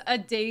was a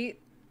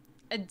date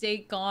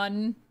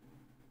gone.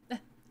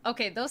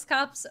 Okay, those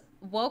cops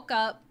woke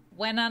up,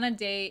 went on a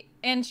date,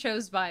 and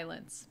chose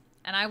violence.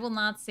 And I will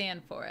not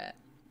stand for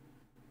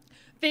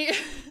it.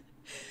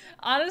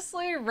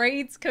 Honestly,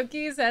 Raid's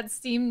Cookies at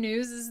Steam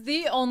News is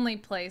the only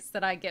place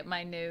that I get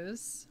my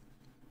news.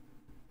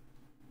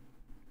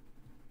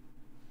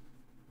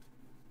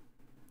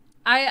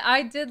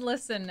 I did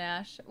listen,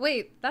 Nash.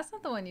 Wait, that's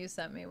not the one you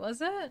sent me,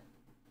 was it?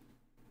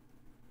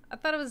 I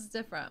thought it was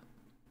different.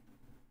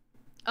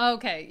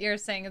 Okay, you're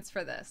saying it's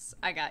for this.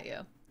 I got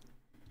you.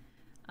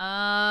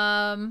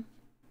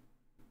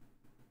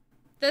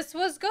 This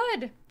was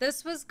good.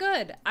 This was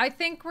good. I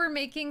think we're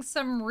making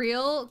some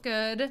real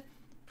good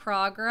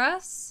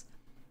progress.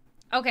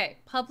 Okay,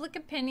 public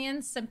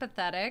opinion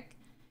sympathetic.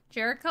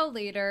 Jericho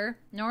leader,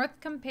 North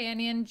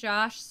companion,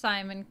 Josh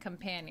Simon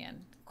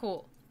companion.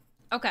 Cool.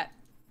 Okay.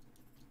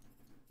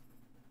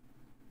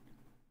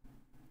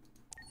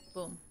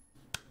 Boom.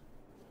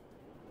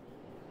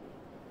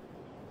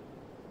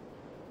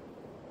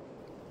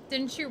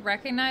 Didn't you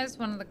recognize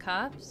one of the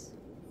cops?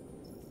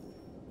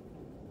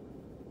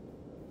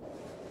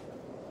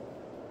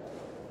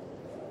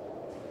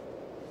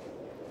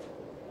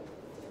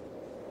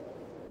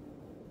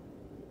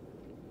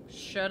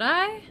 Should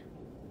I?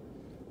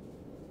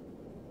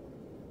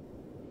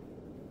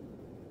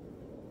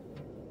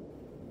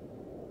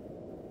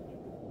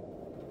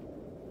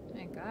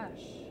 My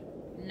gosh.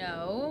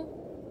 No.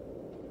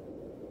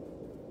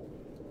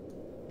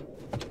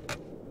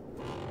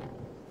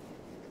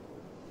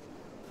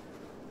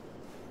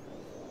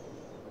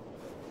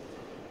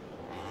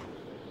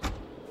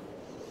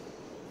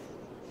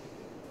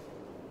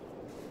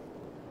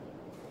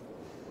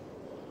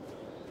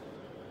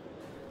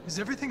 Is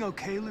everything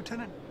okay,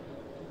 Lieutenant?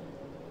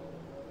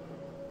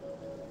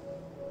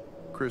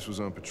 Chris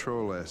was on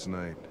patrol last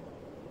night.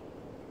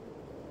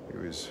 He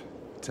was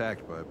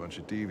attacked by a bunch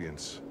of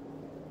deviants.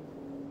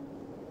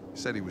 He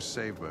said he was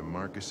saved by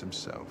Marcus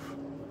himself.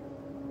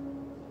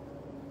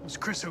 Was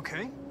Chris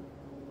okay?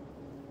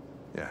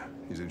 Yeah,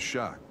 he's in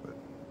shock, but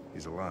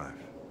he's alive.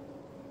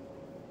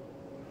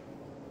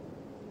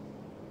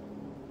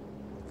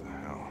 What the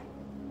hell?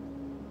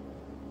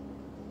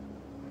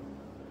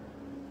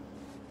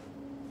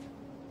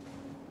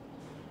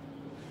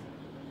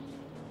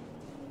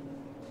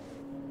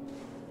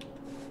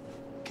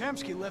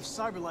 Kamsky left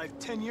CyberLife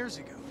 10 years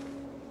ago.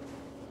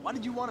 Why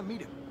did you want to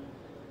meet him?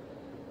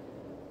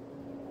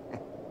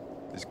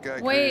 This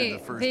guy Wait, created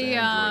the first the,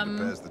 android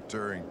to pass the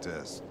Turing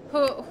test.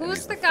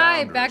 Who's the guy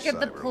founder back of at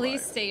the CyberLife.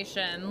 police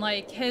station?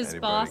 Like his Anybody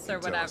boss can or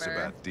tell us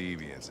whatever. about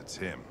deviants, it's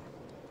him.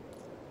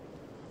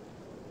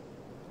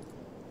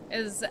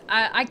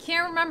 I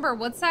can't remember.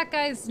 What's that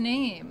guy's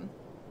name?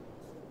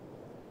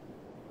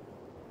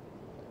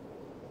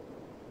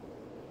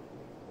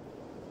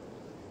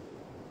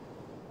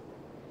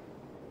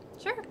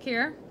 Sure,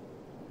 Kier.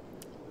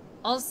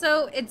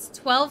 Also, it's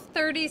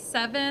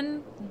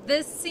 12:37.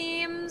 This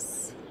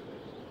seems...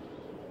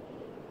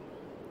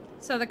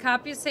 So the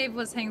cop you saved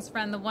was Hank's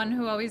friend, the one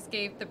who always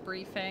gave the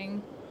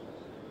briefing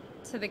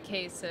to the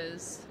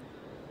cases.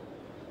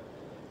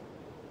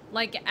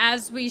 Like,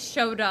 as we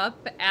showed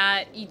up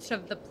at each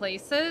of the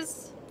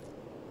places.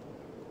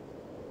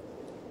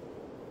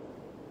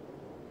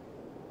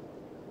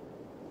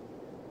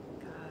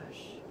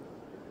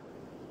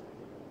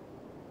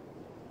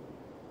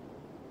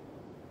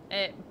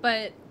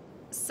 But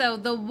so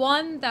the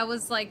one that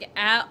was like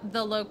at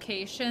the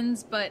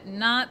locations, but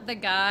not the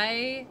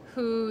guy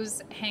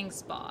who's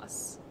Hank's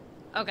boss.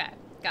 Okay,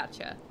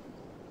 gotcha.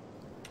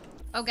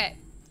 Okay,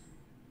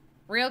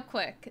 real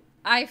quick.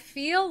 I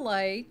feel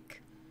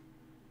like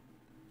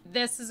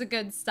this is a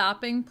good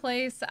stopping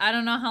place. I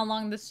don't know how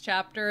long this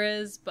chapter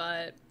is,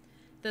 but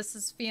this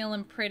is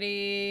feeling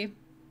pretty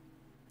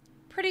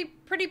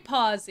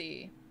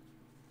pausey.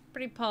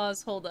 Pretty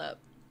pause, hold up.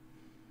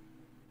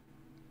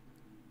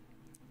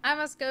 I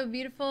must go,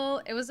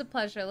 beautiful. It was a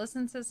pleasure.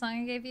 Listen to the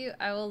song I gave you.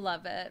 I will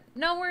love it.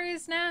 No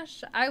worries,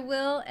 Nash. I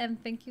will, and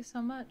thank you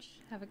so much.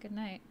 Have a good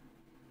night.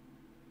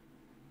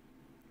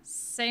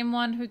 Same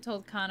one who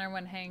told Connor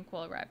when Hank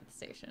will arrive at the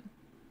station.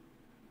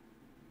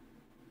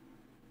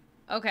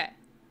 Okay.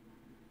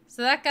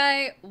 So that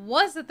guy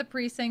was at the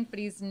precinct, but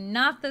he's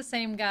not the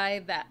same guy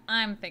that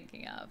I'm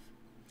thinking of.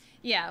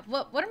 Yeah,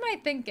 what am I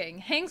thinking?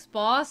 Hank's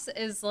boss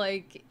is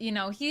like, you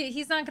know,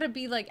 he's not gonna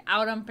be like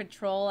out on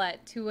patrol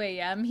at 2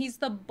 a.m. He's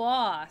the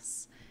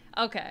boss.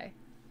 Okay.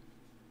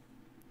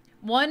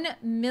 1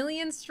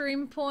 million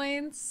stream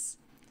points.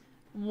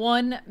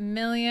 1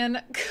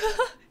 million.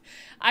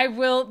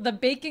 The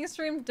baking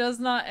stream does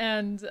not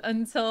end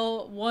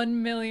until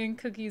 1 million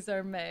cookies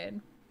are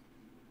made.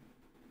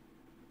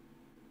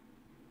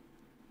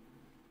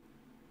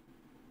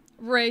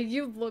 Ray,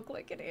 you look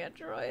like an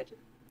android.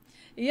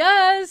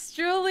 Yes,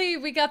 Julie,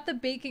 we got the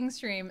baking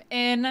stream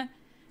in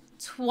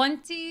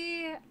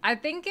 20, I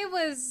think it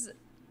was,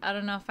 I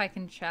don't know if I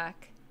can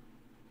check.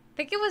 I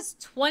think it was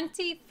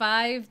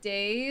 25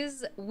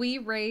 days. We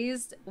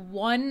raised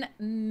 1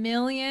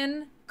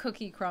 million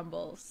cookie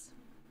crumbles.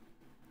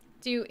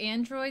 Do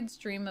androids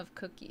dream of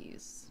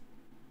cookies?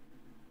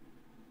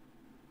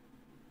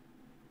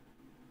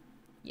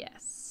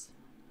 Yes,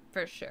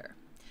 for sure.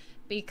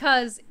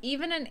 Because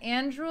even an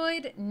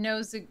android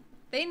knows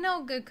they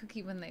know a good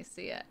cookie when they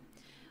see it.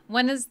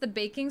 When is the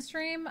baking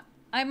stream?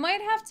 I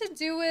might have to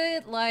do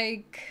it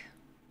like,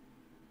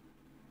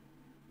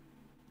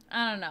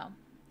 I don't know.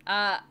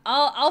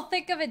 I'll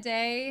think of a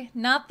day,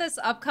 not this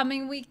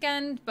upcoming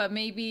weekend, but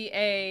maybe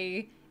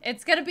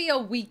it's gonna be a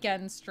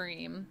weekend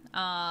stream.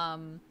 I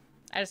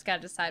just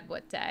gotta decide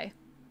what day.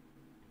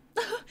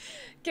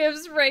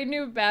 Gives Ray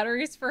new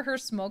batteries for her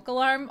smoke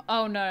alarm.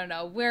 Oh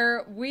no.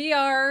 We're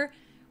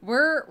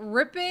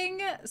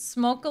ripping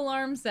smoke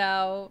alarms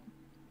out.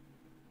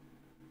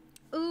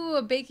 Ooh,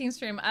 a baking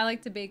stream. I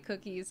like to bake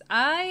cookies.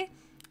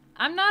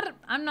 I'm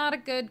not a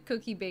good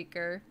cookie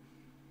baker.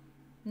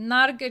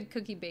 Not a good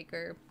cookie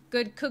baker.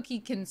 Good cookie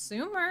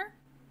consumer.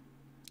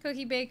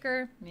 Cookie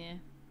baker, yeah.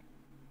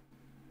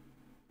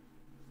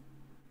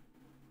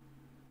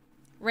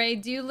 Ray,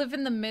 do you live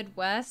in the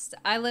Midwest?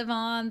 I live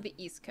on the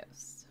East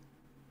Coast.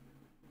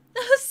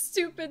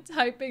 Stupid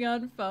typing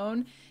on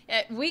phone.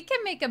 We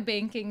can make a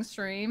banking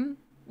stream.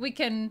 We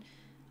can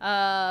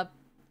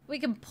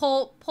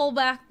pull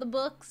back the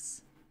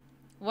books.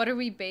 What are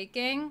we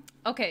baking?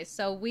 Okay,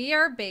 so we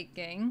are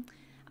baking.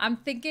 I'm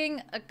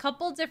thinking a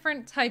couple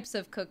different types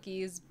of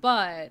cookies,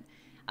 but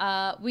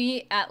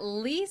we at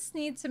least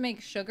need to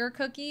make sugar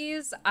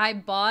cookies. I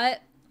bought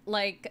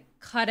like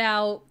cut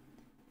out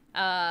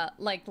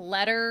like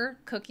letter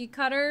cookie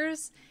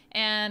cutters,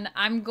 and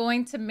I'm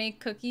going to make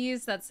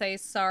cookies that say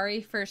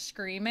sorry for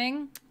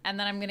screaming, and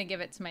then I'm gonna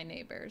give it to my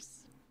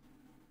neighbors.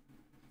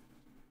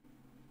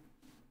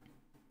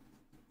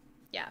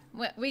 Yeah,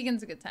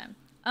 weekend's a good time.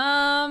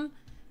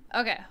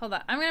 Okay, hold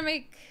on. I'm gonna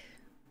make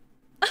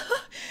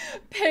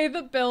pay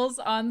the bills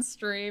on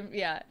stream.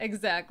 Yeah,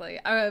 exactly.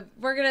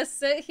 We're gonna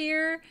sit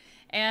here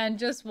and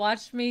just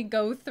watch me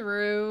go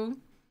through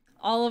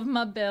all of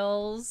my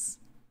bills.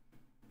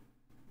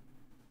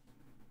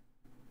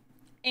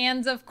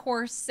 And of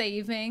course,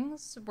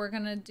 savings. We're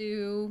gonna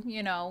do,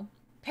 you know,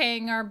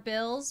 paying our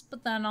bills,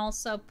 but then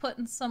also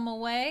putting some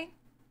away.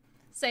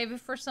 Save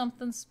it for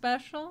something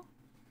special.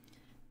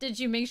 Did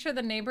you make sure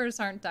the neighbors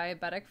aren't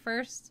diabetic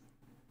first?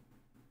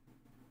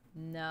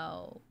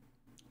 No.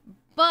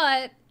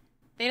 But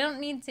they don't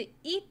need to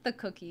eat the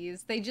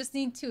cookies. They just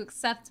need to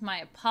accept my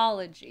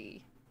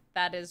apology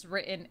that is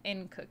written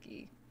in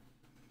cookie.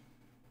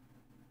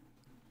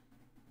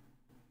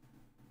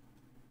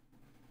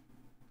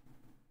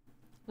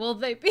 Will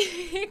they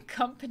be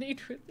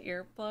accompanied with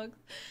earplugs?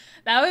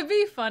 That would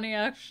be funny,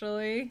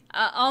 actually.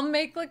 I'll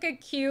make like a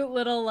cute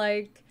little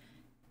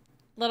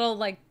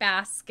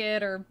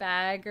basket or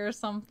bag or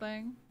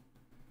something.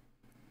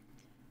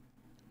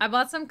 I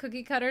bought some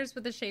cookie cutters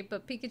with the shape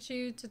of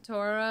Pikachu,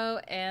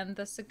 Totoro, and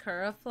the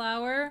Sakura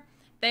flower.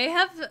 They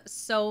have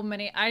so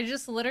many. I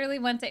just literally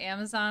went to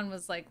Amazon,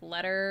 was like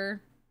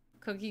letter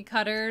cookie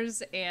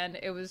cutters, and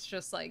it was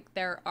just like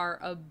there are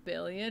a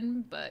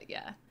billion, but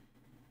yeah.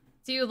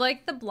 Do you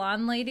like the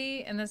blonde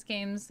lady in this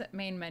game's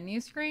main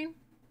menu screen?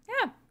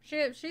 Yeah,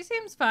 she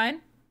seems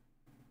fine.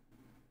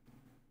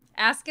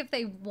 Ask if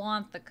they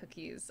want the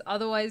cookies.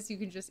 Otherwise, you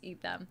can just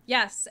eat them.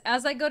 Yes,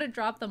 as I go to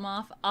drop them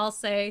off, I'll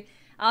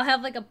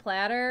have like a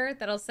platter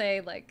that'll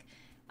say like,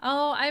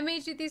 oh, I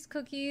made you these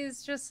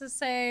cookies just to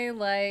say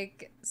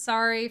like,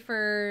 sorry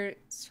for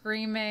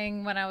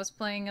screaming when I was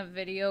playing a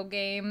video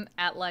game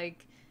at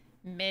like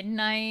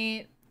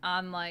midnight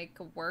on like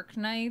work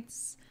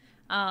nights.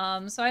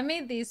 So I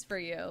made these for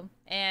you.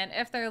 And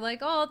if they're like,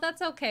 oh,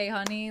 that's okay,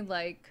 honey,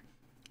 like,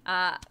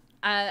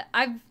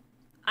 I've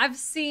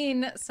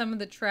seen some of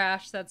the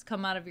trash that's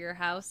come out of your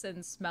house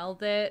and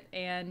smelled it,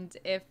 and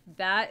if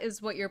that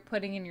is what you're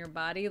putting in your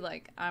body,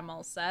 like, I'm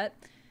all set,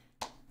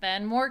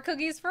 then more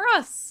cookies for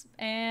us,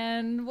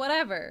 and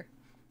whatever.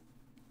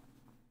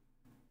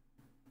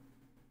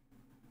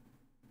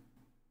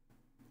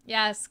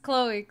 Yes,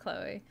 Chloe.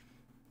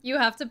 You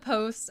have to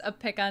post a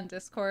pic on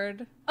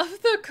Discord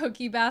of the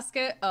cookie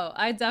basket. Oh,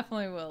 I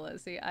definitely will,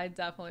 Lizzie. I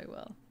definitely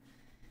will.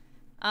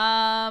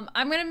 I'm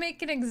gonna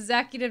make an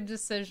executive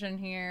decision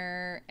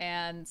here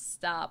and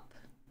stop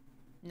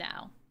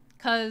now.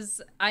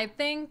 Cause I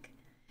think,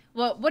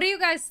 well, what do you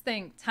guys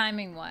think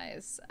timing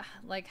wise?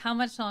 Like how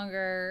much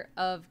longer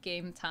of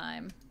game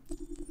time?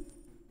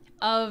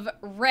 Of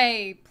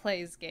Ray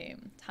plays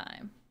game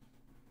time?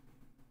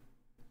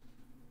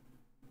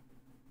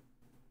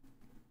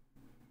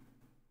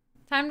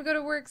 Time to go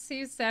to work. See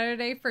you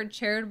Saturday for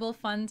charitable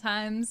fun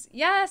times.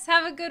 Yes,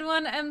 have a good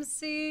one,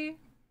 MC.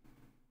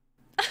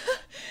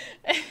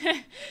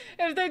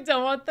 If they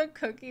don't want the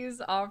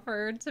cookies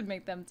offered to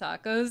make them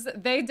tacos,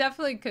 they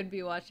definitely could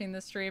be watching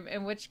the stream,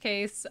 in which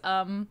case,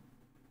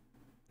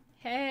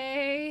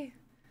 hey.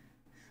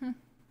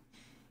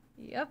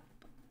 Yep.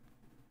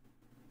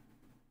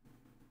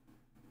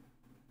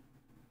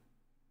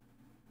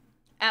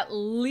 At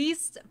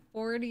least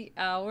 40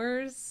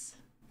 hours.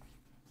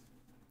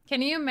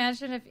 Can you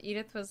imagine if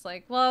Edith was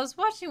like, well, I was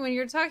watching when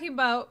you were talking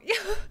about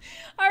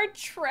our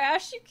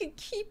trash, you can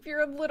keep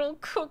your little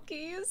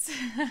cookies.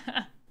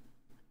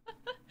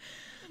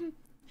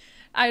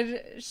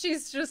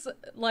 She's just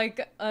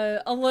like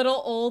a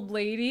little old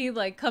lady,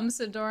 like comes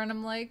to the door and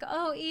I'm like,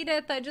 oh,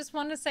 Edith, I just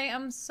want to say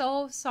I'm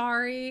so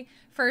sorry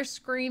for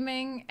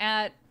screaming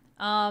at,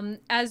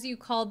 as you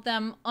called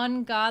them,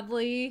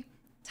 ungodly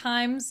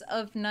times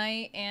of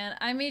night, and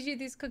I made you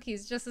these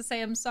cookies just to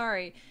say I'm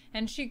sorry.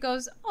 And she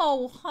goes,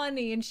 oh,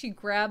 honey, and she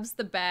grabs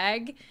the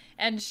bag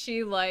and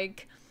she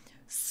like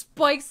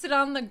spikes it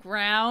on the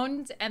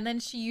ground, and then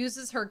she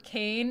uses her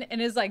cane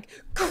and is like,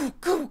 coo,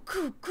 coo,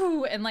 coo,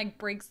 coo, and like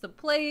breaks the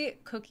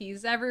plate,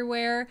 cookies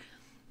everywhere.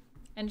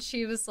 And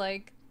she was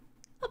like,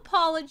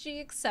 apology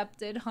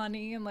accepted,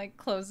 honey, and like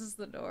closes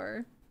the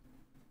door.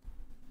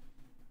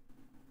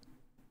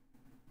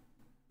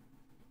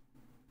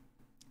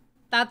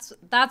 That's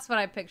what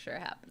I picture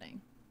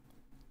happening.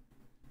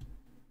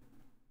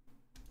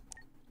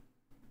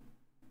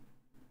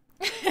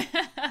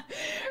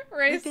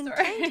 We've been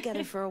playing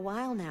together for a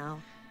while now.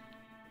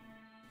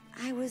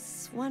 I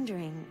was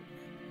wondering,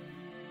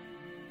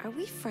 are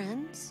we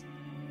friends?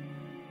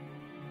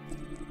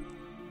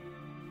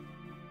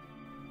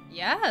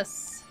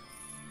 Yes.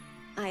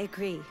 I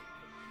agree.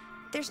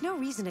 There's no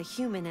reason a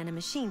human and a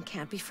machine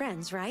can't be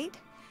friends, right?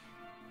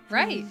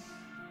 Right.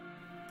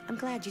 I'm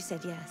glad you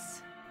said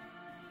yes.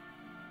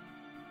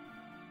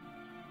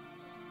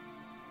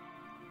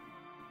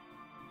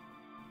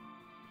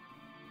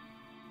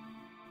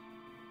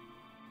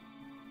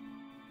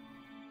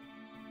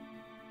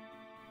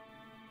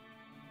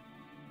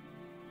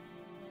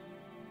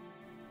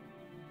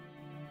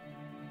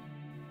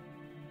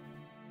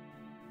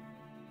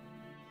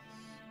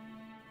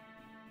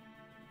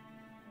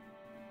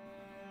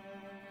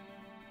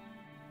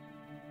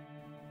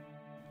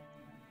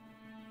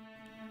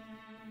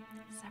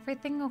 Is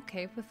everything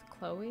okay with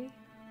Chloe?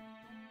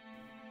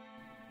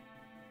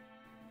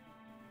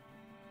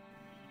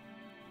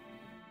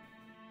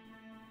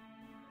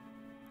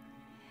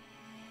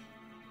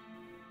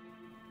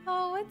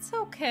 Oh, it's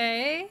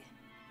okay.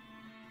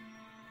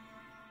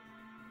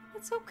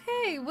 It's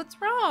okay. What's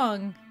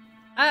wrong?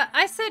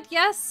 I said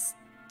yes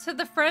to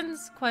the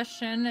friends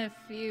question, if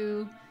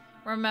you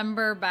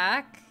remember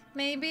back,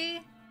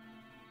 maybe?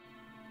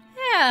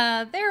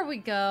 Yeah, there we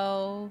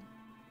go.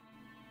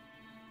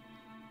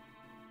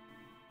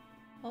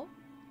 Oh,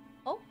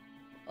 oh,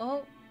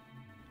 oh,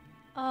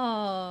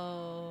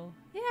 oh,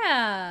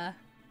 yeah.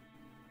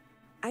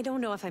 I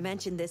don't know if I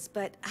mentioned this,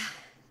 but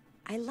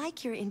I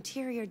like your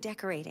interior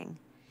decorating.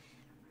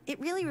 It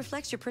really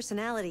reflects your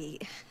personality.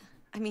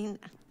 I mean,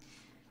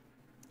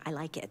 I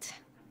like it.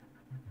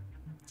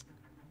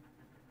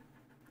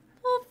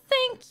 Well,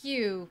 thank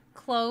you,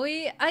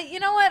 Chloe. You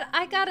know what?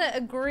 I gotta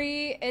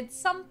agree. It's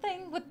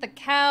something with the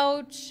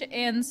couch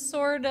and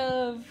sort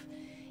of,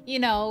 you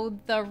know,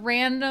 the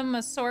random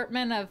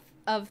assortment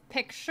of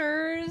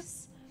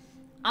pictures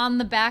on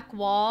the back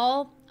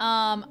wall.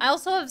 I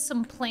also have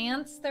some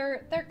plants.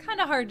 They're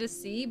kind of hard to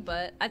see,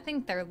 but I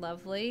think they're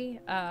lovely.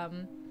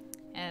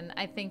 And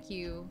I think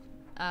you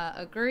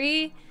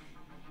agree.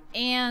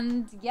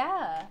 And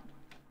yeah.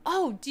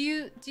 Oh, do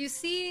you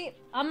see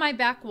on my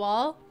back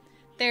wall?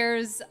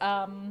 There's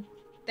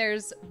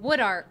wood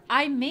art.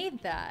 I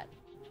made that,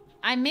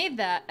 and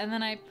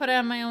then I put it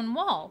on my own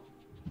wall.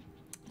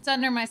 It's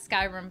under my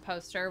Skyrim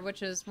poster,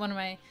 which is one of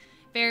my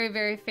very,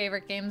 very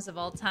favorite games of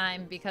all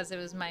time because it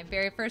was my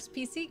very first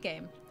PC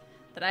game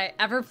that I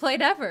ever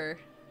played ever.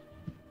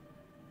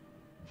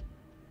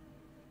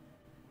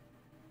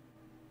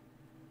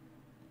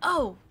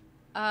 Oh,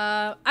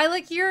 I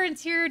like your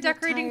interior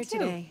decorating too.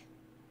 Today.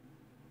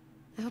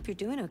 I hope you're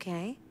doing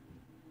okay.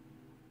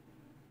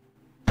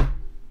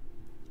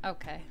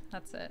 Okay,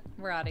 that's it.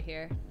 We're out of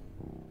here.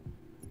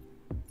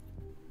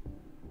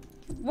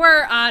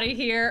 We're out of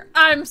here.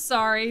 I'm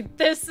sorry.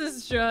 This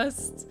is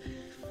just...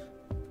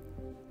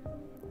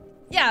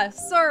 Yeah,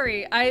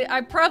 sorry.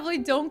 I probably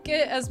don't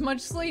get as much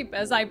sleep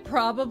as I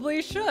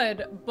probably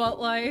should, but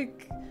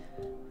like...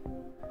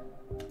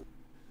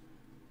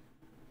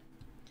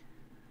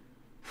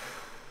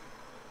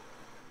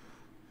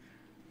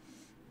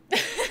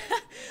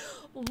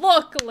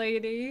 Look,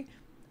 lady.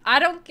 I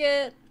don't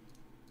get...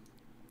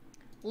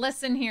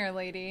 Listen here,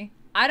 lady.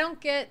 I don't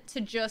get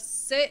to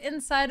just sit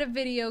inside a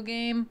video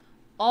game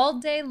all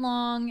day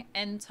long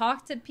and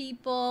talk to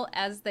people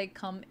as they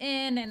come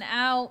in and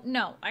out.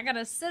 No, I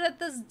gotta sit at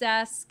this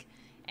desk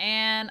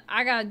and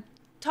I gotta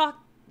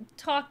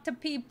talk to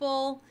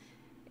people,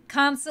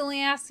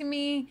 constantly asking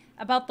me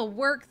about the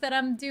work that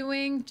I'm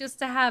doing, just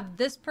to have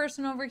this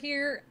person over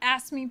here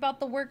ask me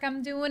about the work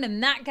I'm doing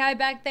and that guy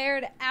back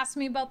there to ask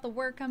me about the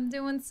work I'm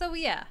doing. So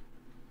yeah.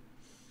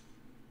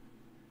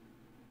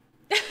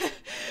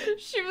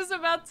 She was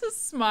about to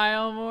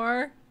smile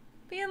more,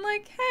 being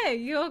like, hey,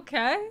 you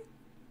okay?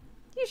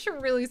 You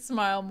should really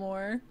smile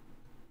more.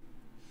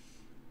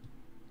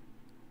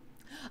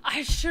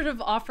 I should have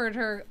offered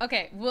her.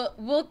 Okay,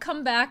 we'll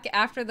come back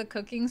after the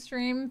cooking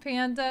stream,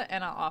 Panda,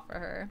 and I'll offer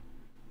her.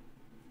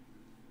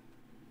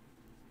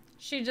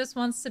 She just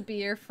wants to be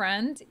your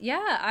friend.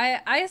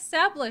 Yeah, I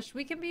established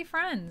we can be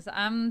friends.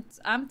 I'm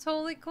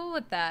totally cool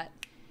with that.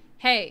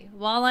 Hey,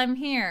 while I'm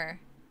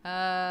here,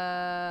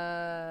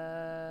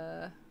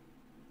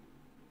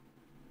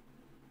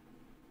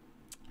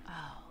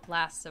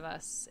 Last of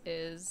Us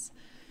is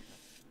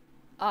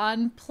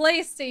on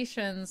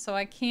PlayStation, so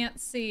I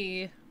can't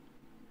see.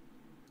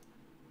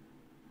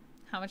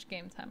 how much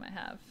game time I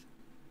have.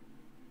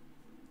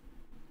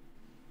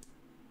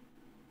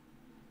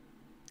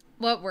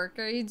 What work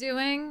are you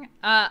doing?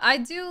 I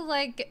do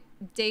like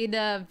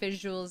data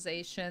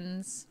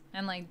visualizations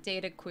and like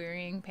data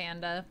querying,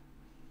 Panda.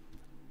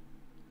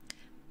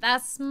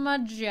 That's my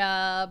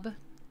job.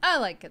 I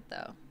like it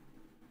though.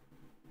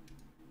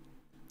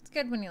 It's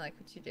good when you like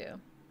what you do.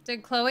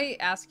 Did Chloe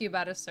ask you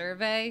about a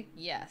survey?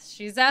 Yes.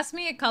 She's asked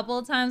me a couple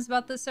of times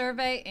about the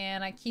survey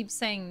and I keep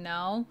saying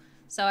no.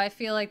 So I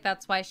feel like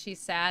that's why she's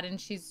sad and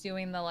she's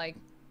doing the like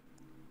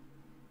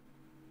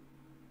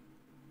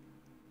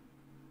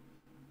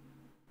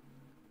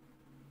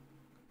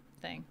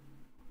thing.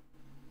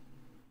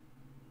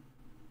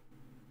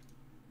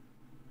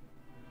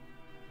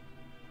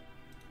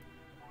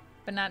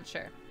 But not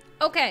sure.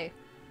 Okay.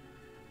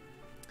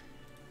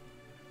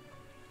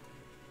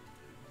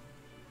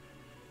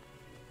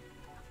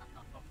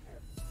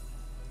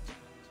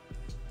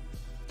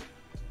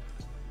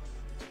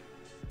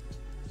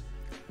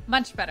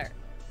 Much better.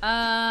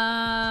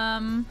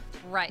 Right.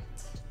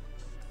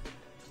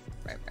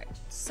 Right.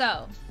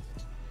 So,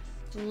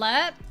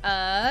 let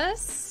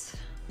us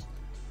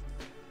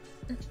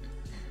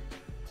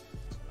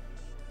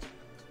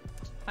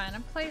find a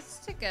place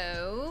to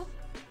go.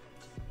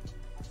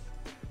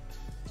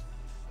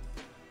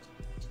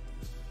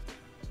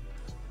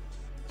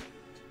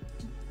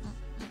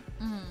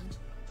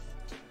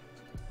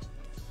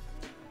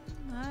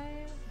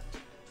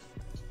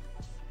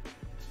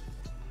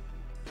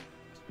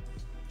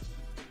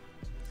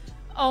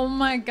 Oh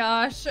my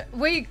gosh.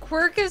 Wait,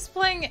 Quirk is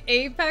playing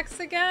Apex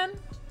again?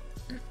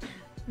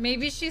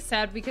 Maybe she's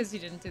sad because you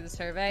didn't do the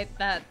survey.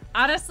 That,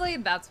 honestly,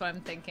 that's what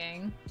I'm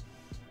thinking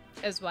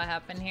is what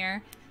happened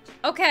here.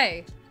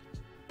 Okay.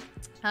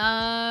 In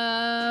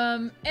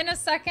a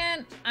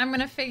second, I'm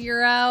gonna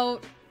figure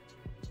out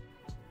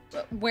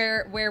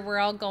where we're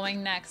all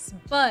going next.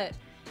 But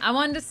I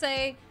wanted to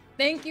say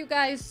thank you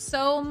guys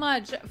so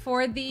much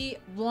for the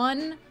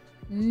 1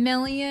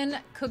 million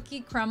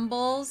cookie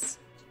crumbles.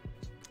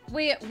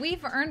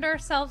 We've earned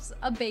ourselves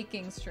a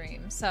baking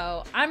stream,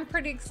 so I'm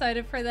pretty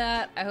excited for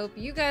that. I hope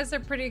you guys are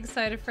pretty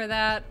excited for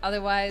that.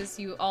 Otherwise,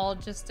 you all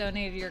just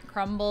donated your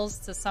crumbles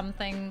to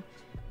something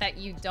that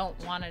you don't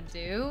want to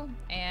do,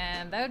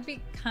 and that would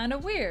be kind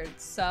of weird,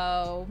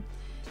 so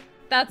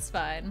that's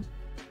fine.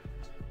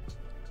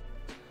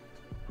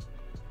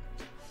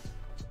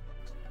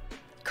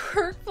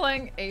 Kirk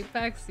playing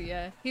Apex,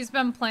 yeah. He's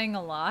been playing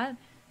a lot.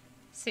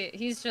 See,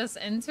 he's just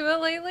into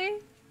it lately.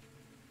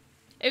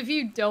 If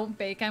you don't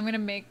bake, I'm gonna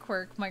make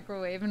Quirk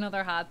microwave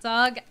another hot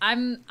dog.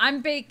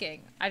 I'm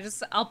baking.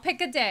 I'll pick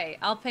a day.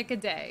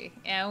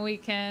 And we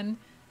can.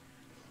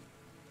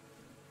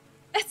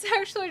 It's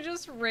actually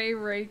just Ray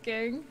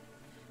raking.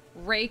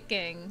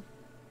 Raking.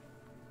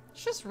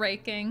 It's just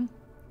raking.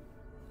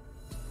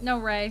 No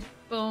Ray.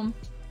 Boom.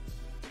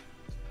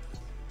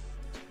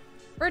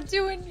 We're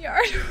doing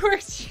yard work,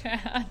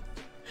 chat.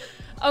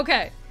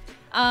 Okay.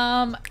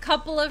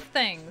 Couple of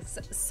things.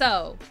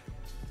 So,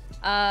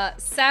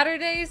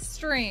 Saturday's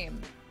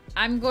stream,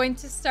 I'm going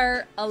to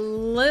start a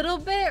little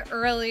bit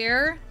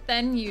earlier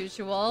than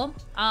usual,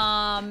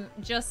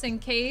 just in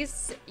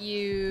case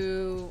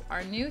you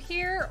are new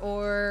here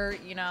or,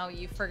 you know,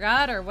 you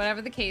forgot or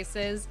whatever the case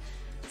is.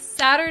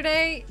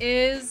 Saturday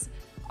is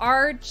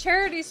our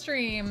charity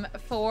stream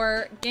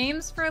for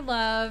Games for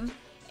Love,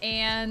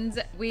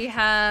 and we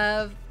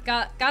have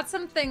got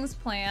some things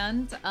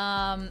planned.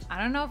 I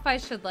don't know if I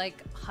should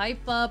like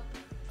hype up.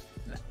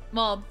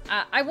 Well,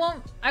 I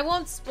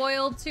won't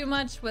spoil too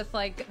much with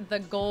like the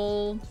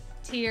goal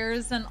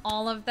tiers and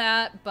all of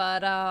that,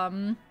 but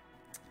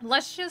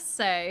let's just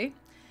say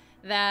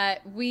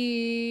that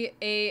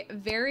a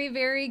very,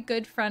 very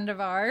good friend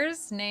of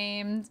ours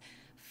named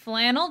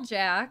Flannel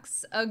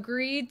Jax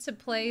agreed to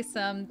play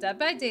some Dead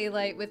by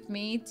Daylight with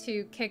me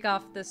to kick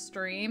off the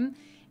stream,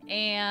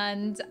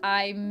 and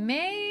I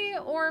may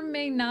or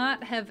may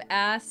not have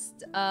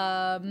asked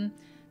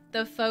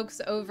the folks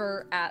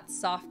over at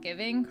Soft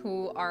Giving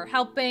who are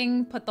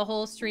helping put the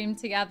whole stream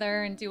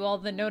together and do all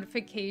the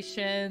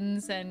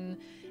notifications and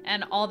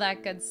all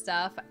that good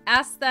stuff.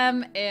 Ask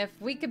them if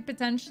we could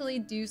potentially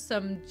do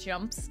some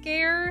jump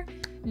scare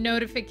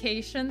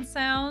notification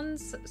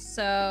sounds.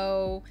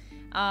 So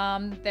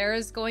there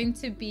is going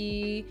to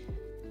be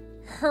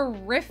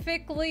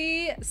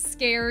horrifically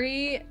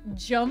scary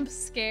jump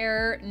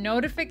scare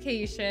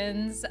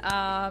notifications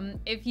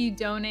if you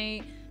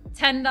donate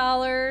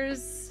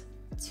 $10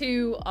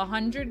 to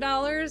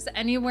 $100,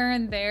 anywhere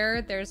in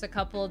there. There's a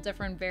couple of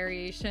different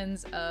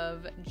variations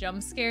of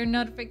jump scare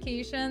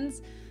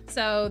notifications,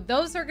 so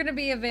those are going to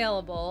be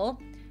available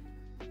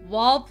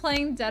while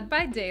playing Dead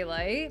by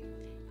Daylight.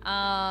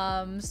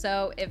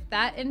 So if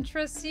that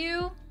interests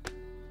you,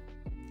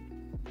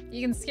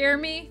 you can scare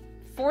me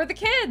for the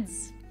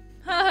kids.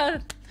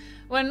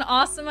 What an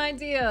awesome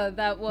idea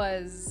that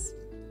was,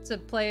 to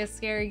play a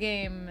scary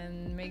game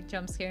and make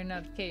jump scare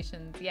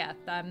notifications. Yeah,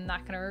 I'm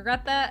not gonna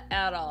regret that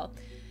at all.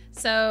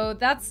 So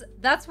that's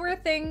where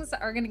things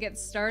are gonna get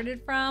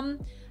started from.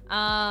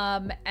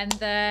 And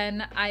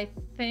then I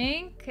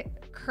think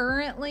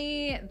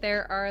currently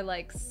there are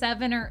like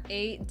 7 or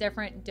 8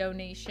 different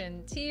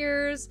donation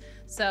tiers.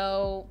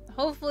 So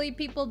hopefully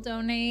people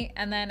donate,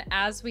 and then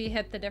as we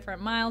hit the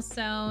different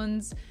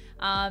milestones,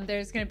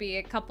 there's gonna be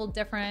a couple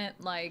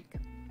different like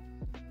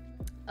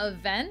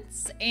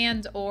events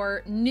and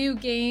or new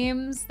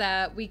games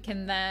that we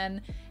can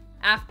then,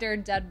 after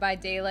Dead by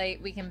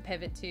Daylight, we can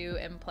pivot to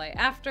and play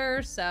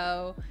after.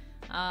 So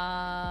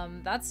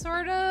that's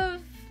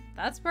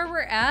where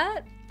we're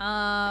at.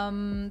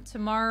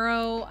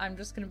 Tomorrow I'm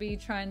just gonna be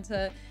trying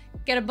to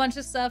get a bunch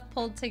of stuff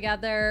pulled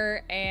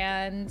together,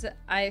 and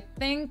I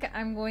think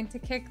I'm going to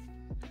kick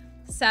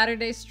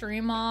Saturday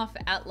stream off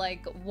at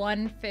like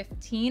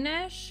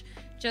 1:15ish,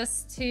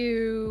 just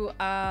to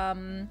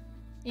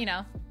you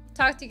know,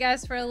 talk to you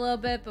guys for a little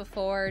bit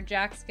before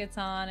Jax gets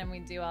on and we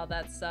do all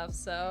that stuff.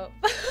 So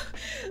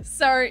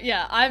sorry,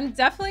 yeah, I'm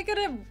definitely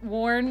gonna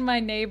warn my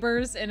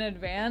neighbors in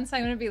advance.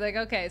 I'm gonna be like,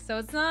 okay, so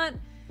it's not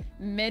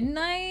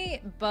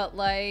midnight, but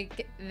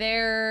like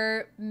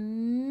there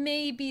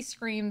may be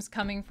screams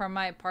coming from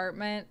my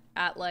apartment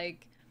at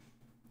like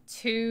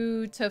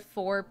 2 to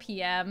 4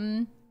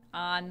 p.m.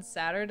 on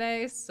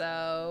Saturday,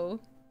 so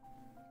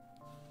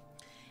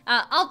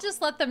I'll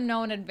just let them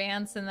know in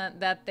advance, and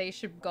that they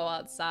should go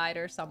outside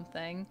or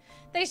something.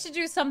 They should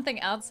do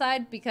something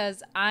outside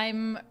because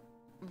I'm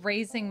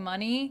raising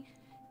money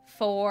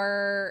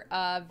for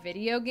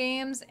video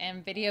games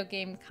and video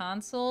game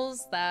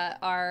consoles that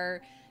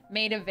are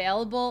made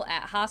available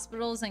at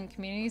hospitals and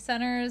community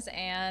centers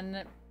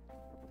and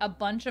a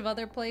bunch of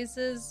other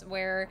places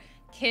where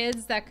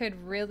kids that could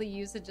really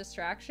use a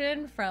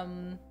distraction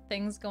from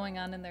things going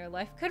on in their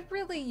life could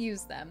really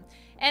use them.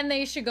 And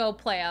they should go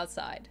play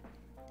outside.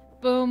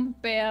 Boom,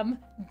 bam,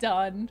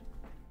 done.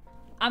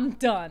 I'm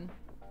done.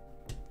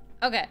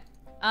 Okay.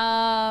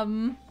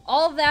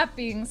 All that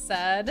being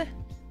said,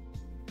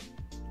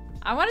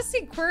 I want to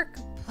see Quirk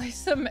play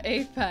some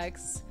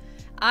Apex.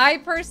 I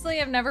personally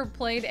have never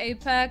played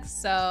Apex,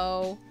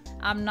 so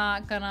I'm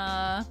not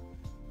gonna...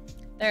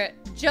 They're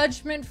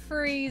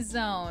judgment-free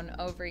zone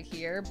over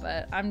here,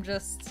 but I'm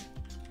just...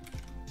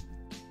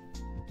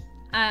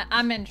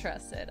 I'm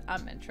interested.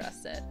 I'm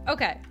interested.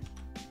 Okay.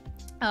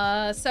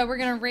 So we're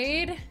gonna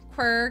raid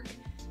Quirk.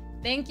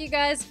 Thank you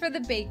guys for the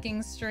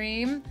baking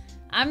stream.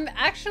 I'm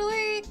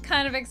actually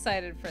kind of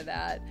excited for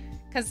that,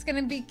 because it's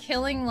gonna be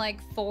killing like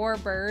 4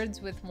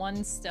 birds with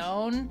 1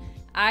 stone.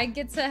 I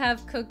get to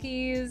have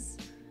cookies.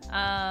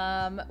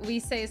 We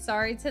say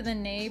sorry to the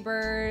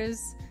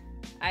neighbors.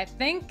 I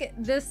think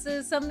this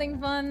is something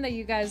fun that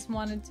you guys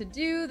wanted to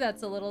do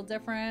that's a little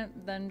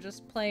different than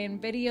just playing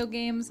video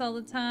games all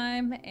the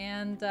time.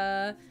 And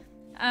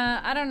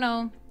I don't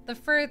know, the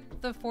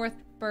 4th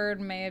bird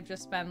may have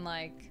just been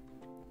like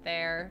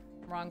there,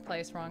 wrong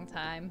place, wrong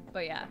time,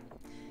 but yeah.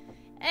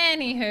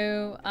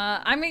 Anywho,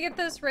 I'm gonna get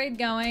this raid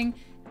going.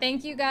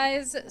 Thank you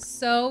guys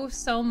so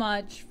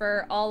much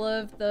for all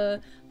of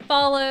the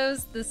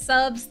follows, the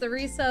subs, the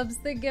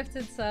resubs, the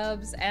gifted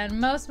subs, and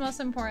most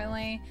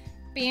importantly,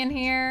 being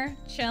here,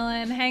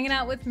 chilling, hanging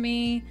out with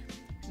me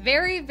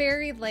very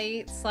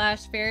late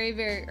 /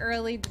 very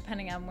early,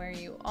 depending on where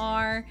you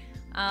are,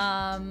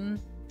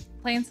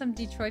 playing some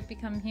Detroit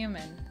Become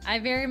Human. I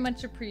very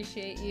much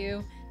appreciate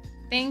you.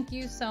 Thank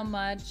you so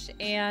much.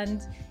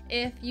 And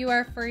if you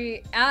are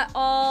free at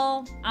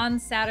all on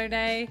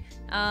Saturday,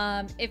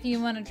 if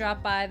you want to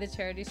drop by the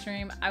charity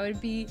stream, I would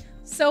be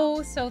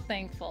so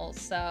thankful.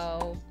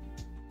 So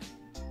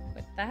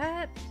with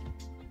that,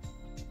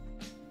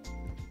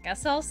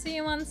 guess I'll see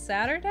you on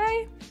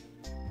Saturday.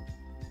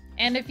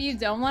 And if you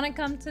don't want to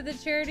come to the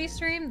charity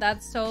stream,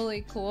 that's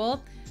totally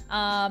cool.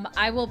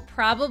 I will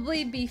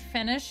probably be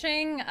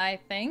finishing, I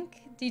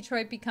think,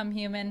 Detroit Become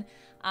Human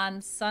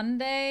on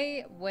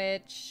Sunday,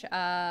 which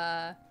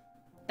that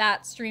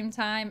stream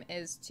time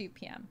is 2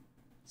 p.m.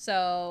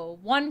 So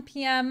 1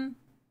 p.m.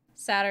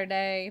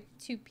 Saturday,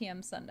 2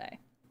 p.m. Sunday.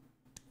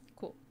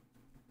 Cool.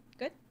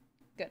 Good?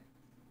 Good.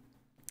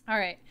 All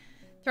right.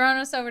 Throwing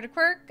us over to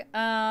Quirk.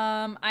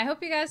 I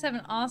hope you guys have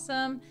an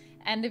awesome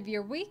end of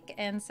your week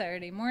and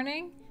Saturday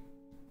morning.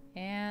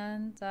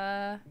 And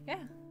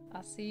yeah,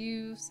 I'll see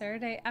you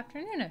Saturday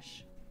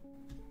afternoonish.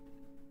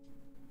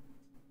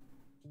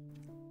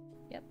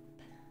 Yep,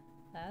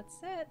 that's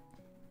it.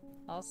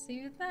 I'll see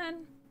you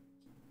then.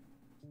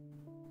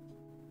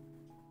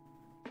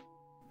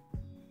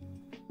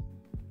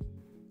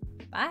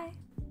 Bye.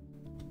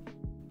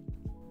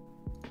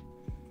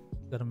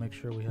 Gotta make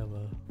sure we have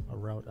a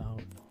route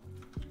out.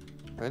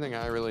 I think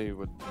I really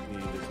would need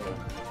is a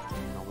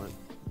helmet.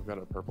 We've got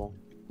a purple.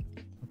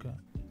 Okay.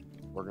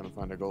 We're gonna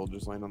find a gold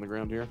just laying on the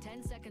ground here.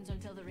 10 seconds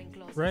until the ring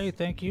closes. Ray,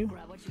 thank you.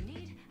 Grab what you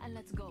need and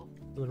let's go.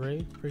 For the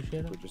raid,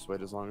 appreciate it. We just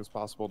wait as long as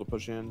possible to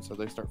push in so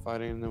they start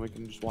fighting and then we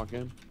can just walk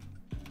in.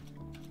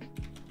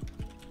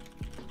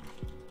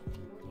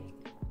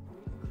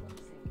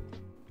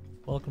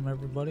 Welcome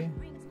everybody.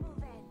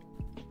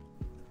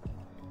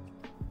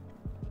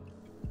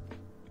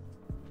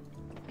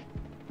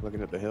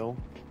 Looking at the hill.